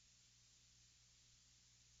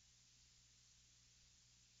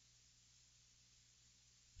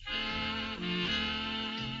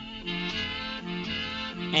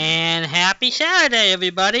And happy Saturday,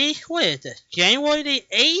 everybody. What is this? January the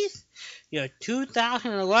 8th, year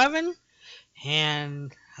 2011.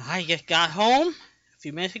 And I just got home a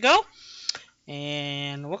few minutes ago.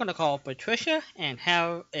 And we're going to call Patricia and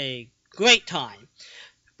have a great time.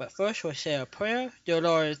 But first, we'll say a prayer. Dear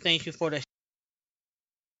Lord, thank you for this.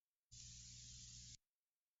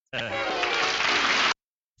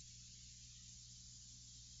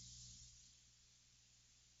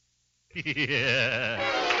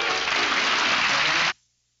 Yeah.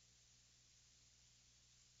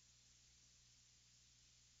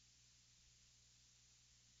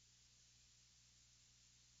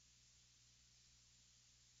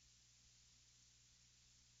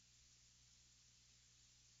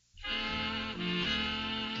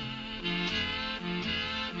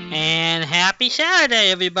 And happy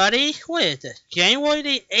Saturday, everybody. What is this? January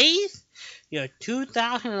the 8th, year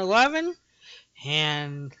 2011.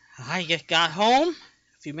 And I just got home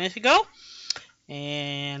a few minutes ago.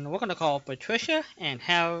 And we're going to call Patricia and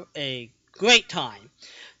have a great time.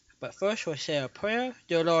 But first, we'll say a prayer.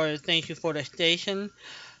 Dear Lord, thank you for the station.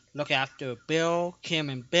 Look after Bill, Kim,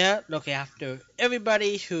 and Beth. Look after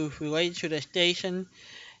everybody who's related to the station.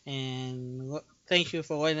 And thank you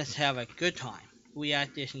for letting us have a good time. We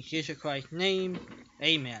ask this in Jesus Christ's name.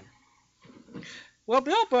 Amen. Well,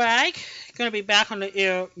 Bill Bragg is going to be back on the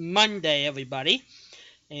air Monday, everybody.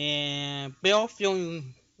 And Bill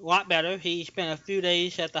feeling a lot better. He spent a few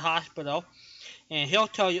days at the hospital. And he'll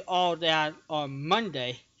tell you all that on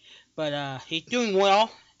Monday. But he's doing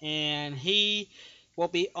well. And he will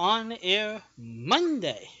be on the air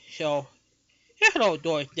Monday. So here's a little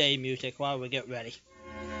Doris Day music while we get ready.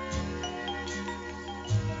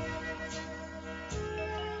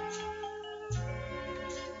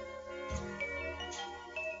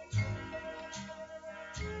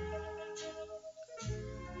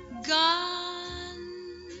 Gone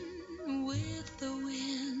with the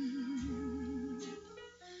wind,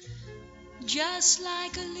 just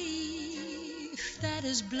like a leaf that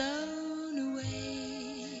is blown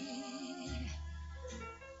away.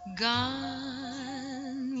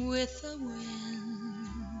 Gone with the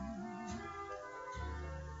wind,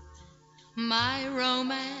 my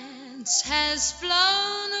romance has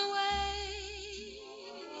flown away.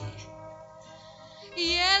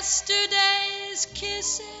 Yesterday's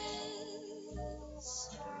kisses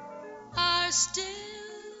are still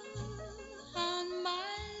on my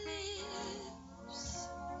lips.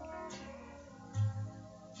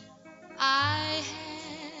 I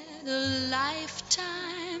had a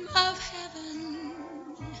lifetime of heaven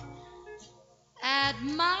at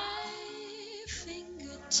my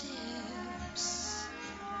fingertips,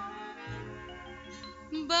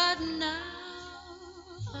 but now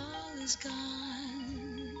all is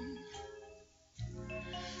gone.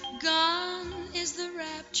 Gone is the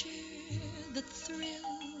rapture that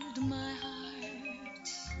thrilled my heart.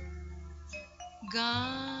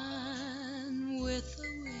 Gone with the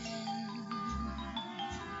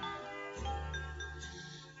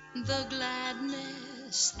wind, the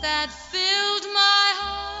gladness that filled my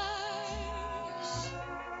heart.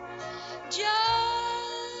 Just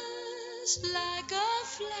like a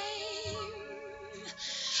flame,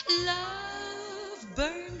 love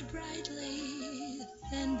burned brightly,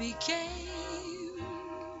 then became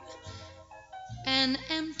an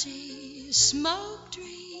empty smoke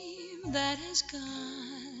dream that is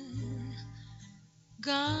gone,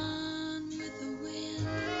 gone with the wind.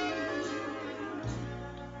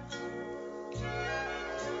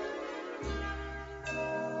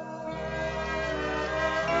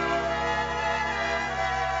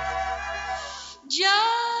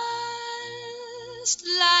 Just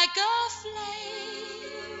like a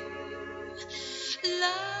flame,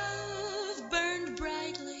 love burned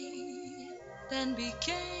brightly, then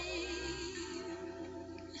became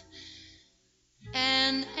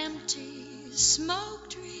an empty smoke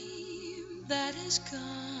dream that is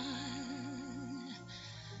gone,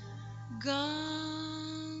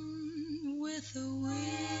 gone with the wind.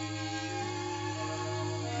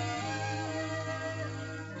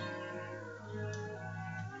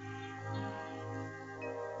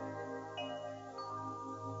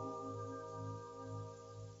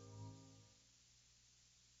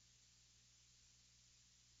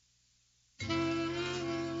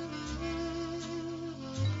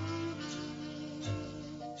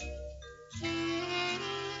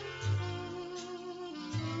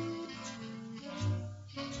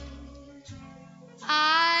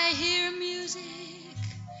 I hear music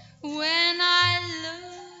when I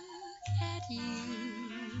look at you,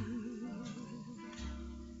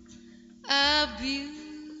 a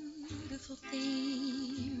beautiful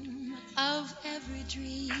theme of every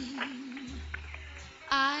dream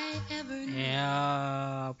I ever knew.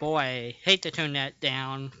 Yeah, boy, hate to turn that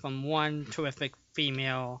down from one terrific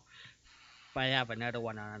female, but I have another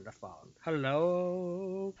one on the phone.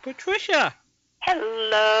 Hello, Patricia.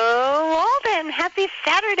 Hello, Walden. Happy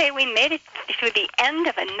Saturday. We made it through the end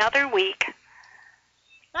of another week.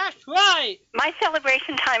 That's right. My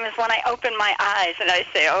celebration time is when I open my eyes and I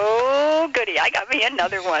say, oh, goody, I got me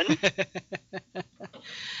another one.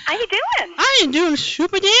 How you doing? I am doing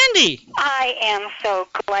super dandy. I am so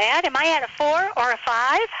glad. Am I at a 4 or a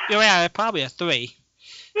 5? You're at probably a 3.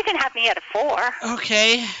 You can have me at a 4.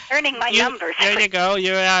 Okay. Earning my numbers. There you go.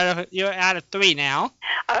 You're at a 3 now.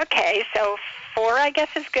 Okay, so 4 I guess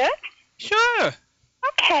is good? Sure.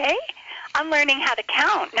 Okay. I'm learning how to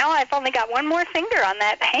count. Now I've only got one more finger on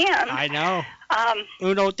that hand. I know.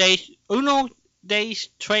 Uno, dos,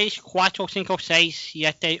 tres, cuatro, cinco, seis,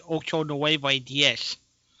 siete, ocho, nueve, diez.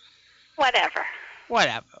 Whatever.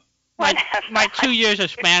 My 2 years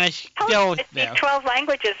of Spanish still I there. speak 12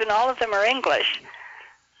 languages and all of them are English.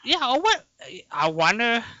 Yeah, I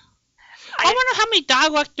wonder how many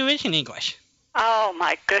dialects there is in English. Oh,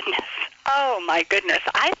 my goodness. Oh, my goodness.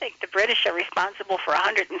 I think the British are responsible for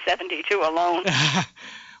 172 alone.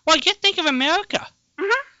 Well, just think of America.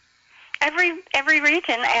 Mm-hmm. Every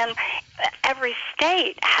region and every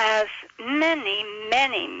state has many,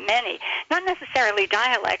 not necessarily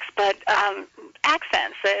dialects, but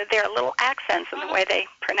accents. There are little accents in the way they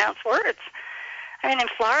pronounce words. I mean, in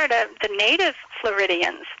Florida, the native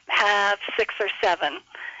Floridians have 6 or 7.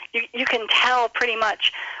 You can tell pretty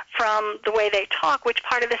much from the way they talk which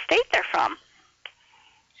part of the state they're from.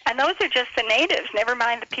 And those are just the natives, never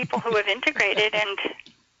mind the people who have integrated and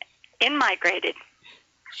in-migrated.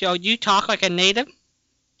 So you talk like a native?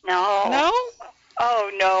 No. No?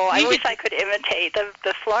 Oh, no. I wish I could imitate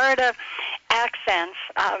the Florida accents,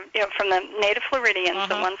 from the native Floridians,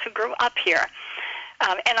 the ones who grew up here.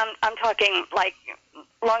 And I'm talking like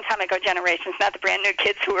long time ago generations, not the brand new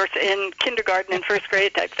kids who are in kindergarten and first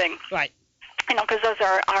grade type thing. Right. Because those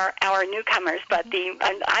are our newcomers, but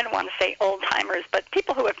I don't want to say old timers, but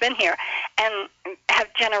people who have been here and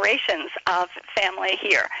have generations of family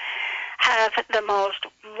here have the most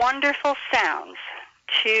wonderful sounds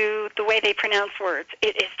to the way they pronounce words.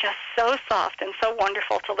 It is just so soft and so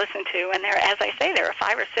wonderful to listen to. And as I say, there are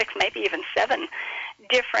 5 or 6, maybe even 7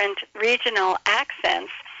 different regional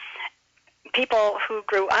accents. People who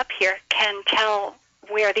grew up here can tell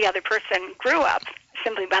where the other person grew up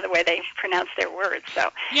simply by the way they pronounce their words.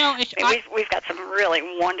 So we've got some really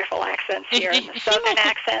wonderful accents here. And the southern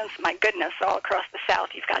accents, my goodness, all across the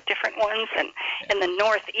south, you've got different ones. And in the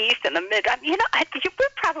northeast and the mid, we're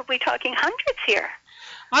probably talking hundreds here.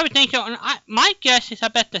 I would think so. And my guess is I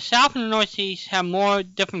bet the south and the northeast have more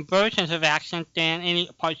different versions of accent than any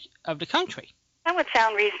parts of the country. That would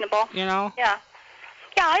sound reasonable. Yeah. Yeah,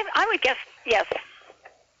 I would guess, yes.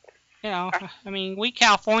 I mean, we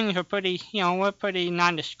Californians are pretty, we're pretty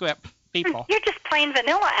nondescript people. You're just plain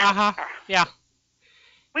vanilla out there. Yeah.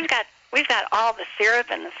 We've got all the syrup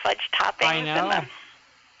and the fudge toppings and the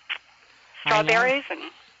strawberries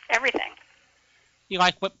and everything. You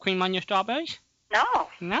like whipped cream on your strawberries? No.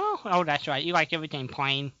 No? Oh, that's right. You like everything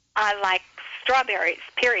plain. I like strawberries,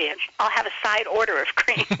 period. I'll have a side order of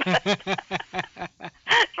cream.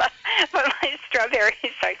 but my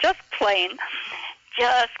strawberries are just plain.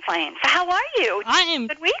 Just plain. So how are you?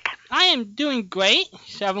 Good week? I am doing great.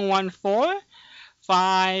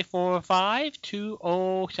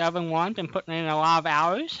 714-545-2071. Been putting in a lot of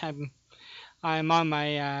hours. I'm on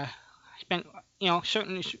my spent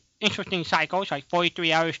certain interesting cycles like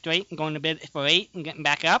 43 hours straight and going to bed for 8 and getting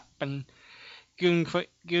back up and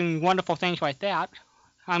doing wonderful things like that.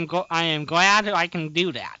 I am glad I can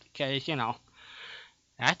do that because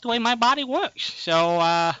that's the way my body works.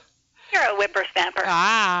 So. You're a whippersnapper.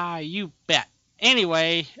 Ah, you bet.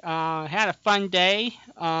 Anyway, had a fun day.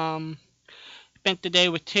 Spent the day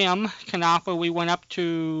with Tim Kanafa. We went up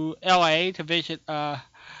to L.A. to visit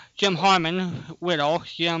Jim Harmon, widow.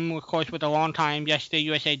 Jim, of course, was a long-time Yesterday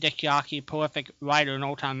USA disc jockey, prolific writer in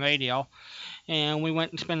old-time radio. And we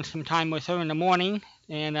went and spent some time with her in the morning.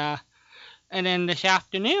 And then this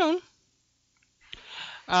afternoon,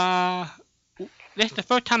 this is the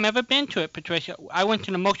first time I've ever been to it, Patricia. I went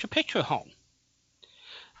to the motion picture home.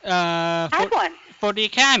 For the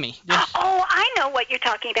Academy. I know what you're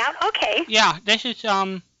talking about. Okay. Yeah, this is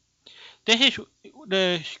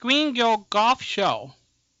the Screen Guild Golf Show.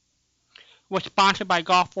 Was sponsored by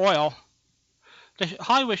Golf Oil. The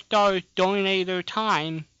Hollywood stars donated their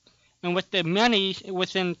time, and with the money,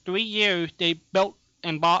 within 3 years, they built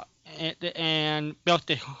and bought and built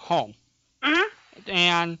the home. Mm-hmm.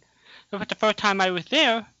 And it was the first time I was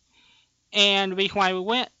there, and the reason why we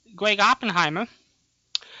went, Greg Oppenheimer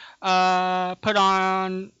put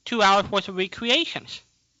on 2 hours worth of recreations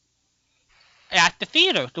at the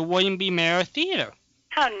theater, the William B. Mayer Theater.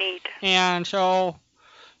 How neat. And so,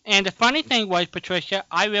 and the funny thing was, Patricia,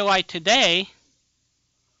 I realized today,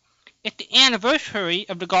 it's the anniversary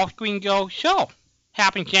of the Gulf Green Girl show.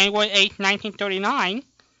 Happened January 8th, 1939.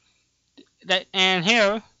 And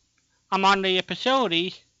here, I'm on the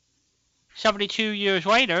facility 72 years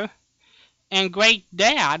later, and Greg's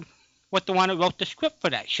dad was the one who wrote the script for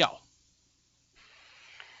that show.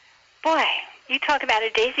 Boy, you talk about a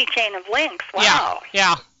daisy chain of links. Wow.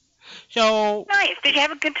 Yeah. So nice. Did you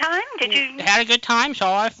have a good time? Did you? Had a good time.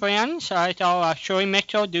 Saw our friends. I saw Shirley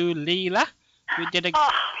Mitchell do Leela. We did a.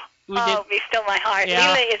 Be still my heart.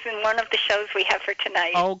 Yeah. Leela is in one of the shows we have for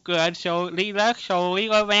tonight. Oh, good. So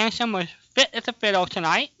Leela Ransom was fit as a fiddle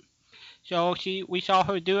tonight. So we saw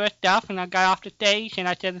her do her stuff, and I got off the stage, and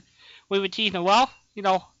I said, we were teasing, well,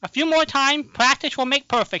 a few more times, practice will make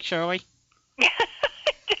perfect, Shirley.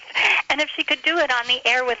 And if she could do it on the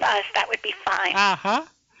air with us, that would be fine. Uh-huh.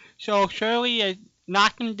 So Shirley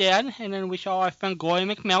knocked him dead, and then we saw our friend Gloria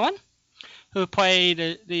McMillan, who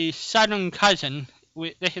played the southern cousin.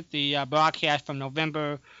 This is the broadcast from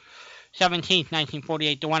November 17th,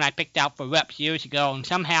 1948, the one I picked out for reps years ago, and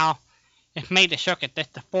somehow it's made the circuit. That's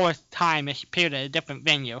the 4th time it's appeared at a different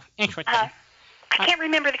venue. Interesting. I can't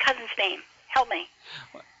remember the cousin's name. Help me.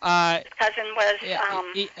 His cousin was...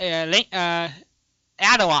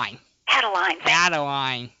 Adeline.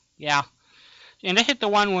 Adeline, yeah. And this is the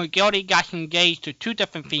one where Gildy got engaged to 2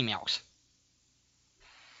 different females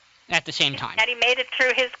at the same time. And he made it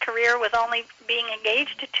through his career with only being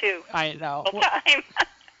engaged to 2. I know. Full time.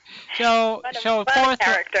 So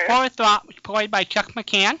fourth was played by Chuck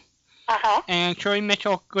McCann. Uh-huh. And Shirley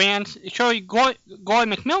Gloria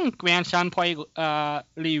McMillan's grandson played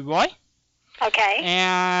Leroy. Okay.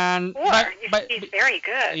 And he's very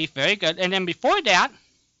good. He's very good. And then before that,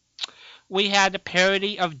 we had the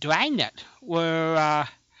parody of Dragnet, where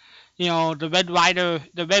the Red Rider,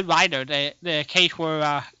 the case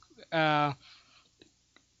where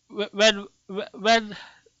Little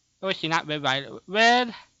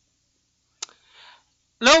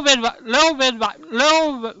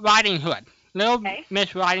Riding Hood,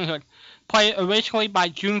 Miss Riding Hood, played originally by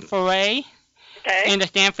June Foray in the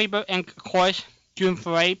Stanford, and of course June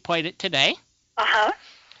Foray played it today. Uh-huh.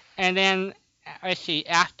 And then let's see,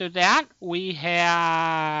 after that we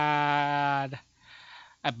had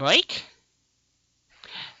a break,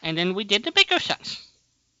 and then we did the Bickersons.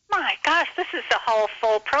 My gosh, this is a whole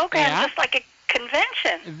full program, just like a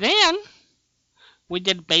convention. Then we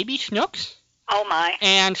did Baby Snooks. Oh my.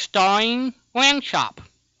 And starring Lamb Chop.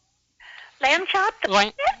 Lamb Chop?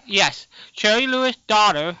 Yes. Cherry Lewis'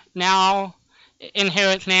 daughter now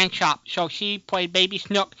inherits Lamb Chop, so she played Baby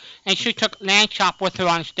Snook, and she took Lamb Chop with her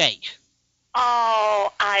on stage.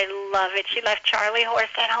 Oh, I love it. She left Charlie Horse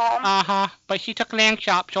at home? Uh-huh. But she took Lamb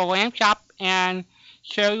Chop, so Lamb Chop and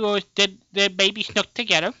Cherry Lewis did Baby Snook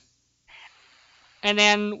together. And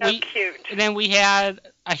then we had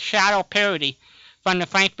a shadow parody from the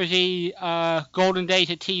Frank Brzee Golden Days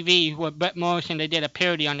of TV, where Brett Morrison, they did a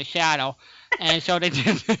parody on the Shadow, and so they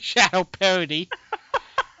did the Shadow parody,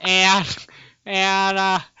 and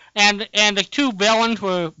the 2 villains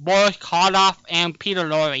were Boris Karloff and Peter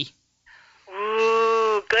Lorre.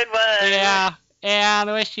 Ooh, good one. Yeah,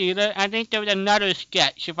 and let's see, I think there was another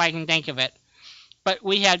sketch if I can think of it, but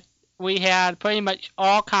we had pretty much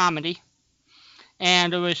all comedy,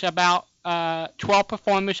 and there was about 12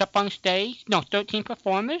 performers up on stage. No, 13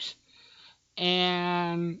 performers.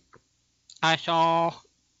 And I saw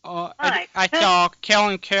Carol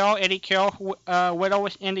and Carol, Eddie Carroll, widow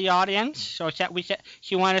was in the audience. So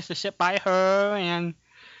she wanted us to sit by her, and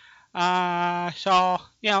and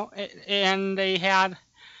they had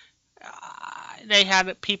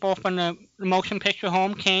people from the motion picture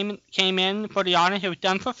home came in for the audience. It was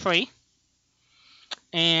done for free.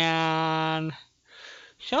 And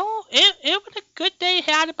so it was a good day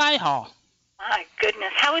had at By Hall. My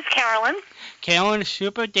goodness. How is Carolyn? Carolyn is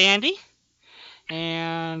super dandy.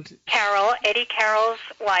 And Eddie Carroll's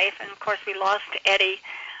wife, and of course we lost Eddie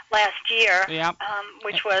last year,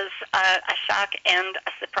 which was a shock and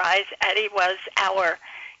a surprise. Eddie was our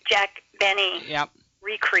Jack Benny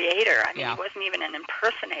recreator. I mean, he wasn't even an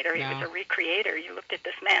impersonator. He was a recreator. You looked at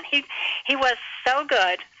this man. He was so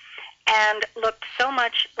good and looked so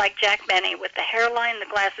much like Jack Benny with the hairline, the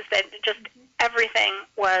glasses, that just everything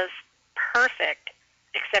was perfect,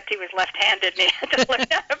 except he was left-handed and he had to learn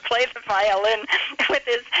how to play the violin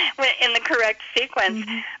in the correct sequence.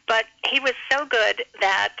 Mm-hmm. But he was so good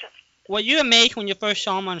that Were you amazed when you first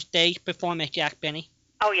saw him on stage perform as Jack Benny?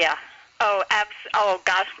 Oh, yeah. Oh,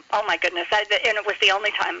 gosh. Oh, my goodness. And it was the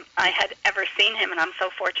only time I had ever seen him, and I'm so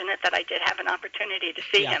fortunate that I did have an opportunity to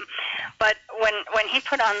see him. Yeah. But when he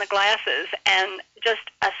put on the glasses and just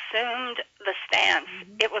assumed the stance,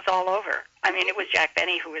 it was all over. I mean, it was Jack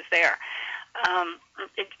Benny who was there. I'm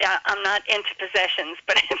not into possessions,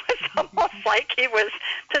 but it was almost like he was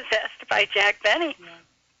possessed by Jack Benny.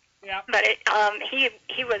 Yeah. But he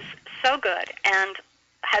was so good and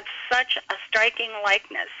had such a striking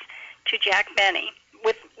likeness to Jack Benny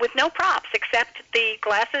with no props except the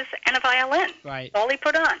glasses and a violin. Right. All he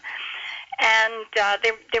put on. And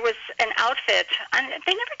there was an outfit, and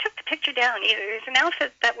they never took the picture down either. There's an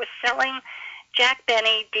outfit that was selling Jack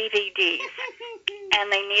Benny DVDs,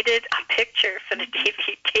 and they needed a picture for the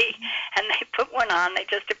DVD, and they put one on. They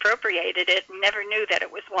just appropriated it, never knew that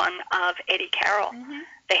it was one of Eddie Carroll.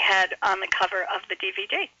 They had on the cover of the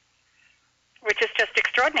DVD, which is just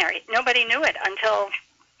extraordinary. Nobody knew it until,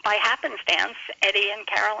 by happenstance, Eddie and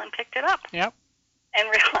Carolyn picked it up. Yep. And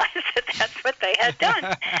realized that that's what they had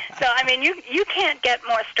done. So, I mean, you can't get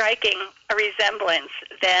more striking a resemblance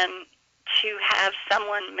than to have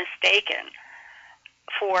someone mistaken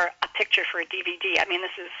for a picture for a DVD. I mean,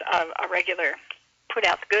 this is a regular put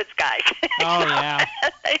out the goods guys. Oh, yeah.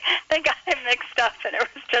 They got him mixed up, and it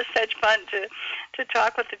was just such fun to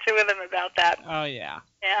talk with the two of them about that. Oh, yeah.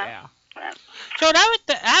 Yeah. So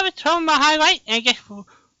that was some of my highlight. I guess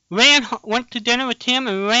went to dinner with Tim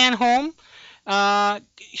and ran home.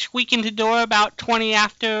 Squeaking the door about 20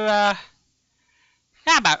 after,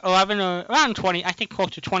 about 11 or around 20, I think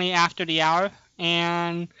close to 20 after the hour.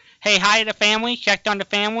 And hey, hi to the family, checked on the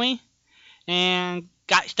family, and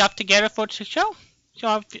got stuff together for the show.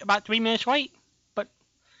 So about 3 minutes late, but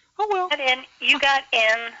oh well. And you got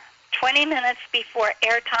in 20 minutes before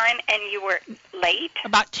airtime, and you were late?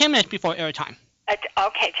 About 10 minutes before airtime.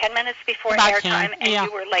 Okay, 10 minutes before About airtime, 10, and yeah.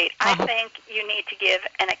 you were late. I think you need to give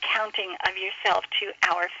an accounting of yourself to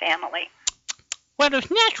our family. Well, there's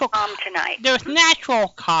tonight. There's natural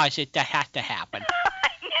causes that has to happen.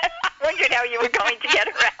 I wondered how you were going to get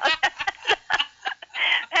around that.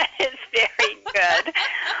 That is very good.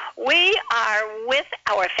 We are with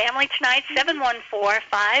our family tonight,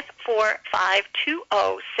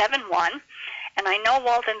 714-545-2071. And I know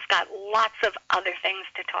Walden's got lots of other things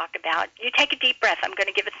to talk about. You take a deep breath. I'm going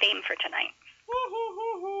to give a theme for tonight.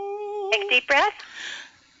 Take a deep breath.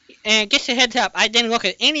 And just a heads up, I didn't look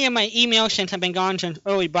at any of my emails since I've been gone since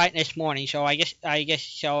early bright this morning. So I guess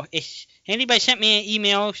so. If anybody sent me an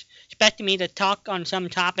email expecting me to talk on some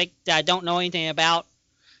topic that I don't know anything about,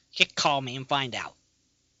 just call me and find out.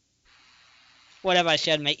 Whatever I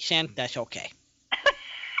said makes sense. That's okay.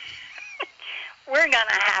 We're going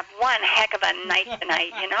to have one heck of a night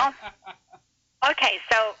tonight, you know? Okay,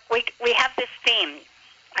 so we have this theme.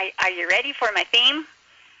 Are you ready for my theme?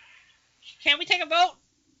 Can we take a vote?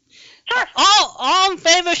 Sure. All in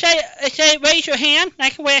favor, say raise your hand.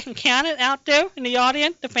 That way I can count it out there in the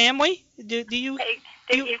audience, the family. Do you?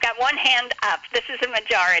 You've got one hand up. This is a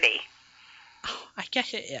majority. Oh, I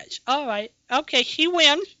guess it is. All right. Okay, she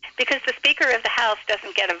wins. Because the Speaker of the House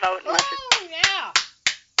doesn't get a vote unless it's... yeah.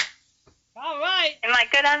 All right. Am I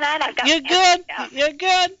good on that? I've got You're good. Yeah. You're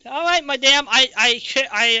good. All right, madam. I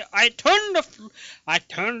turned the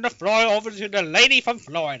floor over to the lady from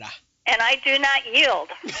Florida. And I do not yield.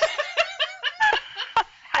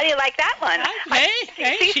 How do you like that one? Hey,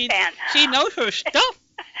 she knows her stuff.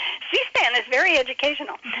 C-SPAN is very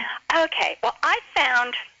educational. Okay, well, I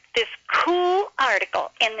found this cool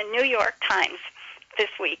article in the New York Times this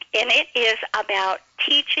week, and it is about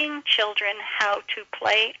teaching children how to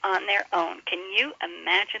play on their own. Can you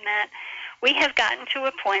imagine that? We have gotten to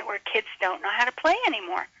a point where kids don't know how to play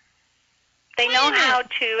anymore. They know how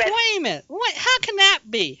to... Wait a minute. How can that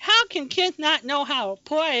be? How can kids not know how to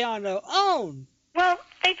play on their own? Well,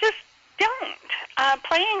 they just don't.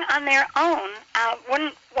 Playing on their own,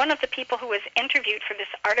 one of the people who was interviewed for this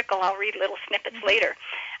article, I'll read little snippets later,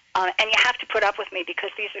 and you have to put up with me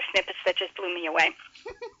because these are snippets that just blew me away.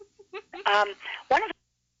 One of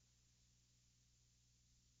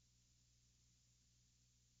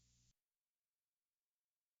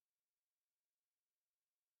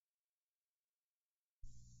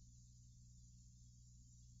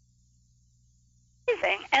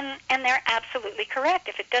and they're absolutely correct.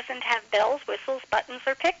 If it doesn't have bells, whistles, buttons,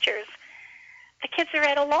 or pictures, the kids are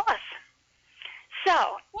at a loss.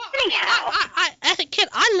 So, anyhow... As a kid,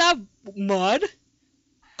 I love mud,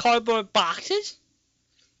 cardboard boxes.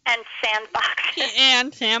 And sandboxes.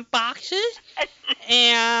 And sandboxes.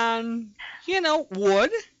 And,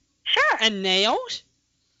 wood. Sure. And nails.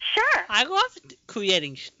 Sure. I love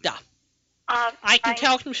creating stuff. I can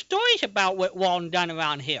tell some stories about what Walden done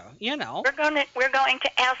around here. You know. We're going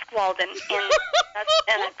to ask Walden.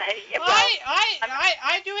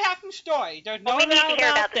 I do have some stories. There's no we need to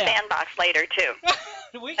hear about that. the sandbox later too.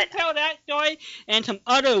 We can tell that story and some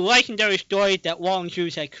other legendary stories that Walden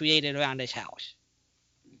Hughes had created around his house.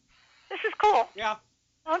 This is cool. Yeah.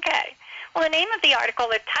 Okay. Well,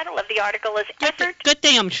 the title of the article is Effort. Good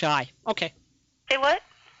thing I'm shy. Okay. Say what?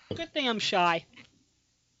 Good thing I'm shy.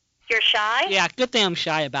 You're shy? Yeah, good thing I'm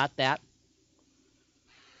shy about that.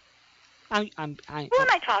 Who am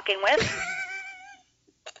I talking with?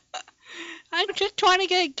 I'm just trying to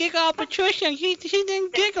get a giggle out of Patricia, and he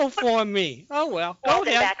didn't giggle for me. Oh, well. Go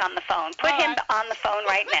ahead. Back on the phone. Put him on the phone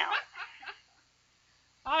right now.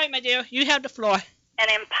 All right, my dear. You have the floor. An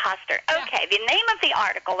imposter. Okay, the name of the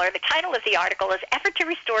article, or the title of the article, is Effort to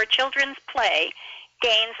Restore Children's Play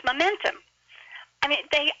Gains Momentum. I mean,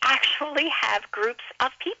 they actually have groups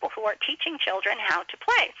of people who are teaching children how to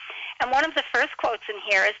play. And one of the first quotes in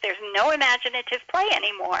here is, there's no imaginative play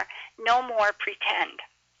anymore, no more pretend.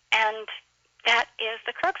 And that is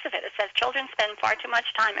the crux of it. It says children spend far too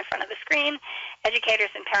much time in front of the screen.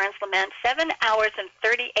 Educators and parents lament 7 hours and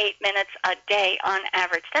 38 minutes a day on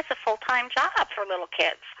average. That's a full-time job for little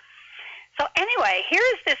kids. So anyway, here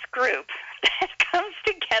is this group that comes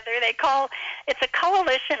together. It's a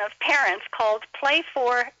coalition of parents called Play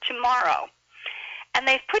for Tomorrow. And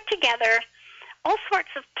they've put together all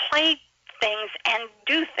sorts of play things and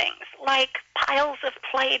do things, like piles of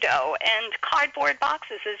Play-Doh and cardboard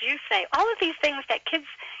boxes, as you say. All of these things that kids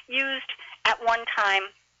used at one time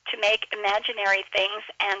to make imaginary things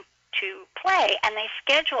and to play. And they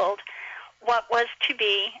scheduled what was to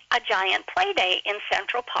be a giant play day in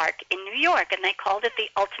Central Park in New York, and they called it the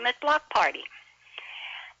Ultimate Block Party.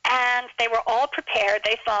 And they were all prepared.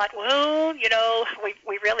 They thought, well,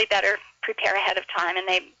 we really better prepare ahead of time. And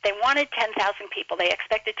they wanted 10,000 people. They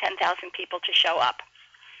expected 10,000 people to show up.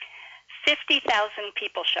 50,000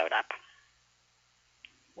 people showed up.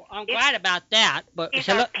 Well, I'm glad about that. But these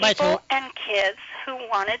are people and kids who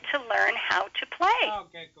wanted to learn how to play. Oh,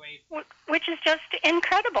 good grief. Which is just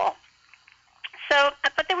incredible. So,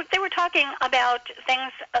 but they were talking about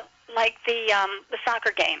things like the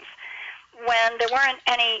soccer games. When there weren't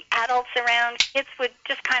any adults around, kids would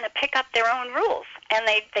just kind of pick up their own rules, and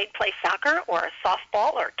they'd play soccer or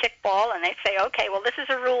softball or kickball, and they'd say, okay, well, this is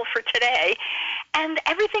a rule for today, and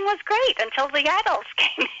everything was great until the adults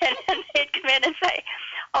came in, and they'd come in and say,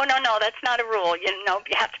 oh, no, that's not a rule. You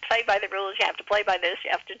have to play by the rules. You have to play by this. You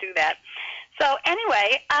have to do that. So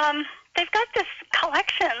anyway, they've got this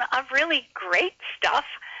collection of really great stuff.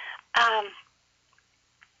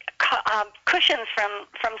 Cushions from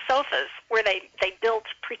sofas where they built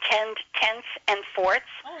pretend tents and forts.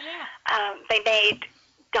 Oh, yeah. They made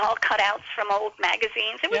doll cutouts from old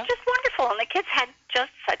magazines. It was just wonderful, and the kids had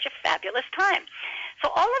just such a fabulous time. So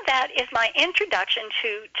all of that is my introduction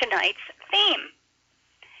to tonight's theme.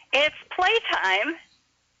 It's playtime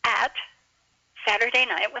at Saturday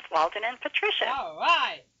Night with Walden and Patricia. All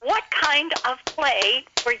right. What kind of play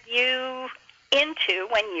were you into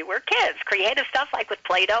when you were kids? Creative stuff like with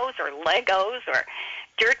Play-Dohs or Legos or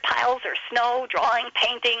dirt piles or snow, drawing,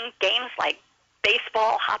 painting, games like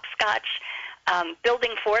baseball, hopscotch,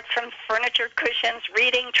 building forts from furniture, cushions,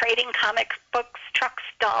 reading, trading comic books, trucks,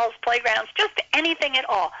 dolls, playgrounds, just anything at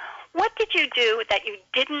all. What did you do that you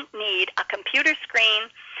didn't need a computer screen,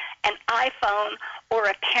 an iPhone, or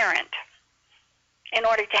a parent in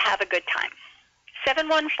order to have a good time?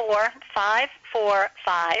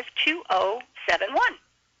 714-545-2071.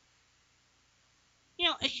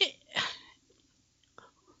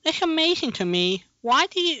 It's amazing to me. Why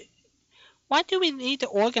do we need to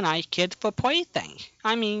organize kids for playthings?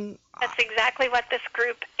 I mean, that's exactly what this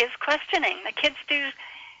group is questioning. The kids do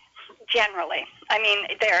generally. I mean,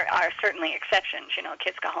 there are certainly exceptions.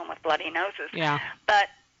 Kids go home with bloody noses. Yeah. But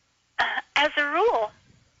as a rule,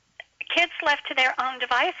 kids left to their own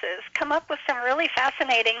devices come up with some really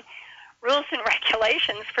fascinating rules and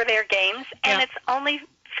regulations for their games, and it's only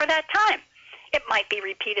for that time. It might be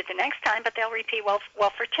repeated the next time, but they'll repeat, well,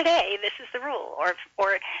 for today, this is the rule.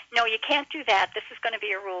 Or no, you can't do that. This is going to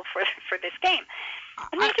be a rule for this game.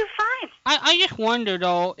 And they do fine. I just wonder,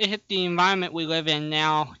 though, is it the environment we live in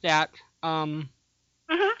now that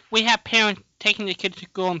we have parents taking the kids to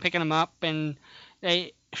school and picking them up, and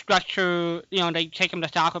they structure, they take them to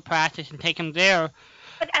soccer practice and take them there.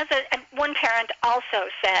 But as one parent also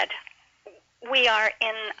said, we are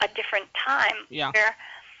in a different time where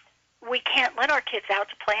we can't let our kids out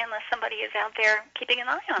to play unless somebody is out there keeping an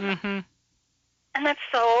eye on them. And that's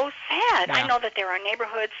so sad. Yeah. I know that there are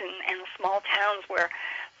neighborhoods and small towns where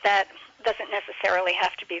that doesn't necessarily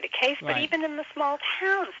have to be the case, but Right. even in the small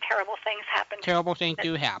towns, terrible things happen Terrible things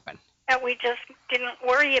do happen. that we just didn't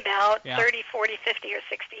worry about Yeah. 30, 40, 50, or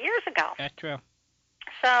 60 years ago. That's true.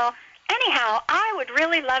 So, anyhow, I would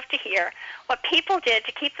really love to hear what people did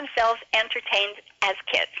to keep themselves entertained as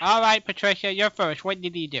kids. All right, Patricia, you're first. What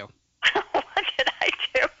did you do? What did I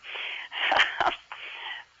do?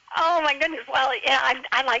 Oh, my goodness. Well, yeah,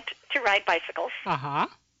 I liked to ride bicycles. Uh-huh.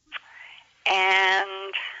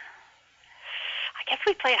 And I guess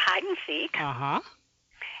we played hide and seek. Uh-huh.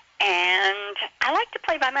 And I liked to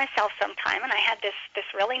play by myself sometime, and I had this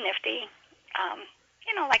really nifty,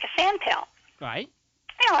 like a sand pail. Right.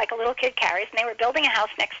 Like a little kid carries, and they were building a house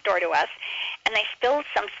next door to us, and they spilled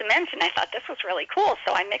some cement, and I thought this was really cool,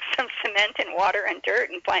 so I mixed some cement and water and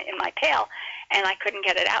dirt in my pail, and I couldn't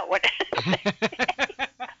get it out.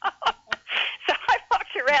 So I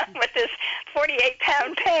walked around with this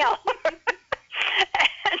 48-pound pail,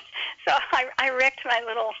 and so I wrecked my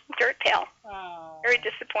little dirt pail. Oh, Very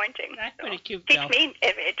disappointing. that's pretty cute, Teach though. me,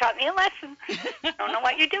 it taught me a lesson. Don't know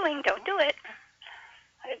what you're doing, don't do it.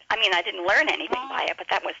 I mean, I didn't learn anything by it, but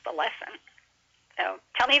that was the lesson. So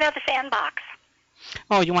tell me about the sandbox.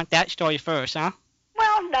 Oh, you want that story first, huh?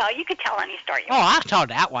 Well, no, you could tell any story you Oh, want. I'll tell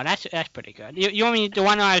that one. That's pretty good. You want me the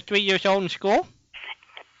one when I was 3 years old in school?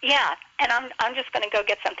 Yeah, and I'm just going to go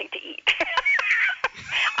get something to eat.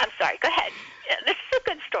 I'm sorry. Go ahead. Yeah, this is a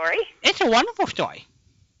good story. It's a wonderful story.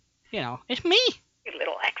 It's me. You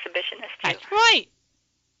little exhibitionist, you. That's right.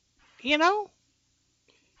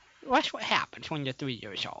 That's what happens when you're 3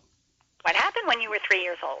 years old. What happened when you were 3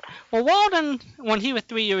 years old? Well, Walden, when he was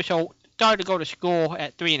 3 years old, started to go to school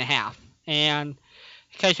at 3.5, and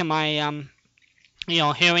because of my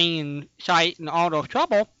hearing and sight and all those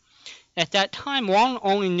trouble, at that time Walden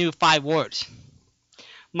only knew 5 words: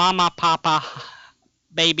 Mama, Papa,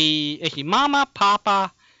 baby. Mama,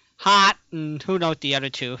 Papa, hot, and who knows the other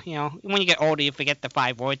 2. When you get older, you forget the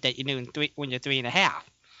 5 words that you knew when you're 3.5.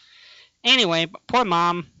 Anyway, poor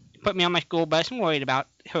Mom put me on my school bus and worried about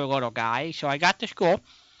her little guy, so I got to school.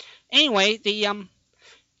 Anyway, the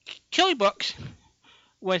Chili Brooks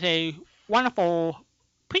was a wonderful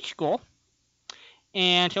preschool,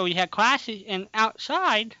 and so you had classes, and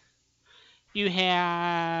outside you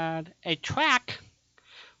had a track,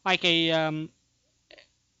 like a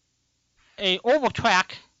oval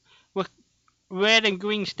track with red and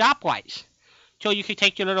green stoplights, so you could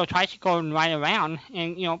take your little tricycle and ride around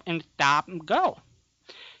and and stop and go.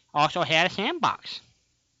 Also had a sandbox.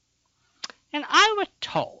 And I was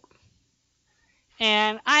told,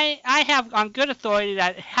 and I have on good authority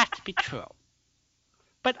that it has to be true,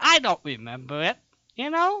 but I don't remember it,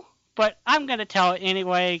 but I'm going to tell it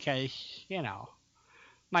anyway because,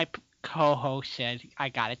 my co-host said I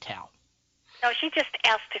got to tell. No, she just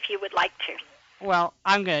asked if you would like to. Well,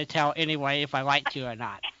 I'm going to tell anyway if I like to or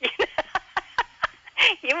not.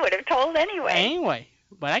 You would have told anyway. Anyway,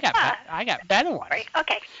 but I got better ones. Right.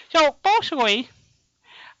 Okay. So, basically,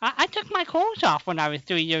 I took my clothes off when I was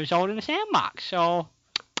 3 years old in the sandbox, so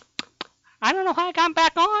I don't know how I got them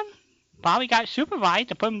back on. Probably got supervised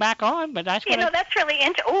to put them back on, but that's what that's really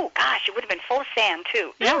oh, gosh, it would have been full of sand,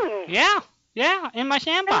 too. Yeah, in my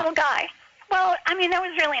sandbox. Little guy. Well, I mean, that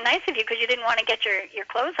was really nice of you because you didn't want to get your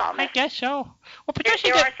clothes all I messed. guess so. Well, Patricia,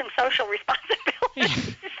 there are some social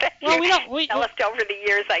responsibilities that well, developed over the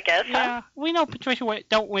years, I guess. Yeah, huh? we know Patricia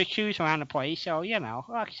don't wear shoes around the place, so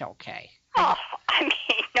it's okay. Oh, I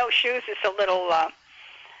mean, no shoes is a little.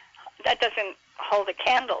 That doesn't hold a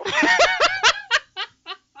candle.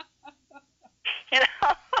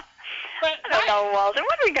 But I don't know, Walden.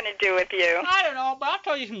 What are we going to do with you? I don't know, but I'll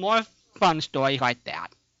tell you some more fun stories like that.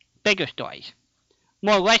 Bigger stories.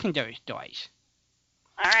 More legendary stories.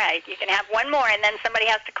 All right, you can have one more, and then somebody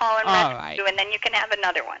has to call and rescue you, and then you can have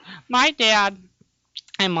another one. My dad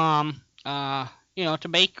and Mom, to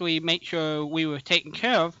basically make sure we were taken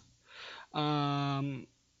care of,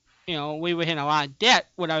 we were in a lot of debt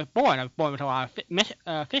when I was born. I was born with a lot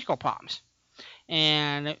of fiscal problems.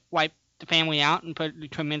 And it wiped the family out and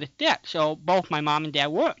put tremendous debt. So both my mom and dad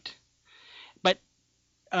worked. But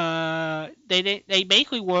they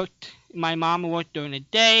basically worked. My mom would work during the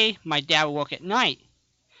day. My dad would work at night.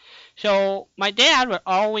 So my dad would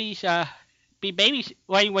always be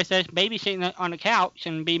laying with us, babysitting on the couch,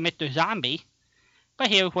 and be Mr. Zombie. But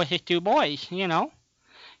here was his 2 boys,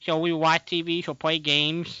 So we would watch TV or play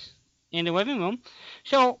games in the living room.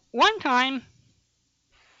 So one time,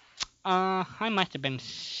 I must have been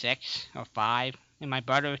 6 or 5, and my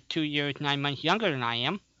brother was 2 years, 9 months younger than I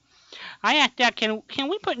am. I asked Dad, can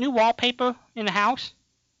we put new wallpaper in the house?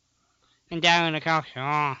 And Dad in the car said,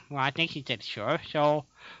 "Oh, well, I think he said sure." So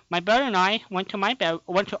my brother and I went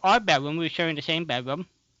to our bedroom. We were sharing the same bedroom,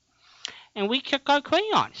 and we took our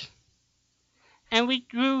crayons and we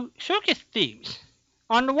drew circus themes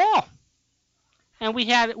on the wall, and we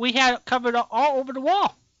had it covered all over the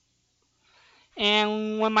wall.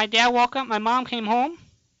 And when my dad woke up, my mom came home.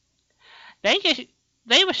 They just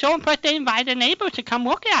they were so impressed they invited the neighbors to come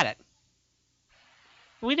look at it.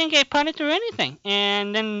 We didn't get punished or anything.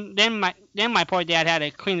 And then my poor dad had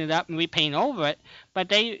to clean it up and repaint over it. But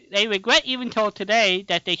they regret even till today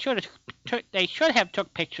that they should have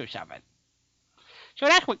took pictures of it. So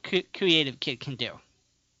that's what creative kid can do.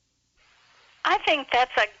 I think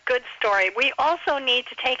that's a good story. We also need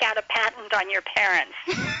to take out a patent on your parents.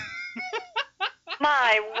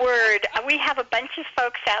 My word, we have a bunch of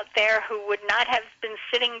folks out there who would not have been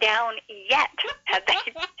sitting down yet had they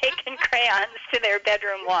taken crayons to their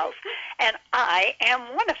bedroom walls. And I am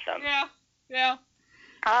one of them. Yeah.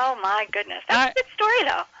 Oh, my goodness. That's a good story,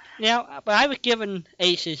 though. Yeah, but I was given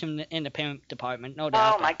aces in the parent department, no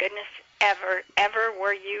doubt. Oh, my goodness. Ever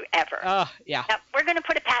were you ever? Oh, yeah. Now, we're going to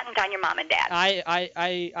put a patent on your mom and dad.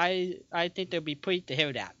 I think they'll be pleased to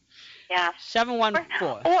hear that. Yeah.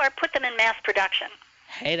 714. Or put them in mass production.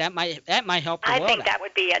 Hey, that might help the world. I think that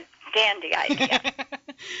would be a dandy idea.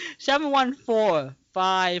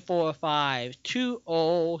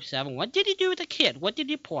 714-545-2071. What did you do as a kid? What did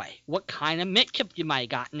you play? What kind of mix-up you might have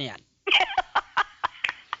gotten in?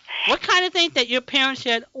 What kind of thing that your parents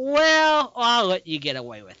said, well, I'll let you get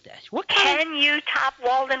away with this? Can you top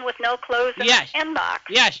Walden with no clothes in the sandbox?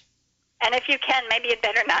 Yes. And if you can, maybe you'd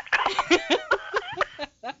better not go.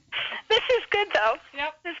 This is good, though.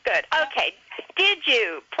 Yep. This is good. Okay. Did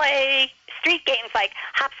you play street games like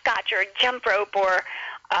hopscotch or jump rope or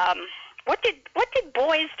what did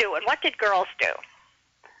boys do and what did girls do?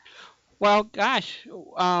 Well, gosh,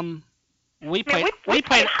 we played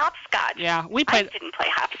hopscotch. Yeah, I didn't play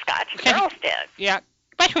hopscotch. Okay. Girls did. Yeah,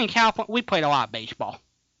 especially in California, we played a lot of baseball.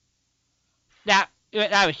 That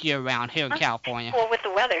was year round here in California. Well, with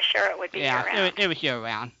the weather, sure it would be year round. It was year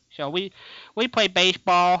round. So we played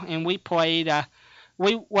baseball and we played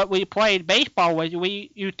what we played baseball was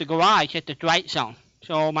we used the garage at the strike zone.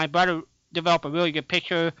 So my brother developed a really good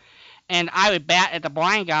pitcher, and I would bat at the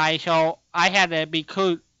blind guy. So I had to be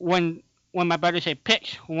cool when my brother said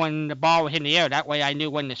pitch when the ball was in the air. That way I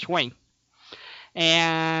knew when to swing.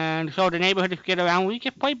 And so the neighborhood would get around. We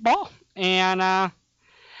just played ball and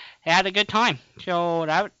had a good time. So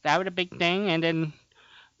that was a big thing. And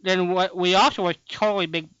then what we also were totally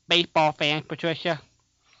big baseball fans, Patricia.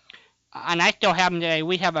 And I still have them today.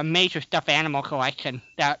 We have a major stuffed animal collection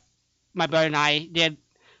that my brother and I did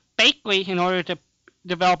basically in order to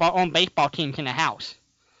develop our own baseball teams in the house.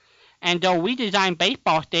 And though we designed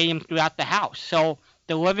baseball stadiums throughout the house. So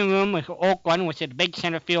the living room was oak one, which had a big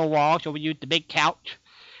center field wall, so we used the big couch.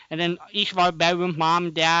 And then each of our bedrooms, mom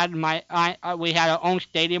and dad, we had our own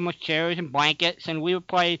stadium with chairs and blankets, and we would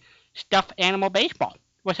play stuffed animal baseball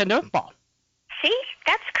with a Nerf ball. See,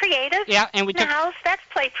 that's creative. Yeah, and we took in the house. That's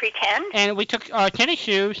play pretend. And we took our tennis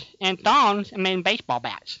shoes and thongs and made baseball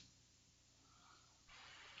bats.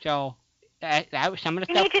 So that was some of the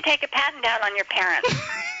You stuff. need to take a patent out on your parents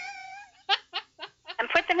and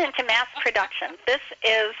put them into mass production. This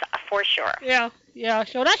is for sure. Yeah.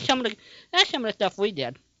 So that's some of the stuff we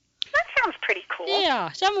did. That sounds pretty cool. Yeah.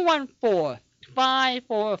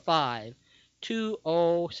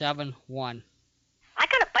 714-545-2071. I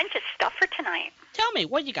got a bunch of stuff for tonight. Tell me,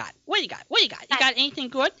 what you got? You got anything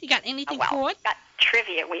good? You got anything good? We got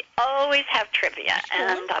trivia. We always have trivia.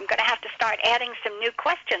 And I'm going to have to start adding some new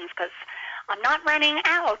questions because I'm not running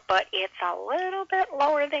out, but it's a little bit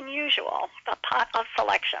lower than usual, the pot of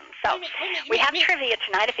selection. So we have trivia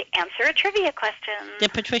tonight if you answer a trivia question.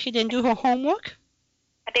 Did Patricia didn't do her homework?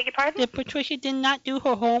 I beg your pardon? Did Patricia did not do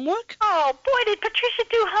her homework? Oh, boy, did Patricia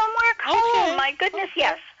do homework? Okay. Oh, my goodness,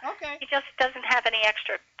 yes. Okay. She just doesn't have any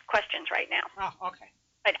extra questions right now. Oh, okay.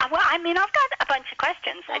 But, well, I mean, I've got a bunch of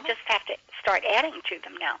questions. I just have to start adding to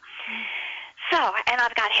them now. So, and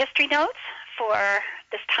I've got history notes for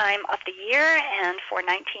this time of the year and for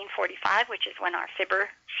 1945, which is when our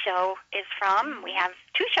Fibber show is from. We have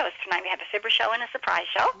two shows tonight. We have a Fibber show and a surprise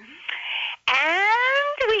show.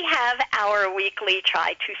 And we have our weekly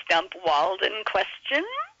Try to Stump Walden question.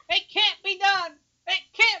 It can't be done. It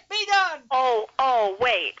can't be done. Oh,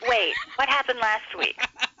 wait. What happened last week?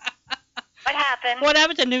 What happened? Well,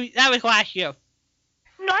 that was last year.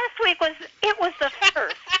 Last week was the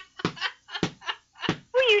first.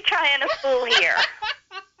 Who are you trying to fool here?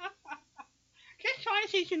 Just trying to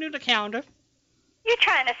see if you knew the calendar. You're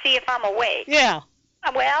trying to see if I'm awake. Yeah.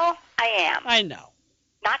 Well, I am. I know.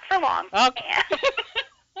 Not for long. Okay.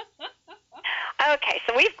 Okay,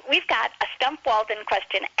 so we've got a Stump Walden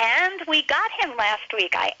question, and we got him last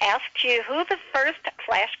week. I asked you who the first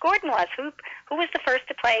Flash Gordon was. Who was the first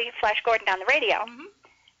to play Flash Gordon on the radio? Mm-hmm.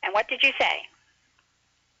 And what did you say?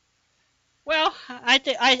 Well, I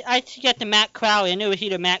get the Matt Crowley. I knew it was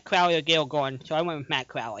either Matt Crowley or Gail Gordon, so I went with Matt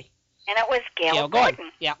Crowley. And it was Gail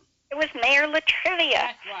Gordon. Yeah. It was Mayor Latrivia.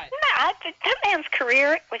 That's right. That man's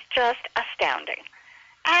career was just astounding.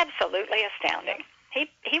 Absolutely astounding.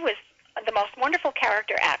 He was the most wonderful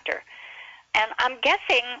character actor. And I'm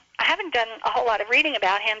guessing, I haven't done a whole lot of reading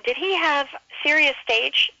about him. Did he have serious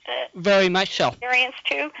stage Very much so. experience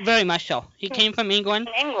too? Very much so. He came from England.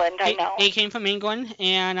 In England, I know. He came from England,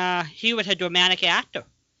 and he was a dramatic actor.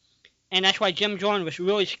 And that's why Jim Jordan was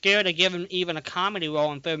really scared to give him even a comedy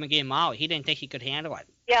role in Third McGee and Molly. He didn't think he could handle it.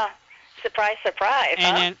 Yeah. Surprise, surprise,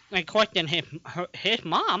 And then, of course, then his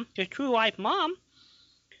mom, his true life mom,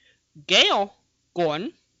 Gail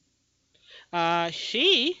Gordon, Gloria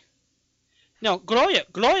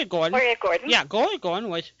Gordon. Gloria Gordon. Yeah, Gloria Gordon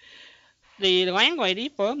was the landlady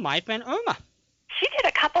for my friend Irma. She did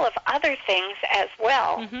a couple of other things as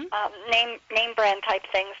well, Mm-hmm. name brand type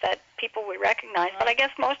things that people would recognize. But I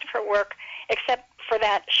guess most of her work, except for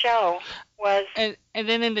that show, was... And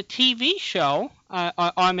then in the TV show,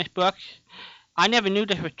 Amish Books, I never knew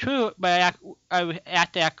this was true, but I was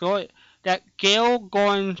at that Gail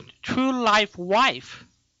Gordon's true life wife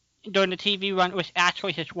during the TV run was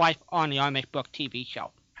actually his wife on the Amish Book TV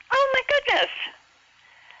show. Oh, my goodness.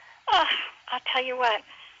 Oh, I'll tell you what.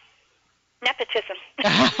 Nepotism.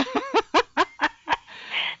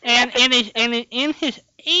 And in his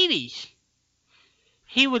 80s,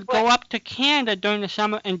 he would go up to Canada during the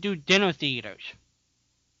summer and do dinner theaters.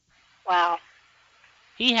 Wow.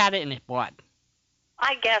 He had it in his blood.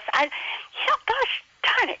 I guess. Gosh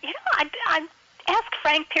darn it. I ask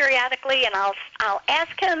Frank periodically, and I'll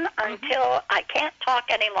ask him until I can't talk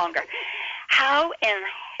any longer. How in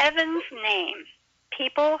heaven's name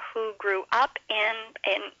people who grew up in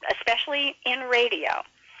especially in radio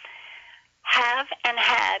have and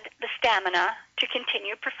had the stamina to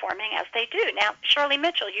continue performing as they do. Now, Shirley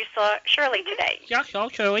Mitchell, you saw Shirley today. Yeah, so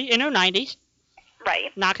Shirley in her 90s.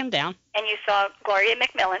 Right. Knocking down. And you saw Gloria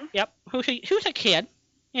McMillan. Yep. Who's a kid,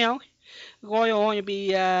 you know. Gloria will only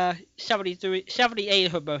be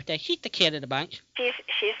 78 her birthday. She's the kid of the bunch. She's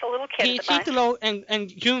the little kid of the bunch. She's the little, and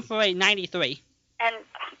June 93.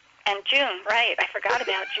 And June, right. I forgot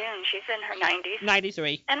about June. She's in her 90s.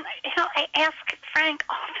 93. And, I ask Frank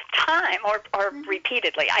all the time, or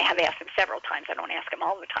repeatedly. I have asked him several times. I don't ask him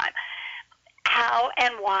all the time. How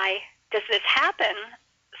and why does this happen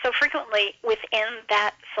so frequently within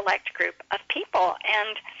that select group of people?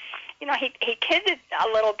 And, he kidded a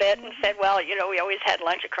little bit and said, well, we always had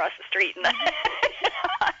lunch across the street. And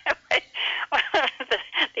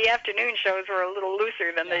the afternoon shows were a little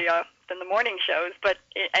looser than the morning shows,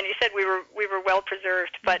 and he said we were well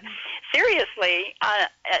preserved. But seriously,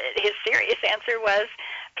 his serious answer was,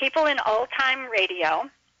 people in old time radio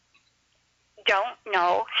don't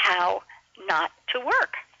know how not to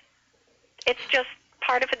work. It's just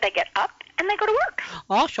part of it. They get up and they go to work.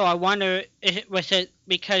 Also, I wonder, was it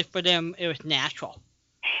because for them it was natural?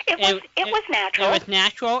 It was natural. It was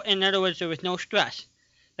natural. In other words, there was no stress.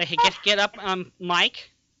 They could just get up on mic,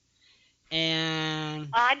 and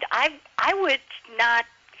I would not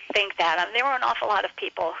think that. There were an awful lot of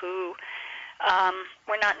people who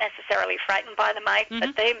were not necessarily frightened by the mic,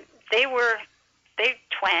 but they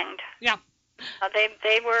twanged. Yeah.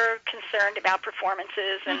 They were concerned about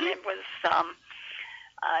performances, and it was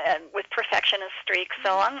with perfectionist streaks.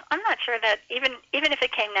 So I'm not sure that even if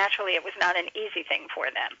it came naturally, it was not an easy thing for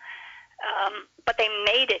them. But they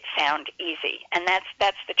made it sound easy, and that's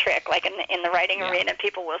the trick. Like in the writing arena,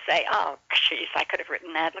 people will say, "Oh, jeez, I could have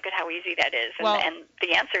written that. Look at how easy that is." And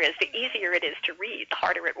the answer is, the easier it is to read, the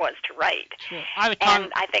harder it was to write. Sure.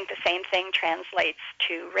 And I think the same thing translates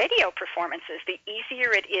to radio performances. The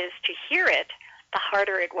easier it is to hear it, the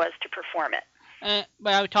harder it was to perform it.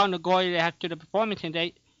 But I was talking to Gloria after the performance,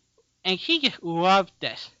 and she just loved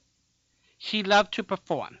this. She loved to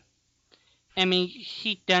perform. I mean,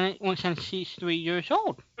 she's done it since she's 3 years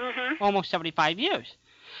old, almost 75 years.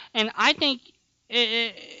 And I think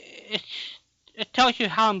it tells you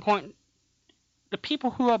how important the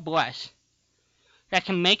people who are blessed, that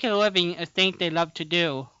can make a living a thing they love to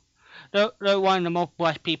do, they're one of the most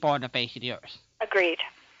blessed people on the face of the earth. Agreed.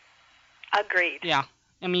 Yeah.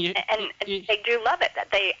 I mean, they do love it. That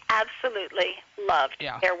they absolutely loved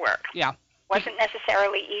their work. Yeah. wasn't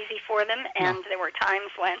necessarily easy for them, and there were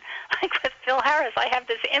times when, like with Phil Harris, I have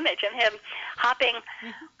this image of him hopping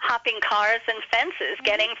cars and fences,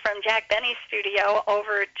 getting from Jack Benny's studio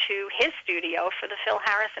over to his studio for the Phil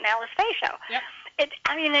Harris and Alice Faye show. Yep. And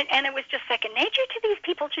it was just second nature to these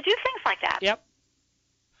people to do things like that. Yep.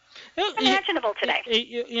 Unimaginable today.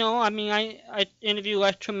 I interviewed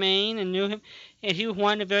Les Tremaine and knew him, and he was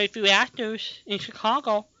one of the very few actors in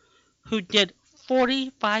Chicago who did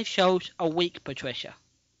 45 shows a week, Patricia.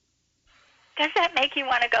 Does that make you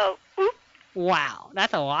want to go, oop? Wow,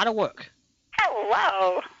 that's a lot of work.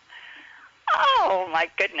 Hello. Oh, my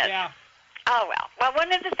goodness. Yeah. Oh, well. Well,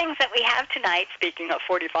 one of the things that we have tonight, speaking of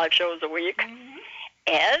 45 shows a week,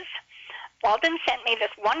 is Walden sent me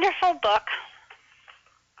this wonderful book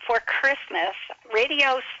for Christmas,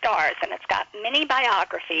 Radio Stars, and it's got mini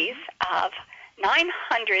biographies of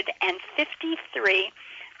 953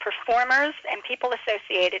 performers and people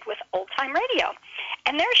associated with old-time radio.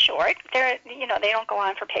 And they're short. They don't go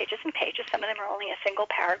on for pages and pages. Some of them are only a single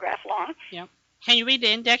paragraph long. Yeah. Can you read the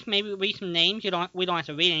index? Maybe read some names. We don't have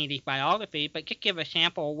to read any of these biographies, but just give a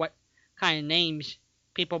sample of what kind of names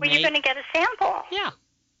people made. Well, you're going to get a sample. Yeah.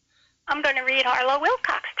 I'm going to read Harlow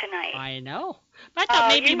Wilcox tonight. I know. But I thought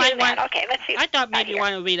maybe you might want. Okay, let's see. I thought maybe you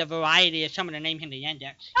want to read a variety of some of the names in the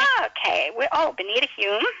index. Okay. Benita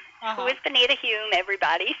Hume. Who is Benita Hume,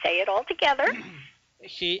 everybody? Say it all together.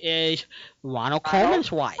 She is Ronald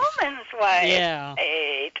Coleman's wife. Coleman's wife. Yeah.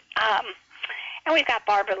 Great. And we've got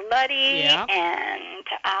Barbara Luddy and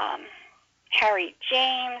Harry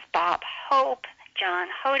James, Bob Hope, John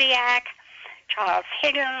Hodiak, Charles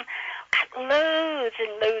Higgum. Got loads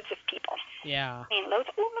and loads of people. Yeah. I mean, loads.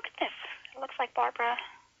 Oh, look at this. It looks like Barbara.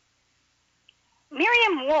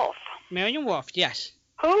 Miriam Wolfe. Miriam Wolfe, yes.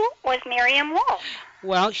 Who was Miriam Wolfe?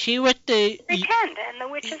 Well, she was the... Pretend and The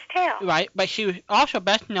Witch's Tale. Right, but she was also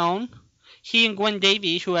best known. She and Gwen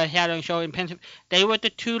Davies, who had a show in Pennsylvania, they were the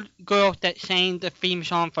two girls that sang the theme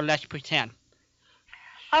song for Let's Pretend.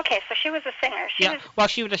 Okay, so she was a singer. Well,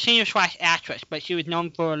 she was a singer/actress, but she was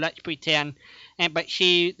known for Let's Pretend. But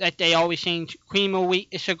they always sing Cream of Wheat.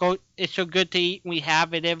 It's so good to eat. We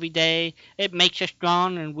have it every day. It makes us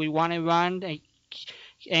strong, and we want to run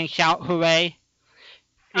and shout hooray.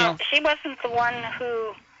 She wasn't the one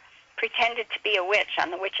who pretended to be a witch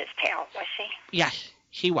on The Witch's Tale, was she? Yes,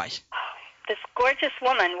 she was. Oh, this gorgeous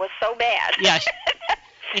woman was so bad. Yes.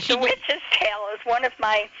 The Witch's Tale is one of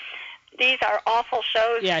my... These are awful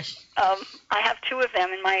shows. Yes. I have two of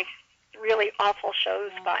them in my really awful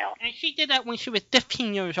shows file. And she did that when she was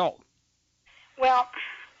 15 years old. Well,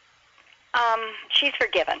 she's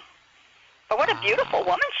forgiven. But what a beautiful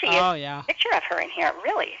woman she is. Oh, yeah. Picture of her in here.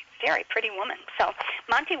 Really very pretty woman. So,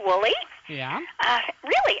 Monty Woolley. Yeah.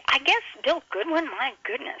 Really, I guess Bill Goodwin, my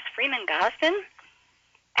goodness. Freeman Gosden.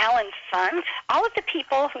 Alan Funt. All of the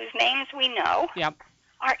people whose names we know. Yep.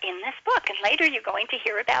 Are in this book, and later you're going to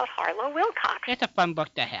hear about Harlow Wilcox. It's a fun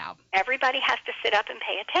book to have. Everybody has to sit up and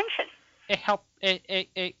pay attention.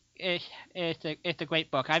 It's a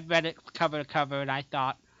great book. I've read it cover to cover, and I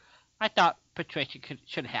thought Patricia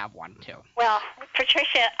should have one too. Well,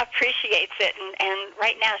 Patricia appreciates it, and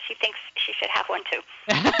right now she thinks she should have one too.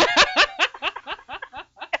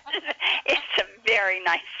 It's a very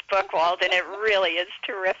nice book, Walden. It really is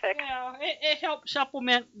terrific. Yeah, it helps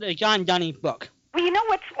supplement the John Dunning book. Well, you know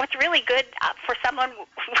what's really good for someone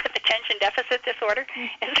with attention deficit disorder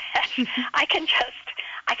is that I can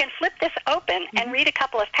flip this open and read a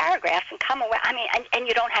couple of paragraphs and come away. I mean, and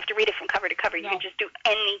you don't have to read it from cover to cover. You can just do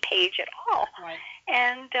any page at all. Right.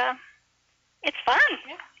 And it's fun.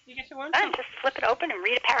 Yeah, you get to learn something. Just flip it open and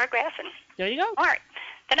read a paragraph, and there you go. Smart.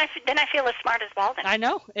 Then I feel as smart as Walden. I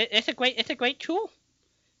know. It's a great tool.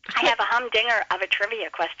 I have a humdinger of a trivia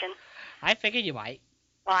question. I figured you might.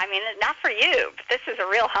 Well, I mean, not for you, but this is a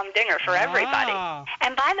real humdinger for everybody.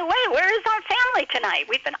 And by the way, where is our family tonight?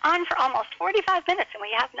 We've been on for almost 45 minutes, and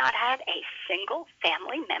we have not had a single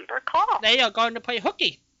family member call. They are going to play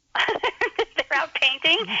hooky. They're out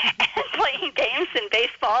painting and playing games and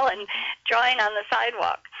baseball and drawing on the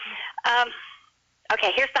sidewalk.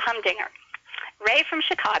 Okay, here's the humdinger. Ray from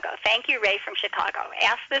Chicago. Thank you, Ray from Chicago.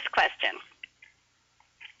 Asked this question.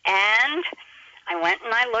 And I went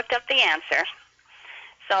and I looked up the answer.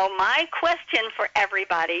 So my question for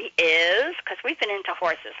everybody is, because we've been into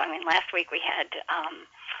horses. I mean, last week we had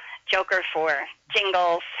Joker for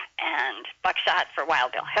Jingles and Buckshot for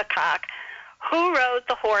Wild Bill Hickok. Who rode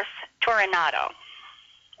the horse Toronado?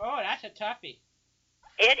 Oh, that's a toughie.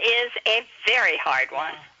 It is a very hard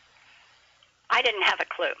one. I didn't have a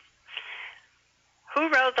clue. Who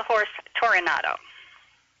rode the horse Toronado?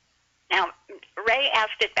 Now, Ray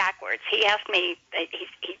asked it backwards. He asked me,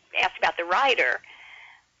 he asked about the rider,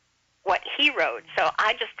 what he rode. So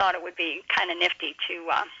I just thought it would be kind of nifty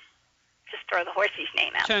to just throw the horsey's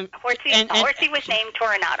name out. So, A horsey was named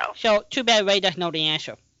Toronado. So, too bad Ray doesn't know the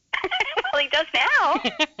answer. Well, he does now.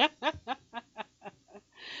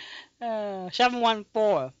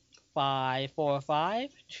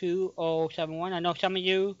 714-545-2071. I know some of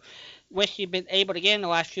you wish you've been able to get in the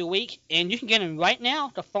last few weeks, and you can get in right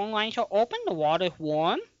now. The phone lines are open. The water's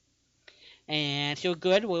warm. And feel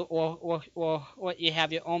good. We'll let you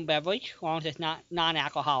have your own beverage, as long as it's not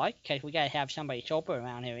non-alcoholic, because we got to have somebody sober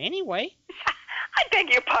around here anyway. I beg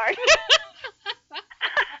your pardon.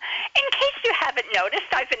 In case you haven't noticed,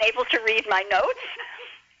 I've been able to read my notes.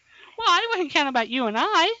 Well, I wasn't counting about you and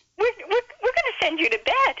I. We're going to send you to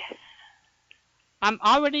bed. I'm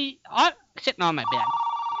already sitting on my bed.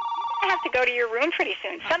 I have to go to your room pretty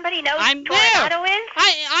soon. Somebody knows I'm who Toronado there. is?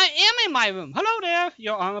 I am in my room. Hello there,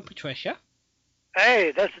 Your Honor Patricia.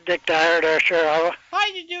 Hey, this is Dick Dyer there, sure. How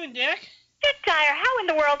you doing, Dick? Dick Dyer, how in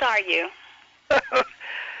the world are you?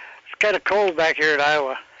 It's kind of cold back here in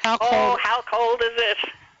Iowa. How cold? Oh, how cold is it?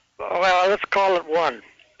 Well, let's call it 1.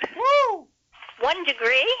 Woo! 1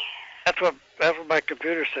 degree? That's what my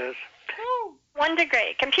computer says. Woo! 1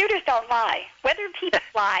 degree. Computers don't lie. Weather people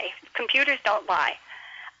lie. Computers don't lie.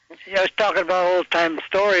 Yeah, I was talking about old-time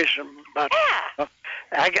stories about. Yeah.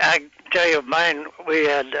 I tell you, mine.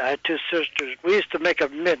 I had 2 sisters. We used to make a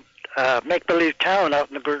make-believe town out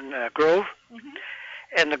in the Grove,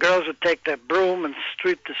 and the girls would take the broom and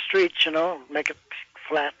sweep the streets, make it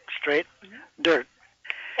flat, straight, dirt.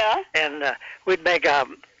 Yeah. And we'd make a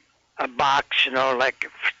box, like a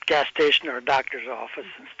gas station or a doctor's office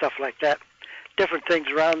and stuff like that. Different things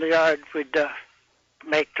around the yard we'd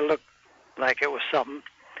make to look like it was something.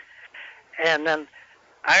 And then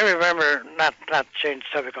I remember, not to change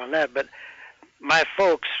the subject on that, but my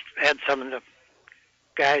folks had some of the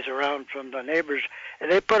guys around from the neighbors, and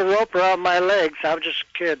they put a rope around my legs. I was just a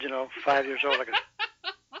kid, 5 years old.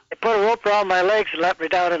 They put a rope around my legs and let me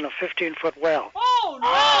down in a 15-foot well. Oh,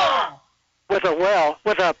 no! With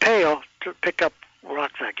a pail to pick up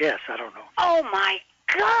rocks, I guess. I don't know. Oh, my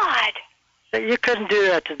God. You couldn't do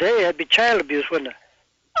that today. That'd be child abuse, wouldn't it?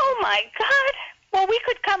 Oh, my God. Well, we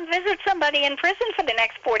could come visit somebody in prison for the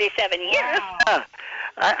next 47 years. Wow.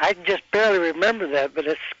 I just barely remember that, but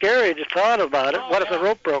it's scary to thought about it. Oh, What if the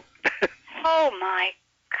rope broke? Oh, my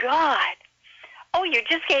God. Oh, you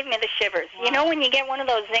just gave me the shivers. Wow. You know when you get one of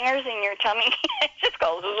those zingers in your tummy? It just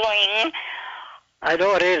goes zwing. I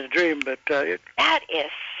know it ain't a dream, but That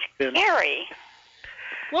is scary.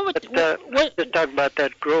 just talking about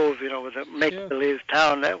that Grove, with the make-believe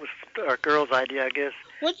town. That was our girl's idea, I guess.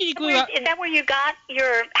 What did you grow up? Is that where you got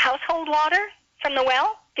your household water from the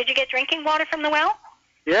well? Did you get drinking water from the well?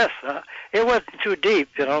 Yes, it wasn't too deep,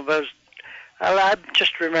 but I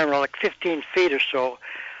just remember like 15 feet or so,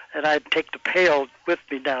 and I'd take the pail with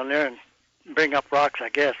me down there and bring up rocks, I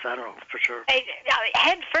guess. I don't know for sure.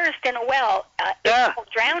 Head first in a well, Yeah.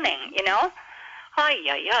 drowning, Ay,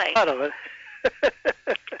 ay, ay. Out of it.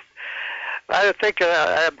 I think,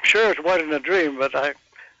 I'm sure it wasn't a dream, but it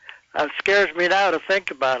scares me now to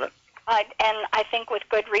think about it. And I think with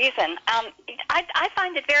good reason. I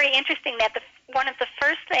find it very interesting that one of the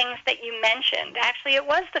first things that you mentioned, actually it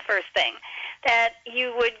was the first thing, that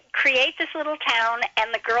you would create this little town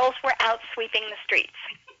and the girls were out sweeping the streets.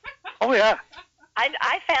 Oh, yeah.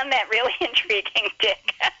 I found that really intriguing,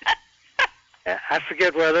 Dick. I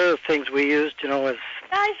forget what other things we used, as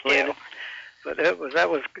Guys do. But that was,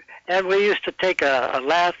 and we used to take a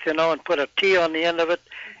lath, and put a T on the end of it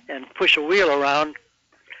and push a wheel around.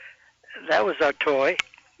 That was our toy.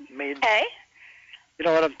 Okay. You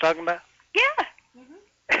know what I'm talking about? Yeah.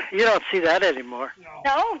 You don't see that anymore.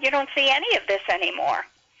 No, you don't see any of this anymore.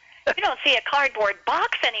 You don't see a cardboard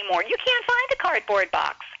box anymore. You can't find a cardboard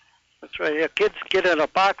box. That's right. Yeah, kids get in a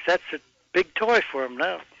box. That's a big toy for them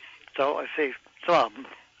now. So I say some.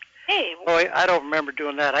 Hey. Oh, I don't remember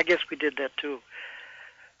doing that. I guess we did that too.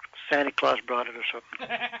 Santa Claus brought it or something.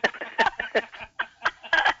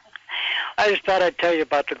 I just thought I'd tell you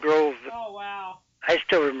about the Grove. Oh, wow. I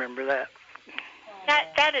still remember that.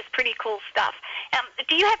 That is pretty cool stuff.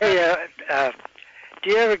 Do you have? Hey,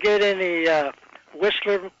 do you ever get any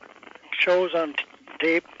Whistler shows on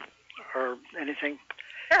tape or anything?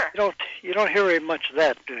 Sure. You don't hear very much of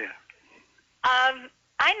that, do you? I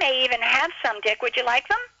may even have some, Dick. Would you like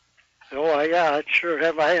them? Oh, yeah, I sure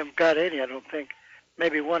have. I haven't got any, I don't think.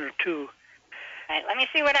 Maybe 1 or 2. All right, let me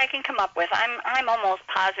see what I can come up with. I'm almost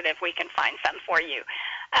positive we can find some for you.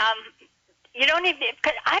 You don't need.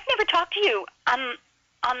 Cause I've never talked to you on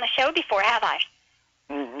the show before, have I?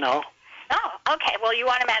 No. Oh, okay. Well, you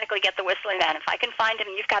automatically get the Whistler then. If I can find him,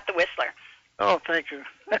 you've got the Whistler. Oh, thank you.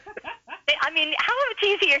 I mean, how much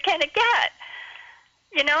easier can it get?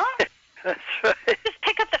 You know? That's right. Just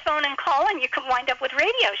pick up the phone and call, and you can wind up with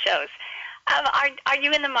radio shows. Are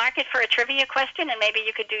you in the market for a trivia question, and maybe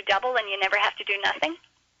you could do double and you never have to do nothing?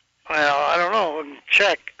 Well, I don't know.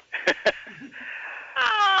 Check.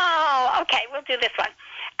 Oh, okay. We'll do this one.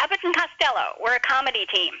 Abbott and Costello were a comedy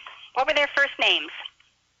team. What were their first names?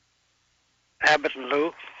 Abbott and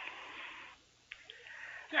Lou.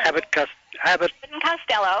 Abbott and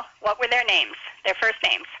Costello. What were their names? Their first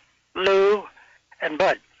names? Lou and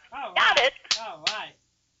Bud. Oh, Got it. Oh, right.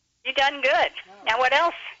 You done good. Oh. Now what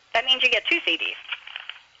else? That means you get 2 CDs.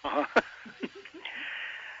 Uh-huh.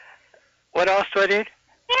 What else do I need?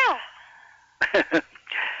 Yeah.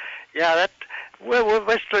 Yeah, that. Well,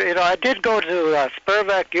 you know, I did go to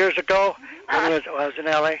Spurvac years ago when I was in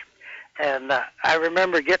LA, and I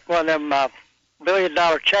remember getting one of them $1 million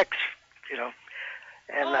checks, you know,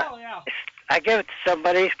 and yeah. I gave it to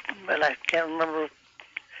somebody, and I can't remember.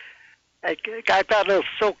 I got a little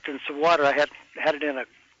soaked in some water. I had it in a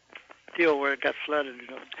deal where it got flooded, you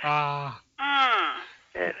know.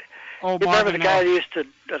 And, Oh, you remember Marvin the guy Miller. that used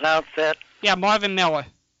to announce that? Yeah, Marvin Miller.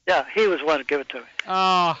 Yeah, he was the one to give it to me.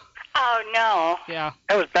 Oh, no. Yeah.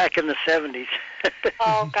 That was back in the 70s.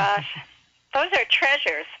 Oh, gosh. Those are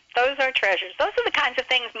treasures. Those are treasures. Those are the kinds of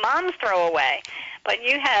things moms throw away. But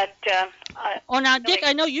you had... Oh, now, Dick,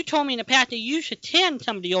 I know you told me in the past that you used to attend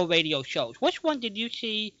some of the old radio shows. Which one did you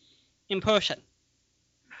see in person?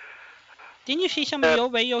 Didn't you see some of the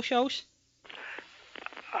old radio shows?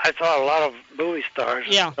 I saw a lot of movie stars.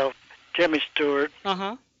 Yeah. So Jimmy Stewart,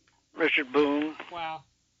 Uh-huh. Richard Boone. Wow.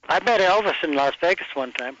 I met Elvis in Las Vegas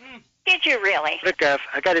one time. Did you really? Autograph.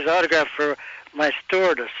 I got his autograph for my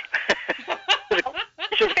stewardess.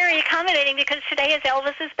 This is very accommodating because today is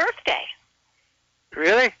Elvis's birthday.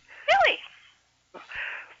 Really? Really?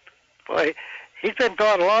 Boy, he's been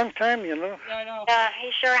gone a long time, you know. I know. Yeah,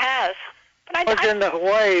 he sure has. But I was in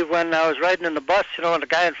Hawaii when I was riding in the bus, you know, and the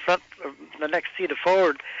guy in front, the next seat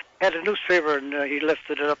forward, had a newspaper, and he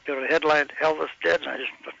lifted it up, you know, the headline, Elvis dead, and I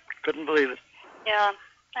just couldn't believe it. Yeah,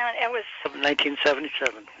 it was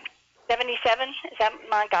 1977. 77? Is that,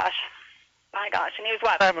 my gosh. My gosh. And he was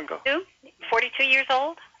what? Time ago. 42 years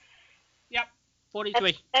old?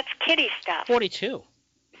 43. That's kiddie stuff. 42.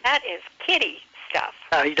 That is kiddie stuff.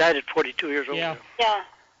 He died at 42 years old. Yeah. Yeah.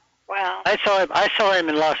 Wow. I saw him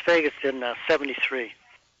in Las Vegas in 73.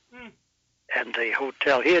 And the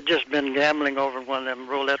hotel. He had just been gambling over one of them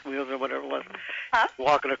roulette wheels or whatever it was. Huh?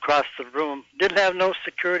 Walking across the room. Didn't have no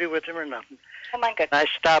security with him or nothing. Oh, my goodness. I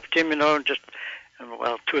stopped him, you know, and just,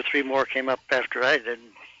 well, 2 or 3 more came up after I did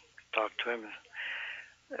and talked to him.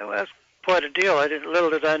 Well, that's quite a deal. Little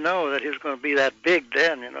did I know that he was going to be that big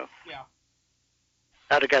then, you know. Yeah.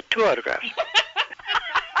 I'd have got 2 autographs.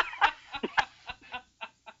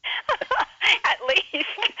 At least.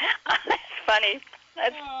 That's funny.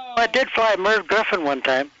 That's, I did fly Merv Griffin one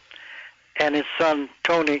time and his son,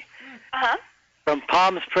 Tony, from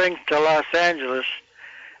Palm Springs to Los Angeles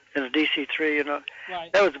in a DC-3, you know.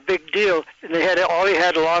 Right. That was a big deal. And all he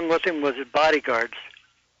had along with him was his bodyguards.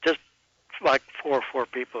 Just like 4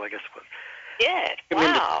 people, I guess it was. good. I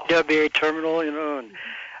mean, Wow. the WA terminal, you know, and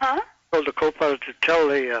told the co-pilot to tell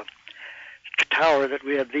the tower that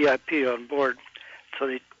we had VIP on board. So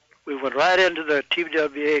we went right into the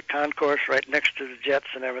TWA concourse right next to the jets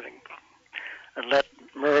and everything and let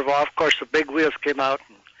Merv off. Of course, the big wheels came out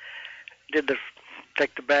and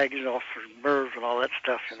take the baggage off for Merv and all that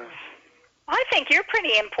stuff, you know. I think you're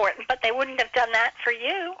pretty important, but they wouldn't have done that for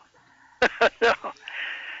you. No.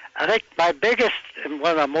 I think my biggest and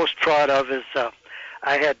one I'm most proud of is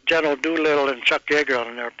I had General Doolittle and Chuck Yeager on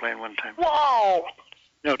an airplane one time. Whoa.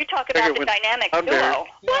 You know, You're talking about the went dynamic under. duo.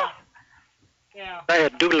 Yeah. Yeah. I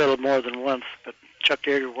had Doolittle more than once, but Chuck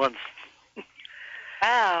Yeager once.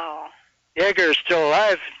 Wow. Yeager is still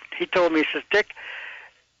alive. He told me, he says, Dick,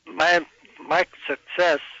 my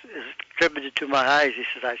success is attributed to my eyes. He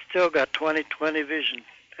says, I still got 20/20 vision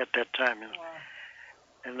at that time. You know? Wow.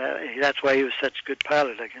 And that's why he was such a good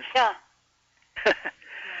pilot, I guess. Yeah.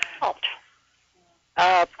 Helped.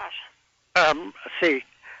 Let's Gosh. see.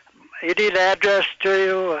 You need an address, do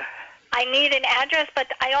you? I need an address, but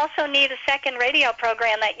I also need a second radio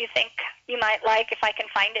program that you think you might like if I can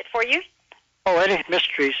find it for you. Oh, any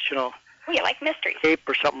mysteries, you know, Oh, you like mysteries. tape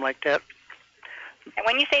or something like that. And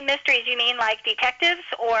when you say mysteries, you mean like detectives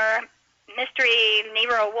or mystery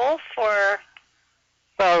Nero Wolf or...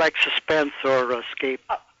 Well, like suspense or escape.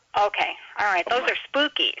 Oh, okay. All right. Those are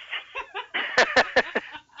spookies.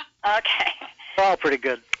 Okay. All pretty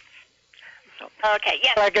good. So, Okay.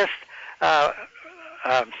 Yes. I guess Uh,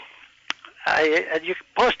 um, you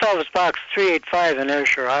post office box 385 in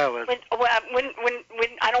Ayrshire, Iowa. When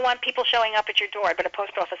I don't want people showing up at your door, but a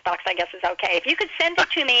post office box, I guess, is okay. If you could send it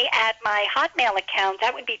to me at my Hotmail account,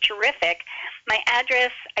 that would be terrific. My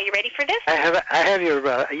address. Are you ready for this? I have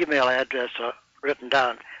your email address written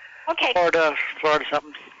down. Okay. Florida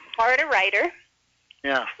something. Florida Writer.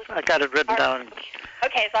 Yeah, I got it written down.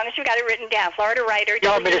 Okay, as long as you got it written down. Florida Writer. You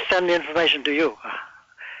want me to send the information to you?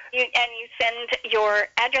 You send your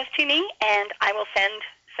address to me, and I will send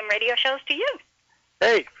some radio shows to you.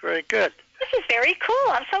 Hey, very good. This is very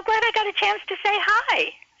cool. I'm so glad I got a chance to say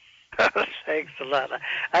hi. Thanks a lot.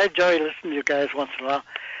 I enjoy listening to you guys once in a while.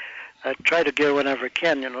 I try to get whenever I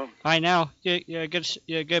can, I know. You're a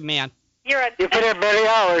good man. You put in many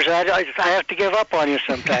hours. I have to give up on you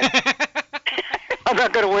sometimes. I'm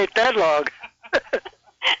not going to wait that long.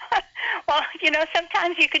 Well,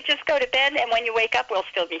 sometimes you could just go to bed, and when you wake up, we'll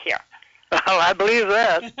still be here. Oh, I believe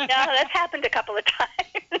that. No, that's happened a couple of times.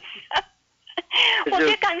 Well,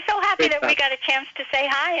 Dick, I'm so happy that we got a chance to say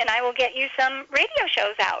hi, and I will get you some radio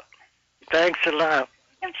shows out. Thanks a lot.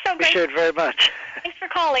 It's so great. Appreciate it very much. Thanks for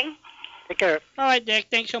calling. Take care. All right, Dick.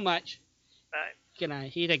 Thanks so much. Bye. Good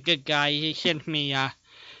night. He's a good guy. He sent me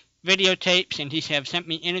videotapes, and he have sent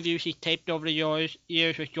me interviews he taped over the years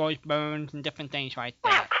with George Burns and different things like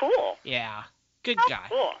that. Wow, cool. Yeah. Good guy.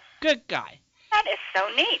 Cool. Good guy. That is so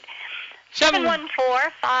neat.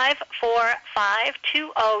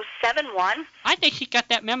 714-545-2071. I think she got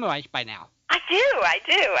that memorized by now. I do. I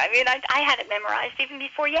mean, I had it memorized even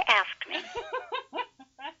before you asked me.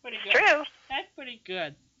 That's pretty good. True. That's pretty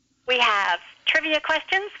good. We have trivia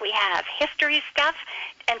questions. We have history stuff.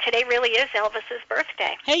 And today really is Elvis's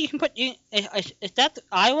birthday. Hey, you can put... Is that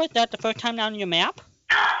Iowa? Is that the first time down on your map?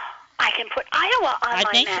 I can put Iowa on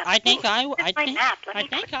my map. I think Iowa. I think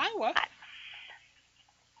Iowa.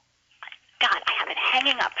 God, I have it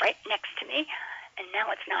hanging up right next to me, and now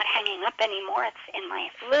it's not hanging up anymore. It's in my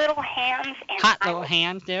little hands. And Hot little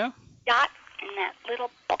hands there. Dot in that little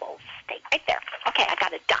bubble state right there. Okay, I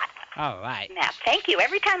got a dot. All right. Map. Thank you.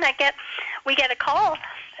 Every time we get a call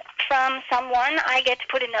from someone, I get to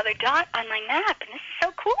put another dot on my map, and this is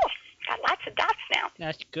so cool. Got lots of dots now.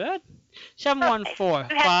 That's good.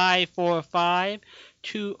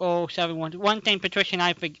 714-545-2071. One thing Patricia and I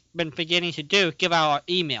have been forgetting to do is give out our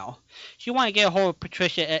email. If you want to get a hold of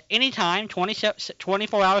Patricia at any time, 24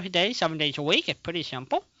 hours a day, 7 days a week, it's pretty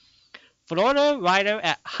simple.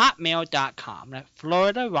 FloridaWriter@hotmail.com. That's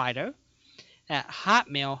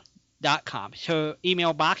FloridaWriter@hotmail.com. So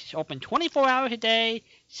email box is open 24 hours a day,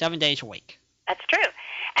 7 days a week. That's true.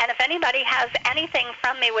 And if anybody has anything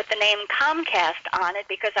from me with the name Comcast on it,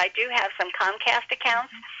 because I do have some Comcast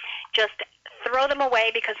accounts, just throw them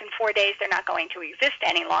away because in 4 days they're not going to exist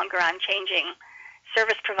any longer. I'm changing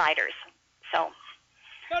service providers. So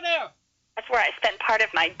Go there. That's where I spend part of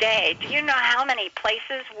my day. Do you know how many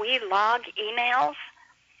places we log emails?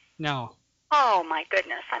 No. Oh, my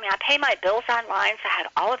goodness. I mean, I pay my bills online, so I had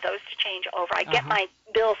all of those to change over. I get my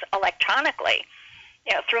bills electronically,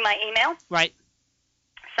 through my email. Right.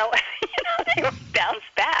 So, they bounce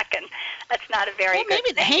back, and that's not a very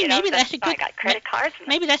good thing. Hey, maybe that's a good... I got credit cards.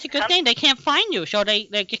 Maybe that's a good thing. They can't find you, so they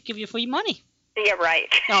just give you free money. Yeah, right.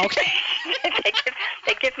 Oh, okay.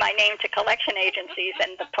 they give my name to collection agencies,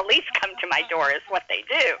 and the police come to my door is what they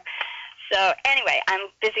do. So anyway, I'm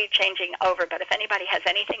busy changing over, but if anybody has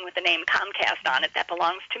anything with the name Comcast on it that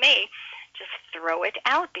belongs to me, just throw it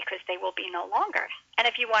out because they will be no longer. And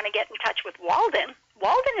if you want to get in touch with Walden,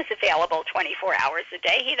 Walden is available 24 hours a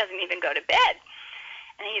day. He doesn't even go to bed.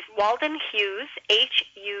 And he's Walden Hughes,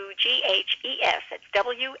 Hughes. It's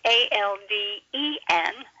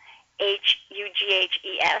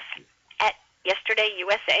WALDENHUGHES at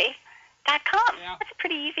yesterdayyusa.com. Yeah. That's a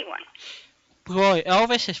pretty easy one. Boy,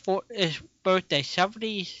 Elvis is for his birthday,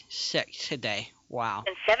 76 today. Wow.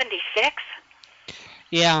 And 76?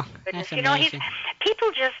 Yeah, Goodness. that's amazing.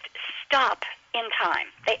 People just stop in time.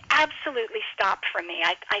 They absolutely stop for me.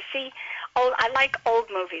 I see. I like old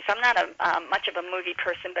movies. I'm not much of a movie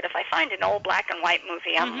person, but if I find an old black and white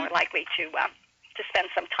movie, I'm more likely to spend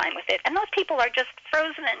some time with it. And those people are just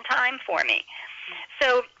frozen in time for me.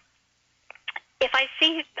 So if I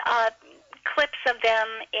see clips of them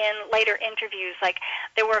in later interviews, like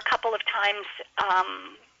there were a couple of times,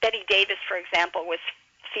 Betty Davis, for example, was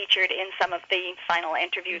featured in some of the final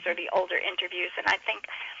interviews or the older interviews, and I think,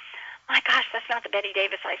 my gosh, that's not the Betty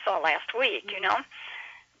Davis I saw last week,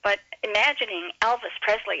 But imagining Elvis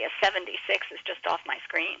Presley as 76 is just off my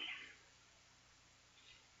screen.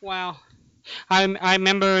 Wow. I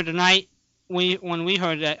remember the night when we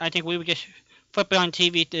heard that, I think we were just flipping on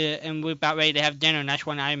TV and we're about ready to have dinner, and that's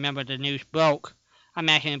when I remember the news broke. I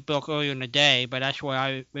imagine it broke earlier in the day, but that's where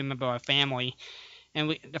I remember our family.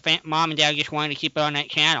 And mom and dad just wanted to keep it on that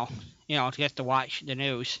channel, just to watch the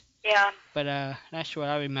news. Yeah. But that's what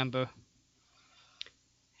I remember.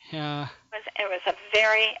 It was a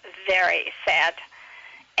very, very sad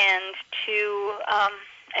end to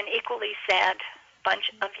an equally sad bunch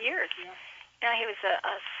of years. Yeah. He was a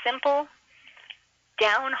simple,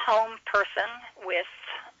 down-home person with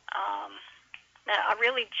a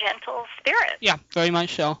really gentle spirit. Yeah, very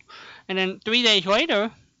much so. And then 3 days later,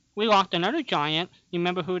 we lost another giant. You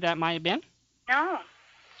remember who that might have been? No.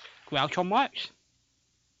 Groucho Marx.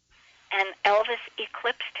 And Elvis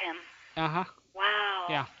eclipsed him. Uh-huh. Wow.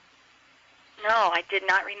 Yeah. No, I did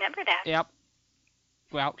not remember that. Yep.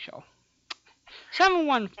 Groucho.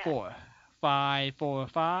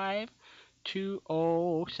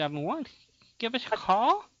 714-545-2071. Give us a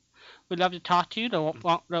call. We'd love to talk to you. The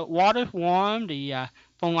water's warm. The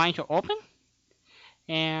phone lines are open.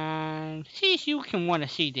 And see if you can win a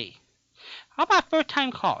CD. How about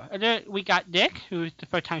first-time caller? We got Dick, who's the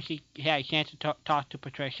first time she had a chance to talk to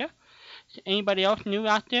Patricia. Anybody else new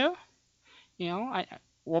out there?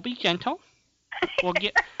 We'll be gentle.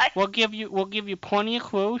 We'll give you plenty of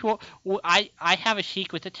clues. I have a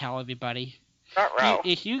secret to tell everybody.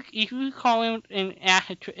 If you call in and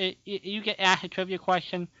you get asked a trivia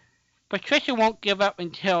question, Patricia won't give up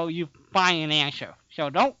until you find an answer. So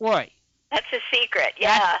don't worry. That's a secret.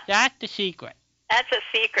 Yeah. That's the secret. That's a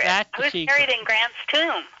secret. Who's buried in Grant's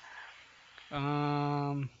tomb?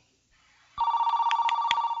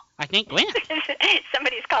 I think Grant.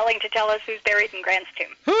 Somebody's calling to tell us who's buried in Grant's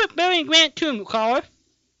tomb. Who is buried in Grant's tomb, caller?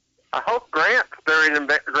 I hope Grant's buried in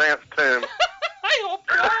Grant's tomb. I hope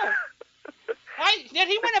so. Did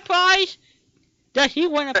he win a prize? Does he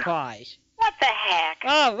win a prize? What the heck?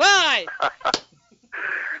 All right.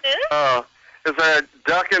 Is there a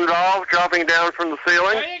duck involved dropping down from the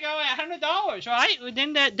ceiling? There you go, $100, right?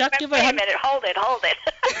 Didn't that duck give Wait a minute, hold it.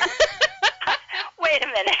 Wait a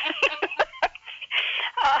minute.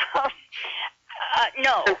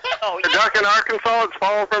 No. The duck in Arkansas that's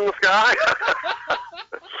fallen from the sky?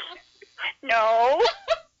 No.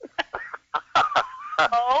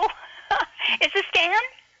 No. Is this Dan?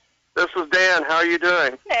 This is Dan. How are you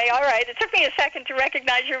doing? Hey, all right. It took me a second to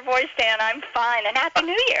recognize your voice, Dan. I'm fine. And Happy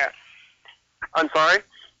New Year. I'm sorry?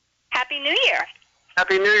 Happy New Year.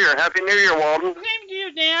 Happy New Year. Happy New Year, Walden. Same to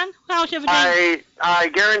you, Dan. How's everything? I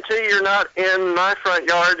guarantee you're not in my front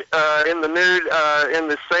yard in the nude, in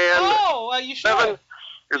the sand. Oh, are you sure?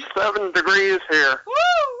 It's 7 degrees here.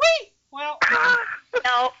 Woo-wee! Well...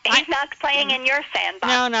 No, he's not playing in your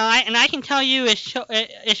sandbox. No, and I can tell you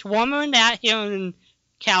it's warmer than that here in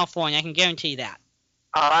California. I can guarantee that.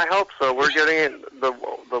 I hope so. We're getting the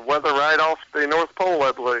weather right off the North Pole,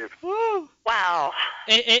 I believe. Woo. Wow.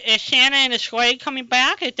 Is Santa and his sleigh coming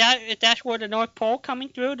back? Is that's where the North Pole coming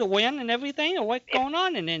through, the wind and everything? Or what's going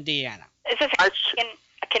on in Indiana? Is this a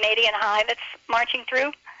Canadian high that's marching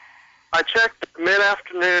through? I checked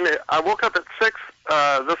mid-afternoon. I woke up at 6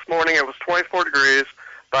 this morning. It was 24 degrees.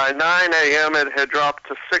 By 9 a.m., it had dropped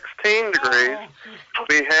to 16 degrees. Oh.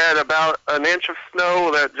 We had about an inch of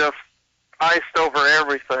snow that just iced over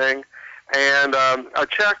everything. And I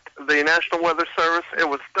checked the National Weather Service. It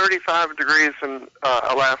was 35 degrees in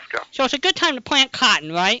Alaska. So it's a good time to plant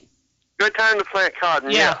cotton, right? Good time to plant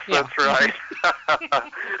cotton, yeah, yes, that's right.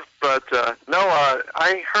 But,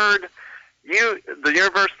 I heard the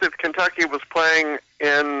University of Kentucky was playing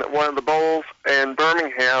in one of the bowls in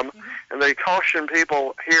Birmingham, and they cautioned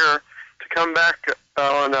people here to come back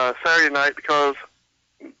on Saturday night because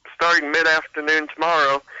starting mid-afternoon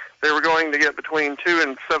tomorrow, they were going to get between 2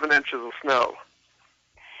 and 7 inches of snow.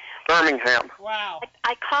 Birmingham. Wow.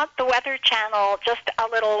 I caught the Weather Channel just a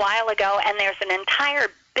little while ago, and there's an entire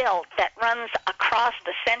belt that runs across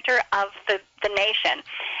the center of the nation.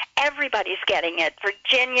 Everybody's getting it.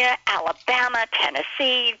 Virginia, Alabama,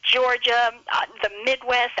 Tennessee, Georgia, the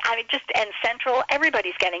Midwest, and Central.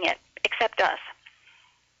 Everybody's getting it, except us.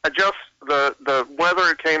 The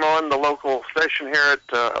weather came on the local station here at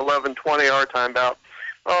 11:20 our time, about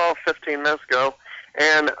 15 minutes ago,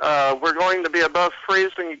 and we're going to be above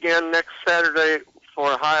freezing again next Saturday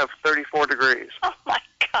for a high of 34 degrees. Oh my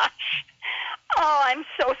gosh! Oh, I'm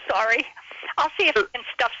so sorry. I'll see if I can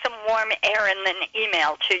stuff some warm air in an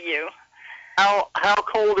email to you. How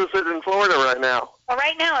cold is it in Florida right now? Well,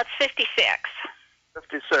 right now it's 56.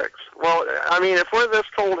 56. Well, I mean, if we're this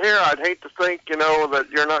cold here, I'd hate to think, that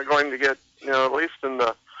you're not going to get, at least in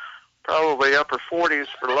the probably upper 40s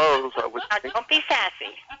for lows, I would think. Don't be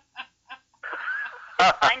sassy.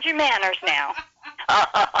 Mind your manners now.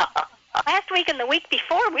 Last week and the week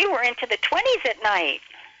before, we were into the 20s at night.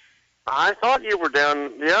 I thought you were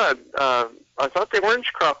down. Yeah, I thought the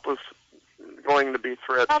orange crop was going to be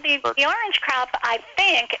threatened. Well, the orange crop, I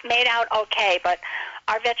think, made out okay, but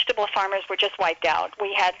our vegetable farmers were just wiped out.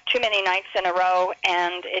 We had too many nights in a row,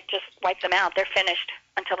 and it just wiped them out. They're finished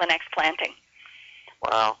until the next planting.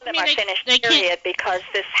 Wow. Some of them are finished, period, because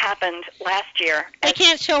this happened last year. They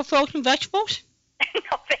can't sell frozen vegetables?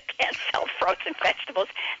 No, they can't sell frozen vegetables.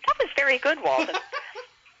 That was very good, Walden.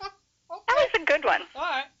 That was a good one. All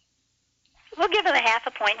right. We'll give him a half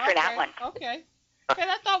a point for that one. Okay. And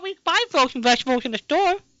I thought we'd buy frozen vegetables in the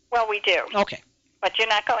store. Well, we do. Okay. But you're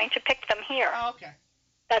not going to pick them here. Okay.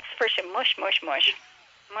 That's for some mush, mush, mush.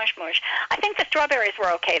 Mush, mush. I think the strawberries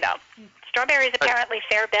were okay, though. Strawberries apparently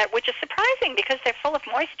fare better, which is surprising because they're full of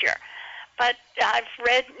moisture. But I've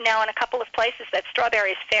read now in a couple of places that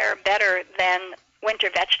strawberries fare better than winter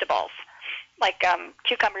vegetables, like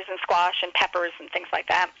cucumbers and squash and peppers and things like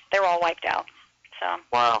that. They're all wiped out. So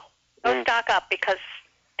Wow. go stock up because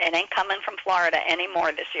it ain't coming from Florida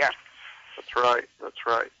anymore this year. That's right. That's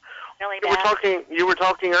right. Really You were bad.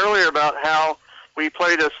 talking earlier about how we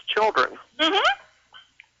played as children. Mm-hmm.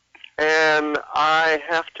 And I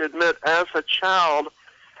have to admit, as a child,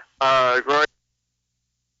 growing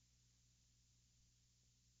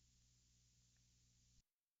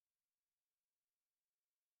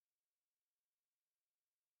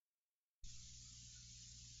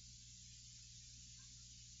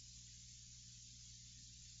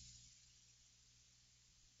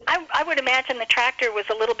I would imagine the tractor was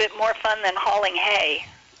a little bit more fun than hauling hay.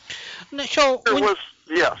 So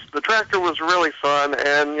the tractor was really fun,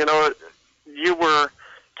 and you were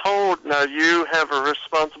told now you have a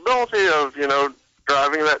responsibility of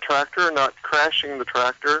driving that tractor, not crashing the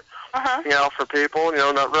tractor, looking out for people,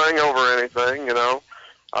 not running over anything, and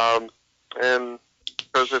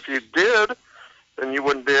because if you did, then you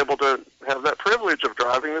wouldn't be able to have that privilege of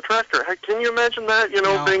driving the tractor. Hey, can you imagine that?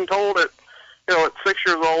 No. Being told at 6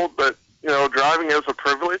 years old that driving is a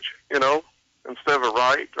privilege, instead of a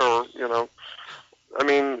right, or I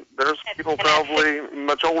mean, there's people probably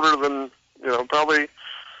much older than probably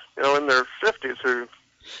in their 50s who.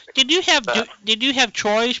 Did you have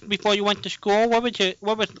chores before you went to school? What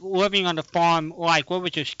was living on the farm like? What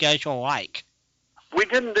was your schedule like? We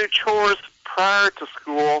didn't do chores prior to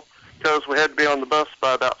school because we had to be on the bus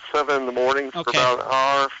by about 7 in the morning for about an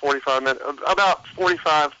hour, 45 minutes, about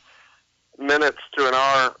 45 minutes to an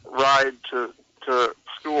hour ride to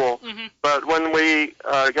school. Mm-hmm. But when we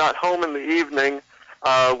got home in the evening,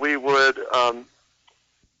 we would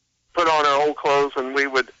put on our old clothes, and we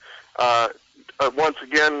would once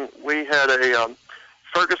again, we had a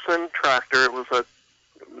Ferguson tractor. It was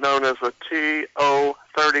known as a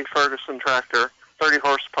TO30 Ferguson tractor, 30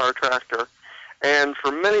 horsepower tractor. And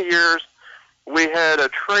for many years, we had a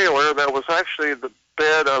trailer that was actually the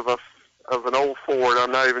bed of an old Ford.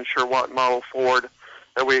 I'm not even sure what model Ford,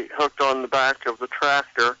 that we hooked on the back of the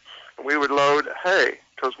tractor. And we would load hay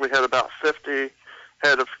because we had about 50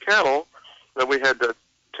 head of cattle that we had to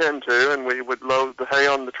tend to, and we would load the hay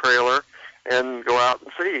on the trailer and go out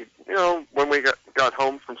and feed, when we got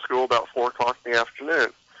home from school about 4 o'clock in the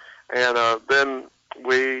afternoon. And then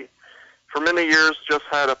we, for many years, just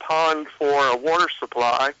had a pond for a water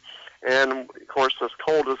supply. And, of course, as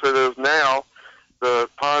cold as it is now, the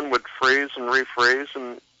pond would freeze and refreeze,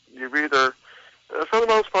 and you either, for the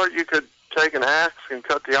most part, you could take an axe and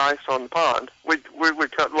cut the ice on the pond. We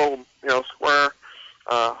would cut little, square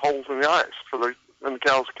holes in the ice and the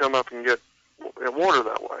cows would come up and get water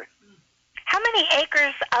that way. How many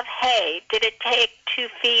acres of hay did it take to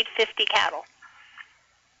feed 50 cattle?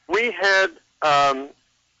 We had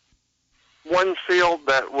one field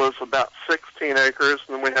that was about 16 acres,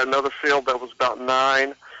 and then we had another field that was about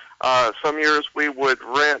 9. Some years we would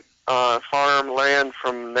rent farm land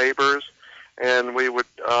from neighbors, and we would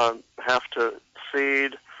have to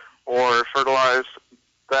seed or fertilize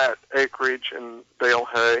that acreage and bale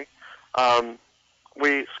hay.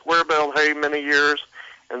 We square baled hay many years,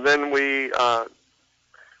 and then we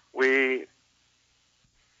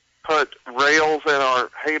put rails in our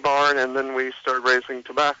hay barn, and then we started raising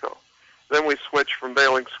tobacco. Then we switched from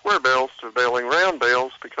baling square bales to baling round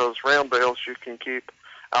bales, because round bales you can keep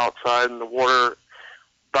outside in the water.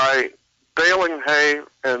 By baling hay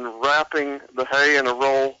and wrapping the hay in a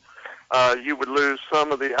roll, you would lose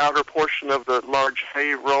some of the outer portion of the large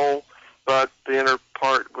hay roll, but the inner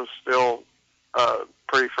part was still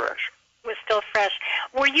pretty fresh. Was still fresh.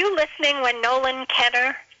 Were you listening when Nolan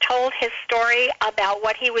Kenner told his story about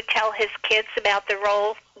what he would tell his kids about the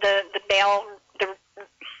roll, the bale,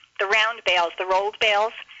 the round bales, the rolled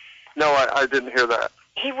bales? No, I didn't hear that.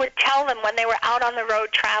 he would tell them when they were out on the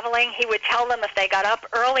road traveling, he would tell them if they got up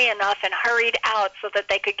early enough and hurried out so that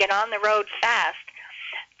they could get on the road fast,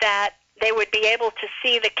 that they would be able to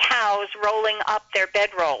see the cows rolling up their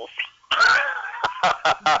bedrolls.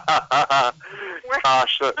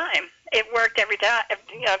 Gosh, It worked every time.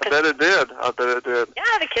 You know, I bet it did. I bet it did.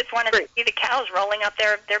 Yeah, the kids wanted to see the cows rolling up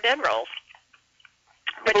their bedrolls.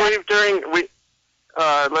 I believe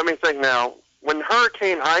let me think now. When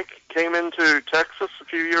Hurricane Ike came into Texas a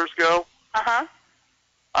few years ago,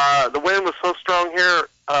 the wind was so strong here,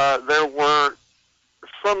 there were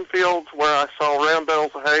some fields where I saw round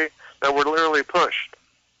bales of hay that were literally pushed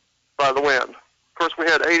by the wind. Of course, we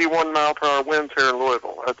had 81-mile-per-hour winds here in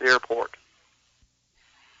Louisville at the airport.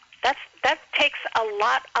 That takes a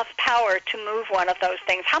lot of power to move one of those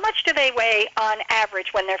things. How much do they weigh on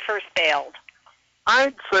average when they're first baled?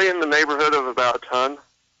 I'd say in the neighborhood of about a ton,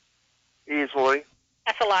 easily.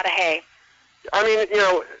 That's a lot of hay. I mean, you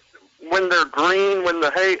know, when they're green, when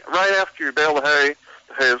the hay, right after you bale the hay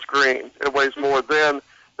is green. It weighs more then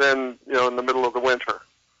than, you know, in the middle of the winter.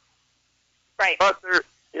 Right. But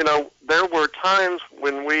there were times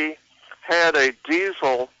when we had a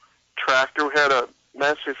diesel tractor. We had a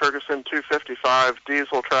Massey Ferguson 255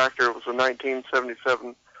 diesel tractor. It was a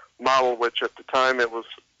 1977 model, which at the time it was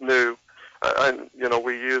new. And, you know,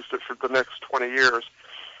 we used it for the next 20 years.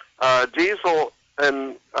 Diesel,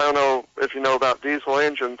 and I don't know if you know about diesel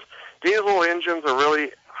engines. Diesel engines are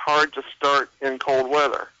really hard to start in cold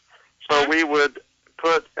weather. So we would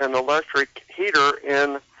put an electric heater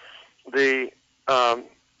in the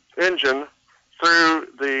engine through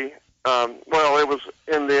the, it was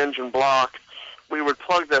in the engine block. We would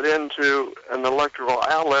plug that into an electrical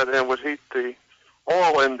outlet and would heat the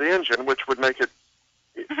oil in the engine, which would make it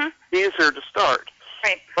easier to start.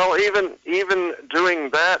 Right. Well, even doing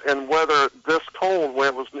that in weather this cold when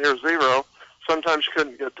it was near zero, sometimes you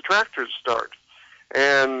couldn't get the tractor to start.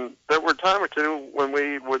 And there were a time or two when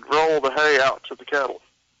we would roll the hay out to the cattle.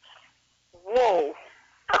 Whoa.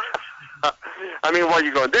 I mean, what are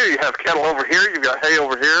you going to do? You have cattle over here, you've got hay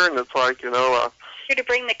over here, and it's like, You're to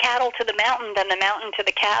bring the cattle to the mountain than the mountain to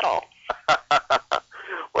the cattle.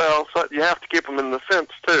 Well, so you have to keep them in the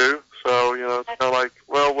fence, too. So, it's kind of like,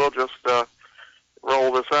 well, we'll just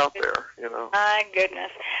roll this out there, My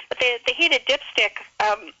goodness. But the heated dipstick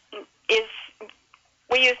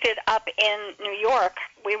we used it up in New York.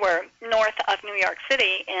 We were north of New York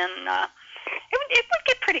City, and it would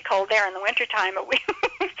get pretty cold there in the wintertime, but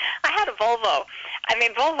I had a Volvo. I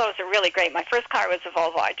mean, Volvos are really great. My first car was a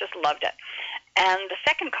Volvo. I just loved it. And the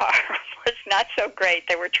second car was not so great.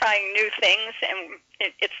 They were trying new things, and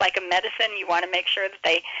it's like a medicine. You want to make sure that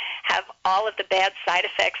they have all of the bad side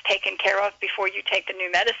effects taken care of before you take the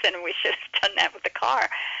new medicine, and we should have done that with the car.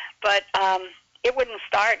 But it wouldn't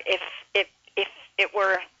start if it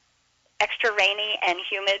were extra rainy and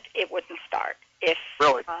humid. It wouldn't start. If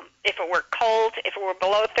it were cold, if it were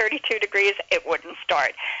below 32 degrees, it wouldn't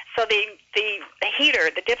start. So the heater,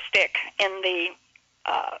 the dipstick in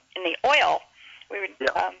the oil, we would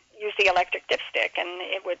use the electric dipstick, and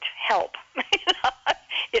it would help.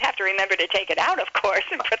 You'd have to remember to take it out, of course,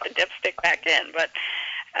 and put the dipstick back in. But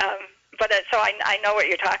so I know what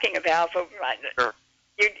you're talking about. But sure.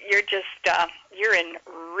 You're just you're in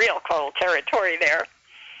real cold territory there.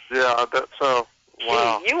 Yeah, I bet so.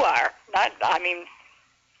 Wow. Gee, you are.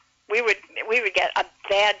 We would get a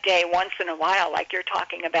bad day once in a while, like you're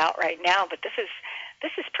talking about right now. But this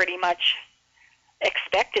is pretty much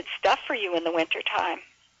expected stuff for you in the wintertime.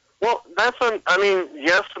 Well,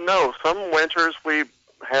 yes and no. Some winters we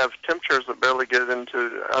have temperatures that barely get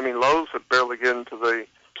into, lows that barely get into the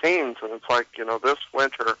teens, and it's like, this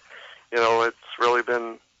winter, it's really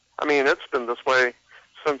been, it's been this way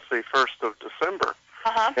since the 1st of December.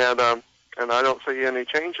 And I don't see any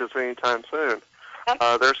changes anytime soon.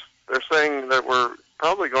 They're saying that we're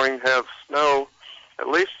probably going to have snow at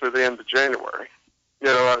least through the end of January.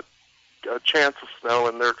 A chance of snow,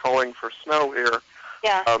 and they're calling for snow here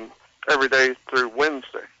every day through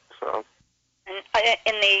Wednesday. So, and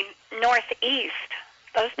in the Northeast,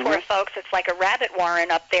 those poor folks, it's like a rabbit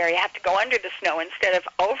warren up there. You have to go under the snow instead of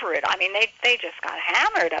over it. I mean, they just got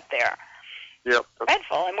hammered up there. Yep.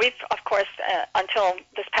 Dreadful. And we've, of course, until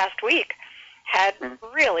this past week, had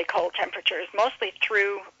really cold temperatures, mostly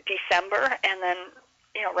through December and then,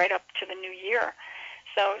 right up to the new year.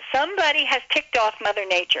 So somebody has ticked off Mother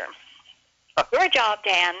Nature. Your job,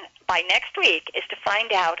 Dan, by next week is to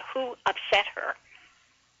find out who upset her.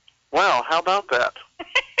 Wow, how about that?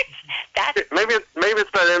 Maybe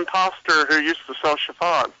it's that imposter who used to sell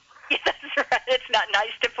chiffon. Yeah, that's right. It's not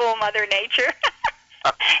nice to fool Mother Nature.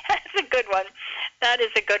 That's a good one. That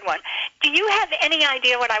is a good one. Do you have any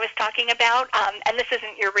idea what I was talking about? And this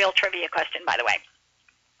isn't your real trivia question, by the way.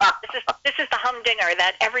 This is the humdinger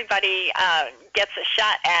that everybody gets a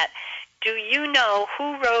shot at. Do you know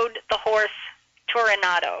who rode the horse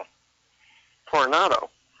Toronado? Tornado.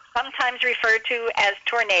 Sometimes referred to as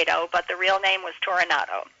Tornado, but the real name was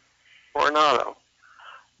Toronado. Tornado.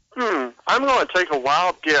 I'm going to take a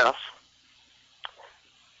wild guess,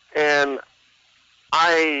 and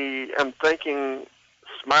I am thinking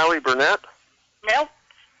Smiley Burnett. Nope.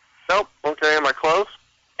 Nope. Okay, am I close?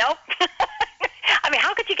 Nope. I mean,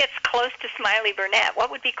 how could you get close to Smiley Burnett?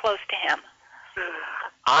 What would be close to him?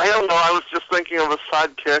 I don't know. I was just thinking of a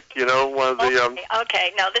sidekick, one of the...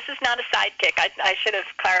 Okay. No, this is not a sidekick. I should have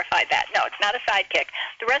clarified that. No, it's not a sidekick.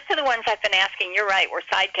 The rest of the ones I've been asking, you're right, were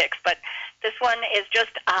sidekicks, but this one is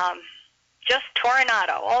just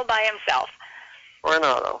Toronado, all by himself.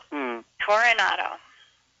 Tornado. Toronado.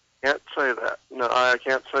 Can't say that. No, I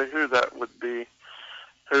can't say who that would be,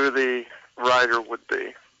 who the writer would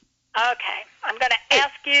be. Okay. I'm going to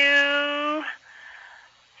ask you...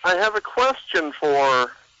 I have a question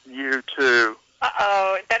for you two.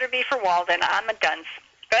 Uh-oh, it better be for Walden. I'm a dunce.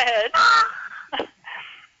 Go ahead.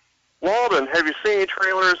 Walden, have you seen any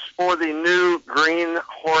trailers for the new Green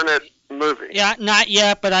Hornet movie? Yeah, not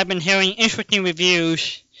yet, but I've been hearing interesting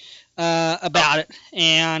reviews about it,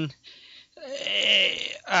 and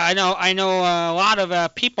I know a lot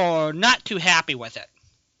of people are not too happy with it.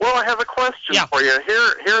 Well, I have a question for you.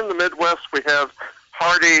 Here in the Midwest, we have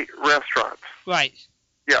Hardy Restaurants. Right.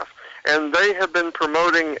 Yes, and they have been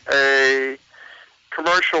promoting a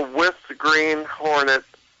commercial with the Green Hornet,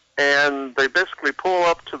 and they basically pull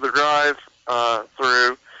up to the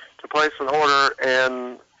drive-through to place an order,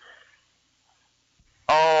 and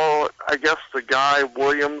I guess the Guy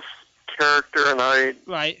Williams character, and I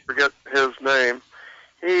forget his name,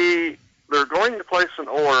 they're going to place an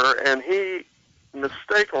order, and he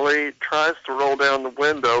mistakenly tries to roll down the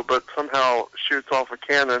window, but somehow shoots off a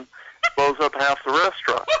cannon, blows up half the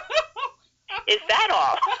restaurant. Is that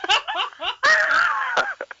all?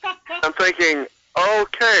 I'm thinking,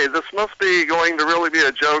 okay, this must be going to really be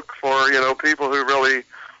a joke for, people who really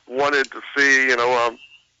wanted to see, a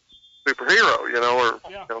superhero,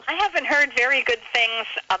 I haven't heard very good things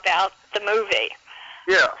about the movie.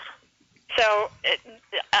 Yes. So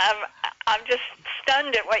I'm just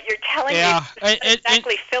stunned at what you're telling me. It's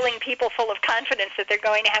exactly filling people full of confidence that they're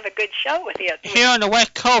going to have a good show with you. Here on the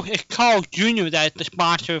West Coast, it's Carl's Jr. that is the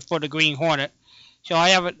sponsor for the Green Hornet. So I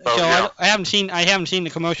haven't. I haven't seen the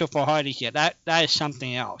commercial for Hardee's yet. That is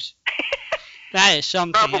something else. That is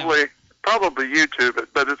something. Probably YouTube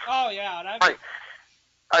it, but it's. Oh yeah.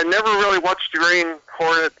 I never really watched the Green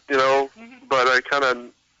Hornet, but I kind of,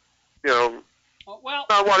 well,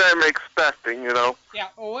 not what I'm expecting, Yeah.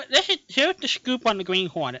 Well, here's the scoop on the Green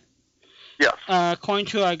Hornet. Yes. According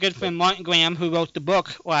to our good friend Martin Graham, who wrote the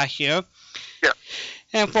book last year. Yeah.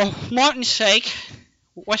 And for Martin's sake,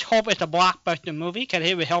 let's hope it's a blockbuster movie, because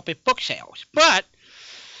it would help with book sales. But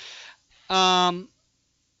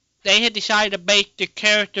they had decided to base the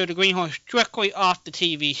character of the Green Hornet strictly off the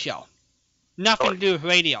TV show. Nothing to do with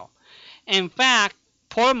radio. In fact,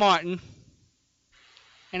 poor Martin,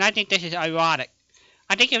 and I think this is ironic,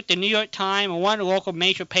 I think if the New York Times or one of the local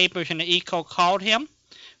major papers in the East Coast called him,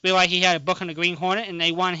 realized he had a book on the Green Hornet, and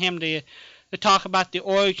they wanted him to talk about the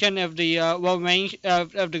origin of the Road Range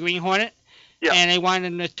of the Green Hornet, and they wanted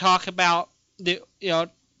him to talk about the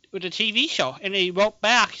with the TV show, and he wrote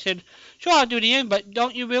back, said, "Sure, I'll do the end, but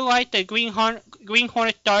don't you realize that Green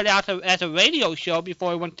Hornet started out as a radio show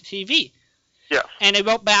before it went to TV?" Yes. And they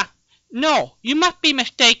wrote back, "No, you must be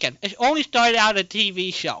mistaken. It only started out a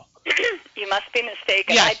TV show." You must be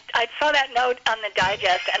mistaken. Yes. I saw that note on the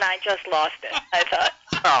digest, and I just lost it. I thought,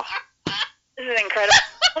 this is incredible.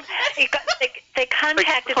 They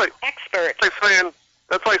contacted an expert.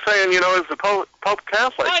 That's like saying, is the Pope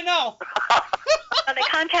Catholic? I know. Well, they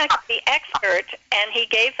contacted the expert, and he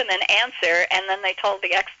gave them an answer, and then they told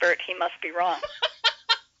the expert he must be wrong.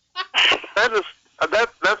 That's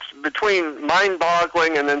between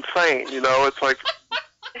mind-boggling and insane. It's like.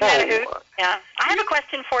 Yeah. I have a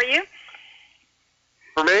question for you.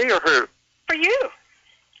 For me or who? For you.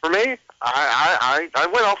 For me? I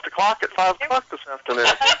went off the clock at 5 o'clock this afternoon.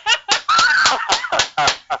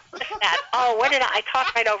 Oh, what did I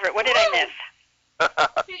talked right over it. What did I miss?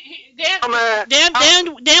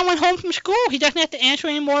 Dan went home from school. He doesn't have to answer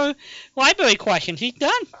any more library questions. He's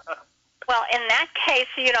done. Well, in that case,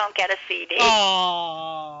 you don't get a CD.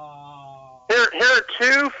 Oh. Here are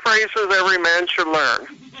two phrases every man should learn.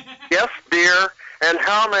 Yes, dear, and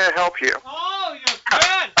how may I help you? Oh, you're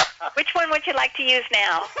good. Which one would you like to use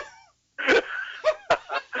now?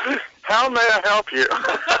 How may I help you?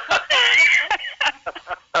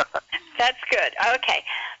 That's good. Okay.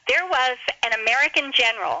 There was an American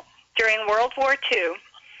general during World War II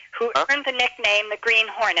who earned the nickname the Green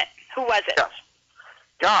Hornet. Who was it? Yes.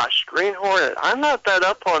 Gosh, Green Hornet. I'm not that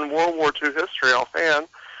up on World War II history offhand,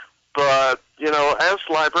 but, as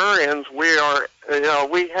librarians, we are,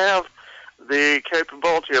 we have the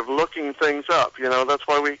capability of looking things up. That's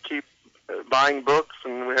why we keep buying books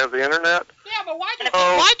and we have the internet. Yeah, but why do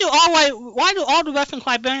all the reference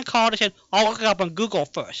librarians call it and say, I'll look it up on Google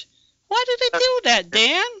first? Why do they do that,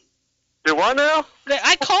 Dan? Do what now?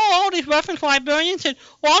 I call all these reference librarians and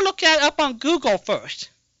I'll look that up on Google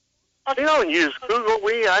first. We don't use Google.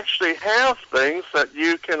 We actually have things that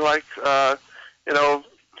you can,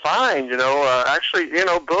 find.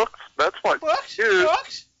 Books. That's what Books? we use.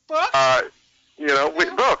 Books? Books.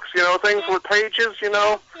 Things with pages.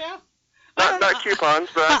 Yeah. Not coupons,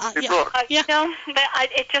 but actually books. I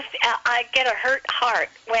get a hurt heart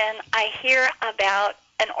when I hear about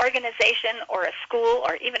an organization or a school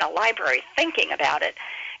or even a library thinking about it,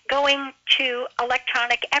 going to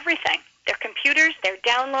electronic everything. Their computers, their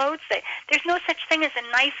downloads. There's no such thing as a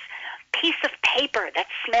nice piece of paper that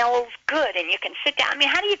smells good and you can sit down. I mean,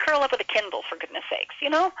 how do you curl up with a Kindle, for goodness sakes,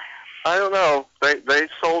 I don't know. They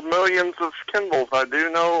sold millions of Kindles. I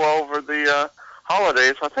do know over the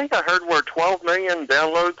holidays. I think I heard where 12 million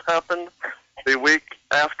downloads happened the week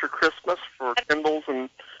after Christmas for Kindles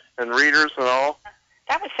and readers and all.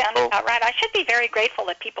 That would sound about right. I should be very grateful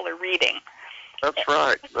that people are reading. That's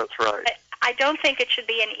right. That's right. I don't think it should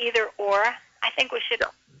be an either-or. I think we should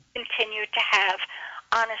continue to have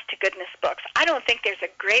honest-to-goodness books. I don't think there's a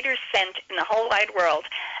greater scent in the whole wide world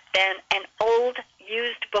than an old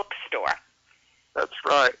used bookstore. That's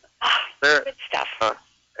right. Oh, good stuff.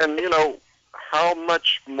 And, how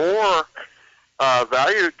much more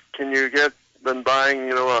value can you get than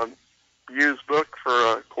buying, a used book for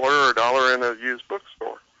a quarter or $1 in a used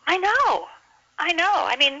bookstore? I know.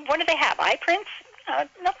 I mean, what do they have? iPrints?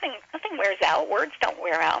 Nothing wears out. Words don't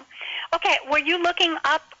wear out. Okay, were you looking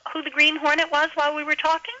up who the Green Hornet was while we were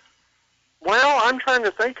talking? Well, I'm trying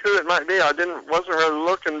to think who it might be. I wasn't really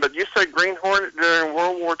looking, but you said Green Hornet during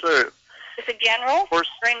World War II. The general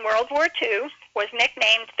during World War II was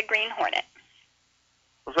nicknamed the Green Hornet.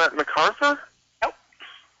 Was that MacArthur? Nope.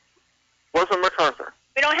 Wasn't MacArthur.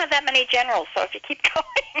 We don't have that many generals, so if you keep going.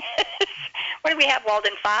 What do we have,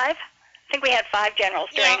 Walden? 5? I think we had 5 generals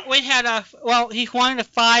during... Yeah, we had he's one of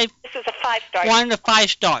the 5... This is a 5-star. One of the 5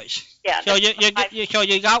 stars. Yeah. So you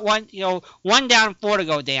got one, one down, 4 to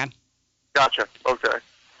go, Dan. Gotcha. Okay.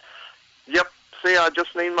 Yep. See, I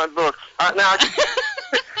just need my books. Now,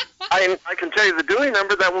 I can tell you the Dewey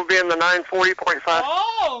number. That will be in the 940.5.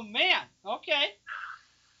 Oh, man. Okay.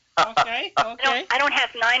 Okay. I don't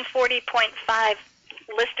have 940.5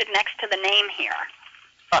 listed next to the name here.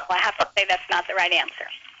 So I have to say that's not the right answer.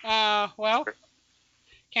 Well,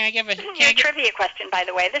 can I give a... trivia question, by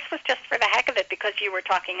the way. This was just for the heck of it because you were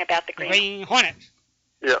talking about the Green Hornet.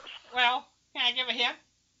 Yes. Well, can I give a hint?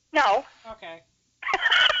 No. Okay.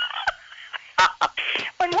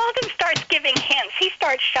 When Walden starts giving hints, he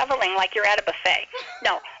starts shoveling like you're at a buffet.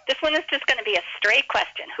 No, this one is just going to be a straight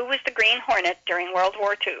question. Who was the Green Hornet during World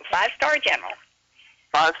War II? 5-star general.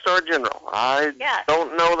 5-star general. I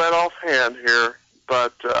don't know that offhand here,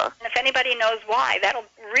 but... and if anybody knows why, that'll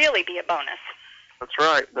really be a bonus. That's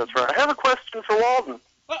right. I have a question for Walden.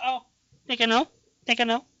 Uh-oh. Think I know?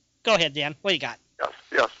 Go ahead, Dan. What do you got?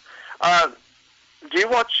 Yes. Do you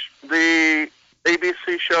watch the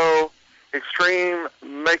ABC show Extreme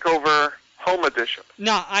Makeover Home Edition?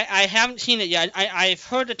 No, I haven't seen it yet. I've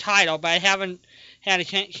heard the title, but I haven't had a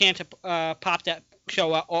chance to pop that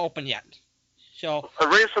show open yet. So the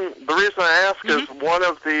reason I ask is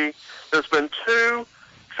there's been 2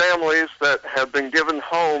 families that have been given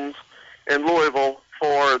homes in Louisville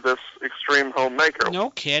for this Extreme Home Makeover.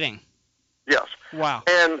 No kidding. Yes. Wow.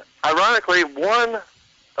 And ironically, one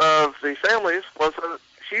of the families was a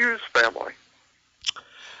Hughes family.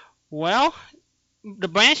 Well, the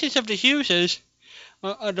branches of the Hugheses,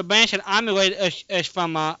 the branch that I'm related is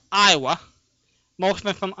from Iowa. Most of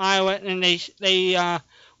them from Iowa, and they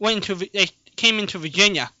came into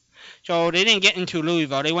Virginia, so they didn't get into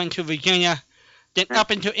Louisville. They went to Virginia, then up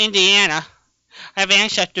into Indiana. I have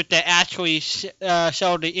ancestors that actually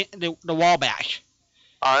sold the Wabash.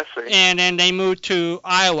 I see. And then they moved to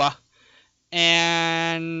Iowa,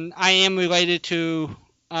 and I am related to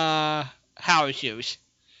Howard Hughes.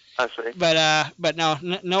 I see. But no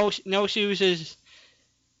Hughes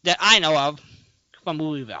that I know of from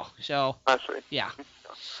Louisville. So I see. Yeah.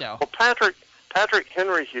 So well, Patrick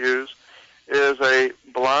Henry Hughes is a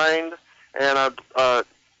blind and a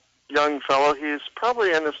young fellow. He's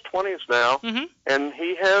probably in his 20s now, Mm-hmm. and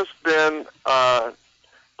he has been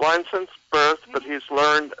blind since birth, but he's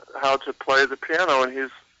learned how to play the piano, and he's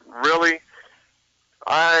really,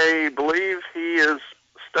 I believe he is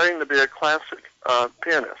studying to be a classic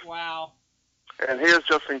pianist. Wow. And he is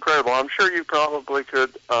just incredible. I'm sure you probably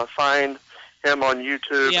could find him on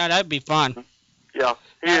YouTube. Yeah, that'd be fun. Yeah,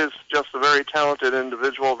 he is just a very talented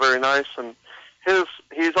individual, very nice, and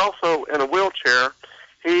he's also in a wheelchair.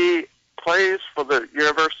 He plays for the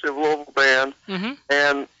University of Louisville band, Mm-hmm.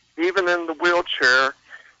 and even in the wheelchair,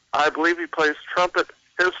 I believe he plays trumpet.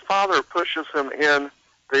 His father pushes him in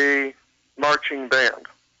the marching band.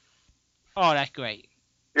 Oh, that's great.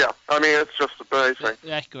 Yeah, I mean, it's just amazing.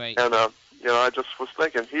 That's great. And, I just was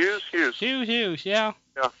thinking, Hughes. Hughes, yeah.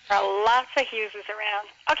 There are lots of Hugheses around.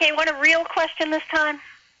 Okay, want a real question this time?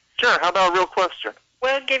 Sure, how about a real question?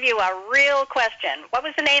 We'll give you a real question. What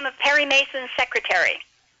was the name of Perry Mason's secretary?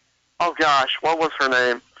 Oh, gosh, what was her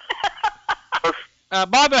name?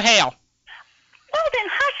 Barbara Hale. Well, then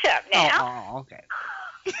hush up now. Oh, okay.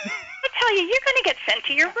 I tell you, you're going to get sent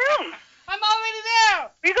to your room. I'm already there.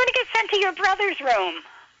 You're going to get sent to your brother's room.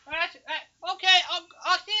 Okay,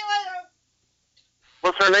 I'll see you later.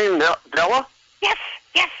 Was her name Della? Yes.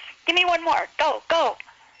 Give me one more. Go.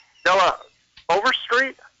 Della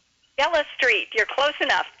Overstreet? Della Street. You're close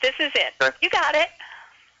enough. This is it. Okay. You got it.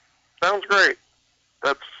 Sounds great.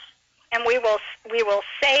 And we will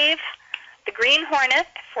save the Green Hornet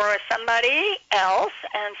for somebody else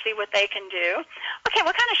and see what they can do. Okay,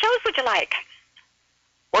 what kind of shows would you like?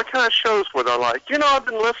 What kind of shows would I like? I've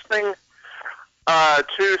been listening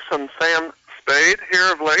to some Sam Spade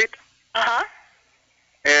here of late, Uh-huh.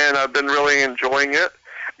 and I've been really enjoying it.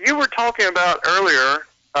 You were talking about earlier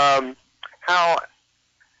how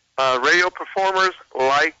radio performers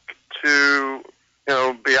like to,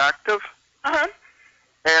 be active. Uh-huh.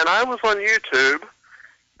 And I was on YouTube,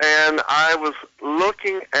 and I was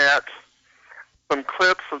looking at some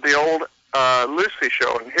clips of the old Lucy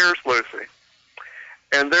show, and here's Lucy.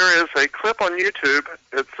 And there is a clip on YouTube.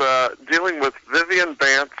 It's dealing with Vivian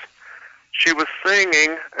Vance. She was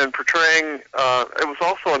singing and portraying. It was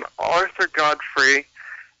also an Arthur Godfrey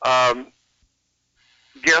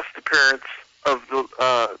guest appearance of the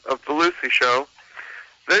Lucy show.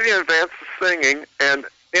 Vivian Vance is singing, and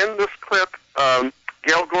in this clip,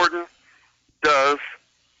 Gail Gordon does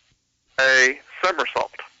a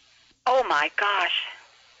somersault. Oh, my gosh.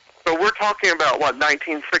 So we're talking about,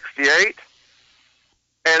 1968?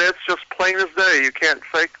 And it's just plain as day. You can't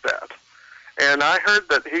fake that. And I heard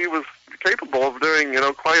that he was capable of doing,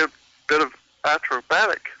 quite a bit of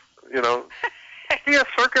acrobatic, Is he a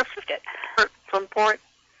circus at some point?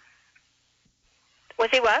 Was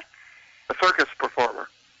he what? A circus performer.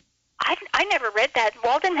 I never read that.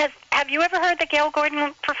 Walden, have you ever heard that Gail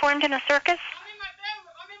Gordon performed in a circus? I'm in my bedroom.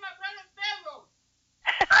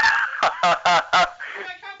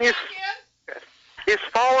 He's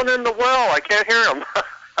fallen in the well. I can't hear him.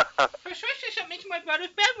 Patricia sent me to my brother's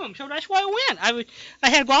bedroom, so that's why I went. I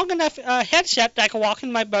had long enough headset that I could walk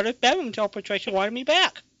in my brother's bedroom until Patricia wanted me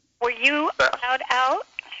back. Were you allowed out?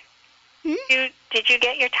 Hmm? Did you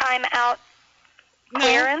get your time out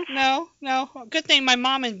clearance? No. Good thing my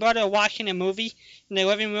mom and brother are watching a movie in the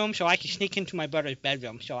living room, so I could sneak into my brother's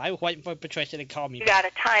bedroom. So I was waiting for Patricia to call me You back.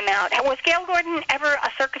 got a time out. Was Gail Gordon ever a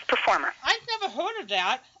circus performer? I've never heard of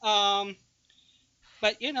that.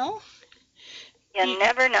 But You never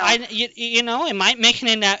know. It might make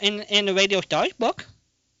it in the radio stars book.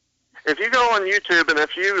 If you go on YouTube and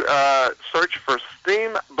if you search for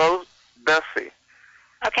Steamboat Bessie,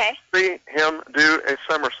 Okay. see him do a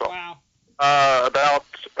somersault. Wow. About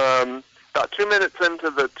 2 minutes into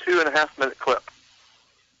the 2.5-minute clip.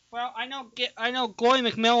 Well, I know Glory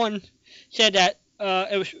McMillan said that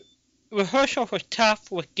rehearsal was tough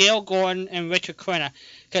with Gail Gordon and Richard Crenna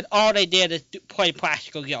because all they did is play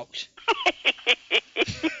practical jokes.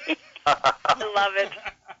 I love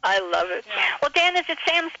it. Yeah. Well, Dan, is it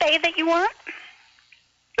Sam Spade that you want?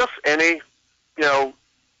 Just any, group.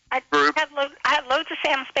 I have loads of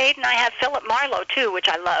Sam Spade, and I have Philip Marlowe, too, which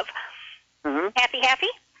I love. Mm-hmm. Happy?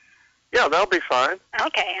 Yeah, that'll be fine.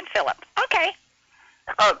 Okay, and Philip. Okay.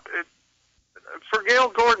 For Gail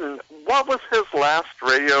Gordon, what was his last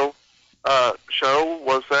radio show?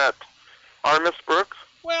 Was that Our Miss Brooks?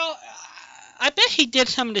 Well, I bet he did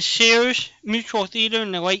some of the Sears Mutual Theater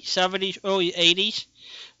in the late 70s, early 80s,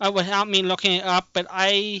 without me looking it up. But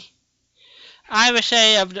I would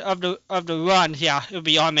say of the runs, yeah, it would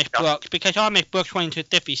be R. Miss Brooks, because R. Miss Brooks went into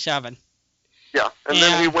 57. Yeah, and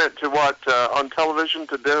then he went to what, on television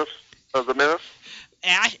to Dennis of the Menace?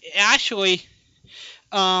 Actually,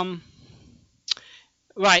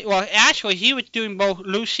 Right. Well, actually, he was doing both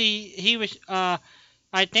Lucy. He was.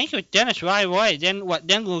 I think it was Dennis right away. Then what?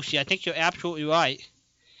 Then Lucy. I think you're absolutely right.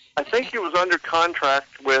 I think he was under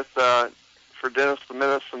contract with for Dennis the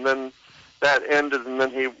Menace, and then that ended, and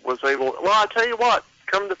then he was able. Well, I tell you what.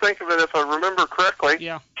 Come to think of it, if I remember correctly,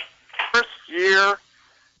 Yeah. the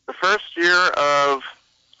first year of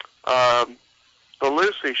the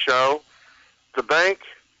Lucy show, the bank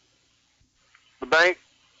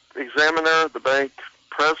examiner, the bank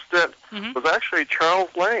president Mhm. was actually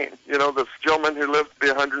Charles Lane. You know, this gentleman who lived to be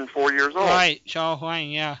 104 years old. Right. Charles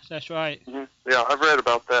Lane. Yeah, that's right. Hmm. Yeah, I've read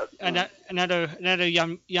about that. Another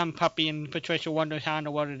young puppy, and Patricia wonders how in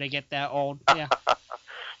the world did they get that old. Yeah.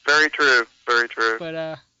 Very true. Very true.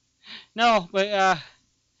 But no, but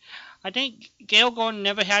I think Gail Gordon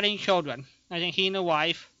never had any children. I think he and the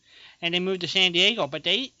wife, and they moved to San Diego. But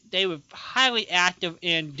they were highly active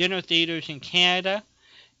in dinner theaters in Canada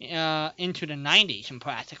into the 90s, and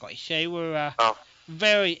practically. So they were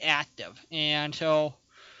very active. And so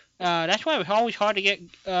that's why it was always hard to get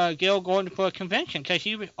Gail Gordon for a convention, because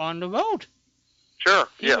he was on the road. Sure,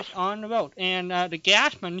 He was on the road. And the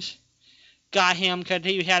Gassmans got him because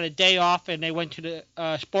he had a day off, and they went to the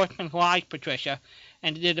Sportsman's Live, Patricia,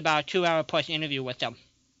 and did about a 2-hour plus interview with them.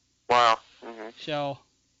 Wow. Mm-hmm. So.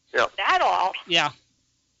 That all. Yeah.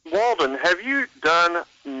 Walden, have you done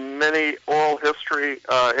many oral history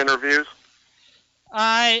interviews?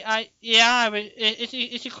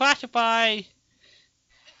 It's a classify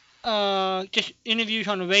just interviews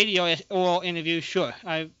on the radio as oral interviews. Sure,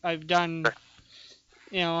 I've done.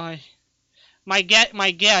 You know, my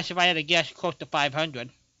guess, if I had to guess, close to 500.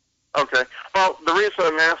 Okay. Well, the reason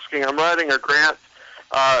I'm asking, I'm writing a grant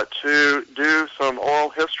to do some oral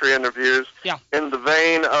history interviews. Yeah. In the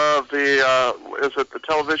vein of is it the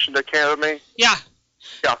Television Academy? Yeah.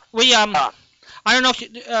 Yeah. We I don't know.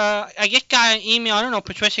 I just got an email. I don't know if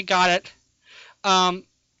Patricia got it.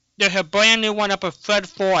 There's a brand new one up of Fred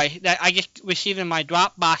Foy that I just received in my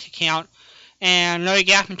Dropbox account. And Larry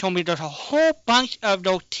Gaffman told me there's a whole bunch of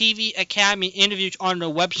those TV Academy interviews on their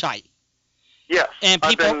website. Yes, and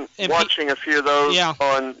I've been watching a few of those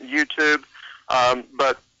on YouTube,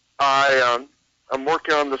 but I'm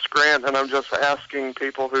working on this grant, and I'm just asking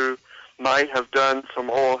people who might have done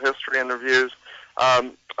some oral history interviews.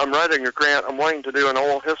 I'm writing a grant. I'm wanting to do an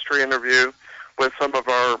oral history interview with some of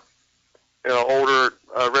our older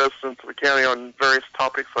residents of the county on various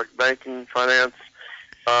topics like banking, finance,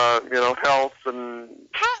 health and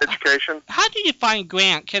education. How do you find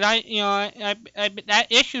grant? Cause that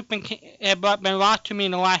issue's been brought to me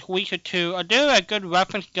in the last week or two. Are there a good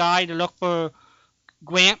reference guide to look for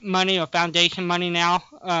grant money or foundation money now?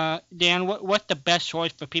 Dan, what's the best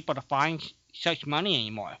source for people to find such money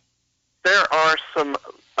anymore? There are some.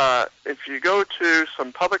 If you go to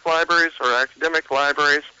some public libraries or academic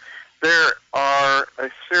libraries, there are a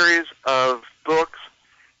series of books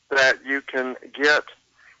that you can get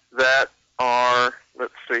that are,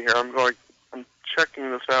 let's see here, I'm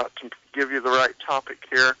checking this out to give you the right topic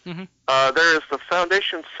here. Mm-hmm. There is the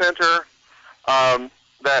Foundation Center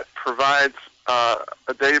that provides a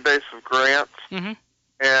database of grants, mm-hmm.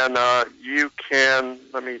 and you can,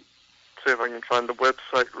 let me see if I can find the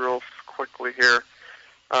website real quickly here.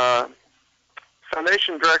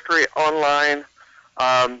 Foundation Directory Online,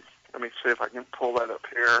 let me see if I can pull that up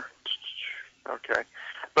here. Okay.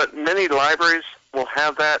 But many libraries will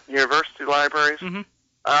have that, university libraries. Mm-hmm.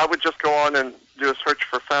 I would just go on and do a search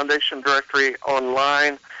for Foundation Directory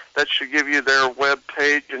Online. That should give you their web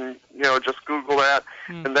page, and just Google that,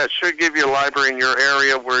 and that should give you a library in your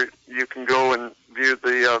area where you can go and view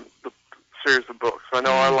the series of books. I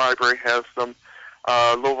know our library has them.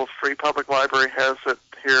 Louisville Free Public Library has it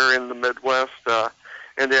here in the Midwest.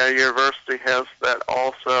 Indiana University has that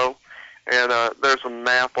also, and there's a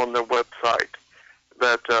map on their website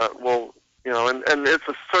that will, and it's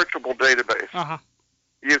a searchable database. Uh-huh.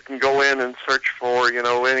 You can go in and search for,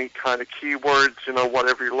 any kind of keywords,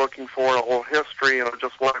 whatever you're looking for, oral history,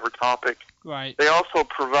 just whatever topic. Right. They also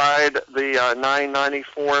provide the 990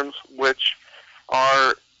 forms, which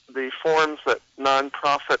are the forms that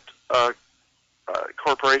nonprofit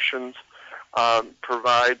corporations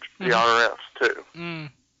provide the IRS too. Mm.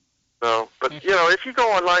 So, but if you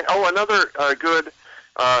go online, another good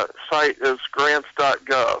site is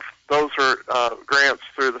grants.gov. Those are grants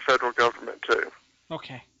through the federal government too.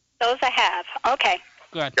 Okay. Those I have. Okay.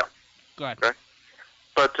 Good. Yeah. Good. Okay.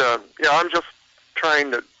 But I'm just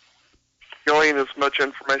trying to glean as much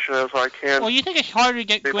information as I can. Well, you think it's harder to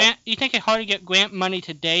get grant? You think it's harder to get grant money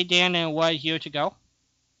today, Dan, than it was years ago?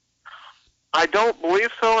 I don't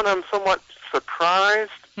believe so, and I'm somewhat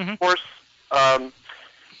surprised. Mm-hmm. Of course,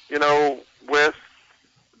 with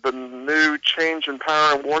the new change in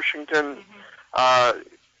power in Washington,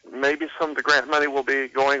 maybe some of the grant money will be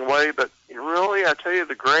going away, but really, I tell you,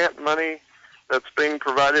 the grant money that's being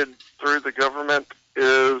provided through the government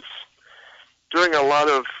is doing a lot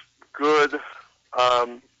of good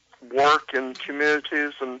work in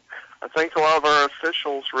communities, and I think a lot of our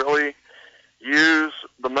officials really use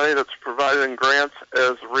the money that's provided in grants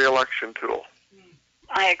as a re-election tool.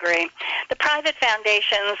 I agree. The private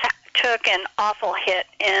foundations took an awful hit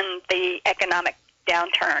in the economic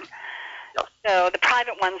downturn. Yes. So the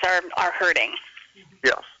private ones are hurting.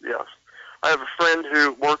 Yes, yes. I have a friend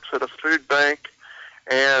who works at a food bank,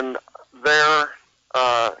 and they're,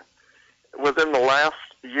 within the last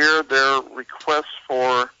year, their requests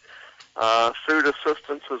for food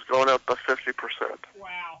assistance has gone up by 50%.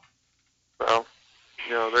 Wow. So,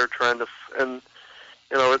 they're trying to, and,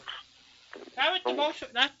 it's... That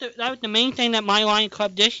was the main thing that my Lion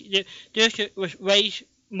Club did was raise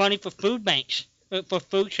money for food banks, for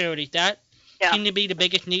food charities. That seems to be the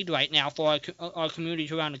biggest need right now for our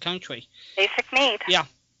communities around the country. Basic need. Yeah.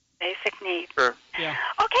 Basic need. Sure. Yeah.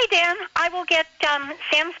 Okay, Dan, I will get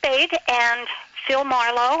Sam Spade and Phil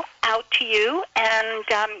Marlowe out to you, and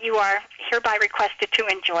you are hereby requested to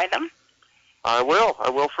enjoy them. I will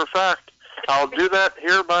for a fact. I'll do that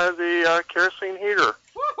here by the kerosene heater.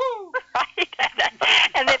 Woohoo! Right.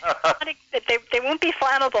 And they won't be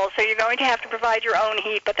flammable, so you're going to have to provide your own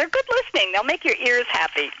heat, but they're good listening. They'll make your ears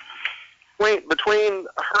happy. Between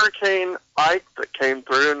Hurricane Ike that came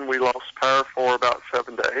through and we lost power for about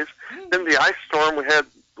 7 days, then the ice storm we had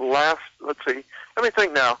let me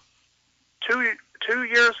think now. Two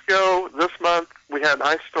years ago this month, we had an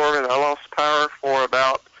ice storm and I lost power for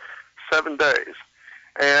about 7 days.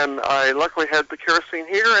 And I luckily had the kerosene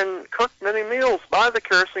heater and cooked many meals by the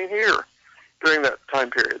kerosene heater during that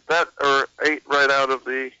time period. Or ate right out of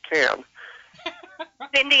the can.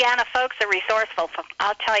 Indiana folks are resourceful,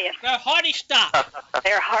 I'll tell you. They're hardy stock.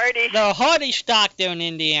 They're hardy. They're hardy stock there in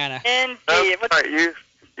Indiana. Indeed. That's right. You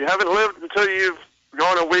haven't lived until you've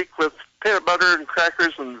gone a week with peanut butter and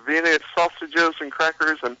crackers and Vienna sausages and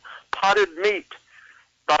crackers and potted meat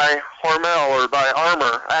by Hormel or by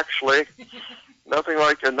Armour, actually. Nothing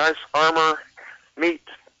like a nice Armour meat,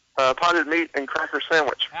 potted meat and cracker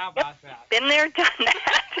sandwich. How about that? Been there, done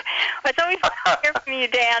that. Well, it's always good to hear from you,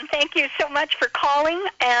 Dan. Thank you so much for calling,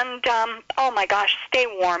 and oh my gosh, stay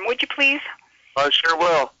warm, would you please? I sure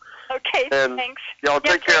will. Okay, And thanks. y'all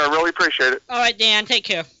take care. I really appreciate it. All right, Dan, take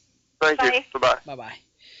care. Thank Bye. you. Bye-bye. Bye-bye.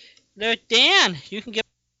 There's Dan. You can get...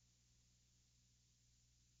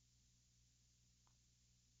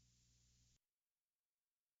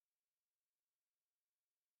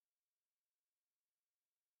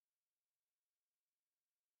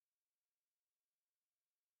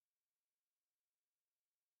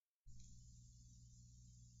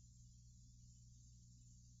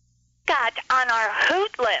 Got on our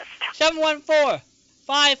hoot list.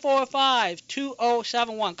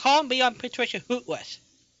 714-545-2071. Call and be on Patricia Hoot list.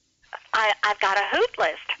 I've got a hoot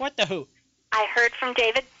list. What the hoot? I heard from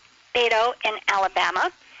David Beto in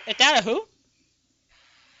Alabama. Is that a hoot?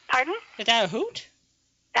 Pardon? Is that a hoot?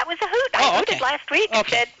 That was a hoot. Oh, I okay. hooted last week and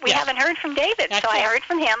said we haven't heard from David. That's so I it. heard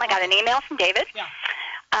from him. I got an email from David. Yeah.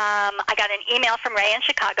 I got an email from Ray in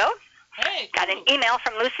Chicago. Hey, Got an email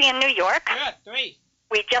from Lucy in New York. Good. 3.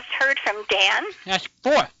 We just heard from Dan. That's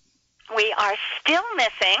 4. We are still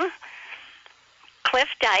missing Cliff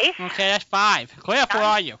Dice, Okay, that's 5. Cliff, where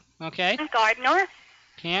are you? Okay. Gardner,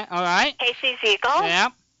 Can't. All right. Casey Ziegel,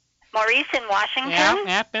 Yep. Maurice in Washington,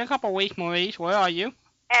 Yep. Been a couple weeks, Maurice. Where are you?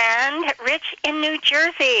 and Rich in New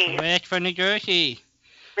Jersey. Rich from New Jersey.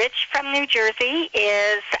 Rich from New Jersey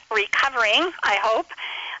is recovering, I hope.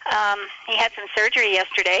 He had some surgery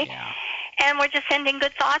yesterday. Yeah. And we're just sending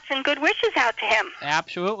good thoughts and good wishes out to him.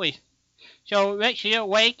 Absolutely. So, Rich, you're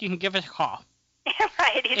awake, you can give us a call.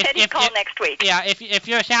 Right. He said he'd call next week. Yeah, if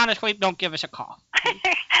you're sound asleep, don't give us a call.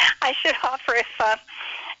 I should offer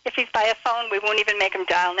if he's by a phone, we won't even make him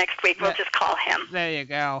dial next week. We'll just call him. There you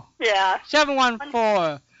go. Yeah.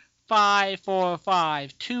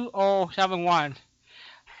 714-545-2071.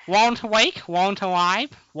 Walden's awake, Walden's alive,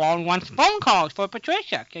 Walden wants phone calls for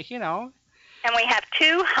Patricia, because, And we have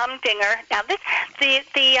 2 humdinger. Now, the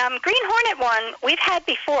Green Hornet one we've had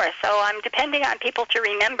before, so I'm depending on people to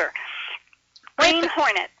remember. Green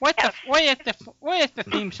Hornet. What is the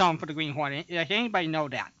theme song for the Green Hornet? Does anybody know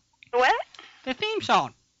that? What? The theme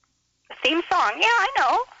song. The theme song. Yeah, I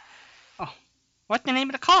know. Oh, what's the name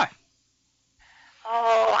of the car?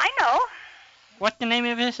 Oh, I know. What's the name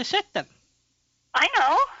of his assistant? I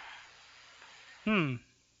know.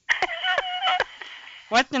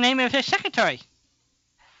 What's the name of his secretary?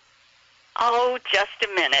 Oh, just a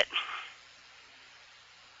minute.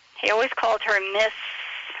 He always called her Miss.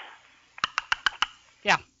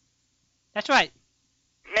 That's right.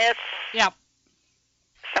 Miss. Yeah.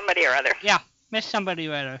 Somebody or other. Yeah. Miss somebody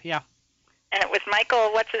or other. Yeah. And it was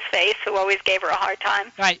Michael, what's his face, who always gave her a hard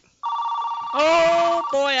time. Right. Oh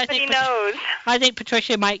boy, I think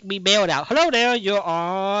Patricia might be bailed out. Hello there, you're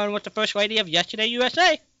on with the First Lady of Yesterday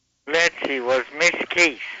USA. Let's see, was Miss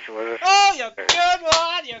Case. Oh, you're good,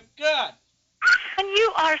 Rod, you're good. And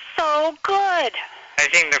you are so good. I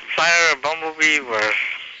think the Flyer of Bumblebee was...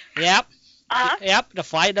 Yep. Uh-huh. Yep, the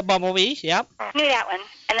Flight of the Bumblebees, yep. Knew that one.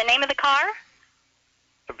 And the name of the car?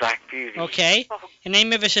 The Black Beauty. Okay. The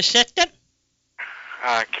name of his assistant?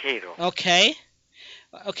 Cato. Okay.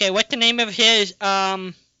 Okay, what's the name of his,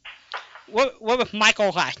 what was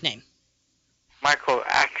Michael's last name? Michael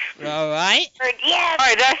Axby. All right. Yes. All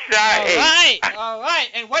right, that's right. All right.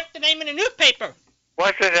 And what's the name of the newspaper?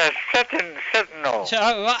 Was it a Sentinel?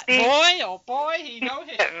 So, boy, he knows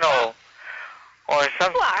it. Sentinel. Or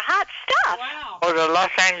something. You are hot stuff. Wow. Or the Los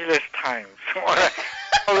Angeles Times. Or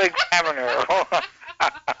the Examiner.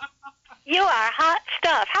 You are hot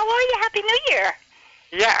stuff. How are you? Happy New Year.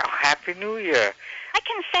 Yeah, Happy New Year. I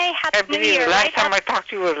can say Happy New Year. Last time I talked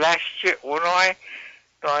to you was last year. Well, no,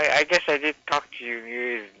 I guess I did talk to you New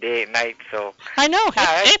Year's Day at night, so... I know.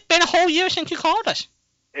 It's been a whole year since you called us.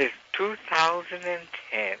 It's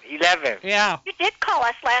 2010. 11. Yeah. You did call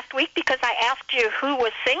us last week because I asked you who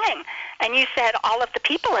was singing, and you said all of the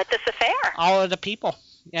people at this affair. All of the people.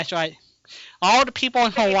 That's right. All the people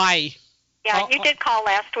in Hawaii. Yeah, you did call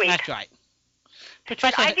last week. That's right.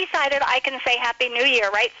 But I decided I can say Happy New Year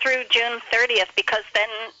right through June 30th because then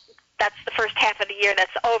that's the first half of the year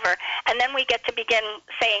that's over. And then we get to begin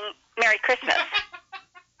saying Merry Christmas.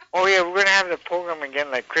 Oh, yeah, we're going to have the program again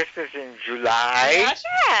like Christmas in July. Yes.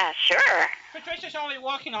 Yeah, sure. Patricia's already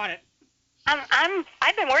working on it.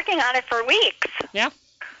 I've been working on it for weeks. Yeah.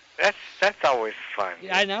 That's always fun.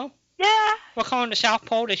 Yeah, I know. Yeah. We're calling the South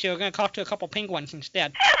Pole this year. We're going to talk to a couple penguins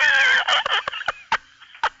instead.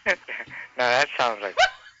 Now that sounds like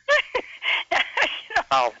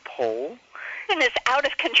South Pole. Is out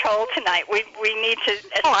of control tonight. We need to.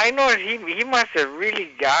 Oh, I know. He must have really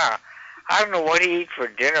got. I don't know what he ate for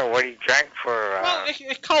dinner, what he drank for. Well,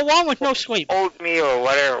 it's called Walden with no sleep. Oatmeal or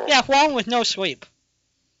whatever. Yeah, Walden with no sleep.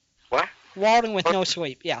 What? Walden with no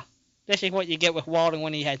sleep. Yeah, this is what you get with Walden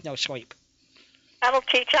when he has no sleep. That'll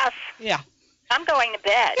teach us. Yeah. I'm going to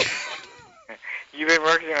bed. You've been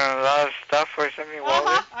working on a lot of stuff or something,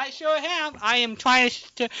 Walden? I sure have. I am trying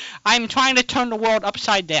to turn the world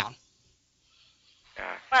upside down. Yeah.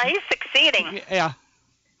 Well, he's succeeding. Yeah.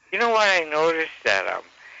 You know what I noticed that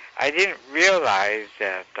I didn't realize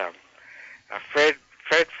that Fred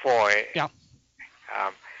Foy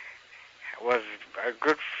was a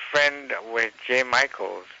good friend with Jay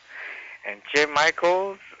Michaels, and Jay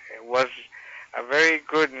Michaels was a very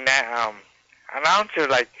good announcer.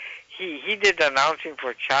 Like he did the announcing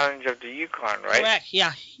for Challenge of the Yukon, right? Correct.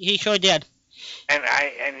 Yeah, he sure did.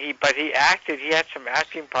 But he acted. He had some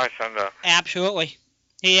acting parts on the. Absolutely.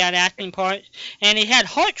 He had acting parts, and he had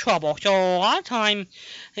heart trouble, so a lot of time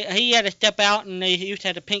he had to step out, and they used to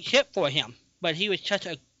have to pinch hit for him. But he was such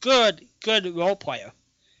a good role player.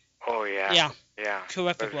 Oh yeah. Yeah. Yeah.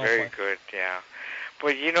 Terrific role player. Very good. Yeah.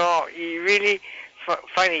 But you know, you really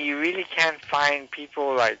funny. You really can't find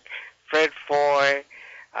people like Fred Foy,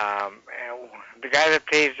 the guy that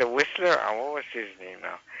plays the Whistler. What was his name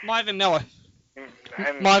now? Marvin Miller.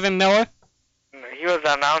 And Marvin Miller. He was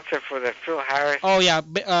the announcer for the Phil Harris. Oh yeah,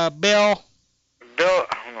 Bill. Bill. Oh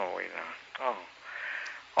no, wait no.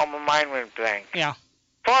 Oh, my mind went blank. Yeah.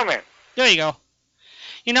 Foreman. There you go.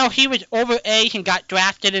 You know, he was overage and got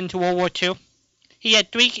drafted into World War II. He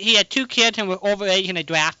had two kids and were overage and they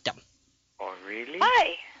drafted him. Oh really?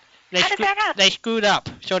 Why? How did that happen? They screwed up,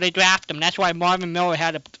 so they drafted him. That's why Marvin Miller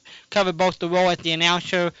had to cover both the role as the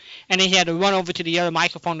announcer, and then he had to run over to the other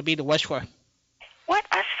microphone to be the whistler. What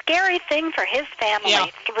a scary thing for his family. Yeah.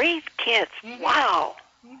 3 kids. Mm-hmm. Wow.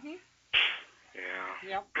 Mm-hmm. Yeah.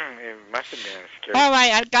 Yep. It must have been scary. All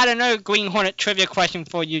right, I got another Green Hornet trivia question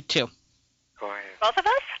for you too. Go ahead. Both of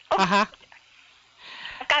us? Oh, Uh-huh.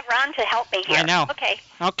 I've got Ron to help me here. I know. Okay.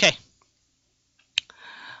 Okay.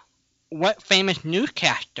 What famous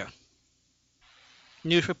newscaster,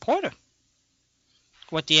 news reporter,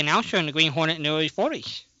 was the announcer in the Green Hornet in the early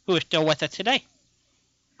 40s, who is still with us today?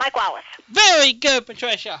 Mike Wallace. Very good,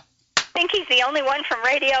 Patricia. I think he's the only one from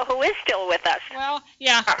radio who is still with us. Well,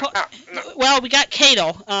 yeah. No. Well, we got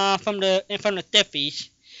Cato from the Stiffies,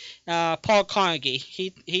 Paul Carnegie.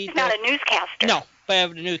 He's not a newscaster. No,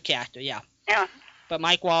 but the newscaster, yeah. Yeah. But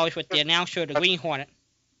Mike Wallace was the announcer of the Green Hornet.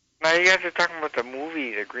 Now you guys are talking about the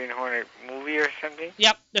movie, the Green Hornet movie or something?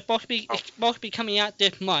 Yep, it's supposed to be coming out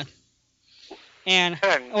this month. And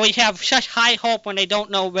Good. we have such high hope when they don't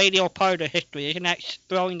know radio part of the history. Isn't that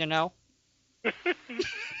thrilling to know?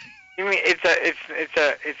 You mean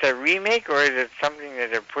it's a remake, or is it something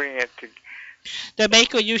that they're putting it to? The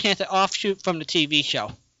maker using it as an offshoot from the TV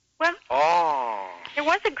show. Well, Oh, there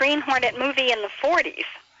was a Green Hornet movie in the 40s.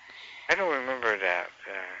 I don't remember that.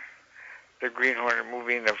 The Green Hornet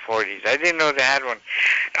movie in the 40s. I didn't know they had one.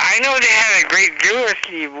 I know they had a Great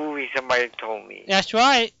Gildersleeve movie. Somebody told me. That's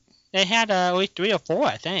right. They had at least 3 or 4,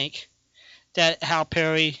 I think, that Hal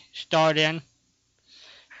Perry starred in.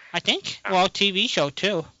 I think. Well, TV show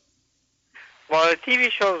too. Well, the TV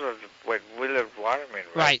shows was with Willard Waterman,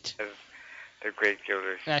 right? Right. As the Great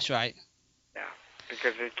Gildersleeve. That's right. Yeah,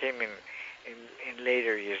 because it came in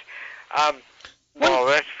later years. Well,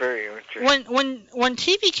 that's very interesting. When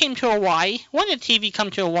TV came to Hawaii, when did TV come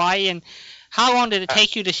to Hawaii, and how long did it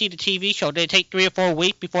take you to see the TV show? Did it take 3 or 4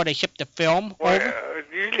 weeks before they shipped the film Well, over?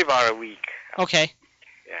 usually about a week. Okay.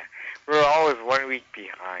 Yeah, we're always 1 week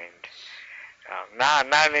behind.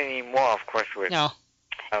 Not anymore, of course. With No.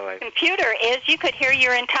 Computer is you could hear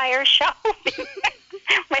your entire show.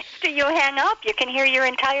 After you hang up, you can hear your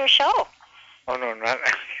entire show. Oh no, not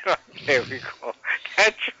there we go.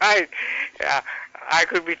 That's right. I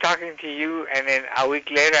could be talking to you, and then a week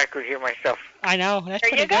later, I could hear myself. I know. That's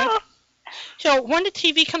There pretty you go. good. So when did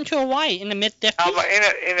TV come to Hawaii? In the mid 50s?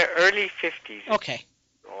 In the early 50s. Okay.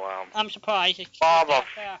 I'm surprised. It Bob came of-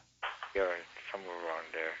 that fast. Yeah, somewhere around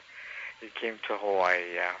there. It came to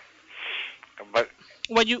Hawaii, yeah. But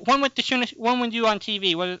When you on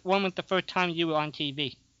TV? When was the first time you were on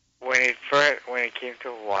TV? when it came to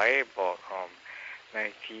Hawaii, about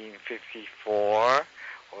 1954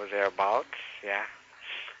 or thereabouts, yeah.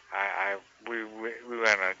 We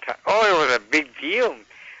went on. It was a big deal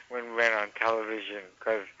when we went on television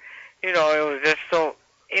because it was just so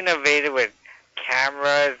innovative with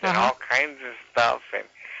cameras and all kinds of stuff, and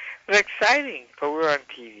it was exciting. But we were on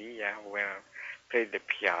TV, yeah. We went on, played the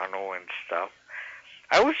piano and stuff.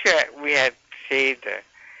 I wish we had saved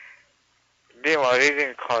they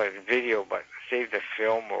didn't call it video, but saved the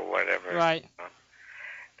film or whatever. Right.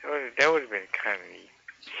 That would have been kind of neat.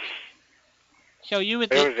 So you were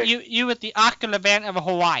the Oscar Levant of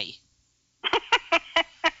Hawaii.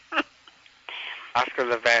 Oscar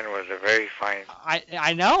Levant was a very fine.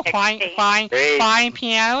 I know, fine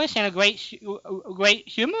pianist and a great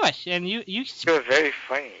humorist, and you He was very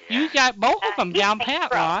funny. Yeah. you got both of them down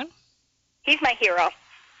pat, Ron. He's my hero.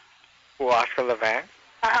 Who, Oscar Levant?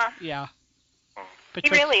 Yeah. Oh. He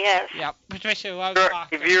really is. Yeah, Patricia loves Oscar.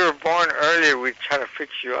 If you were born earlier, we'd try to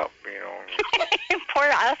fix you up, Poor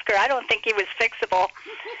Oscar. I don't think he was fixable.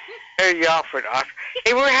 There you offered Oscar.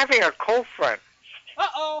 Hey, we're having a cold front.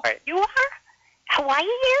 Uh-oh. Right. You are? Hawaii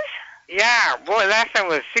is? Yeah, boy, last time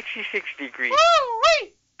was 66 degrees.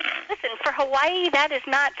 Woo-wee. Listen, for Hawaii, that is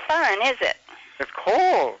not fun, is it? It's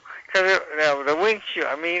cold. Because the wind chill,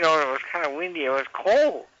 it was kind of windy. It was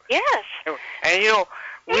cold. Yes. And,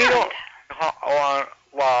 we don't,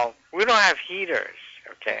 we don't have heaters,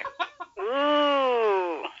 okay?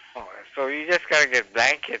 Ooh. So you just got to get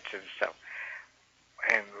blankets and stuff.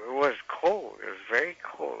 And it was cold. It was very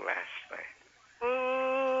cold last night.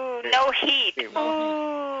 Ooh, no heat.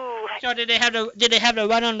 Ooh. So did they have to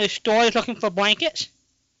run on the stores looking for blankets?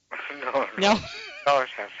 No. No. No,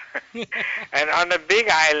 sir. And on the big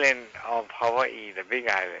island of Hawaii, the big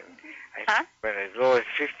island, I think went as low as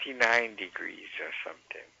 59 degrees or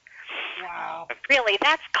something. Wow. Really,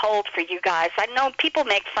 that's cold for you guys. I know people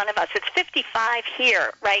make fun of us. It's 55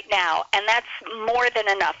 here right now, and that's more than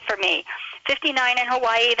enough for me. 59 in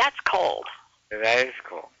Hawaii, that's cold. That is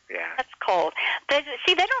cold, yeah. That's cold. They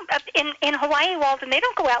don't, in Hawaii, Walden, they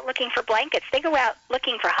don't go out looking for blankets. They go out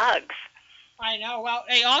looking for hugs. I know. Well,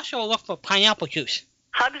 they also look for pineapple juice.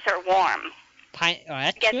 Hugs are warm.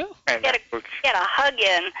 That's Get- true. Get a hug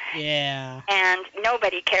in, Yeah. and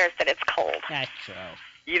nobody cares that it's cold. That's true.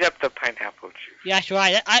 Eat up the pineapple juice. Yeah, that's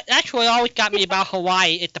right. That's what always got me about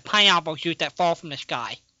Hawaii. It's the pineapple juice that falls from the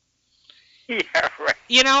sky. Yeah, right.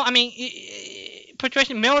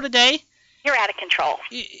 Patricia, middle of the day, You're out of control.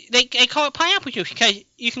 they call it pineapple juice because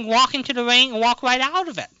you can walk into the rain and walk right out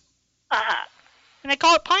of it. Uh-huh. And they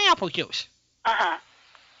call it pineapple juice. Uh-huh.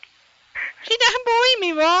 She doesn't believe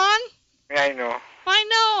me, Ron. Yeah, I know. I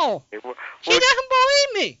know. She doesn't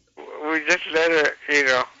believe me. We just let her,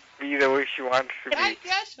 be the way she wants to be. I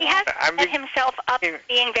guess He has set himself up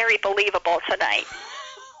being very believable tonight.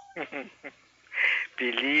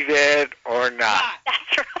 Believe it or not.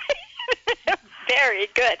 That's right. Very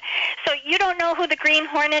good. So you don't know who the Green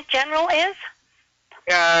Hornet General is?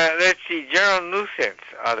 Let's see, General Nuisance.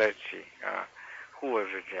 Let's see. Who was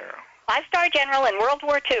the general? 5-star general in World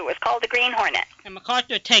War II was called the Green Hornet. And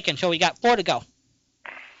MacArthur taken, so we got 4 to go.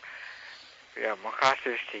 Yeah,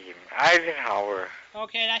 MacArthur's team. Eisenhower.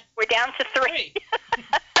 Okay, that's We're down to 3.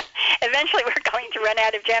 Eventually, we're going to run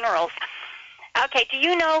out of generals. Okay, do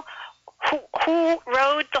you know who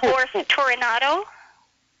rode the horse Toronado?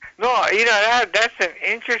 No, that's an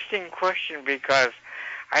interesting question because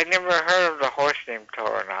I never heard of the horse named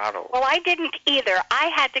Toronado. Well, I didn't either. I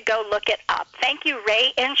had to go look it up. Thank you,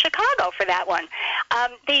 Ray, in Chicago, for that one.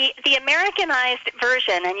 The Americanized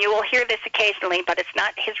version, and you will hear this occasionally, but it's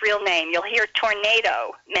not his real name. You'll hear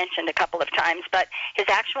Tornado mentioned a couple of times, but his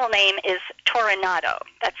actual name is Toronado.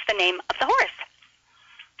 That's the name of the horse.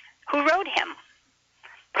 Who rode him?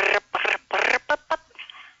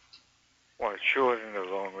 Well, it sure wasn't the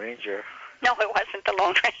Lone Ranger. No, it wasn't the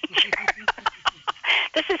Lone Ranger.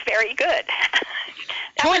 This is very good.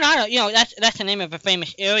 Toronado. That's the name of a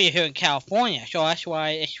famous area here in California, so that's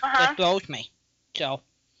why it throws me. So,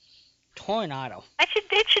 Toronado.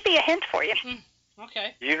 It should be a hint for you.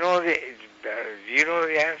 Okay. You know the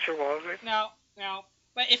answer, Walden? No.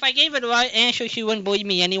 But if I gave it the right answer, she wouldn't believe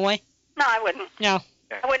me anyway. No, I wouldn't. No.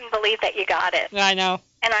 I wouldn't believe that you got it. I know.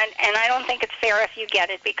 And I don't think it's fair if you get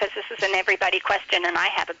it because this is an everybody question, and I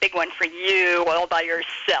have a big one for you all by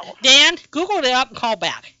yourself. Dan, Google it up and call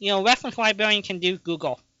back. Reference librarian can do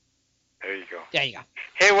Google. There you go. There you go.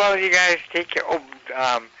 Hey, well, you guys take care. Oh,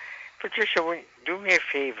 Patricia, do me a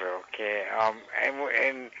favor, okay?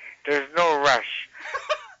 And there's no rush.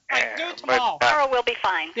 Do it tomorrow. Tomorrow will be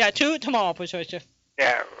fine. Yeah, 2 tomorrow, Patricia.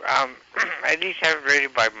 Yeah, at least have it ready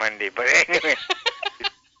by Monday. But anyway,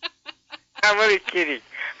 I'm only kidding.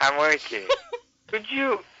 Could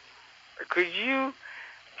you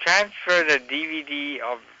transfer the DVD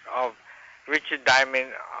of Richard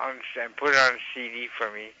Diamond and put it on CD for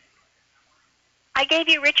me? I gave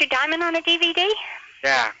you Richard Diamond on a DVD?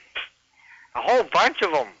 Yeah, a whole bunch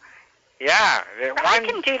of them. Yeah, I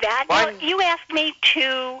can do that. You asked me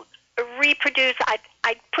to reproduce.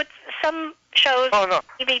 I put some shows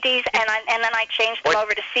DVDs and then I changed them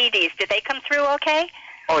over to CDs. Did they come through okay?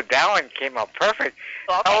 Oh, that one came out perfect.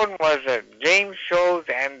 Okay. That one was game shows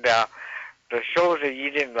and the shows that you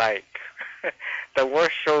didn't like. The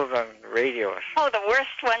worst shows on radio. Oh, the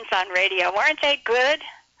worst ones on radio. Weren't they good?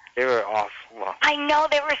 They were awful. I know,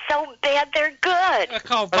 they were so bad, they're good. It's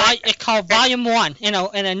called Volume 1, in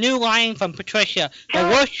a new line from Patricia. The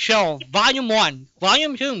worst show, Volume 1.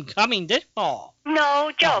 Volume 2 coming this fall.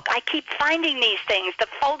 No joke. I keep finding these things. The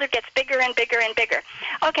folder gets bigger and bigger and bigger.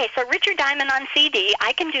 Okay, so Richard Diamond on CD,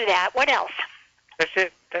 I can do that. What else? That's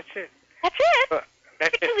it. That's it? You're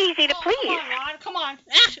too easy to please. Come on.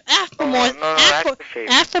 Ask for more.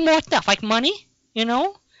 Ask for more stuff, like money,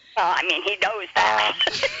 Well, I mean, he knows that.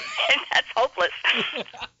 That's hopeless.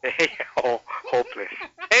 Hopeless.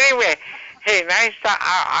 Anyway, hey, nice.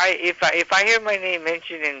 If I hear my name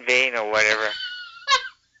mentioned in vain or whatever.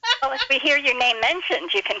 Well, if we hear your name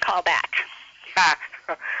mentioned, you can call back.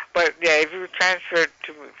 But yeah, if you transfer it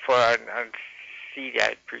to me for a CD,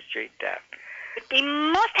 I'd appreciate that. Would be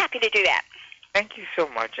most happy to do that. Thank you so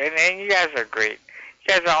much, and you guys are great.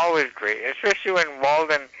 You guys are always great, especially when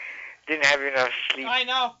Walden didn't have enough sleep. I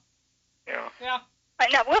know. Yeah. I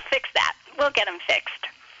know. We'll fix that. We'll get him fixed.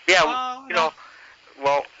 Yeah.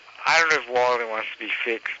 Well, I don't know if Walden wants to be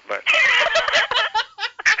fixed, but.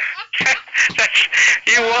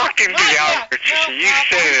 You walked into the house, Patricia. You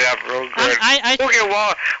set it up real good.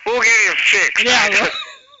 We'll get him fixed. Yeah.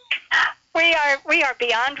 We are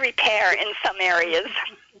beyond repair in some areas.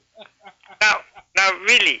 Now,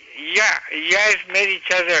 really, yeah, you guys met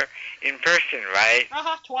each other in person, right?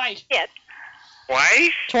 Twice. Yes.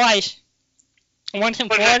 Twice? Twice. Once in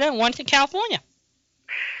Florida and once in California.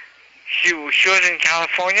 She was in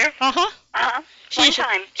California? One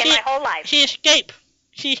time in my whole life. She escaped.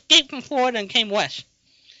 She escaped from Florida and came west.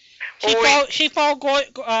 She followed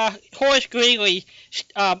Horace Greeley's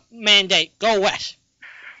mandate, go west.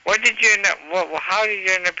 What did you end up? How did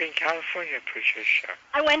you end up in California, Patricia?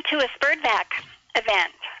 I went to a Spurdback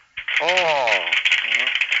event. Oh.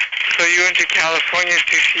 So you went to California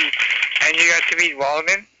to see, and you got to meet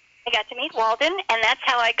Walden? I got to meet Walden, and that's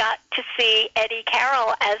how I got to see Eddie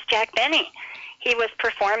Carroll as Jack Benny. He was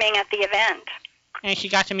performing at the event. And she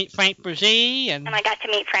got to meet Frank Brzee. And I got to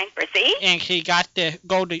meet Frank Brzee. And she got to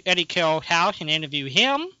go to Eddie Carroll's house and interview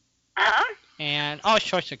him. And all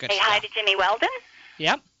sorts of good stuff. Say hi to Jimmy Weldon.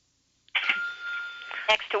 Yep.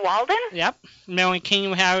 Next to Walden. Yep. Mary King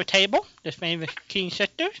would have a table, the famous King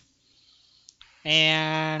sisters.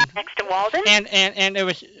 And next to Walden. And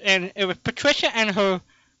it was Patricia and her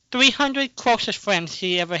 300 closest friends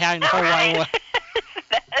she ever had in the whole wide world.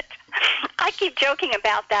 I keep joking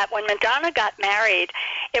about that. When Madonna got married,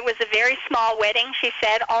 it was a very small wedding, she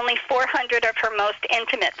said. Only 400 of her most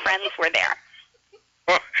intimate friends were there.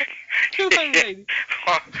 200.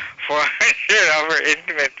 400 of her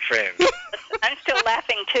intimate friends. I'm still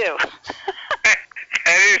laughing, too.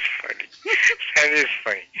 That is funny. That is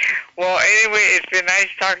funny. Well, anyway, it's been nice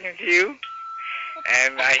talking to you.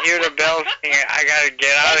 And I hear the bell singing. I got to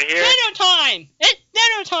get out of here. It's dinner time. It's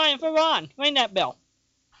dinner time for Ron. Ring that bell.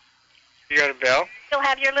 You got a bell? You'll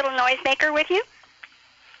have your little noisemaker with you?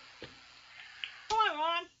 Come on,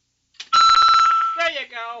 Ron. There you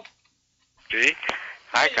go. See?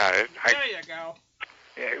 I got it. There you go.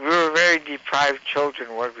 Yeah, we were very deprived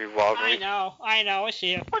children, weren't we, Walden? I know. It's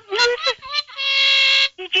here.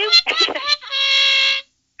 Did you?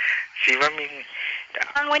 See what I mean?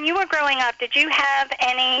 And when you were growing up, did you have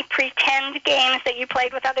any pretend games that you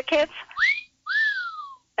played with other kids?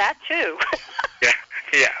 That too.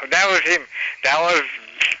 Yeah, that was him. That was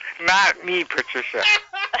not me, Patricia.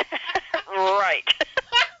 Right.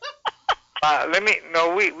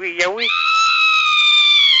 We.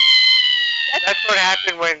 That's what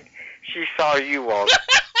happened when she saw you, Walden.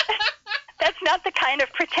 That's not the kind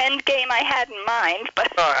of pretend game I had in mind,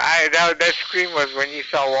 but... No, that scream was when you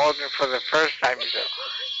saw Walden for the first time. You said,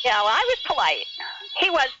 yeah, well, I was polite. He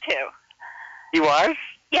was, too. he was?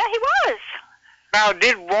 Yeah, he was. Now,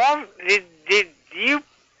 did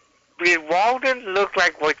Walden look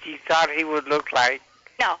like what you thought he would look like?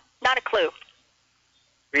 No, not a clue.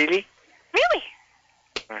 Really? Really?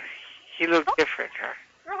 He looked different, huh?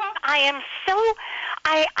 I am so...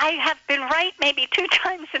 I have been right maybe 2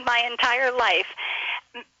 times in my entire life,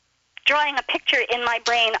 drawing a picture in my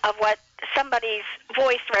brain of what somebody's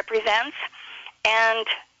voice represents, and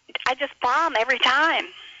I just bomb every time.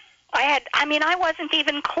 I wasn't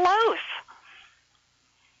even close.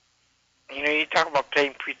 You know, you talk about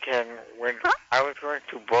playing pretend. When I was going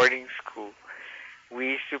to boarding school,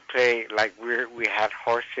 we used to play like we had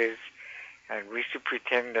horses, and we used to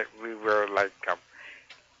pretend that we were like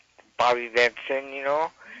Bobby Benson, you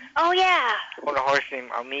know. Oh, yeah. On a horse named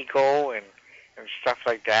Amigo and stuff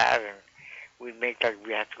like that, and we'd make like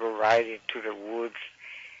we had to go ride into the woods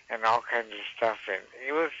and all kinds of stuff, and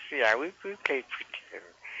it was, we played pretend.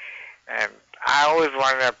 And I always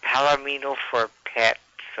wanted a Palomino for a pet,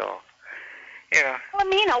 so, you know.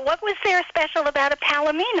 Palomino? What was there special about a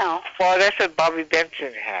Palomino? Well, that's what Bobby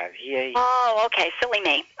Benson had. Oh, okay, silly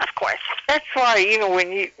me, of course. That's why, you know,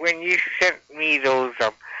 when you sent me those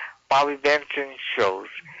Bobby Benson shows,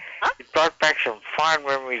 it brought back some fond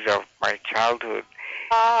memories of my childhood.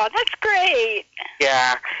 Oh, that's great.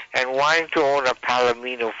 Yeah, and wanting to own a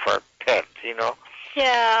Palomino for a pet, you know.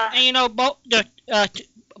 Yeah. And you know, both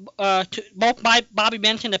Bobby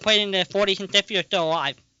Benson that played in the 40s and 50s are still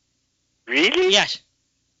alive. Really? Yes.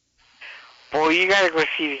 Boy, you gotta go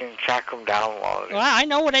see them and track them down, Walden. Well, I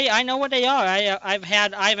know what they are. I've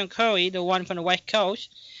had Ivan Curry, the one from the West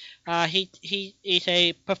Coast. He's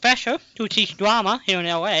a professor who teaches drama here in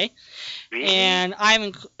L.A. Really? And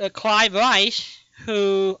Ivan Clive Rice,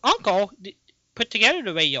 who uncle put together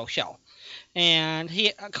the radio show. And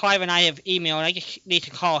Clive and I have emailed. I just need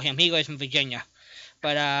to call him. He lives in Virginia.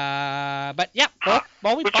 But yeah, both.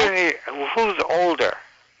 Who's older?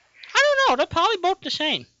 I don't know. They're probably both the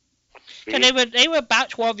same. Really? So they were about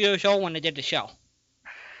 12 years old when they did the show.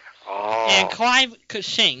 Oh. And Clive could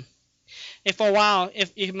sing. And for a while,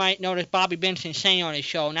 if you might notice, Bobby Benson sang on his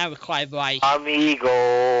show, and that was Clive Rice.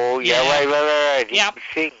 Amigo. Yeah, right. He Yep. could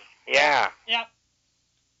sing. Yeah. Yep.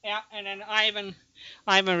 Yeah, and then Ivan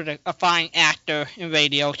was a fine actor in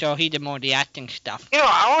radio, so he did more of the acting stuff. You know,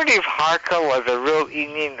 I wonder if Harka was a real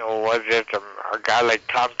Indian, or was it a guy like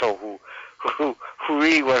Tonto who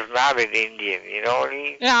really was not an Indian, you know what I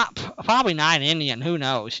mean? Yeah, probably not an Indian. Who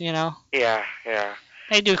knows, you know? Yeah.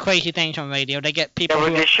 They do crazy things on radio. They get people Yeah,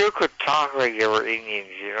 but who... they sure could talk like they were Indians,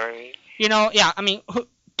 you know what I mean? You know, yeah, I mean,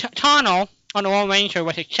 Tano on the Lone Ranger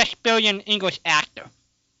was a Shakespearean English actor.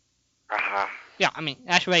 Uh-huh. Yeah, I mean,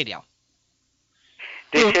 that's radio.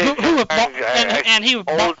 They said Who was bald, sometimes, and he was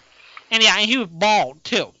bald, and he was bald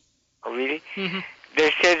too. Oh, really? Mm-hmm.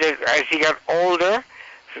 They said that as he got older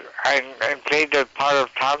and played the part of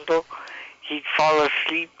Tonto, he'd fall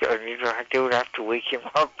asleep, and they would have to wake him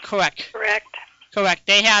up. Correct.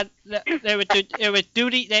 They had it was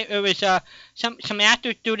duty. It was some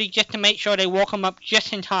actor's duty just to make sure they woke him up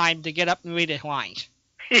just in time to get up and read his lines.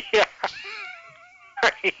 Yeah.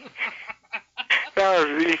 That was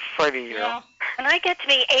really funny, you know. When I get to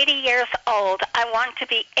be 80 years old, I want to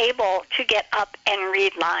be able to get up and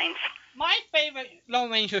read lines. My favorite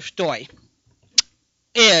Lone Ranger story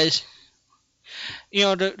is,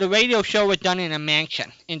 the radio show was done in a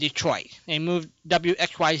mansion in Detroit. They moved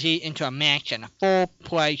WXYZ into a mansion, a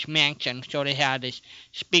full-fledged mansion. So they had these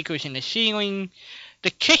speakers in the ceiling.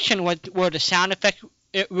 The kitchen was where the sound effect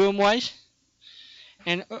room was.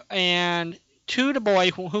 And two of the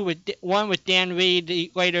boys, one was Dan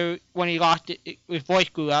Reed, later when he lost it, his voice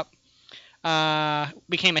grew up,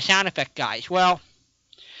 became a sound effect guy. Well,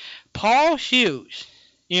 Paul Hughes,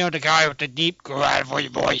 the guy with the deep, gravelly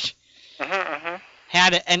voice,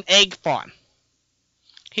 had an egg farm.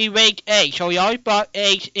 He raised eggs, so he always brought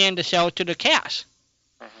eggs in to sell to the cast.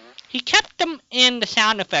 He kept them in the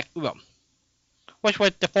sound effect room, which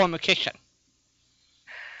was the former kitchen.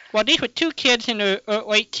 Well, these were two kids in their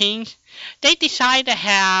late teens. They decided to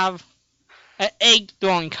have an egg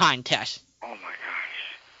throwing contest. Oh my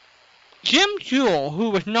gosh. Jim Jewell, who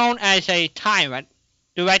was known as a tyrant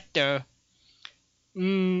director,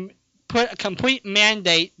 put a complete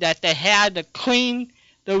mandate that they had to clean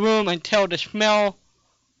the room until the smell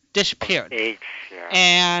disappeared. Eggs, yeah.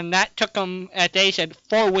 And that took them, as they said,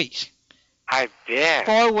 4 weeks. I bet.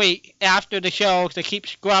 4 weeks after the show to keep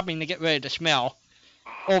scrubbing to get rid of the smell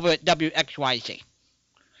over at WXYZ.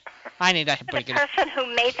 I think that's a pretty The good. person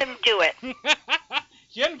who made them do it.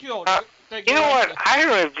 Jim Jewell. You know what? I don't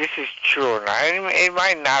know if this is true or not. It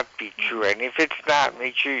might not be true. And if it's not,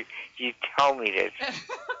 make sure you tell me this.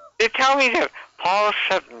 They tell me that Paul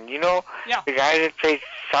Sutton, Yeah. the guy that plays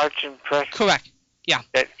Sergeant Preston. Correct. Yeah.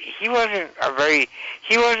 That he wasn't very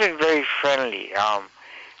friendly.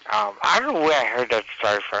 I don't know where I heard that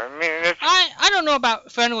story from. I mean, I don't know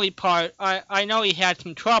about friendly part. I know he had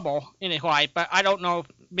some trouble in his life, but I don't know if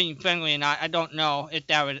being friendly or not. I don't know if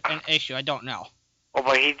that was an issue. I don't know. Oh,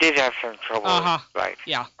 but he did have some trouble with his life.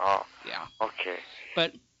 Yeah. Oh. Yeah. Okay.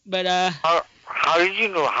 But How did you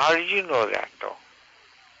know? How did you know that though?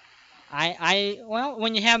 well,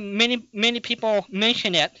 when you have many people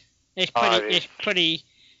mention it, it's pretty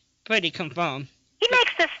confirmed. He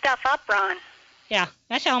makes this stuff up, Ron. Yeah,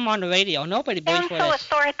 that's how I'm on the radio. Nobody believes Sounds what so it is.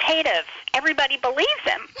 authoritative. Everybody believes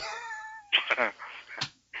him.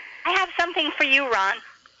 I have something for you, Ron.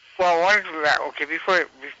 Well, before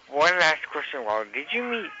one last question. Well, did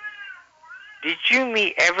you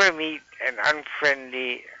ever meet an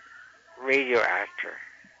unfriendly radio actor?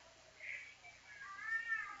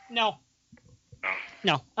 No.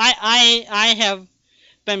 I have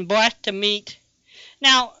been blessed to meet.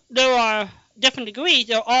 Now, there are different degrees.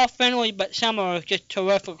 They're all friendly, but some are just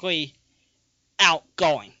terrifically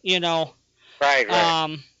outgoing,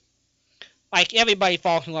 Right. Like everybody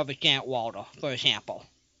falls in love with Janet Waldo, for example.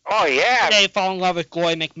 Oh, yeah. They fall in love with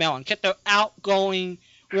Gloria McMillan. Because they're outgoing,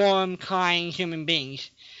 warm, kind human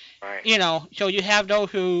beings. Right. So you have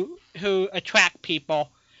those who attract people.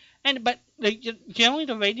 But generally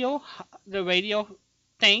the radio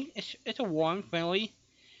thing, it's a warm, friendly,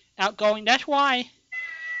 outgoing. That's why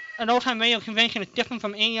an old-time radio convention is different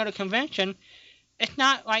from any other convention. It's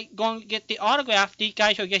not like going to get the autograph. These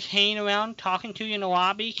guys are just hanging around, talking to you in the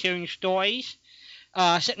lobby, sharing stories,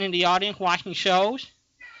 sitting in the audience, watching shows,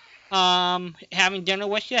 having dinner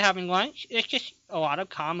with you, having lunch. It's just a lot of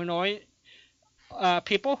common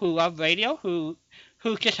people who love radio, who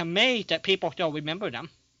just amazed that people still remember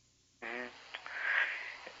them.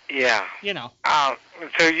 Yeah.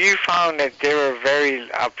 So you found that they were very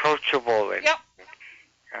approachable. Yep.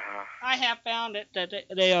 I have found that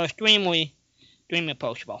they are extremely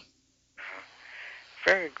approachable.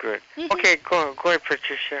 Very good. Mm-hmm. Okay, go ahead,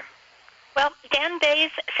 Patricia. Well, Dan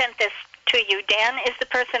Bays sent this to you. Dan is the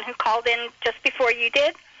person who called in just before you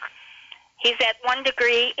did. He's at 1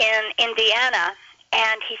 degree in Indiana,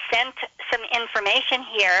 and he sent some information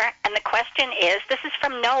here. And the question is, this is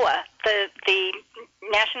from NOAA, the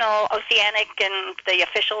National Oceanic and the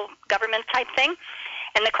official government type thing.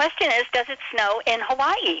 And the question is, does it snow in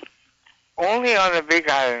Hawaii? Only on the big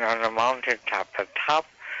island, on the mountain top, the top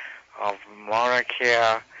of Mauna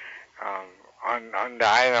Kea, on the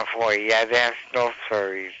island of Hawaii. Yeah, they have snow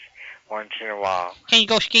flurries once in a while. Can you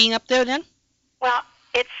go skiing up there then? Well,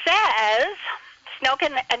 it says snow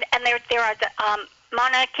can, and there are the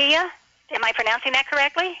Mauna Kea. Am I pronouncing that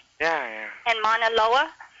correctly? Yeah. And Mauna Loa.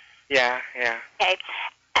 Yeah. Okay.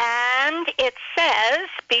 And it says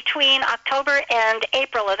between October and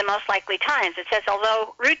April are the most likely times. It says,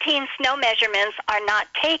 although routine snow measurements are not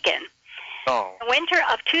taken, Oh. in the winter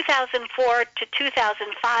of 2004 to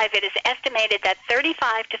 2005, it is estimated that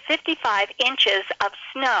 35 to 55 inches of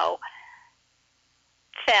snow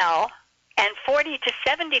fell and 40 to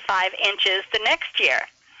 75 inches the next year.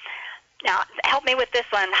 Now, help me with this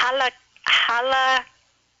one. Haleakala.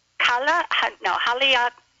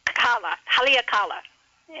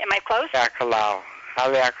 Am I close? Yeah, Kalau.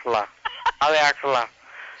 Haleakala. Haleakala.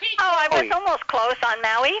 Oh, I was almost close on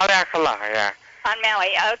Maui. Haleakala, yeah. On Maui,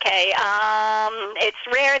 okay. It's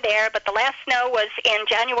rare there, but the last snow was in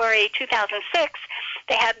January 2006.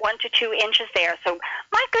 They had 1 to 2 inches there. So,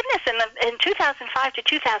 my goodness, in 2005 to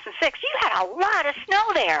 2006, you had a lot of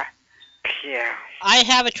snow there. Yeah. I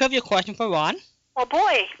have a trivia question for Ron. Oh,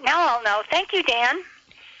 boy. Now I'll know. Thank you, Dan.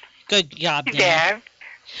 Good job, Dan. Dan?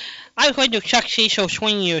 I was going to Chuck Cecil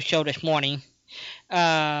Swing Year show this morning,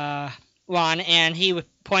 Ron, and he was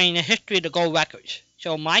pointing the history of the gold records.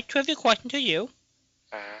 So my trivia question to you,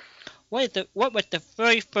 what was the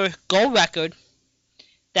very first gold record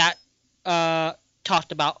that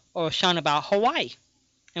talked about or sung about Hawaii?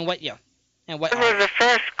 And what year? And what What was the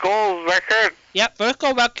first gold record? Yep, first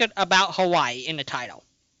gold record about Hawaii in the title.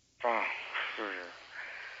 Oh,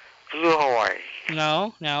 Blue Hawaii.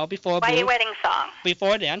 No, before Hawaii Blue. wedding song.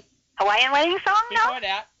 Before then. Hawaiian wedding song? No? Before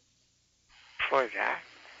that. Before that?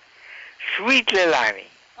 Sweet Lilani.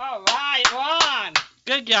 All right, Ron.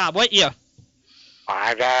 Good job. What year?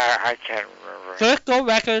 I can't remember. First gold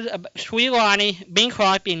record of Sweet Lonnie, Bing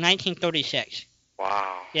Crosby in 1936.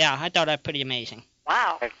 Wow. Yeah, I thought that was pretty amazing.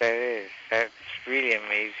 Wow. That is. That's really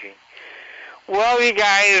amazing. Well, you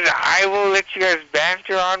guys, I will let you guys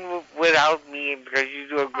banter on without me because you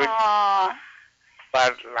do a good. Aww.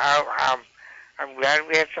 But I'm glad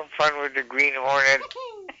we had some fun with the Green Hornet.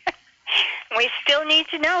 We still need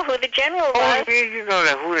to know who the general Oh, was. we need to know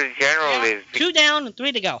who the general is. 2 down and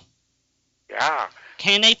 3 to go. Yeah.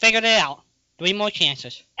 Can they figure it out? 3 more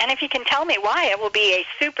chances. And if you can tell me why, it will be a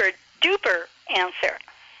super duper answer.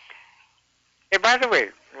 Hey, by the way,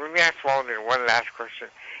 let me ask Walden one last question.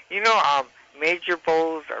 You know, Major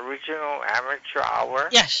Bowl's original amateur hour?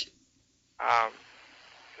 Yes.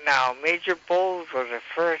 Now, Major Bowles was the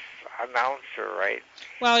first announcer, right?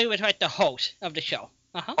 Well, he was like the host of the show.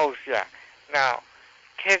 Uh-huh. Host, yeah. Now,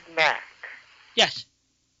 Ted Mack Yes,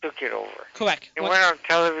 took it over. correct. It went on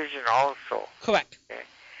television also. Correct.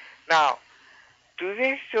 Now, do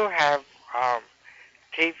they still have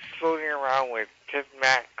tapes floating around with Ted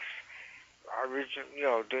Mack's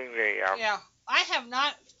original, doing the... Yeah, I have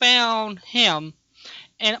not found him,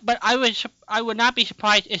 but I would not be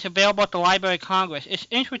surprised it's available at the Library of Congress. It's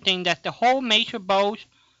interesting that the whole Major Bowes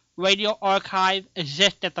radio archive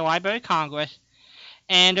exists at the Library of Congress,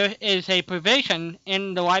 and there is a provision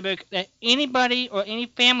in the library that anybody or any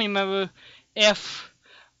family member, if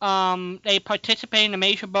they participate in the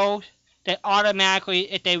Major Bowes, they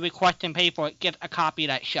automatically, if they request and pay for it, get a copy of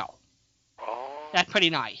that show. Oh. That's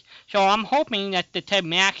pretty nice. So I'm hoping that the Ted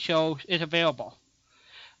Mack show is available.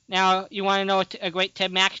 Now, you want to know a great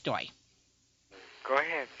Ted Mack story? Go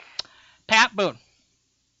ahead. Pat Boone.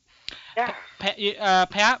 Yeah.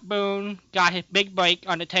 Pat Boone got his big break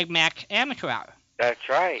on the Ted Mack Amateur Hour. That's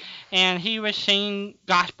right. And he was singing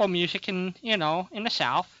gospel music in the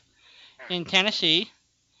South, in Tennessee.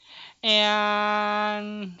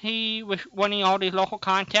 And he was winning all these local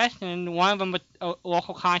contests, and one of them was a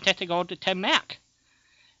local contest to go to Ted Mack.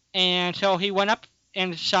 And so he went up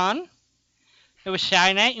and sung. It was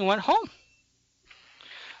Saturday night and went home.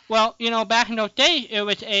 Well, back in those days, it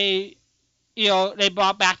was they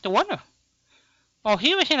brought back the winner. Well,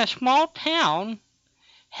 he was in a small town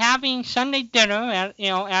having Sunday dinner,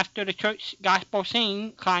 after the church gospel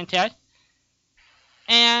singing contest,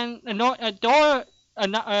 and a door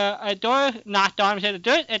knocked on him and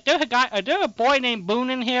said, is there a boy named Boone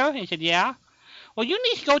in here? He said, yeah. Well, you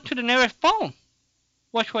need to go to the nearest phone,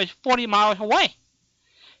 which was 40 miles away.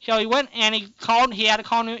 So he went and he had a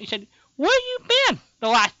call. He said, where you been the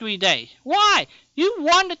last 3 days? Why? You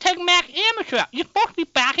won the Ted Mack Amateur Hour. You're supposed to be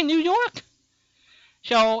back in New York.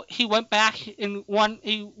 So he went back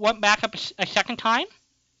up a second time.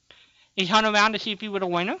 He hung around to see if he was a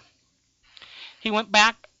winner. He went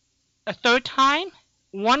back a third time,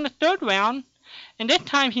 won the third round, and this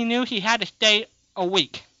time he knew he had to stay a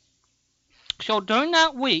week. So during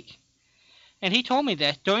that week, and he told me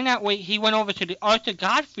this, during that week he went over to the Arthur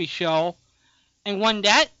Godfrey show and won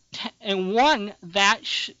that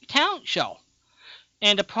talent show.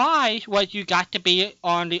 And the prize was you got to be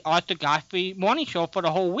on the Arthur Godfrey morning show for the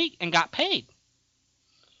whole week and got paid.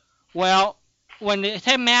 Well, when the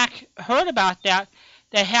Ted Mack heard about that,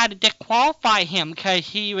 they had to disqualify him because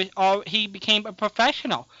he became a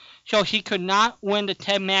professional. So he could not win the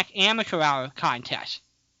Ted Mack Amateur Hour contest.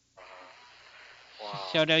 Wow.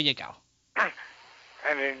 So there you go. And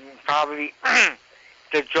then probably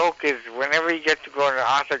the joke is whenever you get to go on the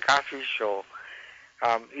Arthur Godfrey show,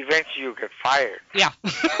 eventually you get fired. Yeah.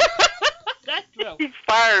 That's true. He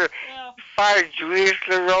fired Julius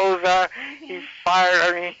LaRosa. He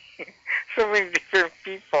fired, so many different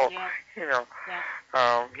people, Yeah.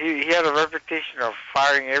 he had a reputation of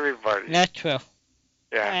firing everybody. That's true.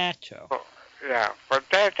 Yeah. That's true. Yeah, but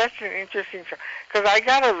that's an interesting, because I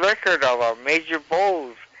got a record of Major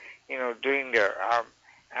Bowls, doing their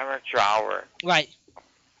amateur hour. Right.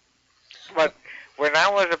 But when I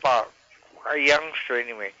was about a youngster,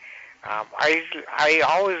 anyway, I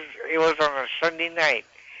always, it was on a Sunday night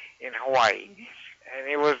in Hawaii, and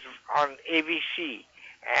it was on ABC,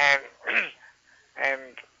 and and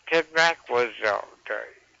Ted Mack was the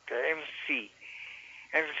MC,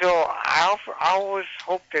 and so I always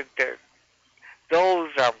hoped that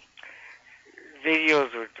those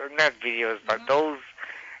videos would, or not videos, but those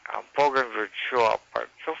programs would show up. But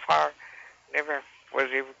so far, never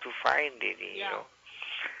was able to find any. Yeah.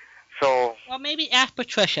 So. Well, maybe ask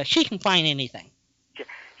Patricia. She can find anything.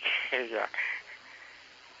 Yeah.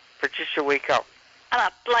 Patricia, wake up. I'm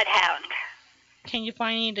a bloodhound. Can you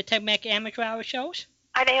find any of the Ted Mack amateur hour shows?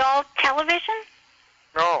 Are they all television?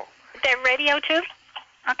 No. They're radio too?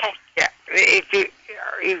 Okay. Yeah.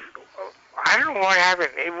 If I don't know what happened.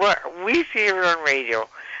 We used to hear it on radio,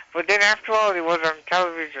 but then after all, it was on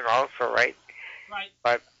television also, right? Right.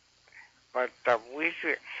 But we used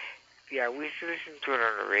to listen to it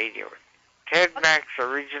on the radio. Ted Mack's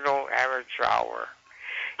original amateur hour.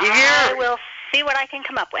 I will see what I can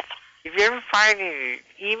come up with. If you ever find it,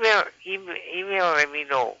 email, let me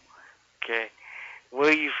know. Okay,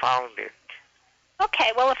 where you found it.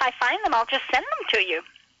 Okay, well, if I find them, I'll just send them to you.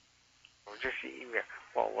 Or just email,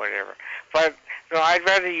 well, whatever. But no, I'd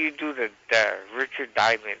rather you do the Richard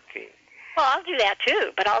Diamond thing. Well, I'll do that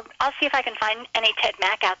too, but I'll see if I can find any Ted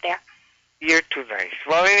Mack out there. You're too nice.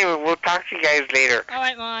 Well, anyway, we'll talk to you guys later. All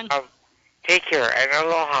right, Ron. Take care and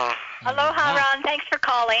aloha. Aloha, Ron. Thanks for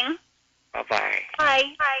calling. Bye-bye.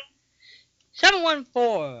 Bye. Bye.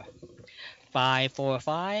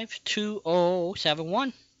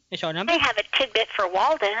 714-545-2071 is our number. I have a tidbit for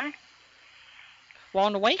Walden.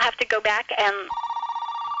 Walden away? I have to go back and...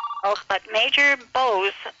 Oh, but Major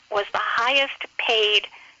Bowes was the highest paid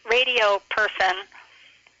radio person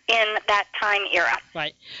in that time era.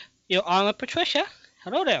 Right. You're on with Patricia.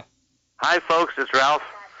 Hello there. Hi, folks. It's Ralph.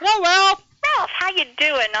 Hello, Ralph. Ralph, how you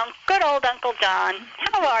doing? Good old Uncle John.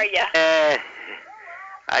 How are you?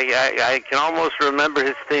 I can almost remember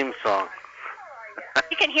his theme song.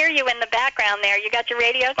 You can hear you in the background there. You got your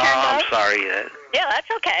radio turned I'm on? sorry. Yeah, that's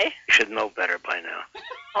okay. You should know better by now.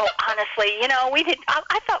 Oh, honestly, we did.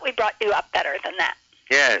 I thought we brought you up better than that.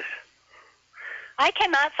 Yes. I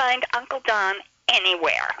cannot find Uncle Don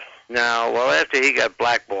anywhere. No, well, after he got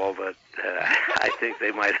blackballed, I think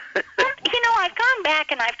they might... I've gone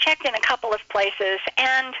back and I've checked in a couple of places,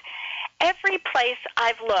 and every place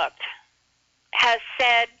I've looked has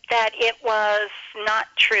said that it was not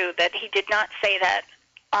true, that he did not say that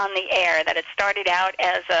on the air, that it started out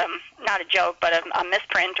as not a joke, but a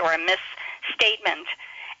misprint or a misstatement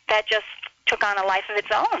that just took on a life of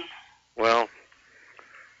its own. Well...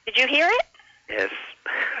 Did you hear it? Yes.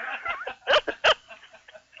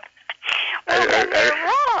 Well, then they're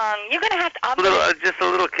wrong. You're going to have to... just a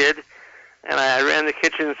little kid, and I ran the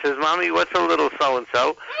kitchen and says, Mommy, what's a little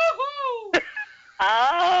so-and-so?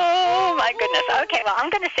 Oh, my goodness. Okay, well, I'm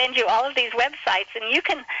going to send you all of these websites, and you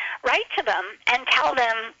can write to them and tell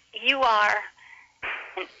them you are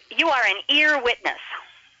an ear witness.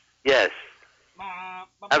 Yes.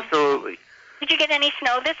 Absolutely. Did you get any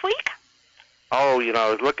snow this week? Oh, I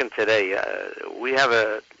was looking today. We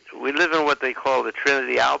live in what they call the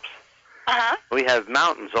Trinity Alps. Uh-huh. We have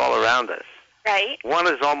mountains all around us. Right. One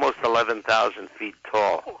is almost 11,000 feet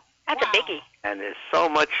tall. Ooh, that's a biggie. And there's so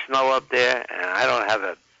much snow up there, and I don't have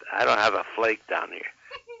a flake down here.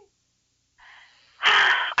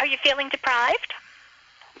 Are you feeling deprived?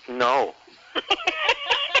 No.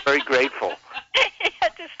 Very grateful. You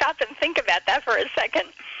have to stop and think about that for a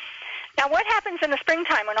second. Now, what happens in the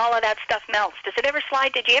springtime when all of that stuff melts? Does it ever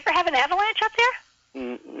slide? Did you ever have an avalanche up there?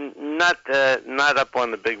 Not up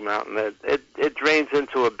on the big mountain. It drains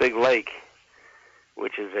into a big lake,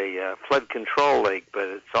 which is a flood control lake, but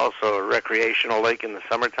it's also a recreational lake in the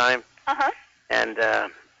summertime. Uh-huh. And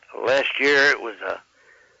last year it was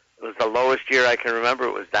the lowest year I can remember.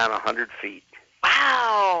 It was down 100 feet.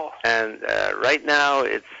 Wow. And right now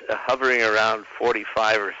it's hovering around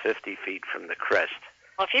 45 or 50 feet from the crest.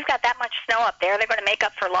 Well, if you've got that much snow up there, they're going to make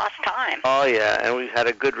up for lost time. Oh, yeah, and we've had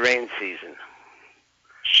a good rain season.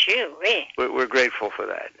 Shoo-wee. We're grateful for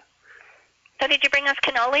that. So did you bring us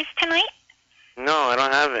cannolis tonight? No, I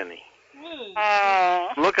don't have any. Oh.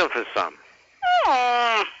 I'm looking for some.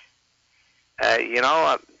 Oh.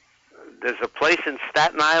 There's a place in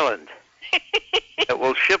Staten Island that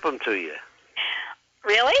will ship them to you.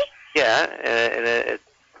 Really? Yeah, and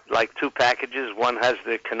like 2 packages. One has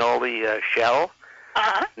the cannoli shell,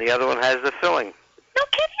 Uh-huh. and the other one has the filling. No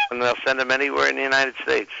kidding. And they'll send them anywhere in the United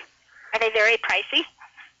States. Are they very pricey?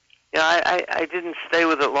 Yeah, I didn't stay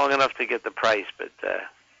with it long enough to get the price, but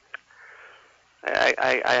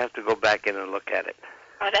I have to go back in and look at it.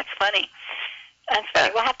 Oh, that's funny. That's funny.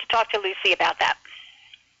 Yeah. We'll have to talk to Lucy about that.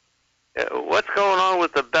 What's going on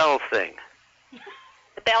with the bell thing?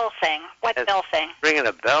 The bell thing. What bell thing? Ringing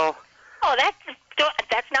a bell? Oh,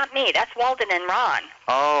 that's not me. That's Walden and Ron.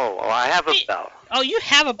 Oh, well, I have a bell. Oh, you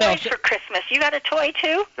have a bell. Toys for Christmas. You got a toy,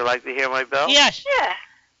 too? Would you like to hear my bell? Yes. Yeah.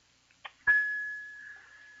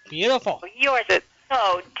 Beautiful. Yours is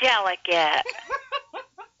so delicate.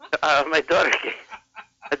 My daughter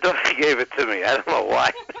gave it to me. I don't know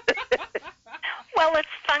why. Well, it's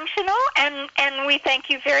functional, and we thank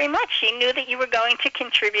you very much. She knew that you were going to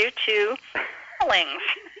contribute to Lings.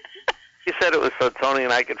 She said it was so Tony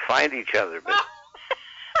and I could find each other. But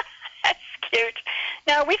That's cute.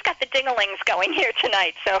 No, we've got the ding-a-lings going here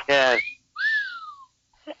tonight, so... yeah.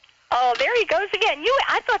 Oh, there he goes again.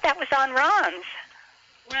 I thought that was on Ron's.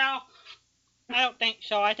 Well, I don't think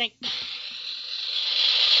so. I think...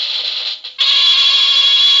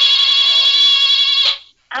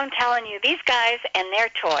 I'm telling you, these guys and their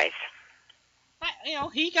toys.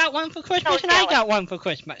 He got one for Christmas, and I got one for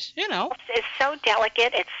Christmas. It's so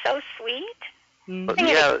delicate. It's so sweet. Mm.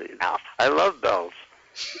 Yeah, I love bells.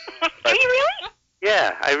 Do you really?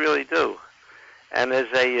 Yeah, I really do. And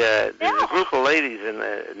there's a group of ladies in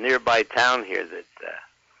a nearby town here that,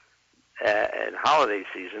 in holiday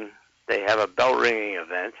season, they have a bell ringing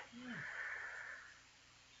event,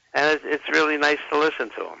 and it's really nice to listen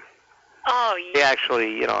to them. Oh, yeah. They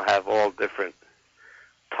actually, have all different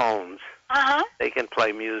tones. Uh-huh. They can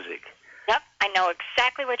play music. Yep, I know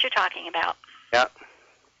exactly what you're talking about. Yep.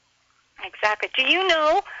 Exactly. Do you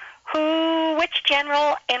know which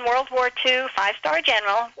general in World War II, 5-star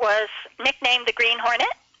general, was nicknamed the Green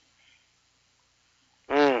Hornet?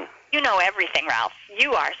 You know everything, Ralph.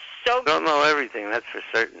 You are so good. I don't know everything, that's for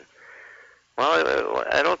certain. Well,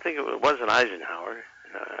 I don't think it wasn't Eisenhower.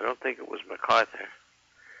 I don't think it was MacArthur.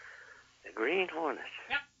 The Green Hornet.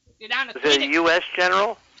 Yep. You're down to Was it a U.S.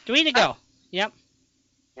 general? 3 to go. Yep.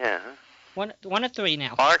 Yeah. One to 3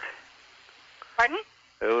 now. Clark? Pardon?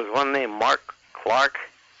 There was one named Mark Clark.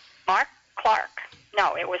 Mark Clark.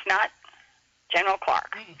 No, it was not General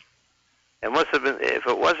Clark. It must have been, if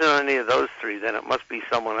it wasn't any of those 3, then it must be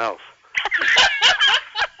someone else.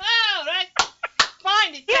 Oh, that's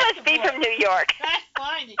fine. He must be from New York. That's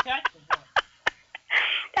fine. He touched the boy.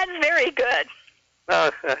 That's very good.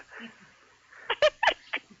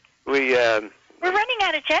 We're running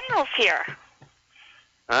out of generals here.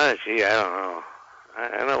 Gee, I don't know.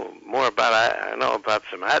 I know more about, I know about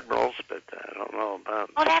some admirals, but I don't know about...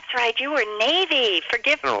 Oh, that's right. You were Navy.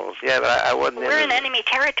 Forgive me. Admirals, yeah, but I wasn't We're in enemy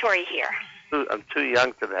territory here. I'm too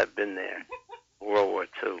young to have been there. World War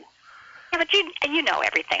II. Yeah, but you know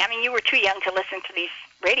everything. I mean, you were too young to listen to these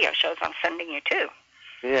radio shows I'm sending you to.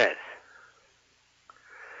 Yes.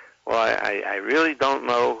 Well, I really don't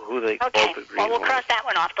know who they called the Green well, we'll Hornet. cross that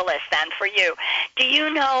one off the list then for you. Do you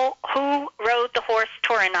know who rode the horse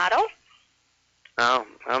Toronado? No,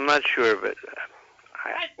 I'm not sure, but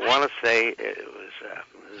I want to say it was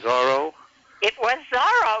Zorro. It was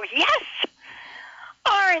Zorro, yes.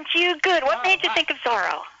 Aren't you good? What made you think of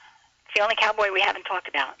Zorro? It's the only cowboy we haven't talked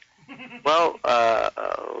about. Well,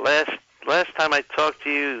 last time I talked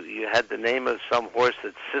to you, you had the name of some horse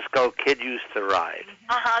that Cisco Kid used to ride.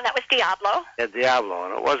 Uh-huh, that was Diablo. Yeah, Diablo,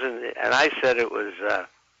 and it wasn't. And I said it was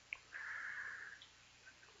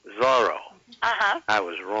Zorro. Uh-huh. I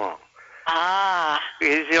was wrong. Ah.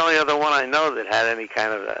 He's the only other one I know that had any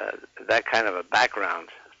kind of that kind of a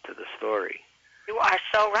background to the story. You are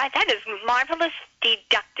so right. That is marvelous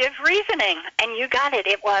deductive reasoning, and you got it.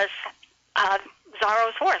 It was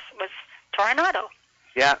Zorro's horse. It was Toronado.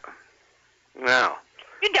 Yeah. No.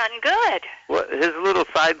 You done good. What, his little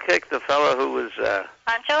sidekick, the fellow who was...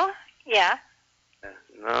 Pancho? Yeah.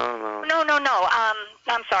 No. No.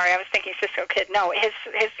 I'm sorry. I was thinking Cisco Kid. No, his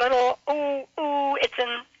little... Ooh, it's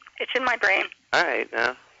in my brain. All right,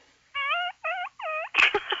 now.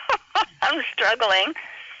 I'm struggling.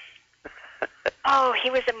 Oh, he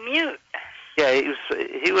was a mute. Yeah,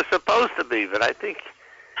 he was supposed to be, but I think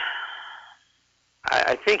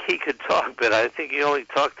he could talk, but I think he only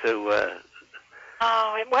talked to...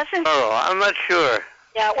 Oh, it wasn't... Oh, I'm not sure.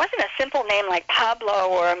 Yeah, it wasn't a simple name like Pablo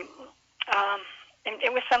or...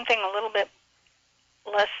 it was something a little bit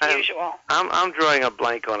less usual. I'm drawing a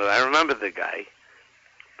blank on it. I remember the guy.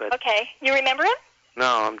 But okay. You remember him?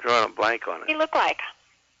 No, I'm drawing a blank on it. He looked like?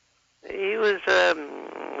 He was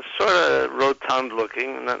Sort of rotund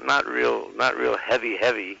looking, not real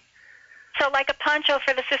heavy. So like a poncho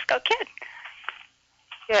for the Cisco Kid.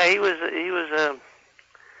 Yeah, he was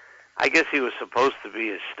I guess he was supposed to be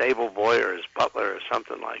his stable boy or his butler or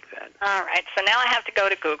something like that. All right, so now I have to go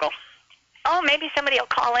to Google. Oh, maybe somebody will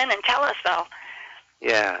call in and tell us, though.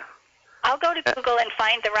 Yeah. I'll go to Google and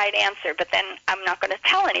find the right answer, but then I'm not going to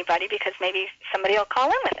tell anybody because maybe somebody will call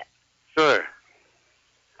in with it. Sure.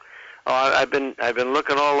 Oh, I've been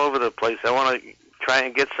looking all over the place. I want to try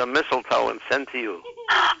and get some mistletoe and send to you.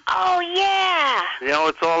 Oh, yeah. You know,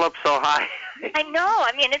 it's all up so high. I know.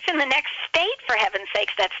 I mean, it's in the next state, for heaven's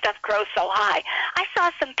sakes, that stuff grows so high. I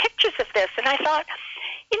saw some pictures of this, and I thought,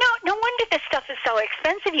 you know, no wonder this stuff is so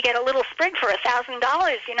expensive. You get a little sprig for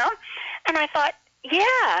 $1,000, you know? And I thought,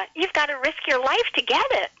 yeah, you've got to risk your life to get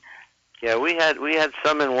it. Yeah, we had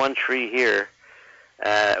some in one tree here,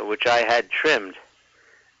 which I had trimmed.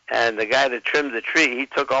 And the guy that trimmed the tree, he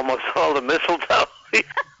took almost all the mistletoe.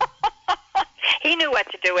 He knew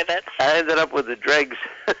what to do with it. I ended up with the dregs.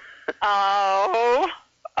 Oh,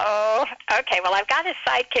 okay. Well, I've got his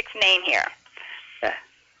sidekick's name here. Yeah.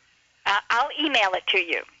 I'll email it to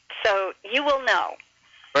you, so you will know.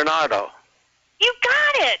 Bernardo. You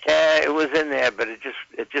got it. Yeah, it was in there, but it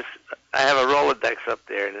just. I have a Rolodex up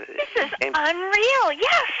there. And this is unreal.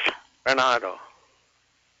 Yes. Bernardo.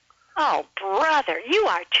 Oh, brother, you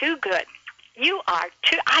are too good. You are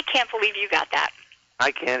too. I can't believe you got that.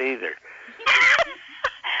 I can't either.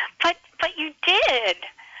 But you did.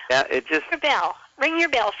 Yeah, it just. Your bell. Ring your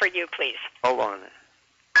bell for you, please. Hold on.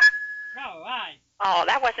 All right. Oh,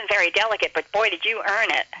 that wasn't very delicate, but boy, did you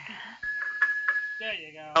earn it. There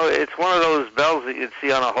you go. Oh, it's one of those bells that you'd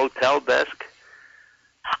see on a hotel desk.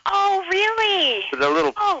 Oh, really? With a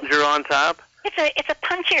little plunger on top. It's a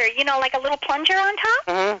puncher, you know, like a little plunger on top?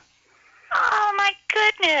 Mm-hmm. Oh, my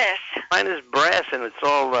goodness. Mine is brass, and it's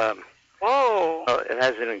all... Whoa. It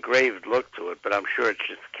has an engraved look to it, but I'm sure it's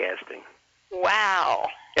just casting. Wow.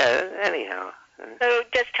 Yeah, anyhow. So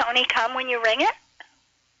does Tony come when you ring it?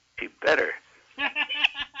 She better.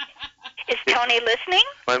 Is Tony listening?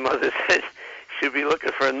 My mother said she'd be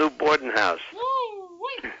looking for a new boarding house.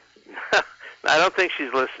 I don't think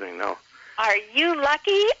she's listening, no. Are you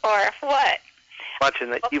lucky or what?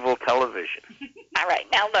 Watching the evil television. All right.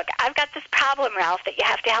 Now, look, I've got this problem, Ralph, that you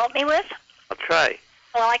have to help me with. I'll try.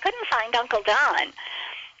 Well, I couldn't find Uncle Don.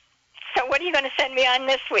 So what are you going to send me on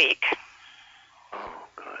this week? Oh,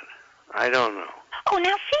 God. I don't know. Oh, now,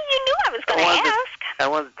 see, you knew I was going to ask. I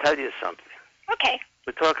wanted to tell you something. Okay.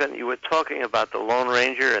 You were talking about the Lone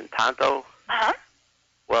Ranger and Tonto. Uh-huh.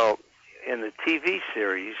 Well, in the TV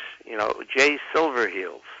series, you know, Jay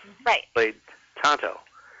Silverheels played Tonto.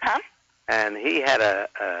 Huh? And he had a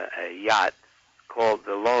yacht called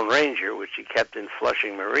the Lone Ranger, which he kept in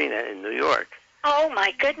Flushing Marina in New York. Oh,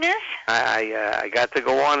 my goodness. I got to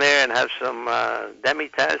go on there and have some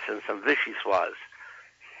demi-tasse and some vichyssoise.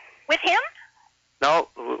 With him? No,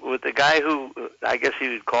 with the guy who, I guess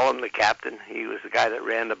you would call him the captain. He was the guy that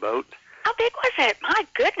ran the boat. How big was it? My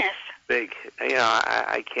goodness. Big. You know,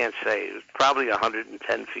 I can't say. It was probably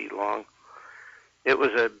 110 feet long. It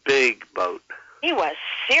was a big boat. He was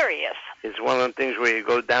serious. It's one of them things where you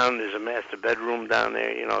go down, there's a master bedroom down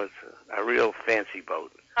there. You know, it's a real fancy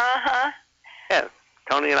boat. Uh-huh. Yeah.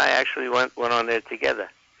 Tony and I actually went on there together.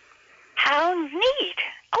 How neat.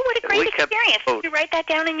 Oh, what a great experience. Did you write that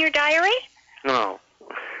down in your diary? No.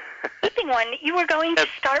 Keeping one. You were going to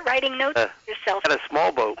start writing notes yourself. Had a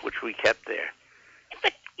small boat, which we kept there.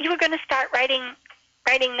 But you were going to start writing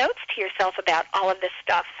notes to yourself about all of this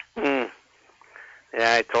stuff.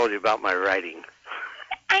 Yeah, I told you about my writing.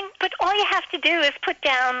 But all you have to do is put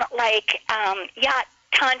down, like, yacht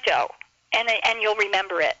Tonto, and you'll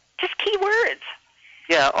remember it. Just key words.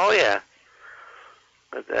 Yeah, oh yeah.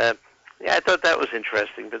 But, yeah, I thought that was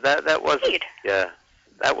interesting, but that wasn't... Indeed. Yeah,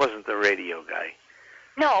 that wasn't the radio guy.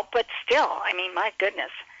 No, but still, I mean, my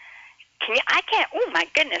goodness. Oh, my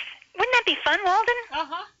goodness. Wouldn't that be fun, Walden?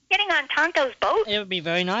 Uh-huh. Getting on Tonto's boat? It would be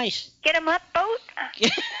very nice. Get him up boat?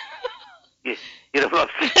 Get him up.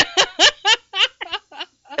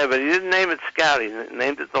 Yeah, but he didn't name it Scout. He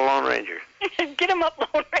named it the Lone Ranger. Get him up,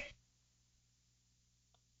 Lone Ranger.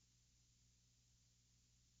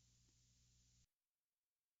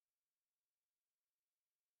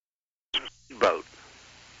 Boat.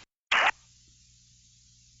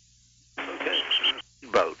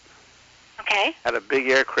 Boat. Okay. Had a big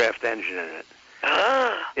aircraft engine in it.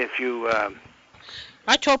 If you...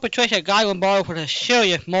 I told Patricia a guy would borrow for a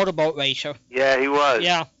serious motorboat racer. Yeah, he was.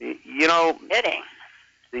 Yeah. You know... Kidding.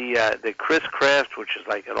 The Chris Craft, which is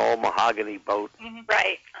like an all mahogany boat. Mm-hmm.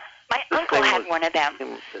 Right. My uncle had one of them.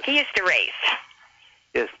 He used to race.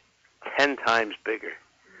 Just 10 times bigger.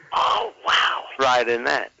 Oh, wow. Ride in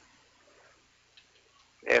that.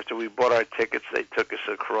 After we bought our tickets, they took us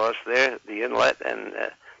across there, the inlet, and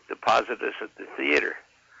deposited us at the theater.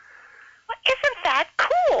 Well, isn't that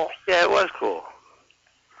cool? Yeah, it was cool.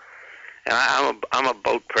 And I'm a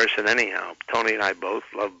boat person anyhow. Tony and I both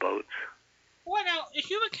love boats. Well, now,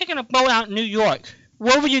 if you were taking a boat out in New York,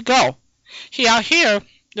 where would you go? See, out here,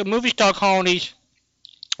 the movie star colonies,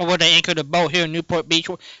 where they anchored the boat here in Newport Beach,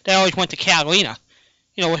 they always went to Catalina,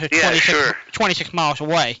 which is 26 miles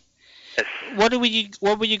away. Yes.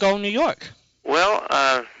 Where would you go in New York? Well,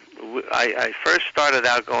 I first started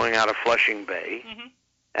out going out of Flushing Bay,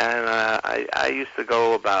 and I used to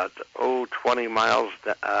go about 20 miles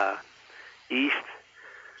east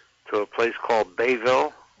to a place called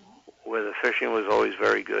Bayville, where the fishing was always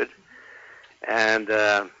very good. And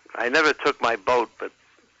I never took my boat, but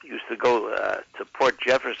used to go to Port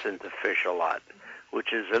Jefferson to fish a lot,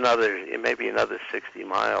 which is maybe another 60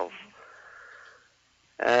 miles.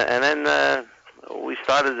 And then we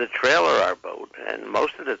started to trailer our boat, and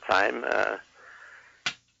most of the time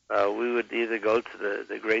we would either go to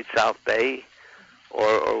the Great South Bay,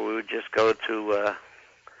 or we would just go to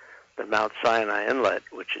the Mount Sinai Inlet,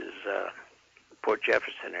 which is Port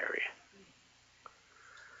Jefferson area.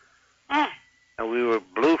 And we were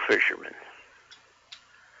blue fishermen.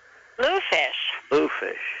 Bluefish?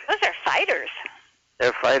 Bluefish. Those are fighters.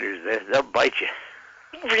 They're fighters. They'll bite you.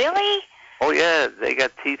 Really? Oh, yeah. They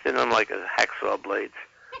got teeth in them like a hacksaw blades.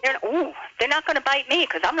 They're not going to bite me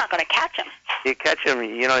because I'm not going to catch them. You catch them,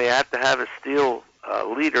 you have to have a steel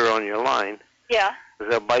leader on your line. Yeah. Because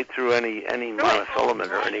they'll bite through any monofilament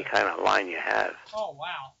or any kind of line you have. Oh,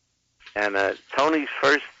 wow. And Tony's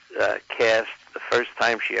first cast, the first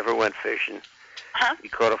time she ever went fishing, he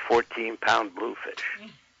caught a 14-pound bluefish.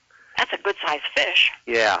 That's a good-sized fish.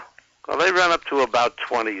 Yeah. Well, they run up to about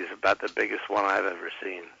 20 is about the biggest one I've ever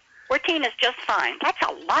seen. 14 is just fine. That's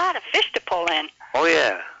a lot of fish to pull in. Oh,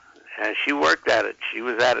 yeah. And she worked at it. She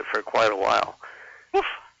was at it for quite a while. Oof.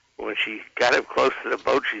 When she got him close to the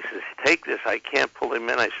boat, she says, "Take this. I can't pull him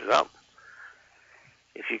in." I says, "Oh,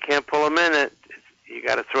 if you can't pull him in, you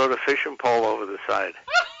got to throw the fishing pole over the side."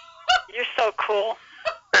 You're so cool.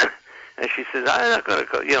 And she says, "I'm not going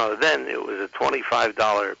to go." Then it was a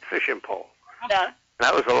 $25 fishing pole. Yeah. And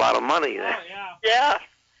that was a lot of money then. Oh, yeah. Yeah.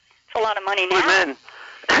 It's a lot of money now.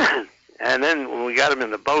 And then when we got him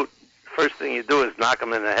in the boat, first thing you do is knock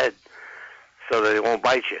him in the head so that they won't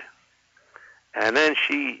bite you. And then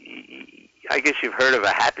I guess you've heard of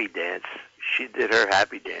a happy dance. She did her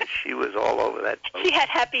happy dance. She was all over that boat. She had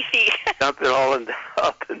happy feet. Jumping all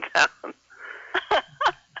up and down.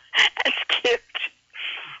 That's cute.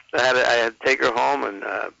 I had to take her home and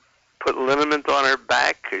put liniment on her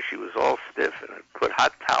back because she was all stiff, and I put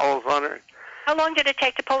hot towels on her. How long did it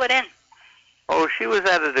take to pull it in? Oh, she was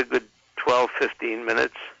at it a good 12, 15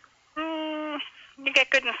 minutes. You get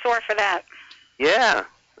good and sore for that. Yeah,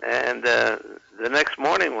 and the next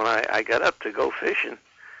morning when I got up to go fishing,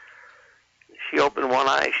 she opened one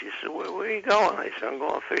eye. She said, where are you going? I said, "I'm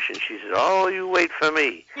going fishing." She said, "Oh, you wait for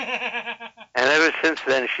me." And ever since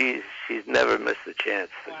then, she's never missed a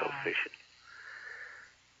chance to go fishing.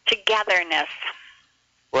 Togetherness.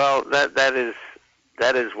 Well,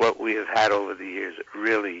 that is what we have had over the years. It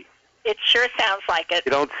really. It sure sounds like it.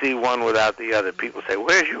 You don't see one without the other. People say,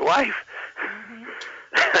 "Where's your wife?"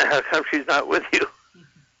 How come she's not with you?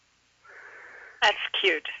 That's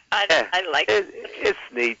cute. I like it. It's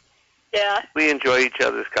neat. Yeah. We enjoy each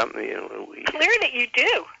other's company. And Clear that you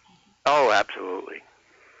do. Oh, absolutely.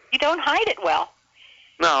 You don't hide it well.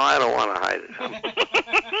 No, I don't want to hide it.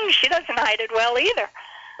 She doesn't hide it well either.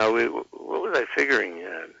 No, what was I figuring?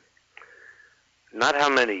 Not how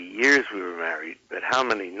many years we were married, but how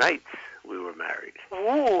many nights we were married.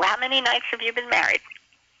 Ooh, how many nights have you been married?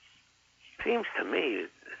 Seems to me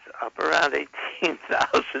it's up around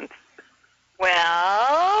 18,000.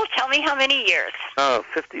 Well, tell me how many years. Oh,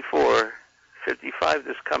 54, 55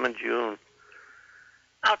 this coming June.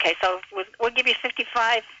 Okay, so we'll give you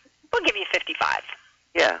 55. We'll give you 55.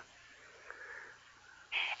 Yeah.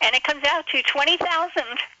 And it comes out to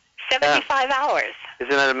 20,075 hours.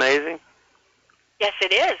 Isn't that amazing? Yes,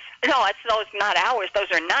 it is. No, those not hours.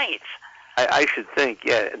 Those are nights. I should think,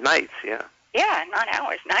 yeah, nights, yeah. Yeah, not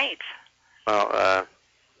hours, nights. Well,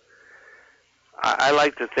 I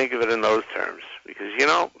like to think of it in those terms because,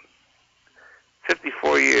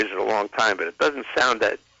 54 years is a long time, but it doesn't sound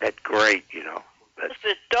that great, But yes,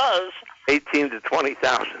 it does. 18 to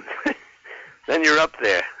 20,000. Then you're up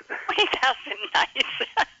there. 20,000 nights.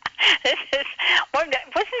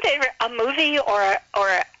 Wasn't there a movie or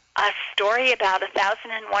a story about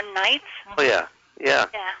 1,001 Nights? Oh, yeah. Yeah.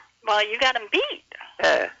 Yeah. Well, you got them beat.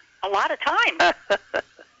 Yeah. A lot of time.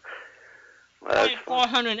 Well, that's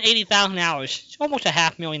 480,000 hours. It's almost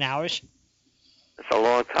 500,000 hours. That's a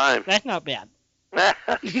long time. That's not bad. Half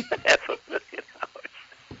a million hours.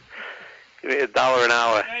 Give me $1 an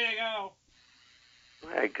hour. There you go.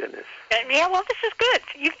 My goodness. Yeah, well, this is good.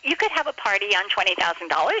 You could have a party on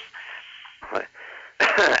 $20,000.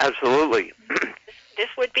 Absolutely. This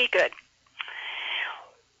would be good.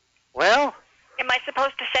 Well. Am I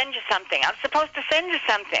supposed to send you something? I'm supposed to send you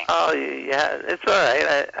something. Oh, yeah. It's all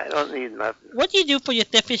right. I don't need nothing. What do you do for your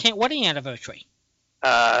 50th wedding anniversary?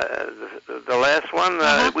 The last one,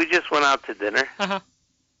 we just went out to dinner.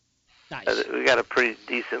 Nice. We got a pretty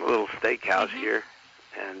decent little steakhouse here,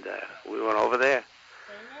 and we went over there.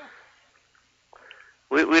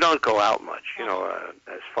 We don't go out much, you know,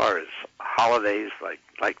 as far as holidays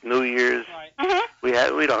like New Year's. Right. We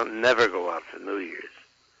don't never go out for New Year's.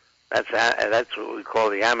 That's what we call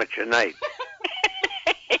the amateur night.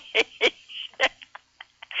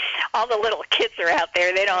 All the little kids are out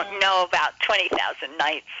there. They don't know about 20,000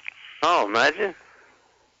 nights. Oh, imagine.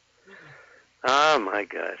 Oh, my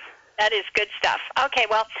gosh. That is good stuff. Okay,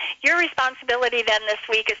 well, your responsibility then this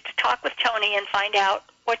week is to talk with Tony and find out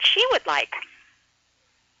what she would like.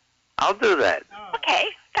 I'll do that.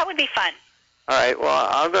 Okay, that would be fun. All right, well,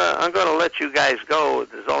 I'm going to let you guys go.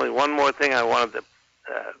 There's only one more thing I wanted to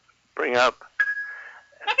bring up.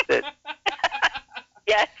 That's it.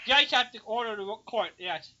 Yes. You guys have to order the court,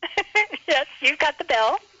 yes. Yes, you've got the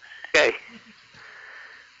bell. Okay.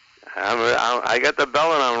 I got the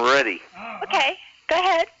bell and I'm ready. Okay, go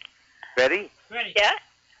ahead. Ready? Ready. Yeah?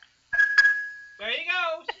 There you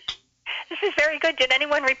go. This is very good. Did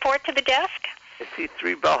anyone report to the desk? I see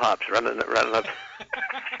 3 bellhops running up.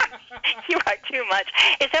 You are too much.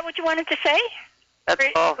 Is that what you wanted to say? That's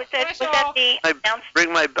all. Was that the I announcement?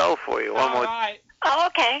 bring my bell for you one more. Right. Oh,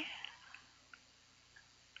 okay.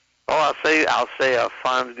 Oh, I'll say a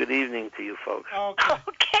fond good evening to you folks. Okay.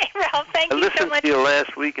 Okay, Ralph. Thank I you so listened much. to you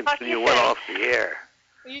last week Talk until to you you went soon. off the air.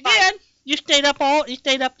 You did. You stayed up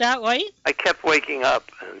that late? I kept waking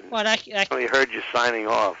up and Well, I only heard you signing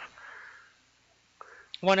off.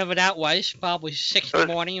 whenever that was, probably 6 in the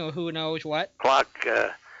morning or who knows what. Clock,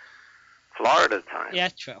 Florida time. Yeah,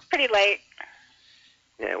 true. Pretty late.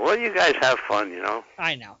 Yeah, well, you guys have fun, you know.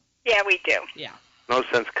 I know. Yeah, we do. No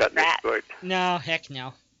sense cutting it Rat. short. No, heck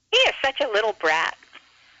no. He is such a little brat.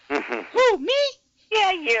 Who, me?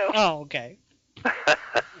 Yeah, you. Oh, okay. All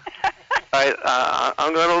right,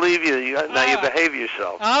 I'm going to leave you. Now you behave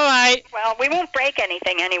yourself. All right. Well, we won't break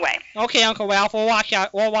anything anyway. Okay, Uncle Ralph, we'll watch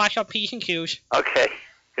our P's and Q's. Okay.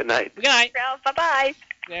 Good night. Good night. Ralph, bye-bye.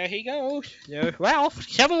 There he goes. There's Ralph.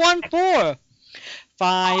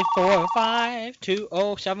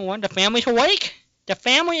 714-545-2071. The family's awake. The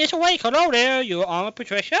family is awake. Hello there. You're on with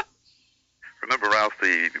Patricia. Remember, Ralph,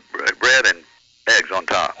 the bread and eggs on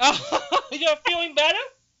top. Oh, you're feeling better?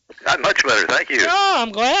 Not much better, thank you. Oh,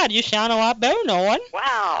 I'm glad. You sound a lot better, Nolan.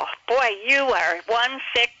 Wow. Boy, you were one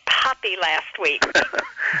sick puppy last week.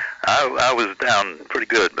 I was down pretty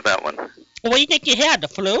good with that one. What do you think you had? The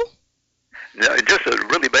flu? No, just a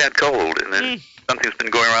really bad cold, and then something's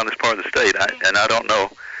been going around this part of the state, and I don't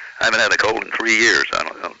know. I haven't had a cold in 3 years. I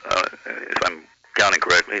don't know if I'm counting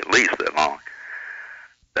correctly, at least that long.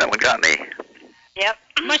 That one got me. Yep.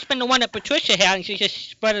 Must have been the one that Patricia had, and she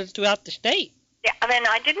just spread it throughout the state. Yeah, I mean,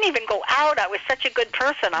 I didn't even go out. I was such a good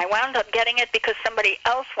person. I wound up getting it because somebody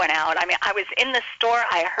else went out. I mean, I was in the store.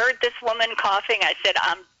 I heard this woman coughing. I said,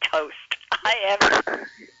 I'm toast. I am.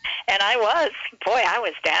 And I was. Boy, I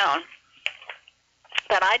was down.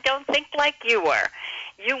 But I don't think like you were.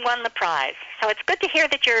 You won the prize. So it's good to hear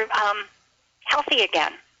that you're healthy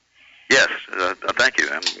again. Yes, thank you.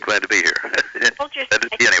 I'm glad to be here. Glad to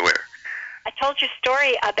be anywhere. I told your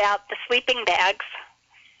story about the sleeping bags.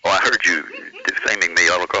 Oh, I heard you defaming me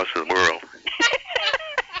all across the world.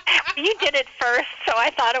 You did it first, so I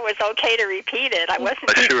thought it was okay to repeat it. I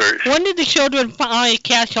wasn't. Sure. When did the children finally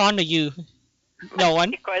catch on to you, Nolan?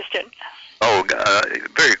 Good question. Oh,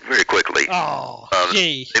 very, very quickly. Oh,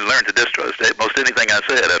 geez. They learned to distrust most anything I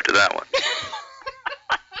said after that one.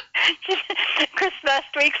 Chris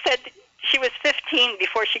last week said she was 15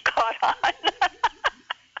 before she caught on.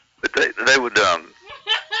 But they would, their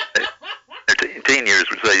teen years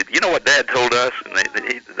would say, you know what Dad told us? And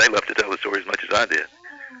they love to tell the story as much as I did.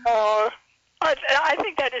 Oh, I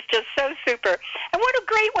think that is just so super. And what a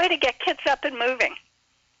great way to get kids up and moving.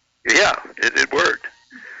 Yeah, it worked.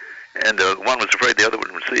 And one was afraid the other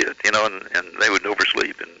one would see it, you know, and they would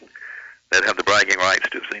oversleep, and they'd have the bragging rights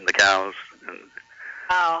to have seen the cows. And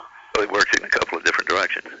Oh. so it works in a couple of different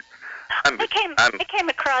directions. I came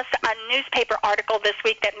across a newspaper article this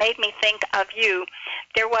week that made me think of you.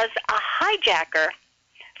 There was a hijacker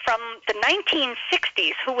from the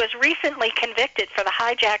 1960s who was recently convicted for the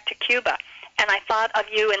hijack to Cuba, and I thought of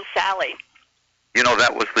you and Sally. You know,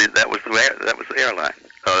 that was the airline.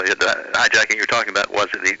 The hijacking you're talking about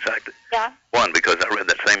wasn't the exact one, because I read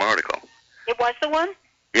that same article. It was the one?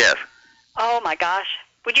 Yes. Oh my gosh!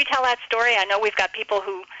 Would you tell that story? I know we've got people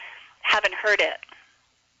who haven't heard it.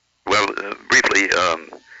 Well, briefly,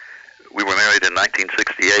 we were married in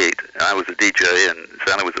 1968, and I was a DJ, and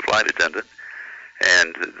Sally was a flight attendant.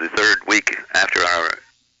 And the third week after our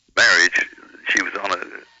marriage, she was on a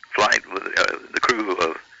flight with the crew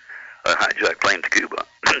of a hijacked plane to Cuba.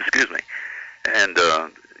 Excuse me. And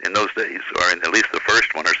in those days, or in at least the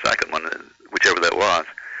first one or second one, whichever that was,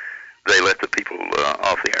 they let the people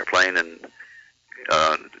off the airplane, and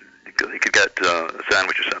they could get a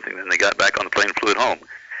sandwich or something. Then they got back on the plane and flew it home.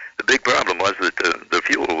 The big problem was that the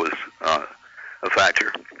fuel was a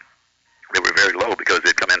factor. They were very low because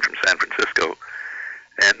they'd come in from San Francisco,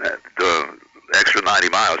 and the extra 90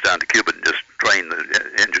 miles down to Cuba and just drained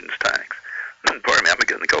the engine's tanks. Pardon me, I'm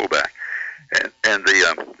getting the cold back. And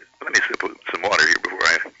the let me sip some water here before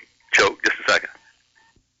I choke. Just a second.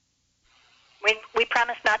 We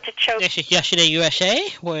promise not to choke. This is Yesterday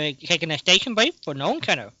USA. We're taking a station break for no one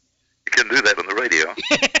kind of. You couldn't do that on the radio.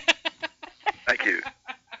 Thank you.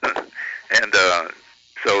 And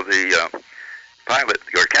so the pilot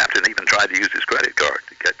or captain even tried to use his credit card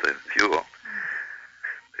to get the fuel.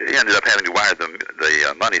 He ended up having to wire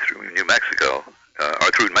the money through New Mexico,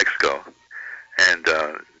 or through Mexico, and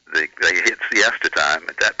they hit siesta time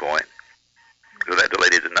at that point, so that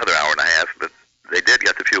delayed it another hour and a half. But they did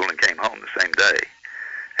get the fuel and came home the same day,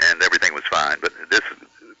 and everything was fine. But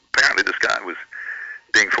apparently this guy was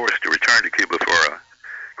being forced to return to Cuba for a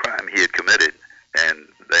crime he had committed, and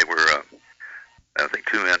they were, I think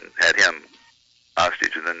 2 men had him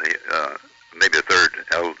hostage, and then maybe a third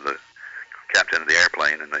held the captain of the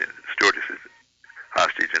airplane and the stewardesses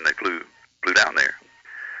hostage, and they flew down there.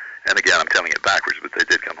 And again, I'm telling it backwards, but they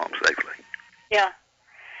did come home safely. Yeah.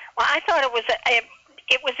 Well, I thought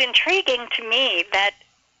it was intriguing to me that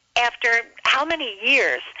after how many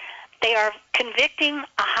years they are convicting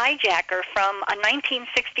a hijacker from a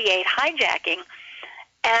 1968 hijacking,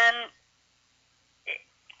 and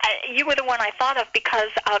you were the one I thought of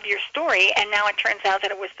because of your story, and now it turns out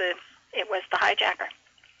that it was the hijacker.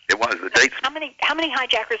 It was the dates. How many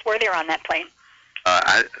hijackers were there on that plane?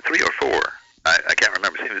 3 or 4. I can't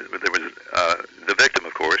remember. There was the victim,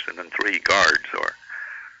 of course, and then 3 guards or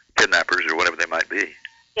kidnappers or whatever they might be.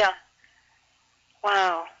 Yeah.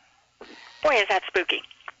 Wow. Boy, is that spooky.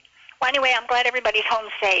 Well, anyway, I'm glad everybody's home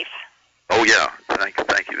safe. Oh, yeah.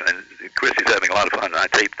 Thank you. And Chrissy's having a lot of fun. I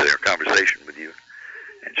taped their conversation with you,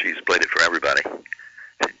 and she's played it for everybody.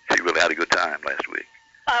 She really had a good time last week.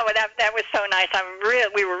 Oh, well, that was so nice.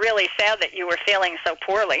 We were really sad that you were feeling so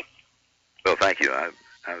poorly. Well, thank you.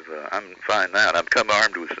 I'm fine now, and I've come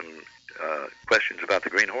armed with some questions about the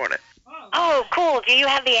Green Hornet. Oh, cool. Do you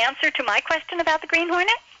have the answer to my question about the Green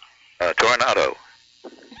Hornet? Tornado.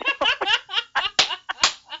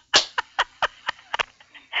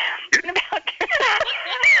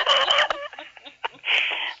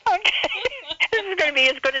 Okay. This is going to be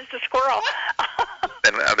as good as the squirrel.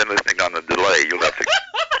 And I've been listening on the delay. You'll have to...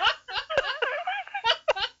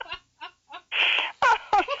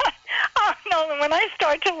 Oh, no, when I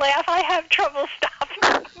start to laugh, I have trouble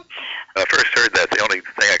stopping. I first heard that. The only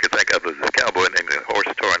thing I could think of was this cowboy named the horse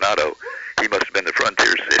Tornado. He must have been the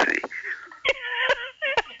frontier sissy.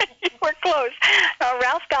 You were close. No,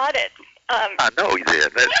 Ralph got it. I know he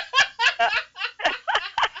did.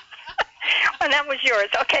 And that was yours.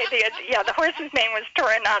 Okay, the horse's name was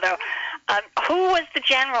Tornado. Who was the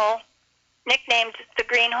general nicknamed the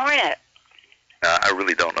Green Hornet? I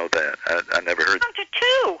really don't know that. I never heard. Down to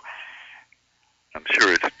 2. I'm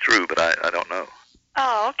sure it's true, but I don't know.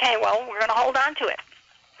 Oh, okay. Well, we're going to hold on to it.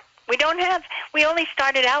 We only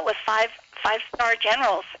started out with 5-star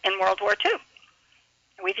generals in World War II.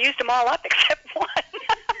 We've used them all up except one.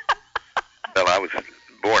 Well, I was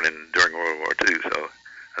born during World War II, so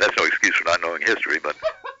that's no excuse for not knowing history, but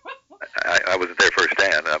I wasn't there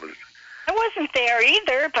firsthand. I wasn't there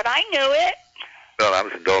either, but I knew it. Well, I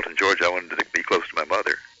was in Dalton, Georgia. I wanted to be close to my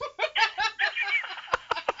mother.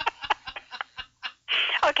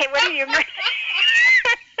 Okay, what are your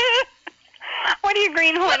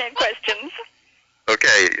Green Hornet questions?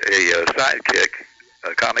 Okay, a sidekick,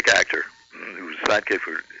 a comic actor, who was a sidekick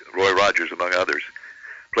for Roy Rogers, among others,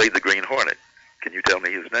 played the Green Hornet. Can you tell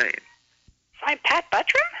me his name? Pat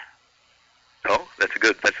Buttram? No, that's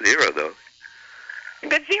the hero, though.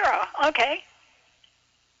 Good zero. Okay.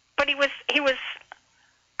 But he was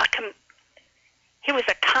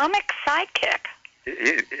a comic sidekick.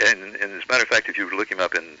 And as a matter of fact, if you look him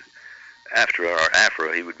up in AFTRA or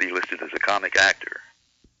AFRA, he would be listed as a comic actor.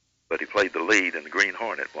 But he played the lead in the Green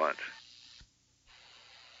Hornet once.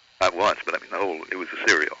 Not once, but I mean it was a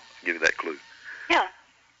serial. I'll give you that clue. Yeah.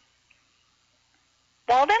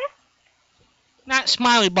 Walden? Not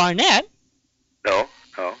Smiley Barnett. No.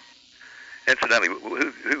 Incidentally,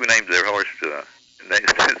 who named their horse? They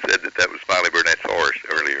said that was Smiley Burnett's horse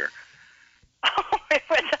earlier. Oh,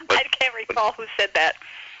 I can't recall who said that.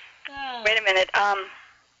 Wait a minute.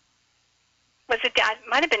 Was it?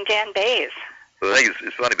 Might have been Dan Bays. Well, I think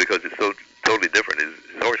it's funny because it's so totally different. His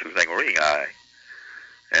horse was named Ring Eye,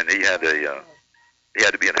 and he had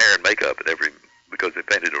to be in hair and makeup because they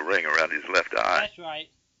painted a ring around his left eye. That's right.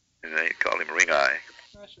 And they called him Ring Eye.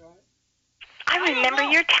 That's right. I remember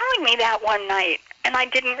you telling me that one night, and I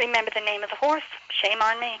didn't remember the name of the horse. Shame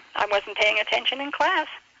on me. I wasn't paying attention in class.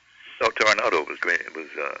 So Tornado was great. It was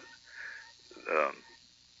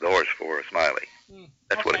the horse for Smiley.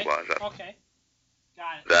 That's what it was. Okay.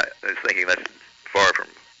 Got it. I was thinking that's far from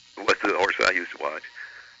what the horse I used to watch.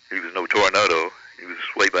 He was no Tornado. He was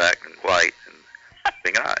way back and white and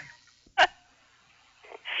Ring Eye.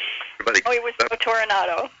 He was no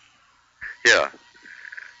Tornado. Yeah.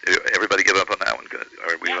 Everybody give up on that one,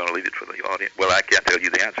 or we want to leave it for the audience? Well, I can't tell you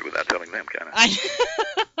the answer without telling them, can I?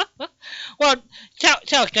 Well,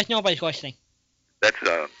 tell us, because nobody's listening. That's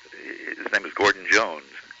his name is Gordon Jones.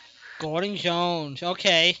 Gordon Jones,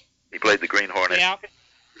 okay. He played the Green Hornet. Yeah.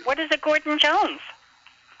 What is a Gordon Jones?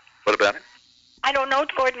 What about him? I don't know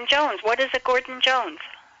Gordon Jones. What is a Gordon Jones?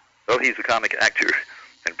 Well, he's a comic actor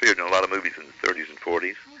and appeared in a lot of movies in the 30s and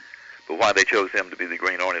 40s. But why they chose him to be the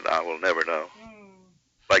Green Hornet, I will never know.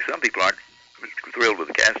 Like some people aren't thrilled with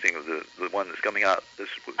the casting of the one that's coming out.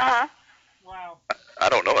 Wow. I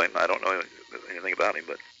don't know him. I don't know anything about him,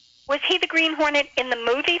 but was he the Green Hornet in the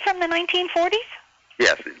movie from the 1940s?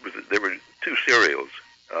 yes, there were two serials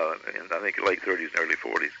in I think the late 30s and early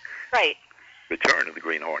 40s. Right. Return of the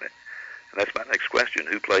Green Hornet, and that's my next question: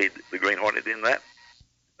 who played the Green Hornet in that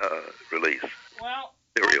release? Well,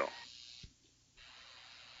 serial.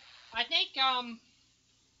 I think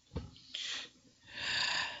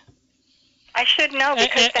I should know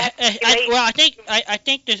because I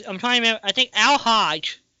think there's, I'm trying to remember. I think Al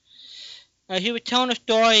Hodge. He was telling a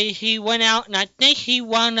story. He went out, and I think he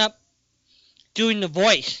wound up doing the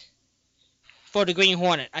voice for the Green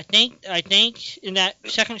Hornet. I think in that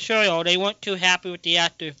second serial they weren't too happy with the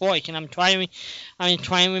actor's voice, and I'm trying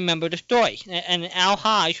to remember the story. And Al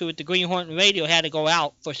Hodge, who was the Green Hornet radio, had to go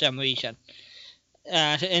out for some reason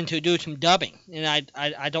and to do some dubbing, and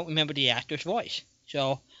I don't remember the actor's voice,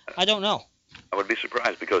 so I don't know. I would be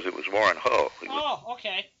surprised because it was Warren Hull.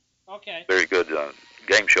 Okay. Very good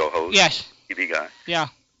game show host. Yes. TV guy. Yeah.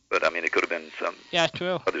 But I mean, it could have been some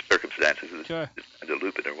true. other circumstances Sure. to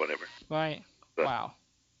loop it or whatever. Right. But wow.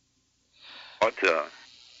 What?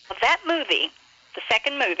 That movie, the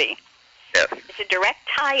second movie, yes, is a direct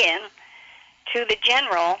tie-in to the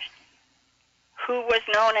general who was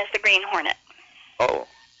known as the Green Hornet. Oh,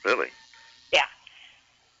 really? Yeah.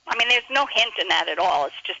 I mean, there's no hint in that at all.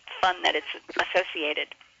 It's just fun that it's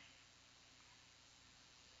associated.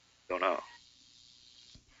 Don't know.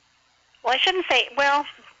 Well, I shouldn't say, well,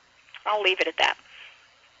 I'll leave it at that.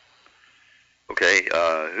 Okay,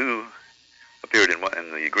 who appeared in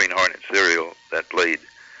the Green Hornet serial that played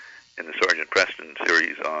in the Sergeant Preston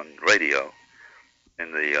series on radio,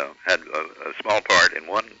 and they had a small part in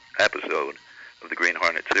one episode of the Green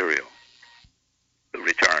Hornet serial, The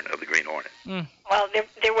Return of the Green Hornet? Well,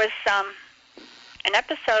 there was an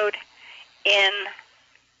episode in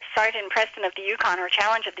Sergeant Preston of the Yukon, or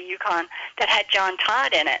Challenge of the Yukon, that had John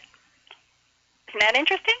Todd in it. Isn't that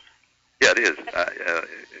interesting? Yeah, it is.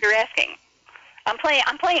 You're asking. I'm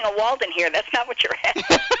playing a Walden here. That's not what you're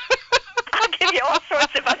asking. I'll give you all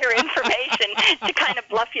sorts of other information to kind of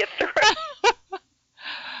bluff you through.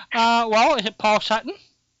 Well, is it Paul Sutton?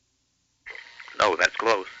 No, that's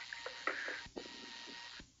close.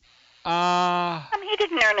 He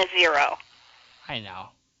didn't earn a zero. I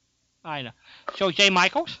know. So Jay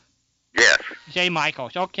Michaels? Yes. Jay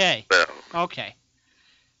Michaels. Okay. Well, okay.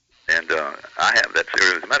 And I have that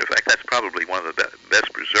serial. As a matter of fact, that's probably one of the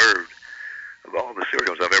best preserved of all the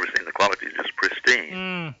serials I've ever seen. The quality is just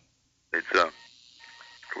pristine. It's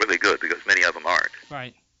really good because many of them aren't.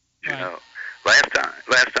 Right. You know, last time,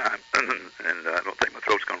 and I don't think my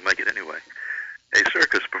throat's going to make it anyway. A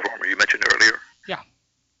circus performer you mentioned earlier. Yeah.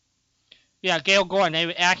 Yeah, Gail Gordon. They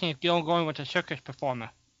were asking if Gail Gordon was a circus performer.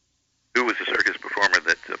 Who was the circus performer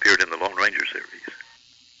that appeared in the Lone Ranger series?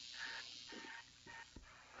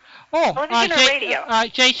 Oh, Television or radio?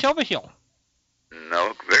 Jay Silverhill.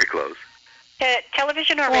 No, very close.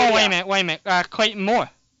 Television or radio? Oh, wait a minute. Clayton Moore.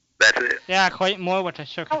 That's it. Yeah, Clayton Moore with the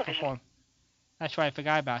circus Television. perform. That's right, I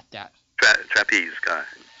forgot about that. Trapeze guy.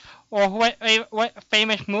 Or what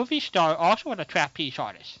famous movie star also with a trapeze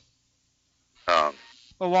artist? Or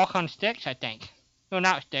walk on sticks, I think. No,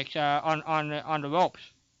 not sticks. On the ropes.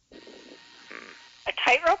 A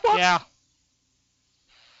tightrope walk? Yeah.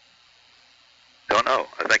 Don't know.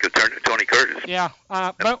 I think it's Tony Curtis. Yeah.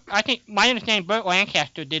 But I think my understanding, Burt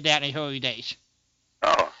Lancaster did that in his early days.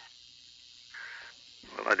 Oh.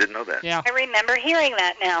 Well, I didn't know that. Yeah. I remember hearing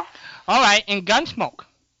that now. All right, and Gunsmoke.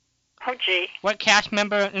 Oh, gee. What cast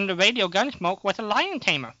member in the radio Gunsmoke was a lion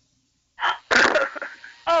tamer?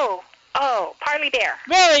 Oh, Parley Bear.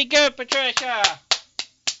 Very good, Patricia.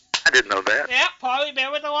 I didn't know that. Yeah, Parley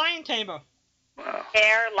Bear was a lion tamer. Wow.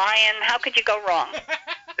 Bear, lion, how could you go wrong?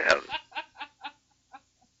 Yeah.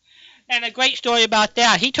 And a great story about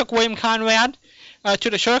that. He took William Conrad to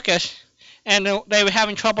the circus, and they were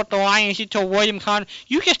having trouble with the lions. He told William Conrad,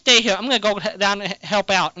 "You just stay here. I'm going to go down and help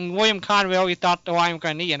out." And William Conrad really thought the lion was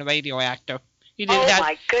going to need a radio actor.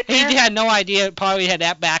 My goodness. He had no idea Parley had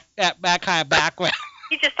that kind of background.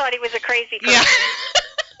 He just thought he was a crazy person. Yeah.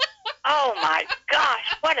 Oh, my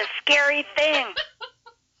gosh. What a scary thing.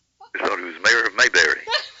 I thought he was mayor of Mayberry.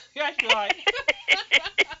 That's right.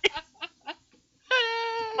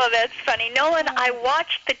 Well, that's funny. Nolan, I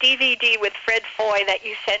watched the DVD with Fred Foy that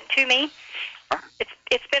you sent to me.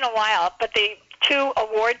 It's been a while, but the 2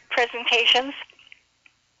 award presentations.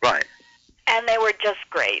 Right. And they were just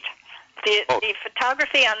great. The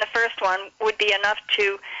photography on the first one would be enough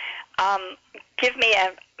to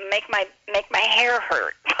make my hair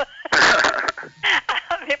hurt.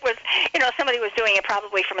 It was, somebody was doing it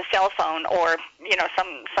probably from a cell phone or,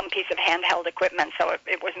 some piece of handheld equipment, so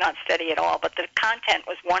it was not steady at all. But the content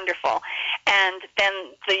was wonderful. And then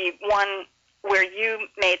the one where you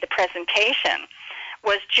made the presentation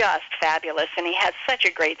was just fabulous, and he had such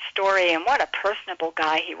a great story, and what a personable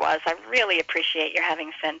guy he was. I really appreciate your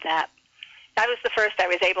having sent that. That was the first I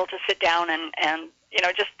was able to sit down and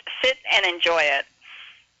just sit and enjoy it.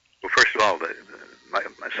 Well, first of all,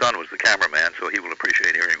 my son was the cameraman, so he will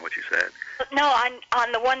appreciate hearing what you said. No,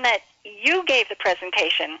 on the one that you gave the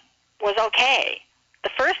presentation was okay. The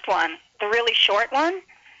first one, the really short one?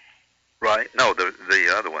 Right. No, the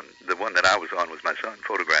other one, the one that I was on was my son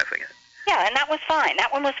photographing it. Yeah, and that was fine.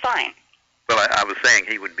 That one was fine. Well, I was saying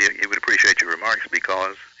he would appreciate your remarks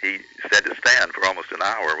because he had to stand for almost an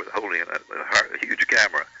hour with holding a huge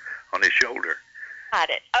camera on his shoulder. Got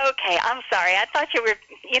it. Okay, I'm sorry. I thought you were,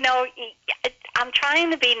 I'm trying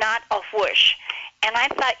to be not a whoosh, and I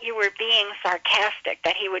thought you were being sarcastic,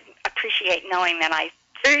 that he would appreciate knowing that I...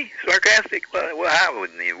 See? Sarcastic? Well, how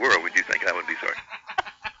in the world would you think I would be sarcastic?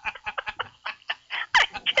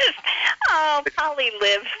 Polly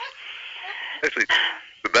lives. Especially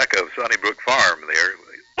Rebecca of Sunnybrook Farm there.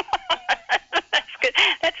 That's good.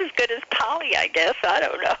 That's as good as Polly, I guess. I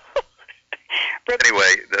don't know.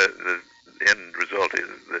 Anyway, the end result is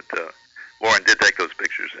that Warren did take those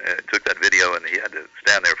pictures, took that video, and he had to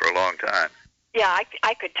stand there for a long time. Yeah,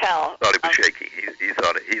 I could tell. Thought it was shaky. He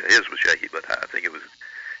thought his was shaky, but I think it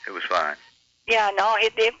was fine. Yeah, no,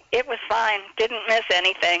 it was fine. Didn't miss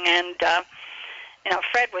anything, and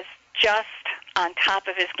Fred was just on top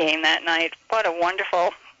of his game that night. What a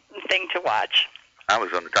wonderful thing to watch. I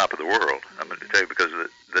was on the top of the world. I'm going to tell you, because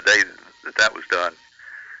the day that was done,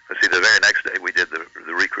 let's see, the very next day we did the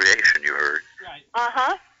recreation, you heard. Right.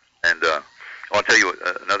 Uh-huh. And I'll tell you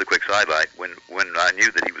another quick sidelight. When I knew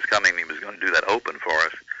that he was coming, he was going to do that open for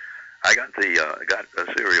us, I got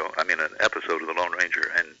an episode of The Lone Ranger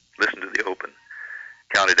and listened to the open,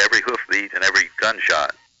 counted every hoofbeat and every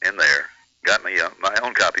gunshot in there, got me my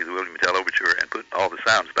own copy of the William Tell Overture and put all the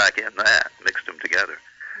sounds back in that, mixed them together.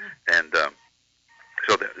 And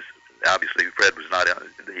so obviously Fred was not,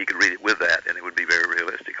 he could read it with that, and it would be very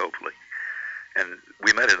realistic, hopefully. And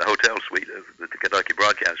we met in a hotel suite that the Kentucky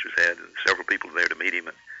broadcasters had, and several people there to meet him.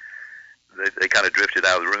 And they kind of drifted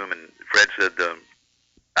out of the room, and Fred said,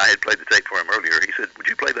 I had played the tape for him earlier. He said, "Would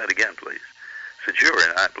you play that again, please?" I said, "Sure,"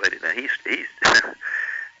 and I played it. And he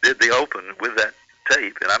did the open with that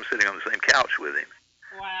tape, and I'm sitting on the same couch with him.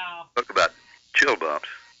 Wow. Talk about chill bumps.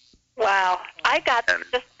 Wow. I got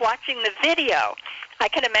just watching the video. I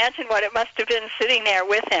can imagine what it must have been sitting there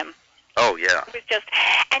with him. Oh, yeah. It was just,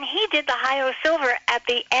 and he did the Hi-O Silver at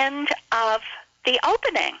the end of the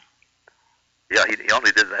opening. Yeah, he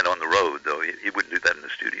only did that on the road, though. He wouldn't do that in the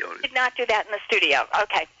studio. Did not do that in the studio.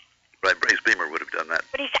 Okay. Right, Brace Beamer would have done that.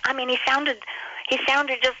 But he sounded, he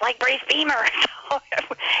sounded just like Brace Beamer. So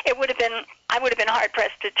it would have been, I would have been hard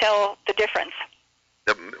pressed to tell the difference.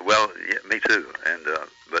 Well, yeah, me too. And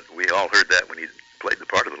but we all heard that when he played the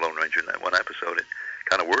part of the Lone Ranger in that one episode. It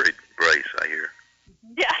kind of worried Brace, I hear.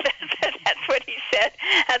 Yeah, that's what he said.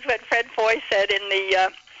 That's what Fred Foy said in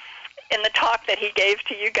the talk that he gave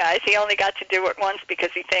to you guys. He only got to do it once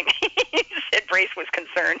because he said Brace was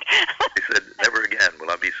concerned. He said, never again will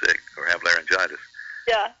I be sick or have laryngitis.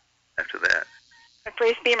 Yeah. After that. But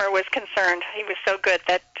Brace Beamer was concerned. He was so good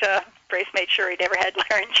that Brace made sure he never had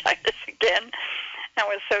laryngitis again. That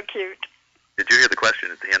was so cute. Did you hear the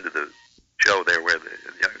question at the end of the show there where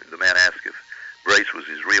the man asked if Brace was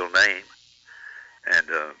his real name? And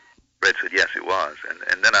Fred said, yes, it was.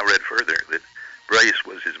 And then I read further that Brace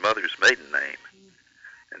was his mother's maiden name,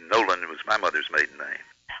 and Nolan was my mother's maiden name.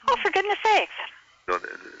 Oh, for goodness sakes. So,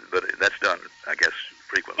 but that's done, I guess,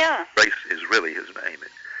 frequently. Yeah. Brace is really his name.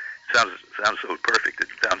 It sounds so perfect. It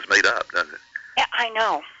sounds made up, doesn't it? Yeah, I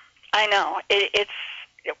know. It's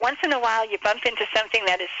once in a while you bump into something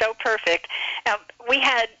that is so perfect. Now, we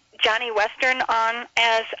had Johnny Western on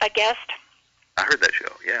as a guest. I heard that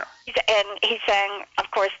show, yeah. And he sang, of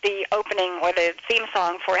course, the opening or the theme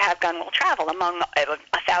song for Have Gun Will Travel, among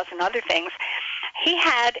 1,000 other things. He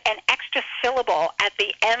had an extra syllable at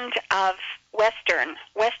the end of Western.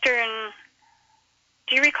 Western,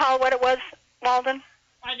 do you recall what it was, Walden?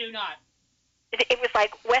 I do not. It was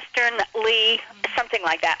like Western Lee, something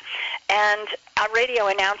like that. And a radio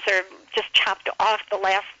announcer just chopped off the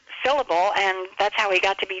last syllable, and that's how he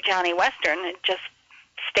got to be Johnny Western. It just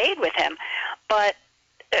stayed with him. But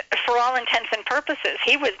for all intents and purposes,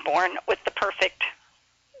 he was born with the perfect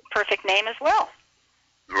name as well.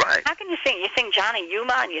 Right. How can you sing? You sing Johnny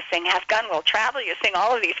Yuma, and you sing Have Gun Will Travel, you sing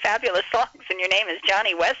all of these fabulous songs, and your name is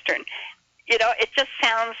Johnny Western. You know, it just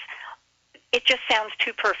sounds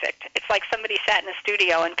too perfect. It's like somebody sat in a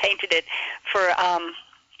studio and painted it for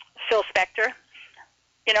Phil Spector,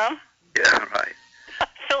 you know? Yeah, right.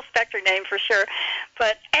 Phil Spector name for sure.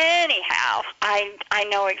 But anyhow, I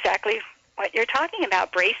know exactly what you're talking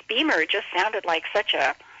about. Brace Beamer just sounded like such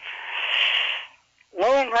a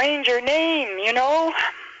Lone Ranger name, you know?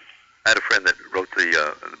 I had a friend that wrote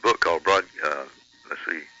the book called Brass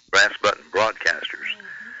Button Broadcasters,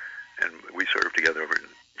 and we served together over in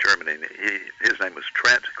Germany. And his name was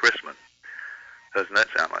Trent Chrisman. Doesn't that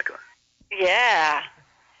sound like a... Yeah,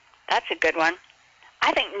 that's a good one.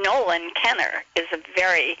 I think Nolan Kenner is a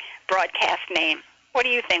very broadcast name. What do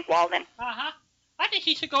you think, Walden? Uh-huh. I think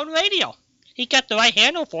he should go to radio. He got the right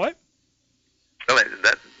handle for it. Well,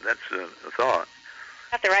 that's a thought.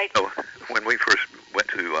 Got the right... So, when we first went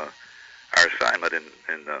to our assignment in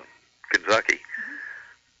Kentucky,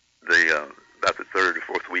 about the third or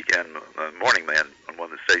fourth weekend, a morning man on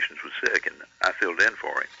one of the stations was sick, and I filled in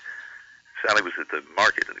for him. Sally was at the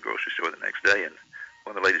market at the grocery store the next day, and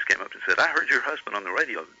one of the ladies came up and said, I heard your husband on the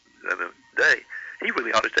radio the other day. He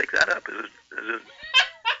really ought to take that up as a...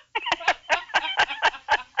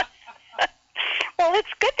 Well,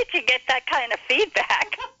 it's good that you get that kind of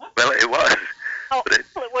feedback. Well, it was. Oh, it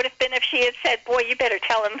would have been if she had said, boy, you better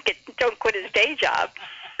tell him don't quit his day job.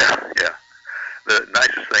 Yeah. The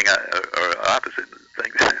nicest thing, or opposite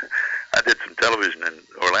thing, I did some television in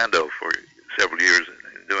Orlando for several years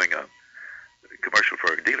and doing a commercial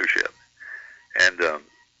for a dealership. And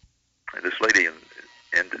this lady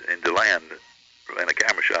in DeLand ran a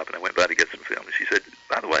camera shop, and I went by to get some film. And she said,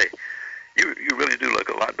 by the way, you really do look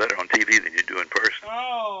a lot better on TV than you do in person.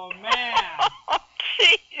 Oh, man. Oh,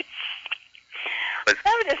 jeez.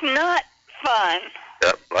 That is not fun.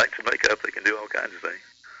 Yep, lights and makeup, they can do all kinds of things.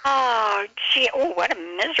 Oh, gee. Oh, what a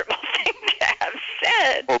miserable thing to have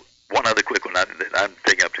said. Well, one other quick one. I'm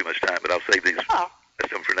taking up too much time, but I'll save these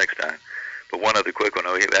some for next time. But one other quick one.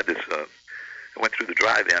 Oh, he had this... I went through the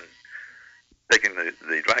drive-in, taking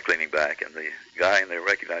the dry cleaning back, and the guy in there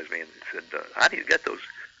recognized me and said, how do you get those?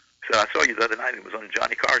 So I saw you the other night. It was on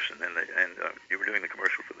Johnny Carson, and you were doing the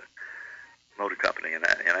commercial for the motor company. And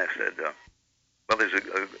I said, well, there's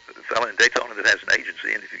a fellow in Daytona that has an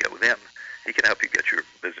agency, and if you get with him, he can help you get your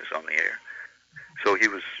business on the air. So he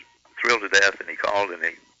was thrilled to death, and he called, and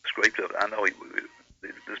he scraped up. I know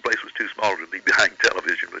this place was too small to be behind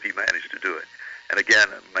television, but he managed to do it. And again,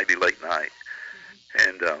 maybe late night.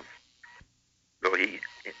 And so a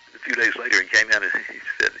few days later, he came in and he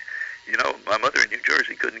said, you know, my mother in New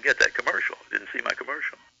Jersey couldn't get that commercial, didn't see my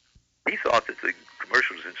commercial. He thought that the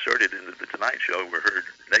commercials inserted into the Tonight Show were heard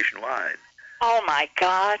nationwide. Oh, my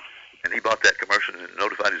God. And he bought that commercial and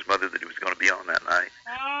notified his mother that he was going to be on that night.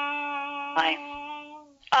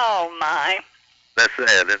 Oh, my. That's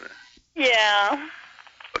sad, isn't it? Yeah.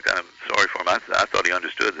 I'm kind of sorry for him. I thought he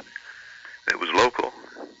understood that It was local.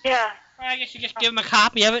 Yeah. Well, I guess you just give him a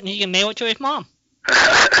copy of it and he can mail it to his mom.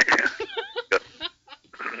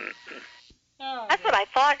 That's what I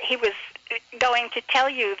thought. He was going to tell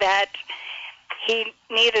you that he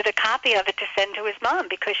needed a copy of it to send to his mom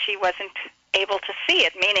because she wasn't able to see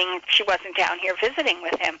it, meaning she wasn't down here visiting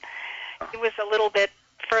with him. He was a little bit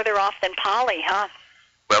further off than Polly, huh?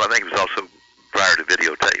 Well, I think it was also prior to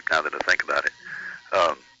videotape, now that I think about it.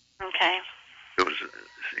 Okay. It was,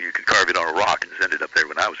 you could carve it on a rock and send it up there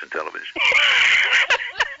when I was in television.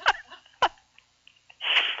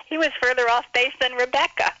 He was further off base than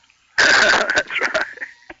Rebecca. That's right.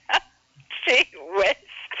 Gee whiz.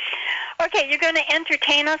 Okay, you're going to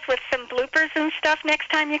entertain us with some bloopers and stuff next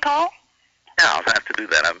time you call? Yeah, I'll have to do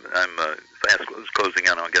that. I'm fast closing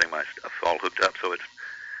in on getting my stuff all hooked up, so it's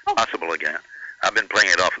possible again. I've been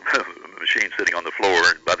playing it off of a machine sitting on the floor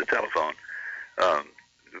and by the telephone,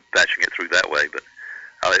 patching it through that way, but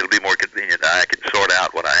it'll be more convenient. I can sort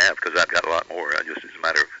out what I have because I've got a lot more. Just as a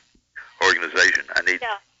matter of organization, I need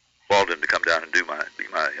Walden to come down and be my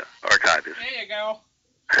archivist. There you go.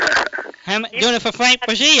 I'm doing it for Frank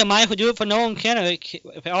Brazil. I might as well do it for Nolan Kenner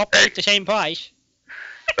if they all pay the same price.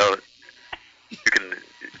 So you can.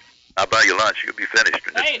 I'll buy you lunch. You'll be finished.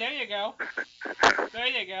 Hey, there you go. There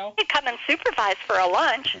you go. You come and supervise for a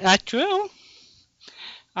lunch. That's true.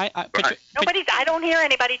 Right. I don't hear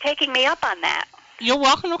anybody taking me up on that. You're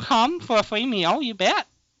welcome to come for a free meal. You bet.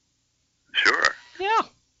 Sure. Yeah.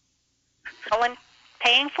 No one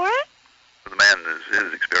paying for it? The man is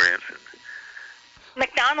his experience.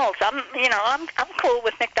 McDonald's. I'm cool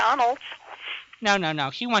with McDonald's. No.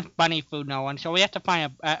 She wants bunny food, no one. So we have to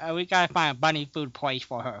find we gotta find a bunny food place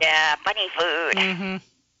for her. Yeah, bunny food. Mm-hmm.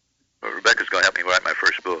 Well, Rebecca's gonna help me write my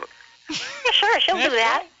first book. Yeah, sure, she'll do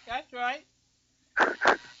that. Right. That's right.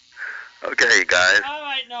 Okay, guys. All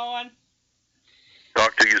right, Nolan.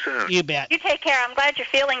 Talk to you soon. You bet. You take care. I'm glad you're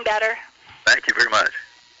feeling better. Thank you very much.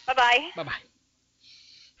 Bye-bye. Bye-bye.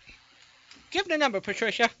 Give the number,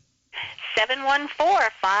 Patricia.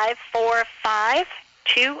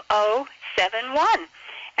 714-545-2071.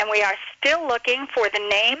 And we are still looking for the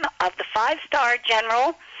name of the 5-star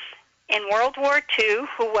general in World War II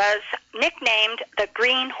who was nicknamed the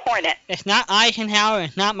Green Hornet. It's not Eisenhower,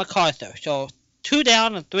 it's not MacArthur. So 2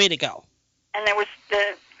 down and 3 to go. And there was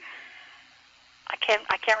I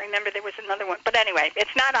can't remember, there was another one. But anyway,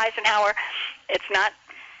 it's not Eisenhower. It's not,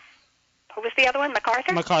 who was the other one?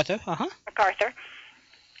 MacArthur? MacArthur, MacArthur.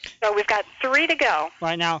 So we've got 3 to go.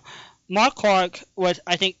 Right now, Mark Clark was,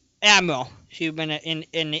 I think, Admiral. She's been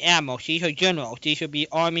in the Admiral. These are generals. These would be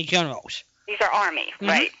Army generals. These are Army,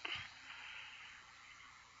 right.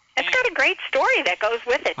 It's got a great story that goes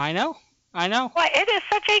with it. I know. Well, it is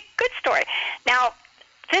such a good story. Now,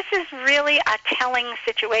 this is really a telling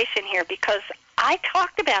situation here because I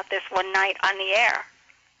talked about this one night on the air.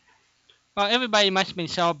 Well, everybody must have been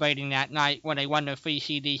celebrating that night when they won their free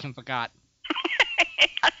CDs and forgot.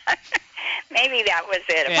 Maybe that was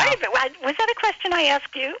it. Yeah. Was that a question I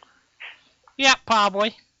asked you? Yeah,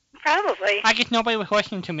 probably. Probably. I guess nobody was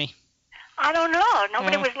listening to me. I don't know.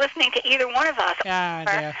 Nobody was listening to either one of us.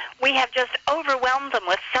 Yeah. We have just overwhelmed them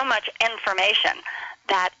with so much information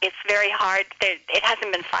that it's very hard. It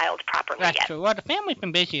hasn't been filed properly yet. That's true. Well, the family's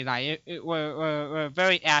been busy tonight. We're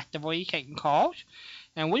very actively taking calls,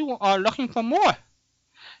 and we are looking for more.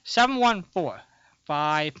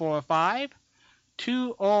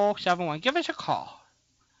 714-545-2071. Give us a call.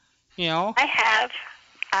 You know. I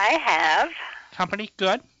have. Company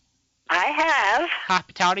good. I have.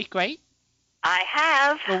 Hospitality great. I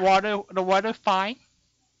have. The water fine.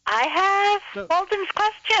 I have. Walden's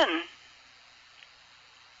question.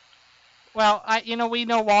 Well, we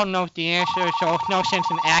know Walden knows the answer, so there's no sense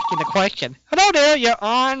in asking the question. Hello there, you're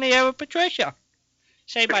on the air with Patricia.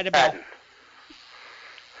 Say by the bell.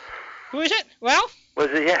 Who is it? Ralph?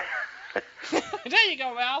 Was it, yeah? There you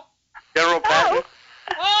go, Ralph. General Patton?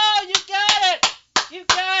 Oh, you got it! You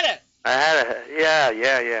got it! I had yeah.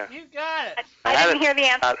 You got it. I didn't hear the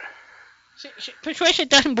answer. Patricia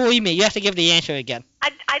doesn't believe me. You have to give the answer again.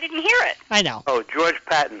 I didn't hear it. I know. Oh, George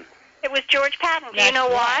Patton. It was George Patton. Do you That's know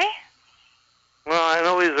right. why? Well, I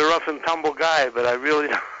know he's a rough and tumble guy, but I really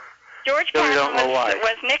don't. George really Patton don't know why.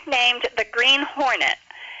 was nicknamed the Green Hornet,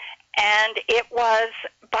 and it was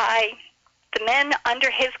by the men under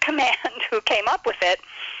his command who came up with it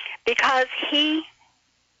because he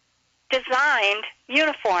designed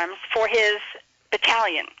uniforms for his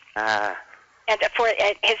battalion. And for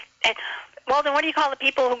his... Walden, what do you call the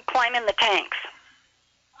people who climb in the tanks?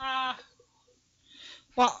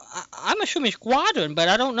 Well, I'm I'm assuming squadron, but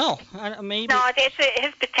I don't know. Maybe. No, it's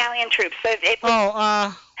his battalion troops. So it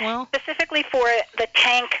was well. specifically for the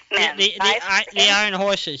tank men. The Iron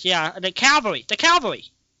Horses, yeah. The cavalry.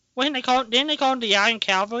 Didn't they call them the Iron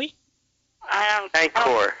Cavalry? Tank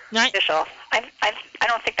Corps. Official. I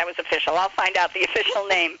don't think that was official. I'll find out the official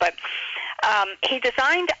name. But he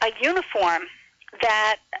designed a uniform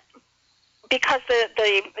that, because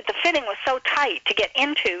the fitting was so tight to get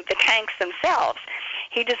into the tanks themselves,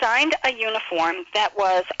 he designed a uniform that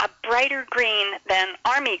was a brighter green than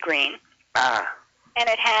Army green. And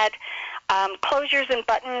it had closures and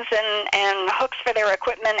buttons and hooks for their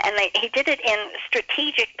equipment, and he did it in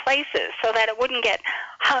strategic places so that it wouldn't get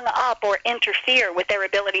hung up or interfere with their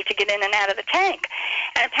ability to get in and out of the tank.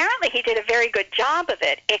 And apparently he did a very good job of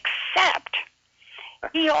it, except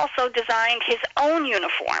he also designed his own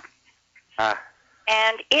uniform.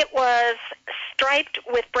 And it was striped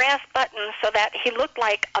with brass buttons so that he looked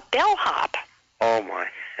like a bellhop. Oh, my.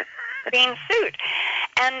 Green suit.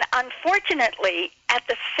 And unfortunately, at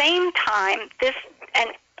the same time, and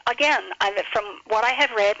again, from what I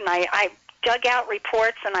have read, and I dug out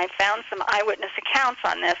reports and I found some eyewitness accounts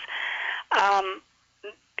on this,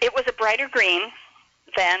 it was a brighter green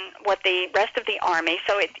than what the rest of the Army,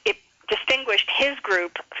 so it distinguished his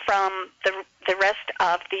group from the rest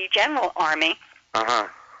of the General Army. But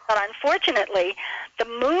unfortunately, the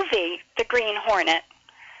movie, The Green Hornet,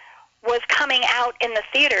 was coming out in the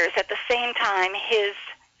theaters at the same time his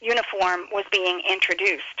uniform was being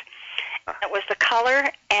introduced. It was the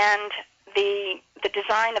color and the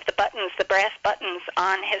design of the buttons, the brass buttons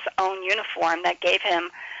on his own uniform, that gave him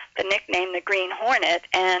the nickname the Green Hornet.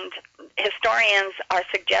 And historians are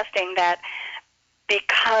suggesting that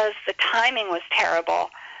because the timing was terrible,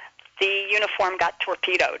 the uniform got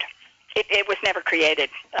torpedoed. It was never created.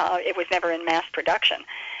 It was never in mass production.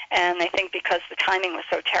 And they think because the timing was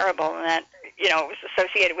so terrible and that, it was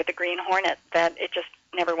associated with the Green Hornet, that it just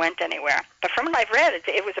never went anywhere. But from what I've read,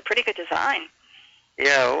 it was a pretty good design.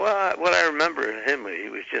 Yeah, well, what I remember of him, he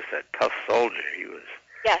was just a tough soldier. He was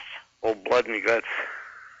all blood and guts.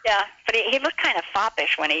 Yeah, but he looked kind of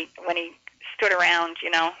foppish when he stood around,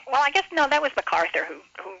 Well, I guess, no, that was MacArthur who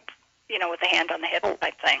with the hand on the hip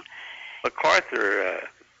type thing. MacArthur,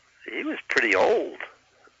 he was pretty old.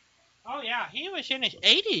 Oh, yeah, he was in his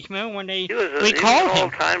 80s, remember, when they recalled him. He was an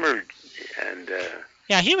old-timer, and...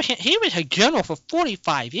 yeah, he was a general for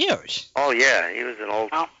 45 years. Oh, yeah, he was an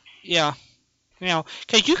old... Yeah,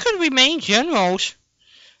 because you could remain generals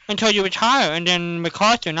until you retire, and then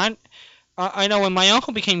MacArthur, and I know when my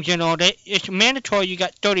uncle became general, it's mandatory you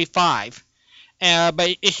got 35,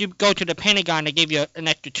 but if you go to the Pentagon, they give you an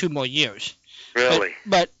extra 2 more years. Really?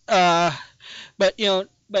 But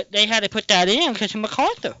they had to put that in because of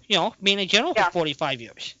MacArthur, being a general for 45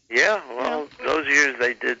 years. Yeah, well, those years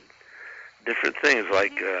they did different things,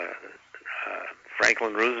 like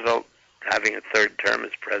Franklin Roosevelt having a third term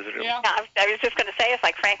as president. Yeah, I was just going to say, it's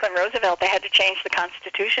like Franklin Roosevelt, they had to change the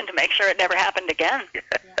Constitution to make sure it never happened again.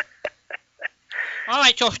 All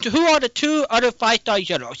right, so who are the 2 other 5-star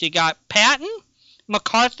generals? You got Patton,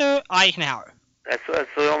 MacArthur, Eisenhower. That's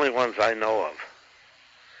the only ones I know of.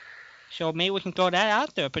 So maybe we can throw that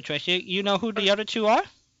out there, Patricia. You know who the other 2 are?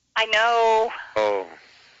 I know. Oh.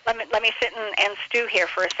 Let me sit and stew here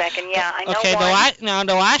for a second. Yeah, I know one.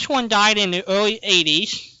 The last one died in the early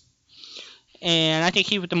 80s, and I think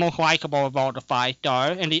he was the most likable of all the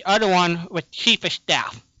 5-star. And the other one was Chief of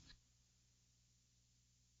Staff.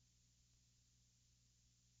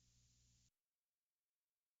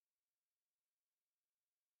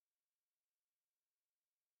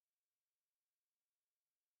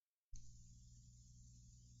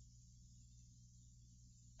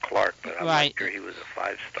 Clark, but I'm not sure he was a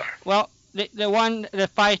 5-star. Well, the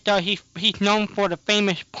 5-star, he's known for the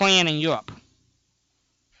famous plan in Europe.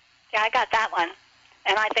 Yeah, I got that one,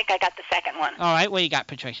 and I think I got the second one. All right, what you got,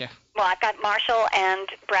 Patricia? Well, I've got Marshall and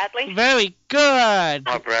Bradley. Very good.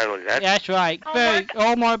 Oh, Bradley, that's right.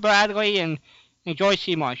 Omar Bradley and George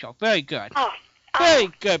C. Marshall. Very good. Very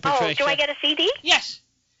good, Patricia. Oh, do I get a CD? Yes.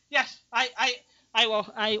 I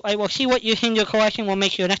will see what you in your collection. We'll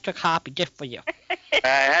make you an extra copy just for you. I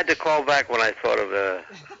had to call back when I thought of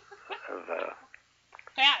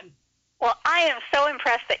Patton. Well, I am so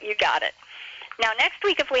impressed that you got it. Now, next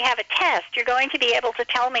week, if we have a test, you're going to be able to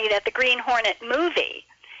tell me that the Green Hornet movie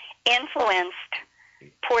influenced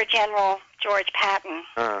poor General George Patton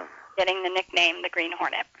getting the nickname the Green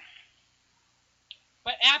Hornet.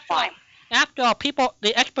 But after all,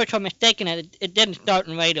 the experts are mistaken that it didn't start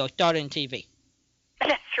in radio, it started in TV.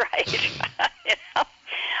 That's right.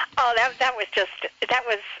 Oh, that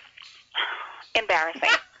was embarrassing.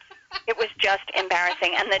 It was just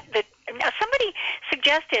embarrassing. And Now, somebody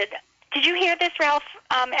suggested, did you hear this, Ralph,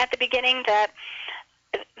 at the beginning, that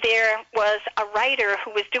there was a writer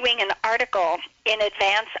who was doing an article in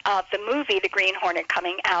advance of the movie The Green Hornet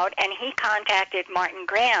coming out, and he contacted Martin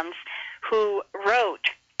Grams, who wrote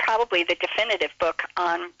probably the definitive book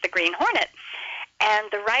on the Green Hornet.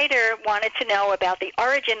 And the writer wanted to know about the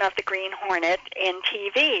origin of the Green Hornet in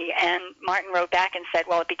TV. And Martin wrote back and said,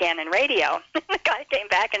 well, it began in radio. The guy came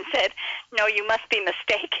back and said, no, you must be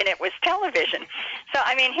mistaken. It was television. So,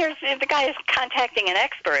 I mean, here's the guy is contacting an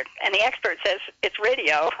expert, and the expert says it's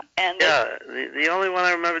radio. And yeah, the only one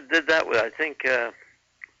I remember did that with, I think,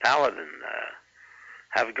 Paladin,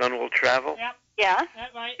 Have a Gun Will Travel. Yep. Yeah.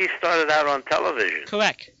 That's right. He started out on television.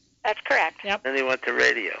 Correct. That's correct. Yep. Then he went to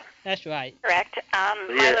radio. That's right. Correct. He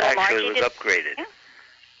actually was upgraded.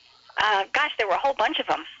 Gosh, there were a whole bunch of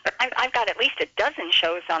them. I've got at least a dozen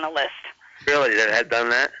shows on the list. Really, that had done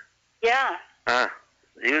that? Yeah.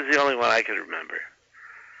 He was the only one I could remember.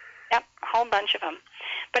 Yep, a whole bunch of them.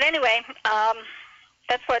 But anyway,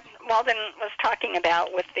 that's what Walden was talking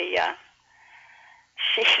about with the...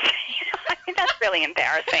 I mean, that's really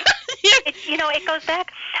embarrassing. It goes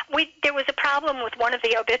back. There was a problem with one of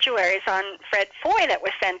the obituaries on Fred Foy that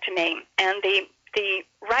was sent to me, and the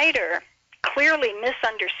writer clearly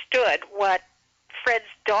misunderstood what Fred's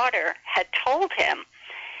daughter had told him.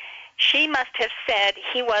 She must have said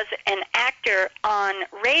he was an actor on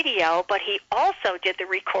radio, but he also did the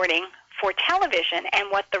recording for television, and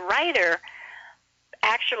what the writer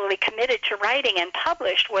actually committed to writing and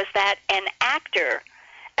published was that an actor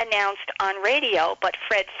announced on radio, but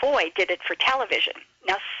Fred Foy did it for television.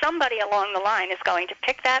 Now, somebody along the line is going to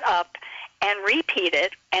pick that up and repeat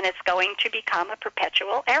it, and it's going to become a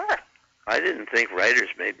perpetual error. I didn't think writers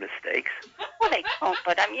made mistakes. Well, they don't,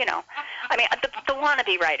 but, the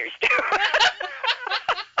wannabe writers do.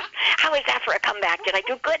 How is that for a comeback? Did I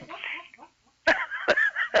do good?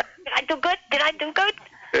 Did I do good? Did I do good?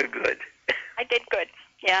 Good. I did good.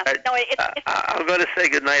 Yeah. No, I'm going to say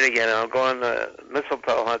goodnight again. I'll go on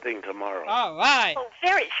mistletoe hunting tomorrow. All right. Oh,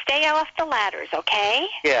 stay off the ladders, okay?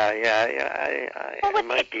 Yeah. I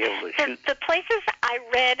might be able to shoot. The places I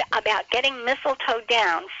read about getting mistletoe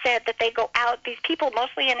down said that they go out, these people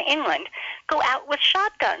mostly in England, go out with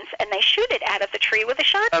shotguns, and they shoot it out of the tree with a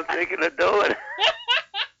shotgun. I'm thinking of doing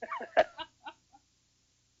it.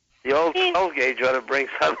 The old 12 gauge ought to bring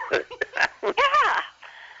something. Yeah.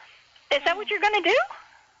 Is that what you're going to do?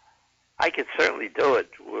 I could certainly do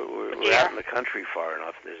it. We're out in the country far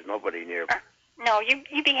enough. There's nobody near. No, you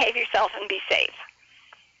behave yourself and be safe.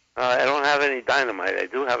 I don't have any dynamite. I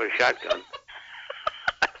do have a shotgun.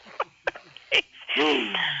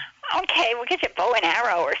 Okay, we'll get you a bow and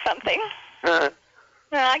arrow or something.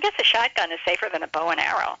 I guess a shotgun is safer than a bow and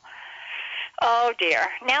arrow. Oh,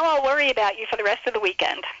 dear. Now I'll worry about you for the rest of the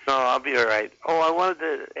weekend. No, I'll be all right. Oh, I wanted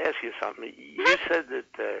to ask you something. You said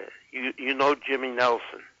that you know Jimmy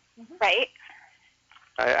Nelson. Right.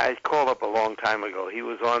 I called up a long time ago. He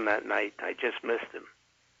was on that night. I just missed him.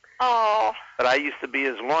 Oh. But I used to be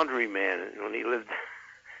his laundry man when he lived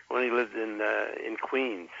in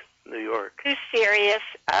Queens, New York. Are you serious?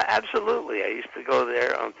 Absolutely. I used to go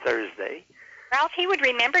there on Thursday. Ralph, he would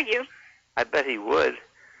remember you. I bet he would.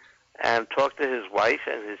 And talk to his wife,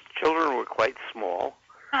 and his children were quite small.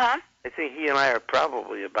 Uh-huh. I think he and I are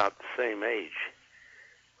probably about the same age.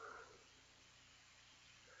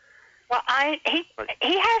 Well, he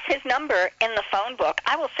has his number in the phone book.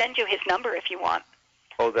 I will send you his number if you want.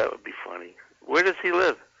 Oh, that would be funny. Where does he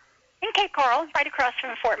live? In Cape Coral, right across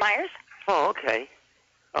from Fort Myers. Oh, okay.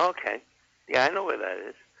 Yeah, I know where that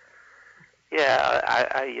is. Yeah,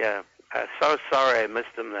 I'm so sorry I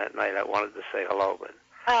missed him that night. I wanted to say hello, but...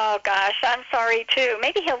 Oh, gosh, I'm sorry, too.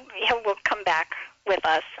 Maybe he will come back with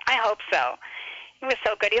us. I hope so. He was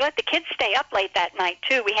so good. He let the kids stay up late that night,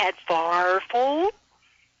 too. We had Farfel.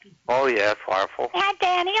 Oh, yeah, Farfel. We had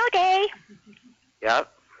Danny O'Day.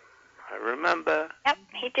 Yep, I remember. Yep,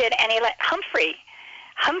 he did. And he let Humphrey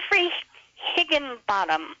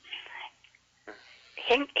Higginbottom.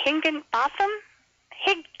 Higginbottom.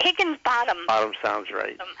 Bottom sounds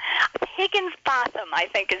right. Higginsbotham, I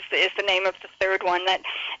think, is the name of the third one that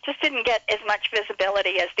just didn't get as much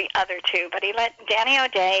visibility as the other two. But he let Danny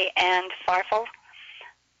O'Day and Farfel,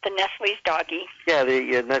 the Nestle's doggy. Yeah,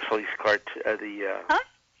 the Nestle's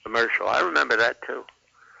commercial. I remember that, too.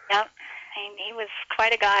 Yep, he was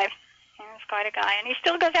quite a guy. And he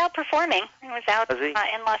still goes out performing. He was out in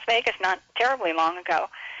Las Vegas not terribly long ago.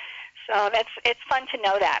 So it's fun to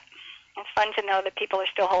know that. It's fun to know that people are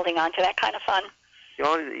still holding on to that kind of fun.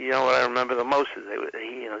 You know what I remember the most is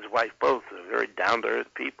he and his wife both were very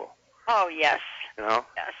down-to-earth people. Oh, yes. You know?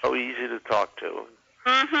 Yes. So easy to talk to.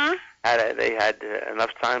 Mm-hmm. They had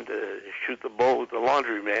enough time to shoot the bull with the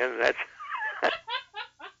laundryman, and that's...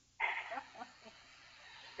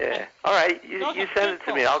 Yeah. All right, you send it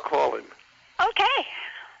to me. I'll call him. Okay.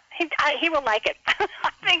 He will like it.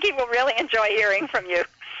 I think he will really enjoy hearing from you.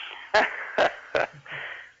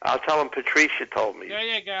 I'll tell him Patricia told me. There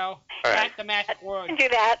you go. All right. That's the magic word. You can do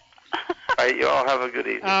that. All right, you all have a good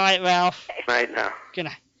evening. All right, Ralph. Night now. Good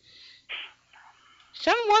night.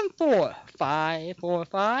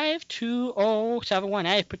 714-545-2071.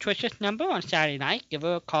 That is Patricia's number on Saturday night. Give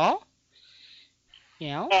her a call. You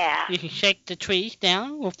know, Yeah. you can shake the trees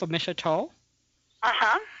down with a mistletoe.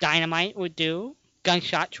 Uh-huh. Dynamite would do.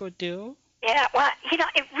 Gunshots would do. Yeah, well,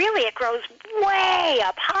 it grows way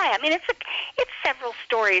up high. I mean, it's several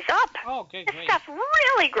stories up. Oh, good This grief. stuff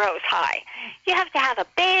really grows high. You have to have a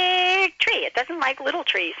big tree. It doesn't like little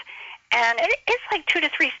trees. And it's like 2 to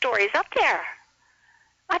 3 stories up there.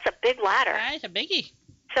 That's a big ladder. That's a biggie.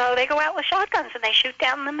 So they go out with shotguns and they shoot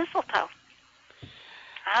down the mistletoe.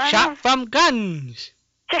 Shot from guns.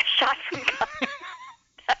 Just shot from guns.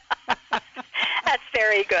 That's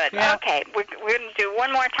very good. Yeah. Okay, we're going to do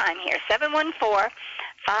one more time here.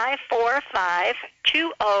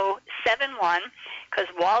 714-545-2071, because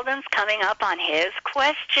Walden's coming up on his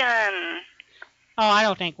question. Oh, I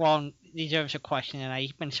don't think Walden deserves a question tonight.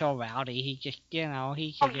 He's been so rowdy. He just, he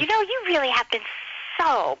should just... You really have been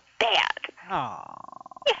so bad. Oh.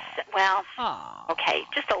 Yes, well, Oh. okay,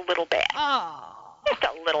 just a little bad. Oh. Just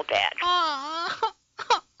a little bad. Oh.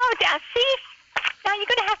 Oh, see? Now you're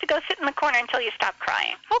going to have to go sit in the corner until you stop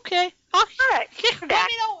crying. Okay. All right, Let me back.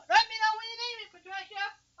 know when you need me, Patricia.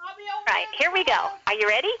 I'll be over Right, here we go. Are you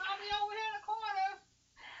ready? I'll be over here in the corner.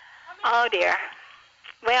 Oh, dear.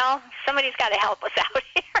 Well, somebody's got to help us out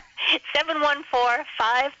here.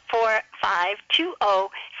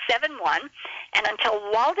 714-545-2071. And until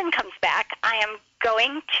Walden comes back, I am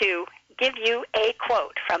going to give you a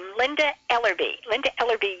quote from Linda Ellerby. Linda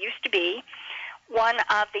Ellerby used to be one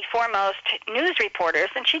of the foremost news reporters,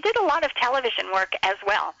 and she did a lot of television work as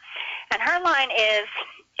well. And her line is,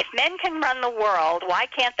 if men can run the world, why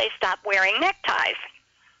can't they stop wearing neckties?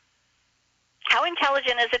 How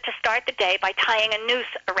intelligent is it to start the day by tying a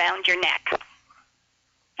noose around your neck?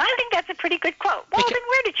 I think that's a pretty good quote. Walden,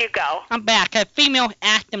 where did you go? I'm back. Females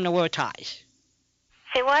ask them to wear ties.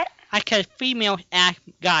 Say what? I said females ask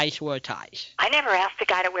guys to wear ties. I never asked a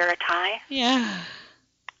guy to wear a tie. Yeah.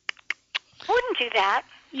 Wouldn't do that.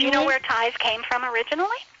 Do you know where ties came from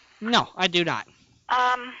originally? No, I do not.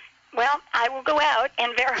 Well, I will go out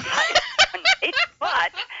and verify one day,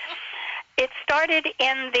 but it started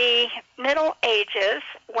in the Middle Ages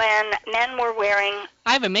when men were wearing...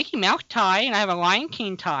 I have a Mickey Mouse tie and I have a Lion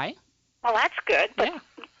King tie. Well, that's good, but Yeah.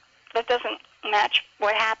 that doesn't match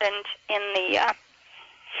what happened in the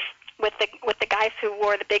with the guys who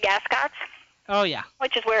wore the big ascots, Oh, yeah.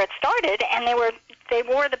 which is where it started, and they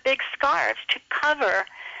wore the big scarves to cover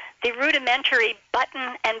the rudimentary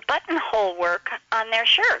buttonhole work on their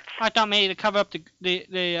shirts. I thought maybe to cover up the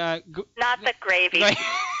Not the gravy. Right.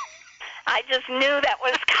 I just knew that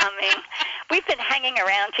was coming. We've been hanging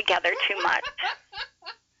around together too much.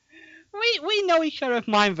 We know each other's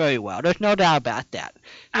mind very well. There's no doubt about that.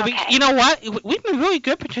 Okay. You know what? We've been really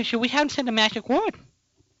good, Patricia. We haven't said the magic word.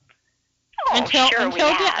 Oh, until we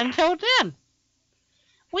have. Until then.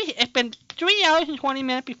 It's been 3 hours and 20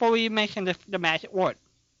 minutes before we mentioned the magic word.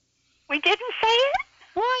 We didn't say it?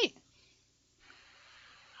 Right.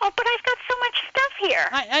 Oh, but I've got so much stuff here.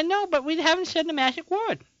 I know, but we haven't said the magic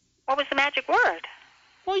word. What was the magic word?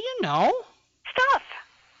 Well, you know. Stuff.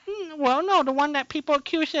 Well, no, the one that people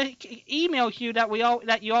accuse emails you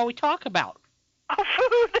that you always talk about. Oh,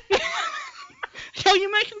 food. So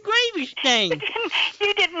you're making gravy stains.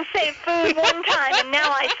 You didn't say food one time, and now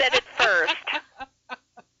I said it first.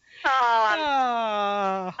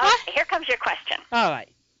 Oh, here comes your question. All right.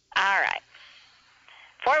 All right.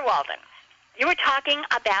 For Walden, you were talking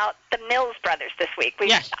about the Mills Brothers this week.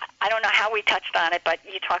 Yes. I don't know how we touched on it, but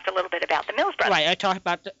you talked a little bit about the Mills Brothers. Right, I talked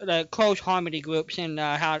about the close harmony groups and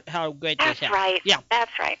how great they sound. That's right. Yeah.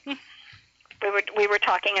 That's right. We were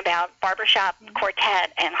talking about barbershop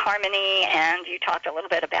quartet and harmony, and you talked a little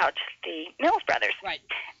bit about the Mills Brothers. Right.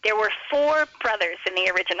 There were 4 brothers in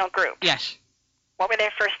the original group. Yes. What were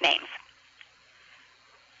their first names?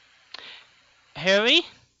 Harry,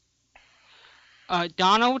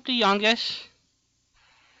 Donald the youngest,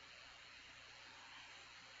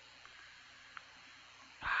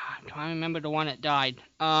 I'm trying to remember the one that died.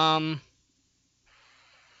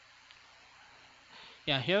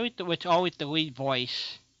 Yeah, Harry was always the lead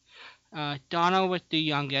voice. Donald was the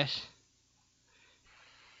youngest.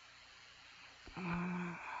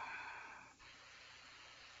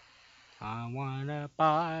 I wanna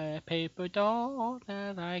buy a paper doll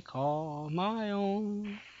that I call my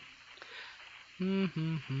own.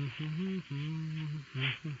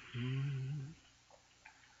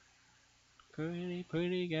 Pretty,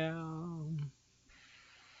 pretty gal.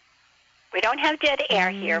 We don't have dead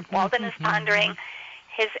air here. Walden is pondering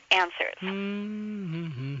his answers.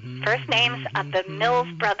 First names of the Mills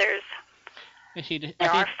brothers.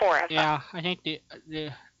 There are 4 of them. Yeah, I think the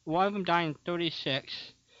one of them died in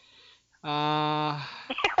 36. Here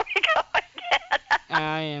we go again.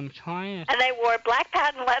 I am trying to... And they wore black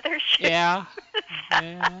patent leather shoes. Yeah.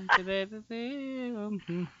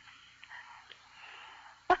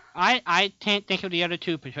 I can't think of the other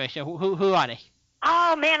 2, Patricia. Who are they?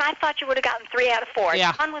 Oh, man, I thought you would have gotten 3 out of 4.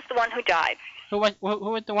 Yeah. John was the one who died. Who was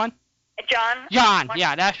the one? John. John,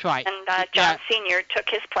 yeah, that's right. And John Sr. took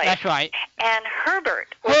his place. That's right. And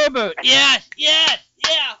Herbert. Yes, yeah,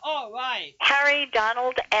 all right. Harry,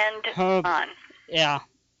 Donald, and John. Yeah.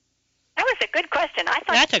 That was a good question.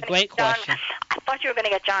 That's a great question. I thought you were going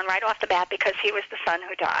to get John right off the bat because he was the son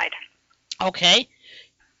who died. Okay.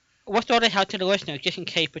 Let's throw this out to the listeners just in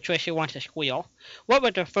case Patricia wants to squeal. What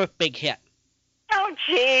was their first big hit? Oh,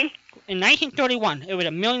 gee. In 1931, it was a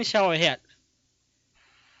 $1 million hit.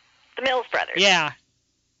 The Mills brothers. Yeah.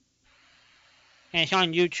 And it's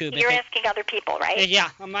on YouTube. You're asking other people, right? Yeah,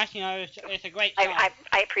 I'm asking others. It's a great song.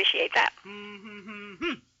 I appreciate that.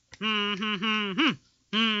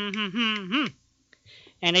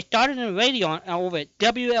 And they started in the radio over at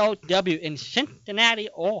WLW in Cincinnati,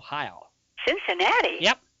 Ohio. Cincinnati?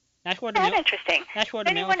 Yep. That's where the That's interesting. That's where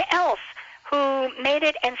the anyone else who made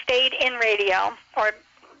it and stayed in radio, or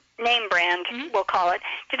name brand, we'll call it,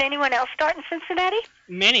 did anyone else start in Cincinnati?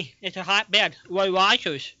 Many. It's a hotbed. Roy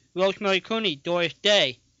Rogers, Rosemary Clooney, Doris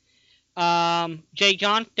Day, Jay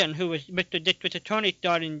Johnston, who was Mr. District Attorney,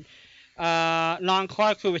 started Lon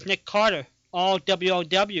Clark, who was Nick Carter, all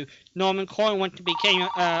WLW. Norman Coyne became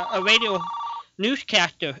a radio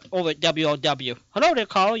newscaster over at WLW. Hello there,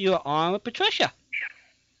 caller. You are on with Patricia.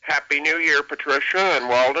 Happy New Year, Patricia and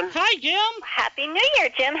Walden. Hi, Jim. Happy New Year,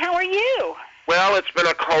 Jim. How are you? Well, it's been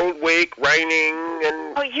a cold week, raining,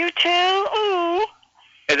 and... Oh, you too? Ooh.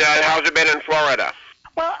 How's it been in Florida?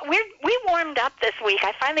 Well, we warmed up this week.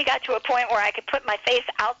 I finally got to a point where I could put my face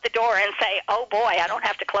out the door and say, oh, boy, I don't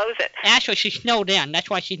have to close it. Actually, she snowed in. That's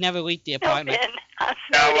why she's never left the apartment. Listen,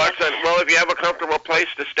 well, if you have a comfortable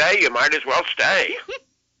place to stay, you might as well stay.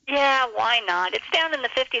 Yeah, why not? It's down in the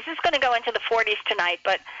 50s. It's going to go into the 40s tonight,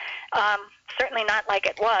 but certainly not like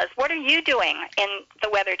it was. What are you doing in the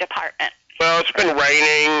weather department? Well, it's been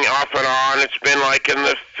raining off and on. It's been like in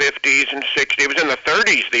the 50s and 60s. It was in the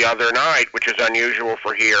 30s the other night, which is unusual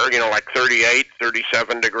for here, like 38,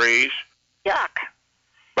 37 degrees. Yuck.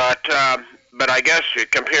 But I guess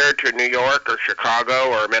compared to New York or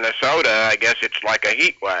Chicago or Minnesota, I guess it's like a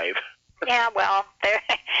heat wave. Yeah, well,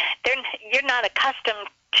 you're not accustomed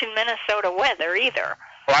to Minnesota weather either.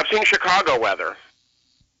 Well, I've seen Chicago weather,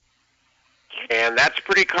 and that's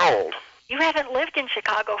pretty cold. You haven't lived in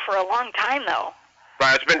Chicago for a long time, though.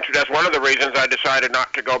 Well, that's one of the reasons I decided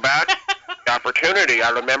not to go back. The opportunity,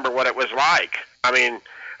 I remember what it was like. I mean,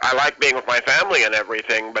 I like being with my family and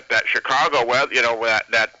everything, but that Chicago weather,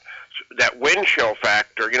 that wind chill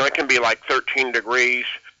factor, it can be like 13 degrees.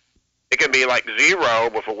 It can be like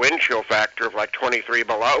 0 with a wind chill factor of like 23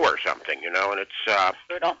 below or something, and it's...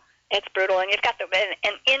 brutal. It's brutal, and you've got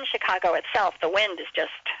and in Chicago itself, the wind is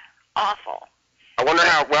just awful. I wonder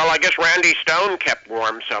how, I guess Randy Stone kept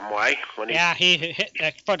warm some way. He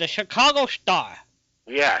hit for the Chicago Star.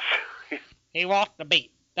 Yes. He walked the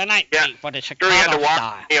beat. The night beat for the Chicago Star. He had to walk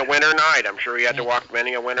Star. many a winter night. I'm sure he had to walk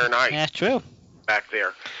many a winter night. That's true. Back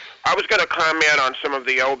there. I was going to comment on some of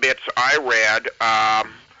the obits I read.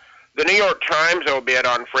 The New York Times obit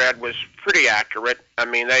on Fred was pretty accurate. I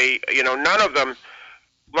mean, none of them,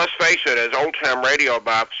 let's face it, as old-time radio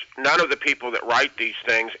buffs, none of the people that write these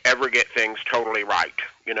things ever get things totally right.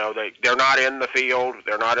 They're not in the field,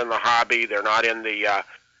 they're not in the hobby, they're not in the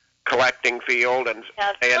collecting field. And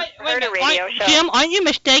Jim, aren't you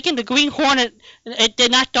mistaken? The Green Hornet, it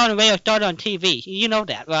did not start on radio, it started on TV. You know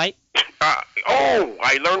that, right?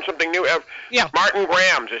 I learned something new. Yeah. Martin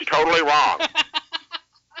Graham's is totally wrong.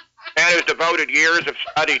 And has devoted years of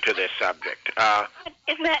study to this subject.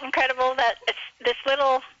 Isn't that incredible that this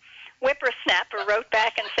little whippersnapper wrote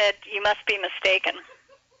back and said, you must be mistaken?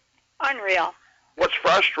 Unreal. What's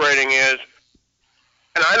frustrating is,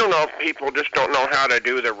 and I don't know if people just don't know how to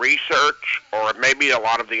do the research, or maybe a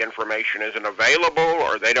lot of the information isn't available,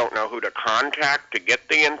 or they don't know who to contact to get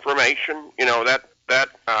the information.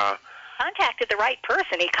 Contacted the right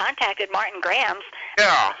person. He contacted Martin Graham's.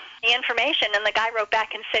 Yeah. the information, and the guy wrote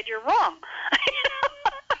back and said, you're wrong.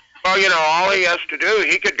 Well, all he has to do,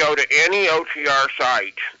 he could go to any OTR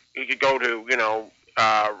site. He could go to, the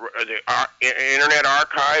Internet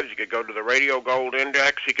Archives. He could go to the Radio Gold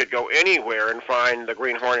Index. He could go anywhere and find the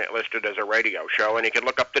Green Hornet listed as a radio show, and he could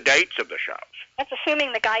look up the dates of the shows. That's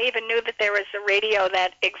assuming the guy even knew that there was a radio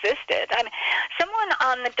that existed. I mean, someone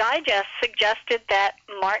on the digest suggested that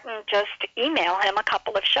Martin just email him a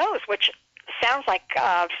couple of shows, which sounds like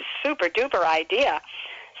a super-duper idea.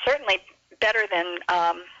 Certainly better than,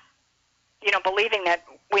 believing that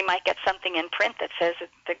we might get something in print that says that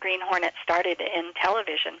the Green Hornet started in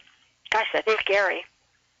television. Gosh, that's scary.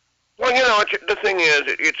 Well, the thing is,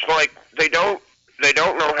 it's like they don't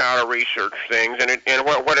know how to research things, and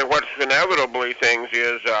what's inevitably things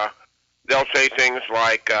is they'll say things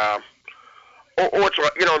like, or it's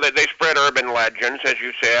like, they spread urban legends, as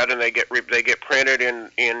you said, and they get printed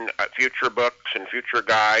in future books and future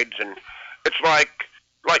guides, and it's like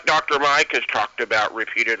Dr. Mike has talked about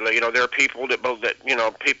repeatedly. There are people that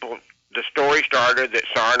people. The story started that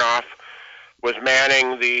Sarnoff was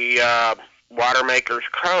manning the Watermaker's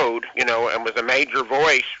Code, and was a major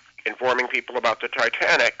voice informing people about the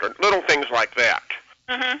Titanic, or little things like that,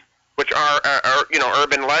 which are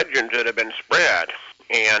urban legends that have been spread.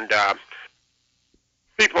 And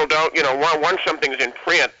people don't, once something's in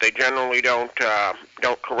print, they generally don't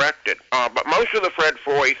correct it. But most of the Fred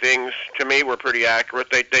Foy things, to me, were pretty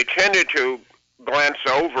accurate. They tended to glance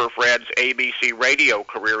over Fred's ABC radio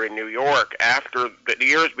career in New York after the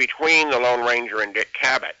years between The Lone Ranger and Dick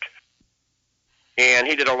Cavett. And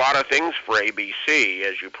he did a lot of things for ABC,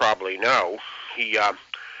 as you probably know. He,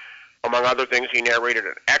 among other things, he narrated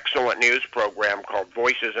an excellent news program called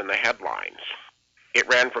Voices in the Headlines. It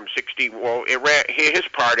ran from his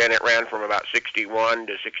part in it ran from about 61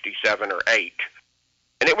 to 67 or 8.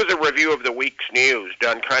 And it was a review of the week's news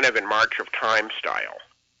done kind of in March of Time style.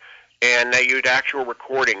 And they used actual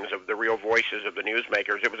recordings of the real voices of the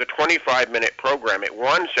newsmakers. It was a 25-minute program. It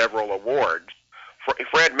won several awards.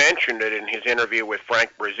 Fred mentioned it in his interview with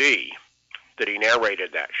Frank Brzee, that he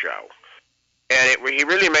narrated that show. And he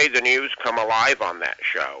really made the news come alive on that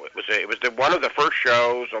show. It was one of the first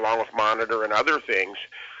shows, along with Monitor and other things,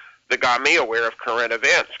 that got me aware of current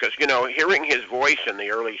events. Because, hearing his voice in the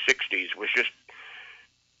early 60s was just,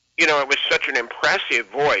 it was such an impressive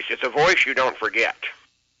voice. It's a voice you don't forget.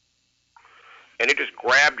 And it just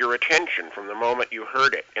grabbed your attention from the moment you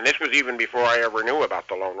heard it. And this was even before I ever knew about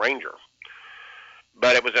the Lone Ranger.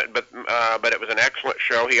 But it was an excellent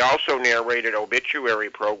show. He also narrated obituary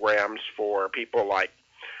programs for people like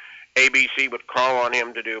ABC would call on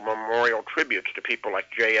him to do memorial tributes to people like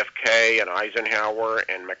JFK and Eisenhower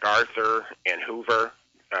and MacArthur and Hoover,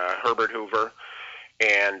 Herbert Hoover,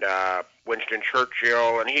 and Winston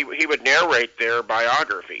Churchill, and he would narrate their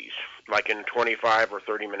biographies, like in 25 or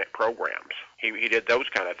 30-minute programs. He did those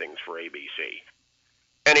kind of things for ABC.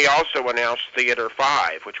 And he also announced Theater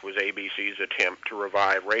 5, which was ABC's attempt to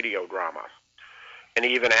revive radio drama. And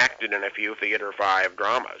he even acted in a few Theater 5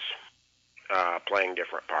 dramas, playing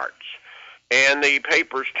different parts. And the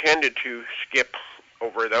papers tended to skip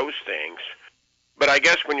over those things. But I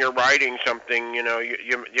guess when you're writing something,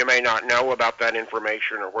 you may not know about that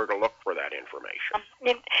information or where to look for that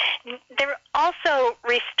information. They're also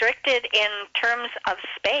restricted in terms of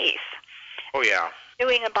space. Oh, yeah.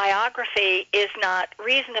 Doing a biography is not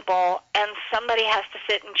reasonable, and somebody has to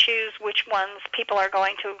sit and choose which ones people are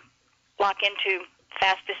going to lock into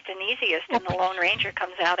fastest and easiest, and the Lone Ranger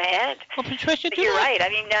comes out ahead. Well, Patricia, but you're right. I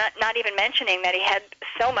mean, not even mentioning that he had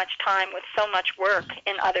so much time with so much work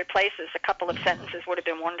in other places. A couple of sentences would have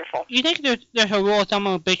been wonderful. You think there's a rule of thumb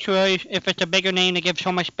on obituaries? If it's a bigger name to give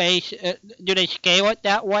so much space, do they scale it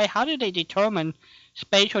that way? How do they determine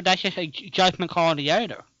space, or that's just a judgment call on the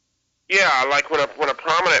editor? Yeah, like when a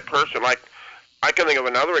prominent person, like I can think of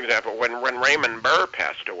another example, when Raymond Burr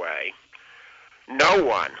passed away, no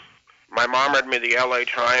one, my mom read me the LA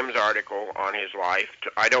Times article on his life,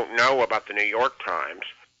 I don't know about the New York Times,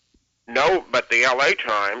 but the LA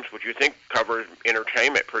Times, which you think covers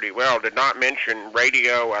entertainment pretty well, did not mention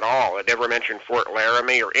radio at all. It never mentioned Fort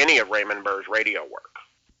Laramie or any of Raymond Burr's radio work.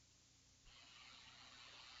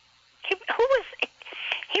 He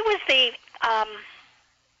was the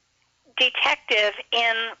detective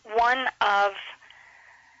in one of,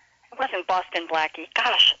 it wasn't Boston Blackie.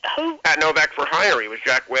 Gosh, who? At Novak for Hire, he was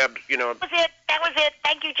Jack Webb's, That was it.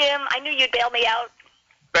 Thank you, Jim. I knew you'd bail me out.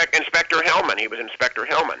 Inspector Hellman. He was Inspector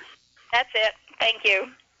Hellman. That's it. Thank you.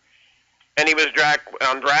 And he was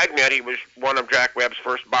on Dragnet. He was one of Jack Webb's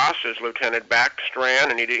first bosses, Lieutenant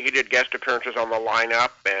Backstrand, and he did guest appearances on The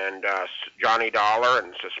Lineup and Johnny Dollar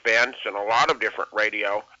and Suspense and a lot of different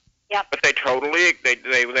radio. Yep. But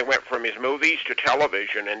they went from his movies to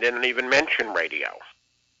television and didn't even mention radio.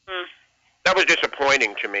 Mm. That was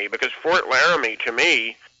disappointing to me because Fort Laramie, to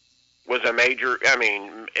me, was a major,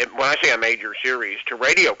 when I say a major series, to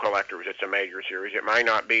radio collectors it's a major series. It might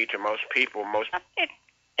not be to most people.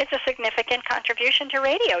 It's a significant contribution to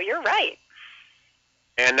radio. You're right.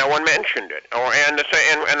 And no one mentioned it. And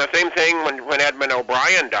the same thing when Edmund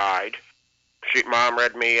O'Brien died. Mom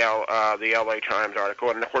read me the LA Times article,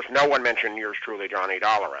 and of course no one mentioned yours truly, Johnny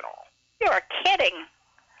Dollar, at all. You're kidding.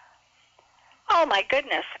 Oh my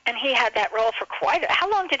goodness. And he had that role for how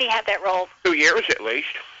long did he have that role? 2 years at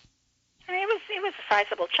least. I mean, it was a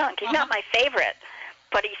sizable chunk. He's not my favorite,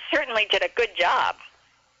 but he certainly did a good job.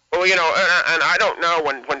 Well, and I don't know,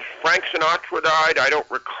 when Frank Sinatra died, I don't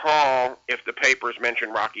recall if the papers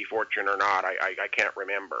mentioned Rocky Fortune or not. I can't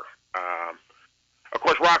remember. Of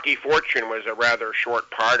course, Rocky Fortune was a rather short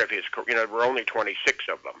part of his career. There were only 26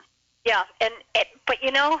 of them. Yeah, but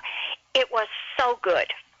it was so good.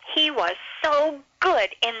 He was so good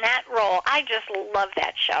in that role. I just love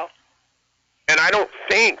that show. And I don't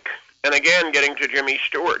think, and again, getting to James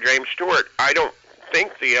Stewart, I don't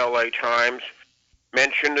think the LA Times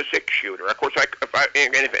mentioned the six-shooter. Of course,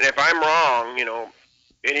 if I'm wrong,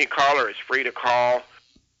 any caller is free to call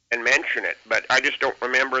and mention it, but I just don't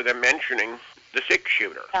remember them mentioning the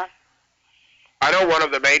six-shooter. Yeah. I know one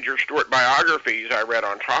of the major Stewart biographies I read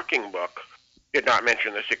on Talking Book did not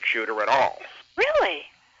mention the six-shooter at all. Really?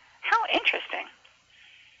 How interesting.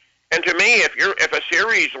 And to me, if a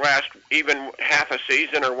series lasts even half a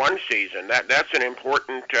season or one season, that's an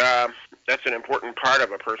important part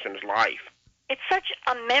of a person's life. It's such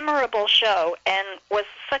a memorable show and was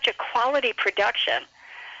such a quality production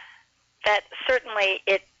that certainly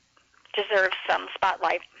it deserves some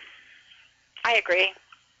spotlight. I agree.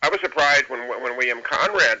 I was surprised when William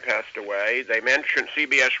Conrad passed away.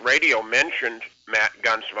 CBS Radio mentioned Matt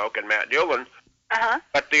Gunsmoke and Matt Dillon.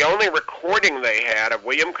 But the only recording they had of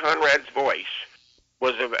William Conrad's voice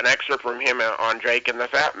was an excerpt from him on Jake and the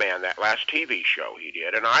Fat Man, that last TV show he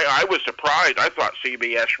did. And I was surprised. I thought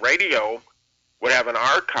CBS Radio would have an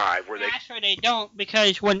archive where Actually, they don't,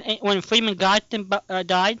 because when Freeman Garton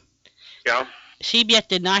died, yeah, CBS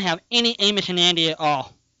did not have any Amos and Andy at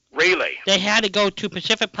all. Really? They had to go to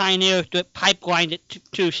Pacific Pioneers to pipeline it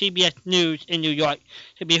to CBS News in New York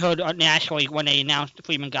to be heard nationally when they announced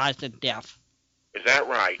Freeman Garton's death. Is that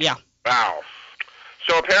right? Yeah. Wow.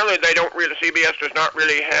 So apparently CBS does not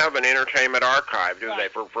really have an entertainment archive, do they?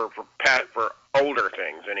 For older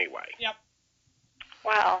things, anyway. Yep.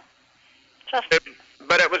 Wow.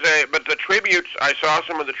 But the tributes, I saw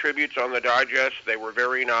some of the tributes on the digest. They were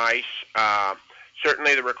very nice.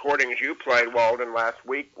 Certainly the recordings you played, Walden, last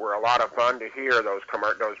week were a lot of fun to hear. Those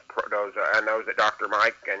that Dr.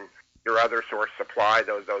 Mike and your other source supply,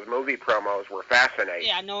 those movie promos were fascinating.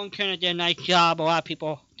 Yeah, Nolan Kerner did a nice job. A lot of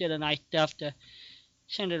people did a nice stuff to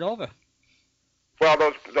send it over. Well,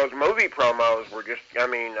 those movie promos were just,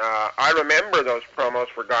 I remember those promos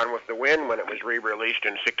for Gone with the Wind when it was re-released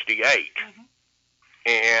in '68. Mm-hmm.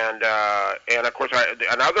 And of course,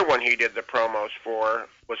 another one he did the promos for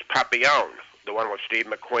was Papillon, the one with Steve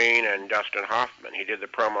McQueen and Dustin Hoffman. He did the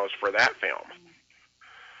promos for that film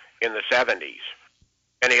in the '70s.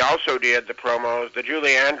 And he also did the promos, the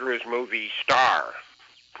Julie Andrews movie Star,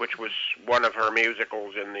 which was one of her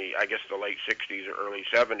musicals in the late '60s or early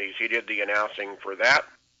 '70s. He did the announcing for that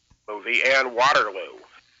movie, and Waterloo,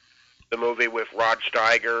 the movie with Rod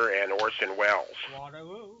Steiger and Orson Welles.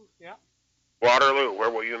 Waterloo, yeah. Waterloo,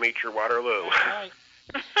 where will you meet your Waterloo?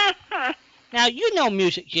 That's right. Now, you know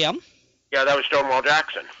music, Jim. Yeah, that was Stonewall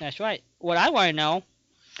Jackson. That's right. What I want to know,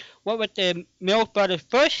 what was the Mills Brothers'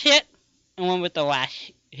 first hit and when was the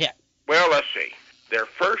last hit? Well, let's see. Their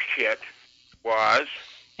first hit was...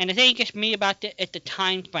 And the thing gets me about the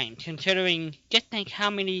time frame, considering, just think how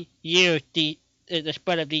many years the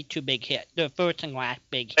spread of these two big hits, the first and last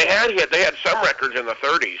big hit. They had some records in the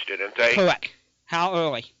 30s, didn't they? Correct. How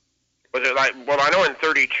early? Was it I know in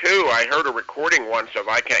 32 I heard a recording once of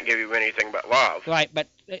I Can't Give You Anything But Love. Right, but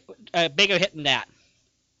a bigger hit than that.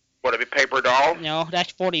 Would it be Paper Doll? No,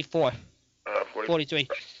 that's 44. 43.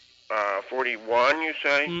 41, you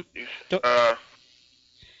say?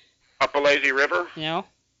 Up a Lazy River? No.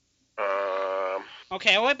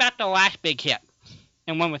 Okay, what about the last big hit?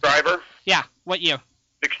 And when was Driver? That? Yeah, what year?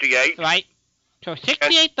 68. Right. So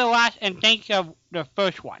 68 the last, and think of the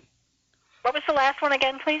first one. What was the last one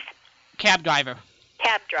again, please? Cab Driver.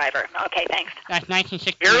 Cab Driver. Okay, thanks. That's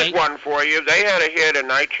 1968. Here's one for you. They had a hit in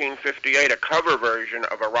 1958, a cover version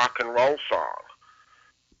of a rock and roll song.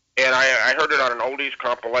 And I heard it on an oldies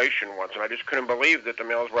compilation once, and I just couldn't believe that the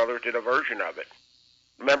Mills Brothers did a version of it.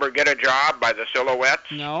 remember Get a Job by the Silhouettes?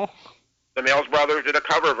 No. The Mills Brothers did a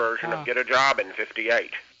cover version Oh. of Get a Job in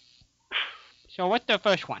 '58. So what's the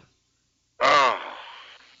first one? Oh,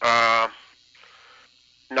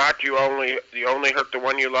 not you only hurt the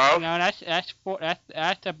one you love. No,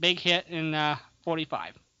 that's a big hit in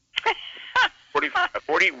 45.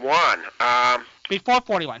 41. Before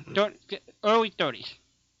 41, early 30s.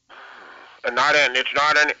 It's not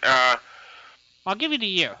an. I'll give you the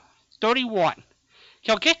year, 31.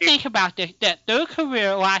 So just think about this, that their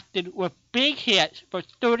career lasted with big hits for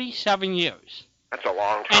 37 years. That's a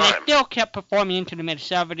long And time. they still kept performing into the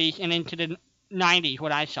mid-70s and into the 90s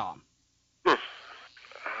when I saw them. Oh,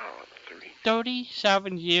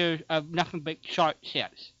 37 years of nothing but chart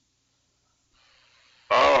hits.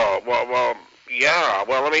 Oh, well, yeah.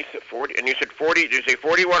 Well, let me say 40. And you said 40. Did you say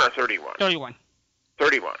 41 or 31? 31.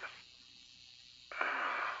 31.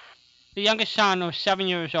 The youngest son was 7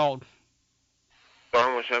 years old.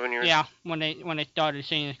 Song was 7 years. Yeah, when they started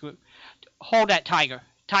singing this group. Hold That Tiger.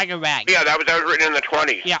 Tiger Rag. Yeah, that was written in the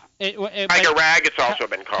 20s. Yeah. Tiger Rag, it's also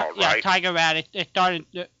been called, yeah, right? Tiger Rag. It started.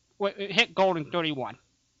 It hit gold in 31.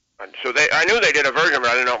 So I knew they did a version, but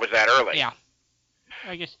I didn't know it was that early. Yeah.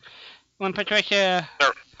 I guess when Patricia.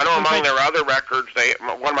 I know among their other records,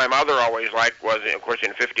 one my mother always liked was, of course,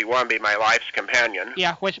 in '51, "Be My Life's Companion."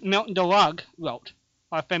 Yeah, which Milton DeLugg wrote.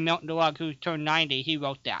 Our friend Milton DeLugg, who turned 90, he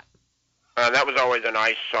wrote that. That was always a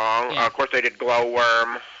nice song. Yeah. Of course, they did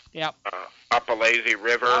 "Glowworm." Yep. "Up a Lazy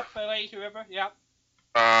River." Up a Lazy River. Yep.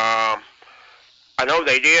 I know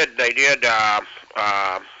they did. Of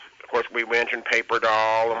course, we mentioned "Paper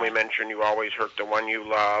Doll," and we mentioned "You Always Hurt the One You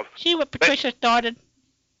Love." See what Patricia started?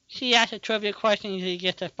 She asked a trivia question, and she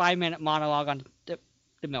gets a 5-minute monologue on the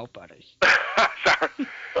Mills Brothers. Sorry.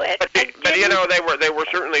 But you know, they were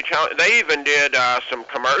certainly challenged. They even did some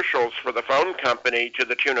commercials for the phone company to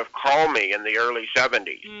the tune of "Call Me" in the early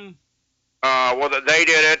 '70s. Well, they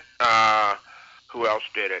did it. Who else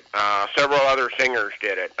did it? Several other singers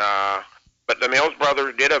did it. But the Mills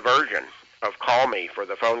Brothers did a version of "Call Me" for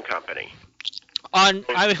the phone company.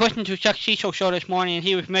 I was listening to Chuck Cecil show this morning, and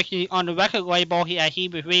he was mentioning on the record label he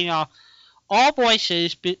was reading all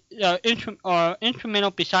voices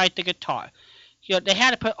instrumental besides the guitar. So they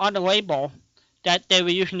had to put on the label that they were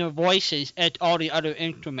using their voices as all the other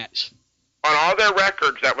instruments. On all their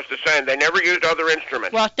records, that was the same. They never used other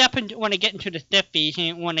instruments. Well, definitely when they get into the 50s,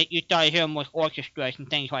 and when you start hearing with orchestras and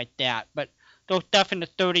things like that. But those stuff in the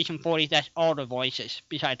 30s and 40s, that's all the voices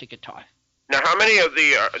besides the guitar. Now, how many of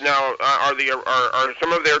the are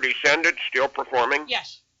some of their descendants still performing?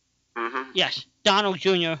 Yes. Mm-hmm. Yes. Donald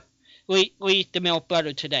Jr. leads the Mills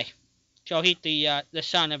Brothers today, so he's the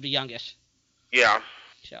son of the youngest. Yeah.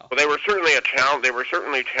 So. Well, they were certainly They were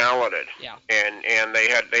certainly talented. Yeah. And they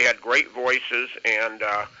had great voices, and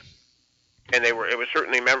it was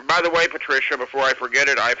certainly. By the way, Patricia, before I forget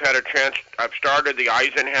it, I've started the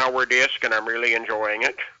Eisenhower disc, and I'm really enjoying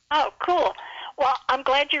it. Oh, cool. Well, I'm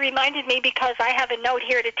glad you reminded me, because I have a note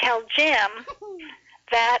here to tell Jim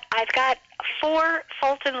that I've got 4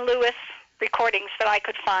 Fulton Lewis recordings that I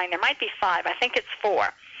could find. There might be 5. I think it's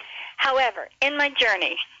 4. However, in my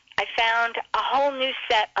journey, I found a whole new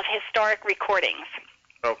set of historic recordings.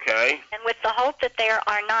 Okay. And with the hope that there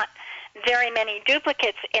are not very many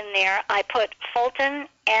duplicates in there, I put Fulton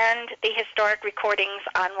and the historic recordings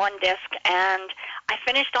on one disc, and I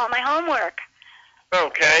finished all my homework.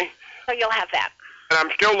 Okay. So you'll have that. And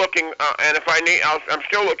I'm still looking, and if I need, I'm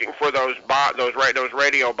still looking for those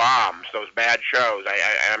radio bombs, those bad shows.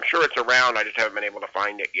 I'm sure it's around. I just haven't been able to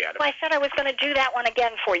find it yet. Well, I said I was going to do that one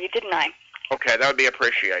again for you, didn't I? Okay, that would be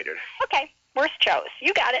appreciated. Okay, worst shows.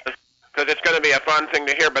 You got it. Because it's going to be a fun thing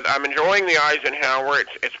to hear. But I'm enjoying the Eisenhower.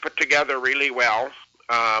 It's put together really well.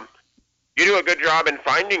 You do a good job in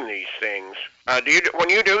finding these things. When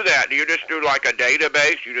you do that, do you just do like a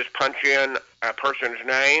database? You just punch in a person's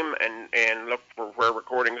name and look for where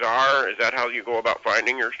recordings are? Is that how you go about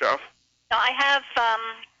finding your stuff? No, I have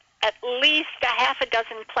at least a half a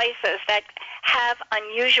dozen places that have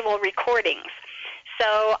unusual recordings.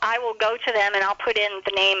 So I will go to them and I'll put in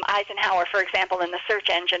the name Eisenhower, for example, in the search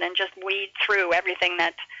engine and just weed through everything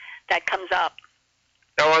that comes up.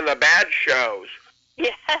 Now, on the bad shows,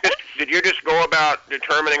 yes. Did you just go about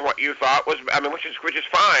determining what you thought was? I mean, which is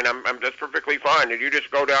fine. That's perfectly fine. Did you just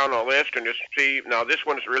go down a list and just see? Now this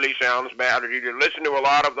one really sounds bad. Or did you listen to a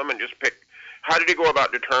lot of them and just pick? How did you go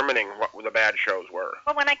about determining what the bad shows were?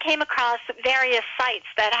 Well, when I came across various sites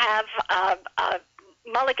that have a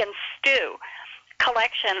Mulligan Stew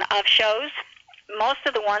collection of shows, most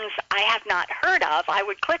of the ones I have not heard of, I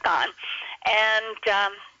would click on, and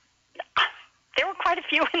there were quite a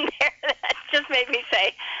few in there that just made me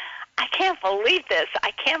say, I can't believe this. I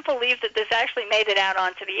can't believe that this actually made it out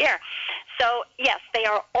onto the air. So, yes, they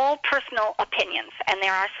are all personal opinions, and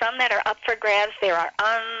there are some that are up for grabs. There are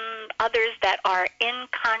others that are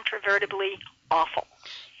incontrovertibly awful.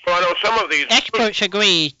 Well, I know some of these Experts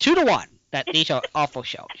agree 2-1 that these are awful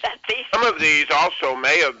shows. Some of these also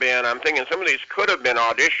may have been, I'm thinking some of these could have been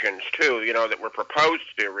auditions, too, that were proposed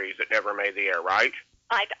series that never made the air, right?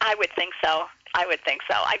 I would think so. I would think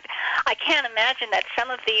so. I can't imagine that some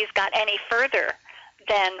of these got any further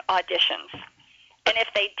than auditions. And if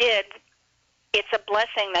they did, it's a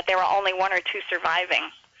blessing that there were only 1 or 2 surviving.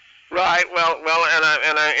 Right. Well, and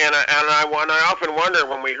I often wonder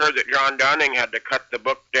when we heard that John Dunning had to cut the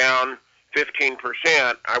book down 15%.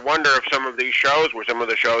 I wonder if some of these shows were some of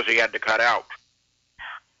the shows he had to cut out.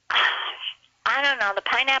 I don't know. The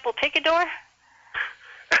Pineapple Picador?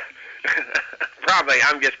 Probably.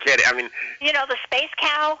 I'm just kidding. I mean, the Space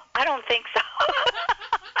Cow? I don't think so.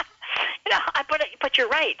 But you're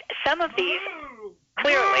right. Some of these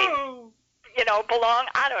clearly, belong.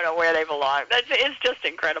 I don't know where they belong. It's just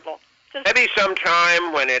incredible. Maybe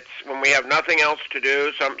sometime when we have nothing else to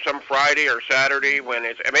do, some Friday or Saturday when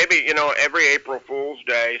it's maybe every April Fool's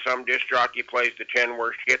Day, some disc jockey plays the 10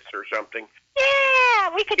 worst hits or something. Yeah,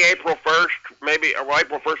 we could. April 1st, maybe. Well,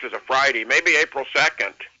 April 1st is a Friday. Maybe April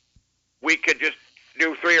 2nd. We could just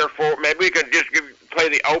do 3 or 4. Maybe we could just play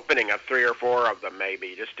the opening of 3 or 4 of them,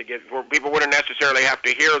 maybe, just to give where people wouldn't necessarily have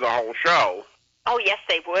to hear the whole show. Oh, yes,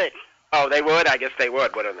 they would. Oh, they would? I guess they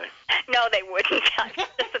would, wouldn't they? No, they wouldn't.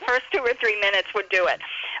 Just the first 2 or 3 minutes would do it.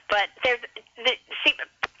 But the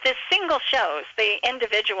single shows, the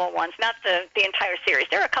individual ones, not the entire series.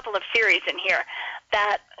 There are a couple of series in here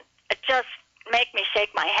that just make me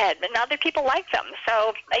shake my head, but other people like them.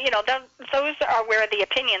 So, those are where the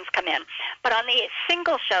opinions come in. But on the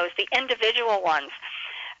single shows, the individual ones,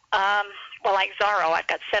 like Zorro, I've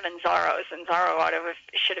got 7 Zorros, and Zorro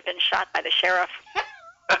should have been shot by the sheriff.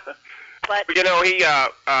 But he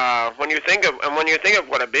when you think of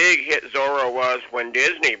what a big hit Zorro was when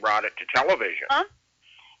Disney brought it to television. Huh?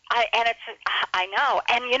 I know,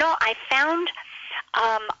 and I found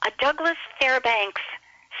a Douglas Fairbanks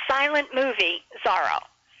silent movie, Zorro.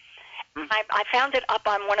 Mm-hmm. I found it up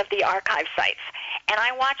on one of the archive sites, and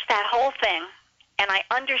I watched that whole thing, and I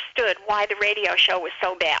understood why the radio show was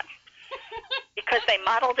so bad. Because they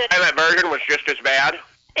modeled it. And that version was just as bad?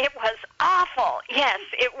 It was awful. Yes,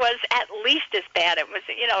 it was at least as bad. It was,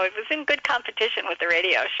 it was in good competition with the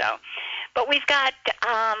radio show. But we've got,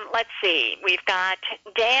 let's see, we've got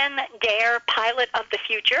Dan Dare, Pilot of the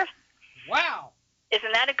Future. Wow.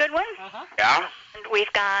 Isn't that a good one? Uh-huh. Yeah. And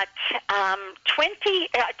we've got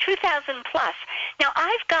 2000 plus. Now,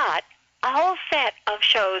 I've got a whole set of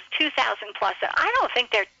shows, 2000 plus, and I don't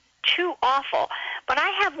think they're too awful. But I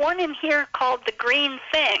have one in here called The Green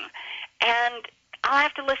Thing, and I'll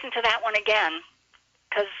have to listen to that one again,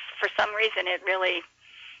 because for some reason it really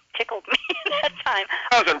tickled me that time.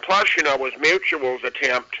 2000 plus, was Mutual's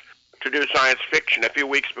attempt to do science fiction a few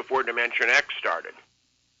weeks before Dimension X started.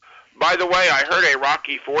 By the way, I heard a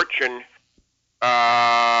Rocky Fortune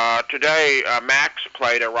today. Max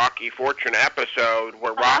played a Rocky Fortune episode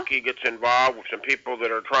where Rocky gets involved with some people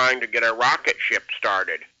that are trying to get a rocket ship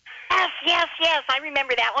started. Yes. I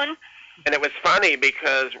remember that one. And it was funny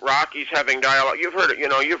because Rocky's having dialogue. You've heard it,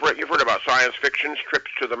 you've heard about science fiction's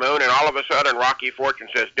trips to the moon, and all of a sudden Rocky Fortune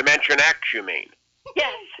says, "Dimension X, you mean?"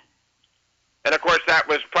 Yes. And of course that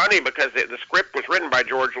was funny because the script was written by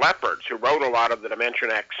George Lefferts, who wrote a lot of the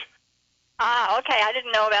Dimension X. Ah, okay. I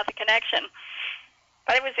didn't know about the connection.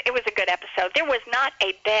 But it was a good episode. There was not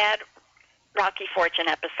a bad Rocky Fortune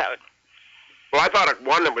episode. Well, I thought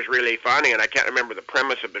one that was really funny, and I can't remember the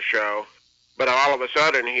premise of the show, but all of a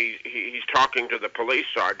sudden he's talking to the police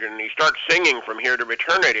sergeant, and he starts singing From Here to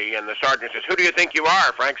Eternity, and the sergeant says, "Who do you think you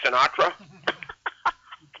are, Frank Sinatra?"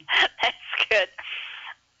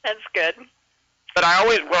 That's good. But what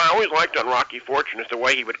I always liked on Rocky Fortune is the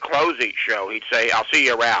way he would close each show. He'd say, "I'll see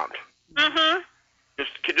you around." Mm-hmm.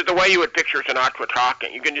 Just the way you would picture Sinatra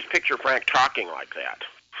talking. You can just picture Frank talking like that.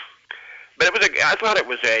 But I thought it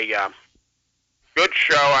was a good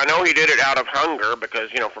show. I know he did it out of hunger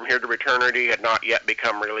because From Here to Eternity had not yet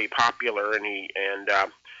become really popular,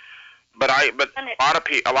 but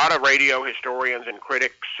a lot of radio historians and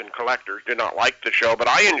critics and collectors did not like the show. But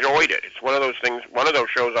I enjoyed it. It's one of those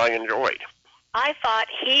shows I enjoyed. I thought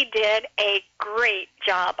he did a great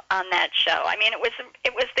job on that show. I mean, it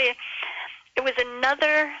was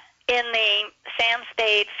another in the Sam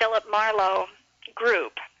Spade, Philip Marlowe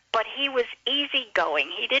group, but he was easygoing.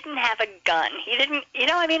 He didn't have a gun. He didn't,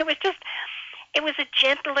 it was just, It was a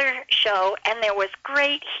gentler show, and there was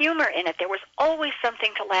great humor in it. There was always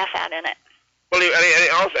something to laugh at in it. Well,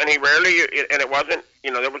 he rarely, and it wasn't,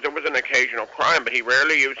 there was an occasional crime, but he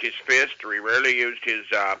rarely used his fist, or he rarely used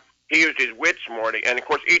he used his wits more. And of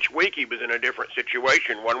course, each week he was in a different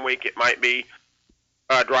situation. One week it might be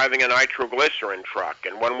driving a nitroglycerin truck,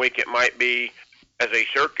 and one week it might be as a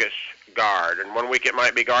circus guard, and one week it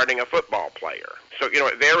might be guarding a football player. So,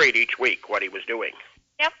 it varied each week what he was doing.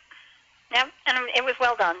 Yep, and it was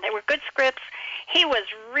well done. They were good scripts. He was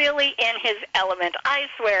really in his element. I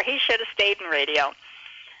swear, he should have stayed in radio.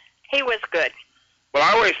 He was good. Well,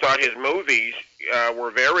 I always thought his movies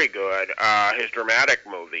were very good, his dramatic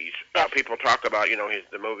movies. Yes. People talk about,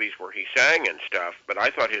 the movies where he sang and stuff, but I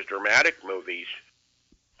thought his dramatic movies...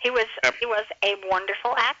 He was a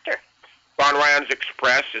wonderful actor. Von Rand's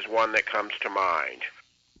Express is one that comes to mind.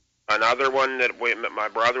 Another one that my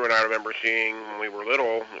brother and I remember seeing when we were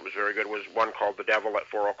little, it was very good, was one called The Devil at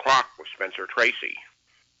 4 O'Clock with Spencer Tracy.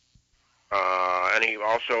 And he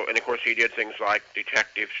also, and of course he did things like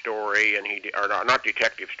Detective Story, and not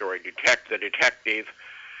Detective Story, The Detective.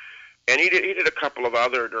 And he did a couple of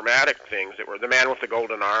other dramatic things that were, The Man with the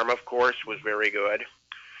Golden Arm, of course, was very good.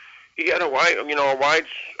 He had a wide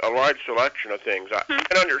selection of things. I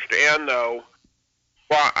can understand, though.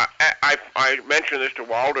 Well, I mentioned this to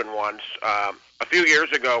Walden once. A few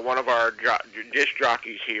years ago, one of our disc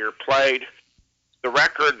jockeys here played the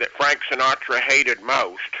record that Frank Sinatra hated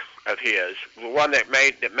most of his, the one that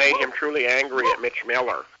made him truly angry at Mitch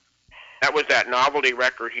Miller. That was that novelty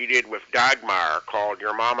record he did with Dagmar called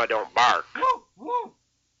Your Mama Don't Bark.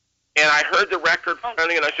 And I heard the record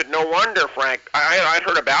finally, and I said, no wonder, Frank. I'd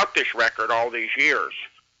heard about this record all these years.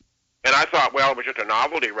 And I thought, well, it was just a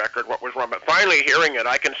novelty record. What was wrong? But finally hearing it,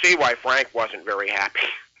 I can see why Frank wasn't very happy.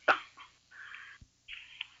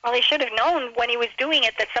 Well, he should have known when he was doing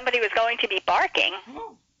it that somebody was going to be barking.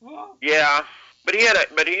 Yeah, but he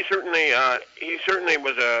certainly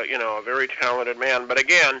was a very talented man. But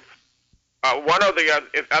again, one of the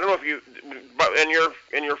I don't know if you, but in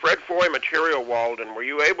your Fred Foy material, Walden, were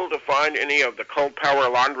you able to find any of the Cold Power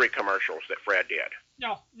laundry commercials that Fred did?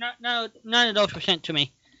 No, none of those were sent to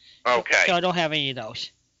me. Okay. So I don't have any of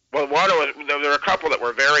those. Well, there were a couple that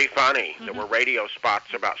were very funny, that were radio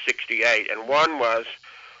spots about 68, and one was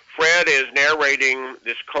Fred is narrating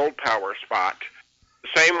this Cold Power spot the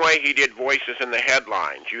same way he did voices in the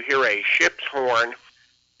headlines. You hear a ship's horn,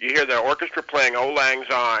 you hear the orchestra playing Auld Lang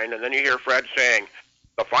Syne, and then you hear Fred saying,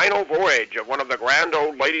 "The final voyage of one of the grand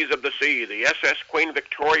old ladies of the sea, the SS Queen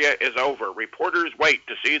Victoria, is over. Reporters wait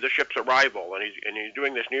to see the ship's arrival." And he's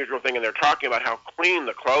doing this unusual thing, and they're talking about how clean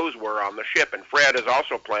the clothes were on the ship. And Fred is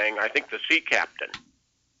also playing, I think, the sea captain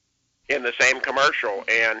in the same commercial.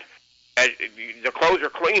 And the clothes are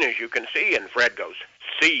clean, as you can see. And Fred goes,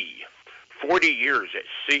 "Sea, 40 years at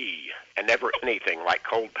sea, and never anything like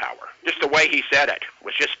Cold Power." Just the way he said it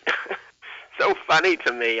was just so funny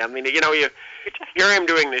to me. I mean, you hear him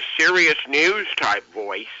doing this serious news type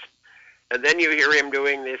voice, and then you hear him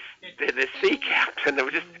doing this sea captain.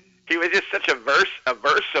 He was just such a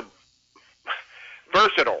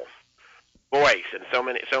versatile voice, and so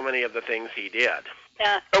many of the things he did.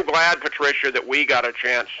 Yeah. So glad, Patricia, that we got a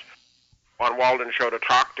chance on Walden Show to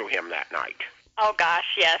talk to him that night. Oh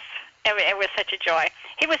gosh, yes, it was such a joy.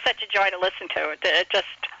 He was such a joy to listen to. It just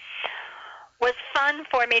was fun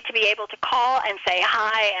for me to be able to call and say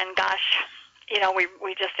hi, and gosh,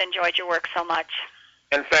 we just enjoyed your work so much.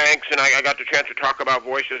 And thanks, and I got the chance to talk about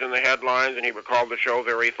voices in the headlines, and he recalled the show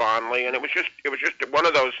very fondly, and it was just one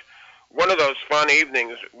of those fun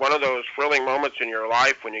evenings, one of those thrilling moments in your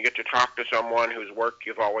life when you get to talk to someone whose work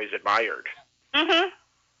you've always admired. Mm-hmm.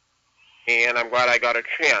 And I'm glad I got a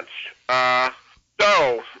chance.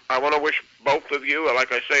 So I want to wish both of you,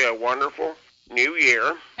 like I say, a wonderful New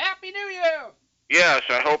Year. Happy New Year! Yes,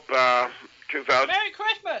 I hope 2000. Merry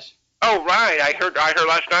Christmas! Oh, right. I heard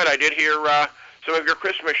last night. I did hear some of your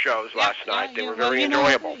Christmas shows last night. They were very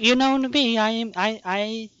enjoyable. You know me.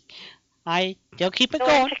 I still keep it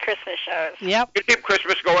going. To Christmas shows. Yep. You keep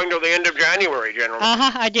Christmas going till the end of January, generally.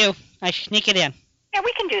 I do. I sneak it in. Yeah,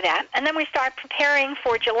 we can do that, and then we start preparing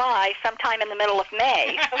for July sometime in the middle of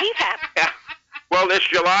May. So he's happy. Yeah. Well, this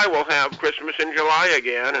July we'll have Christmas in July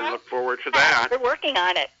again, and look forward to that. We're working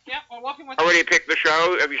on it. Yeah, we're working with. Already picked the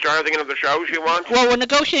show? Have you started thinking of the shows you want? Well, we're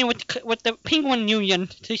negotiating with the Penguin Union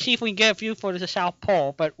to see if we can get a few for the South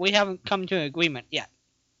Pole, but we haven't come to an agreement yet.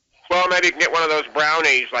 Well, maybe you can get one of those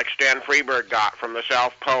brownies like Stan Freberg got from the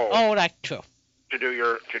South Pole. Oh, that's true. To do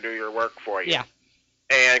your work for you. Yeah.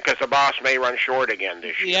 And because the boss may run short again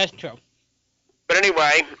this year. Yeah, that's true. But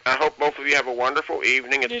anyway, I hope both of you have a wonderful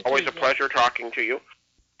evening. It's always a pleasure talking to you.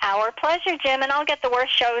 Our pleasure, Jim, and I'll get the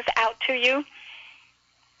worst shows out to you.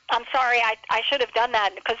 I'm sorry, I should have done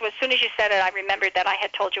that, because as soon as you said it, I remembered that I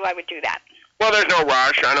had told you I would do that. Well, there's no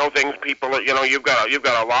rush. I know things. People, you've got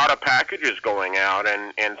a lot of packages going out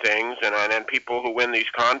and things, and then people who win these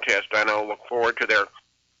contests, I know, look forward to their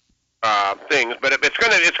things. But it's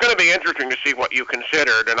gonna be interesting to see what you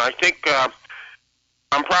considered, and I think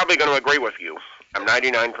I'm probably going to agree with you. I'm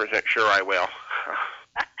 99% sure I will.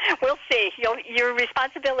 We'll see. Your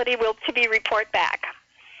responsibility will to be report back.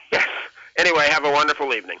 Yes. Anyway, have a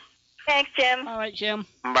wonderful evening. Thanks, Jim. All right, Jim.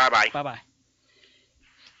 Bye-bye. Bye-bye.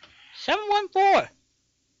 714.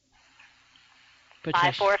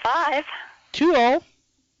 545 20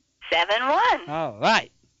 71. All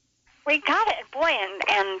right. We got it, boy,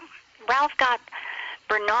 and Ralph got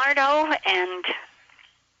Bernardo and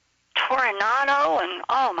Toronado, and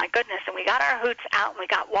oh my goodness, and we got our hoots out, and we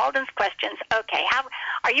got Walden's questions. Okay,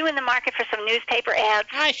 are you in the market for some newspaper ads?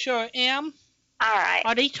 I sure am. All right.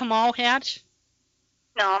 Are these tomorrow ads?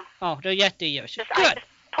 No. Oh, they're yesterday's. Good. I just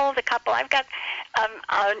pulled a couple. I've got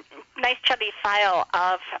a nice chubby file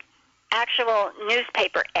of actual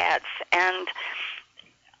newspaper ads, and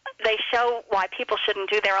they show why people shouldn't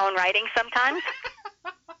do their own writing sometimes.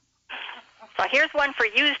 So here's one for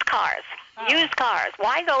used cars. Used cars.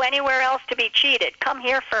 Why go anywhere else to be cheated? Come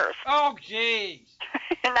here first. Oh, jeez.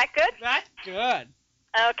 Isn't that good? That's good.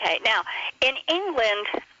 Okay. Now, in England,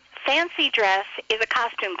 fancy dress is a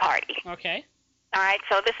costume party. Okay. All right,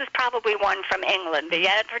 so this is probably one from England. The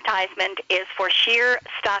advertisement is for sheer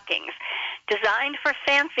stockings, designed for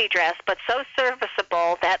fancy dress, but so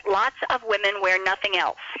serviceable that lots of women wear nothing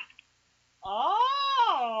else.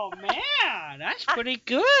 Oh, man, that's pretty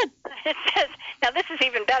good. It says, now this is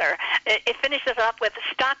even better. It finishes up with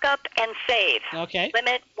stock up and save. Okay.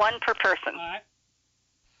 Limit one per person. All right.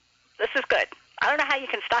 This is good. I don't know how you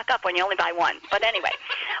can stock up when you only buy one, but anyway.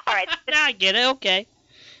 All right. Now I get it. Okay.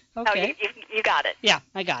 Okay. Oh, you got it. Yeah,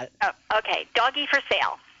 I got it. Oh, okay. Doggy for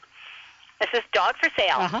sale. This is dog for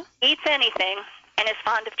sale. Uh-huh. Eats anything and is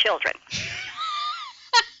fond of children.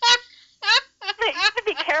 You have to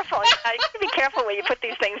be careful. You have to be careful when you put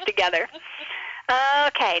these things together.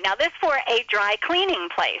 Okay, now this for a dry cleaning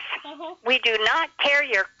place. Uh-huh. We do not tear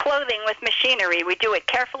your clothing with machinery. We do it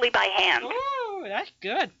carefully by hand. Ooh, that's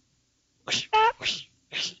good.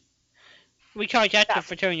 We charge extra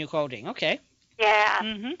for tearing your clothing. Okay. Yeah.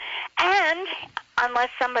 Mm-hmm. And unless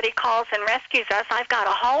somebody calls and rescues us, I've got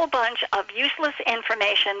a whole bunch of useless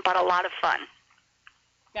information, but a lot of fun.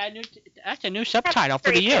 That's a new subtitle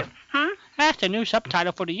for the year. That's a new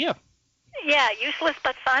subtitle for the year. Yeah, useless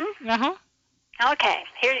but fun? Uh-huh. Okay.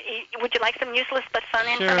 Here, would you like some useless but fun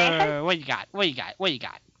information? Sure. What you got? What you got? What you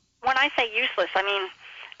got? When I say useless, I mean,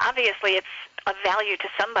 obviously it's of value to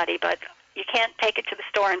somebody, but you can't take it to the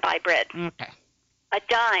store and buy bread. Okay. A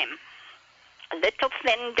dime, a little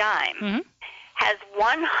thin dime, has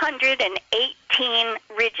 118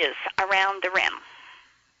 ridges around the rim.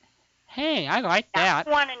 Hey, I like that.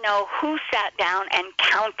 I want to know who sat down and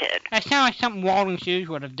counted. That sounds like something Walden Hughes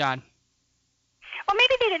would have done. Well,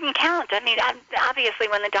 maybe they didn't count. I mean, obviously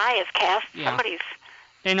when the die is cast, somebody's...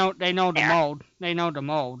 They know the mold. They know the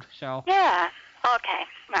mold, so... Yeah. Okay.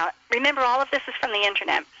 Now, remember, all of this is from the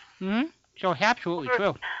internet. So absolutely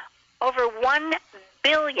true. Over 1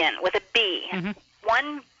 billion, with a B,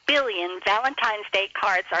 1 billion Valentine's Day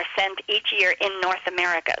cards are sent each year in North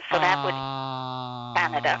America. So that would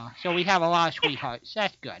Canada. So we have a lot of sweethearts.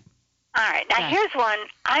 That's good. All right. Now, here's one.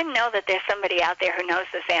 I know that there's somebody out there who knows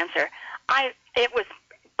this answer. It was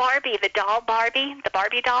Barbie, the doll Barbie, the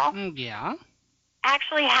Barbie doll. Yeah.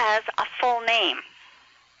 Actually has a full name.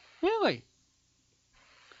 Really?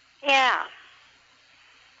 Yeah.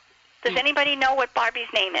 Does anybody know what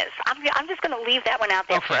Barbie's name is? I'm just going to leave that one out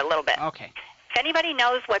there for a little bit. Okay. If anybody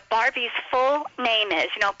knows what Barbie's full name is,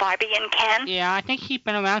 you know, Barbie and Ken? Yeah, I think she's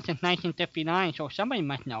been around since 1959, so somebody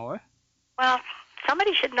must know her. Well,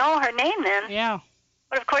 somebody should know her name then. Yeah.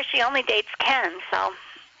 But of course, she only dates Ken, so...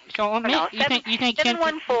 So, you think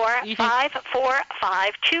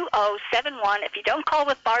 714-545-2071. If you don't call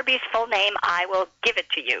with Barbie's full name, I will give it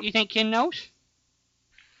to you. You think Ken knows?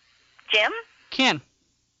 Jim? Ken.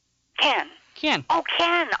 Ken. Oh,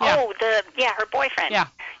 Ken. Yeah. Oh, her boyfriend. Yeah.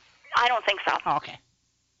 I don't think so. Oh, okay.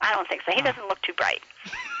 I don't think so. He doesn't look too bright.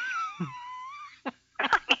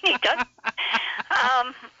 I mean, he does.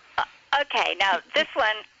 Okay, now this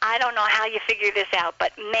one, I don't know how you figure this out,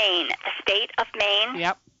 but Maine, the state of Maine,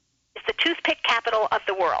 is the toothpick capital of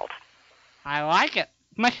the world. I like it.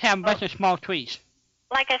 Must have a bunch of small trees.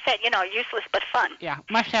 Like I said, useless but fun. Yeah,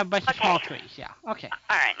 must have a bunch of small trees, yeah. Okay.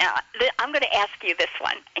 All right, now, I'm going to ask you this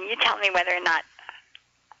one, and you tell me whether or not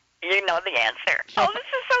You know the answer. So this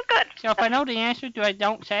is so good. So if I know the answer, do I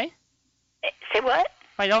don't say? Say what?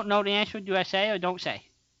 If I don't know the answer, do I say or don't say?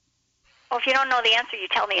 Well, if you don't know the answer, you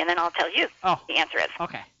tell me, and then I'll tell you the answer is.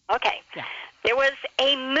 Okay. Okay. Yeah. There was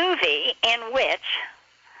a movie in which,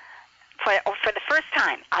 for the first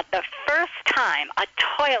time, a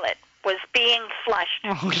toilet was being flushed.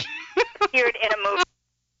 Oh. Appeared in a movie.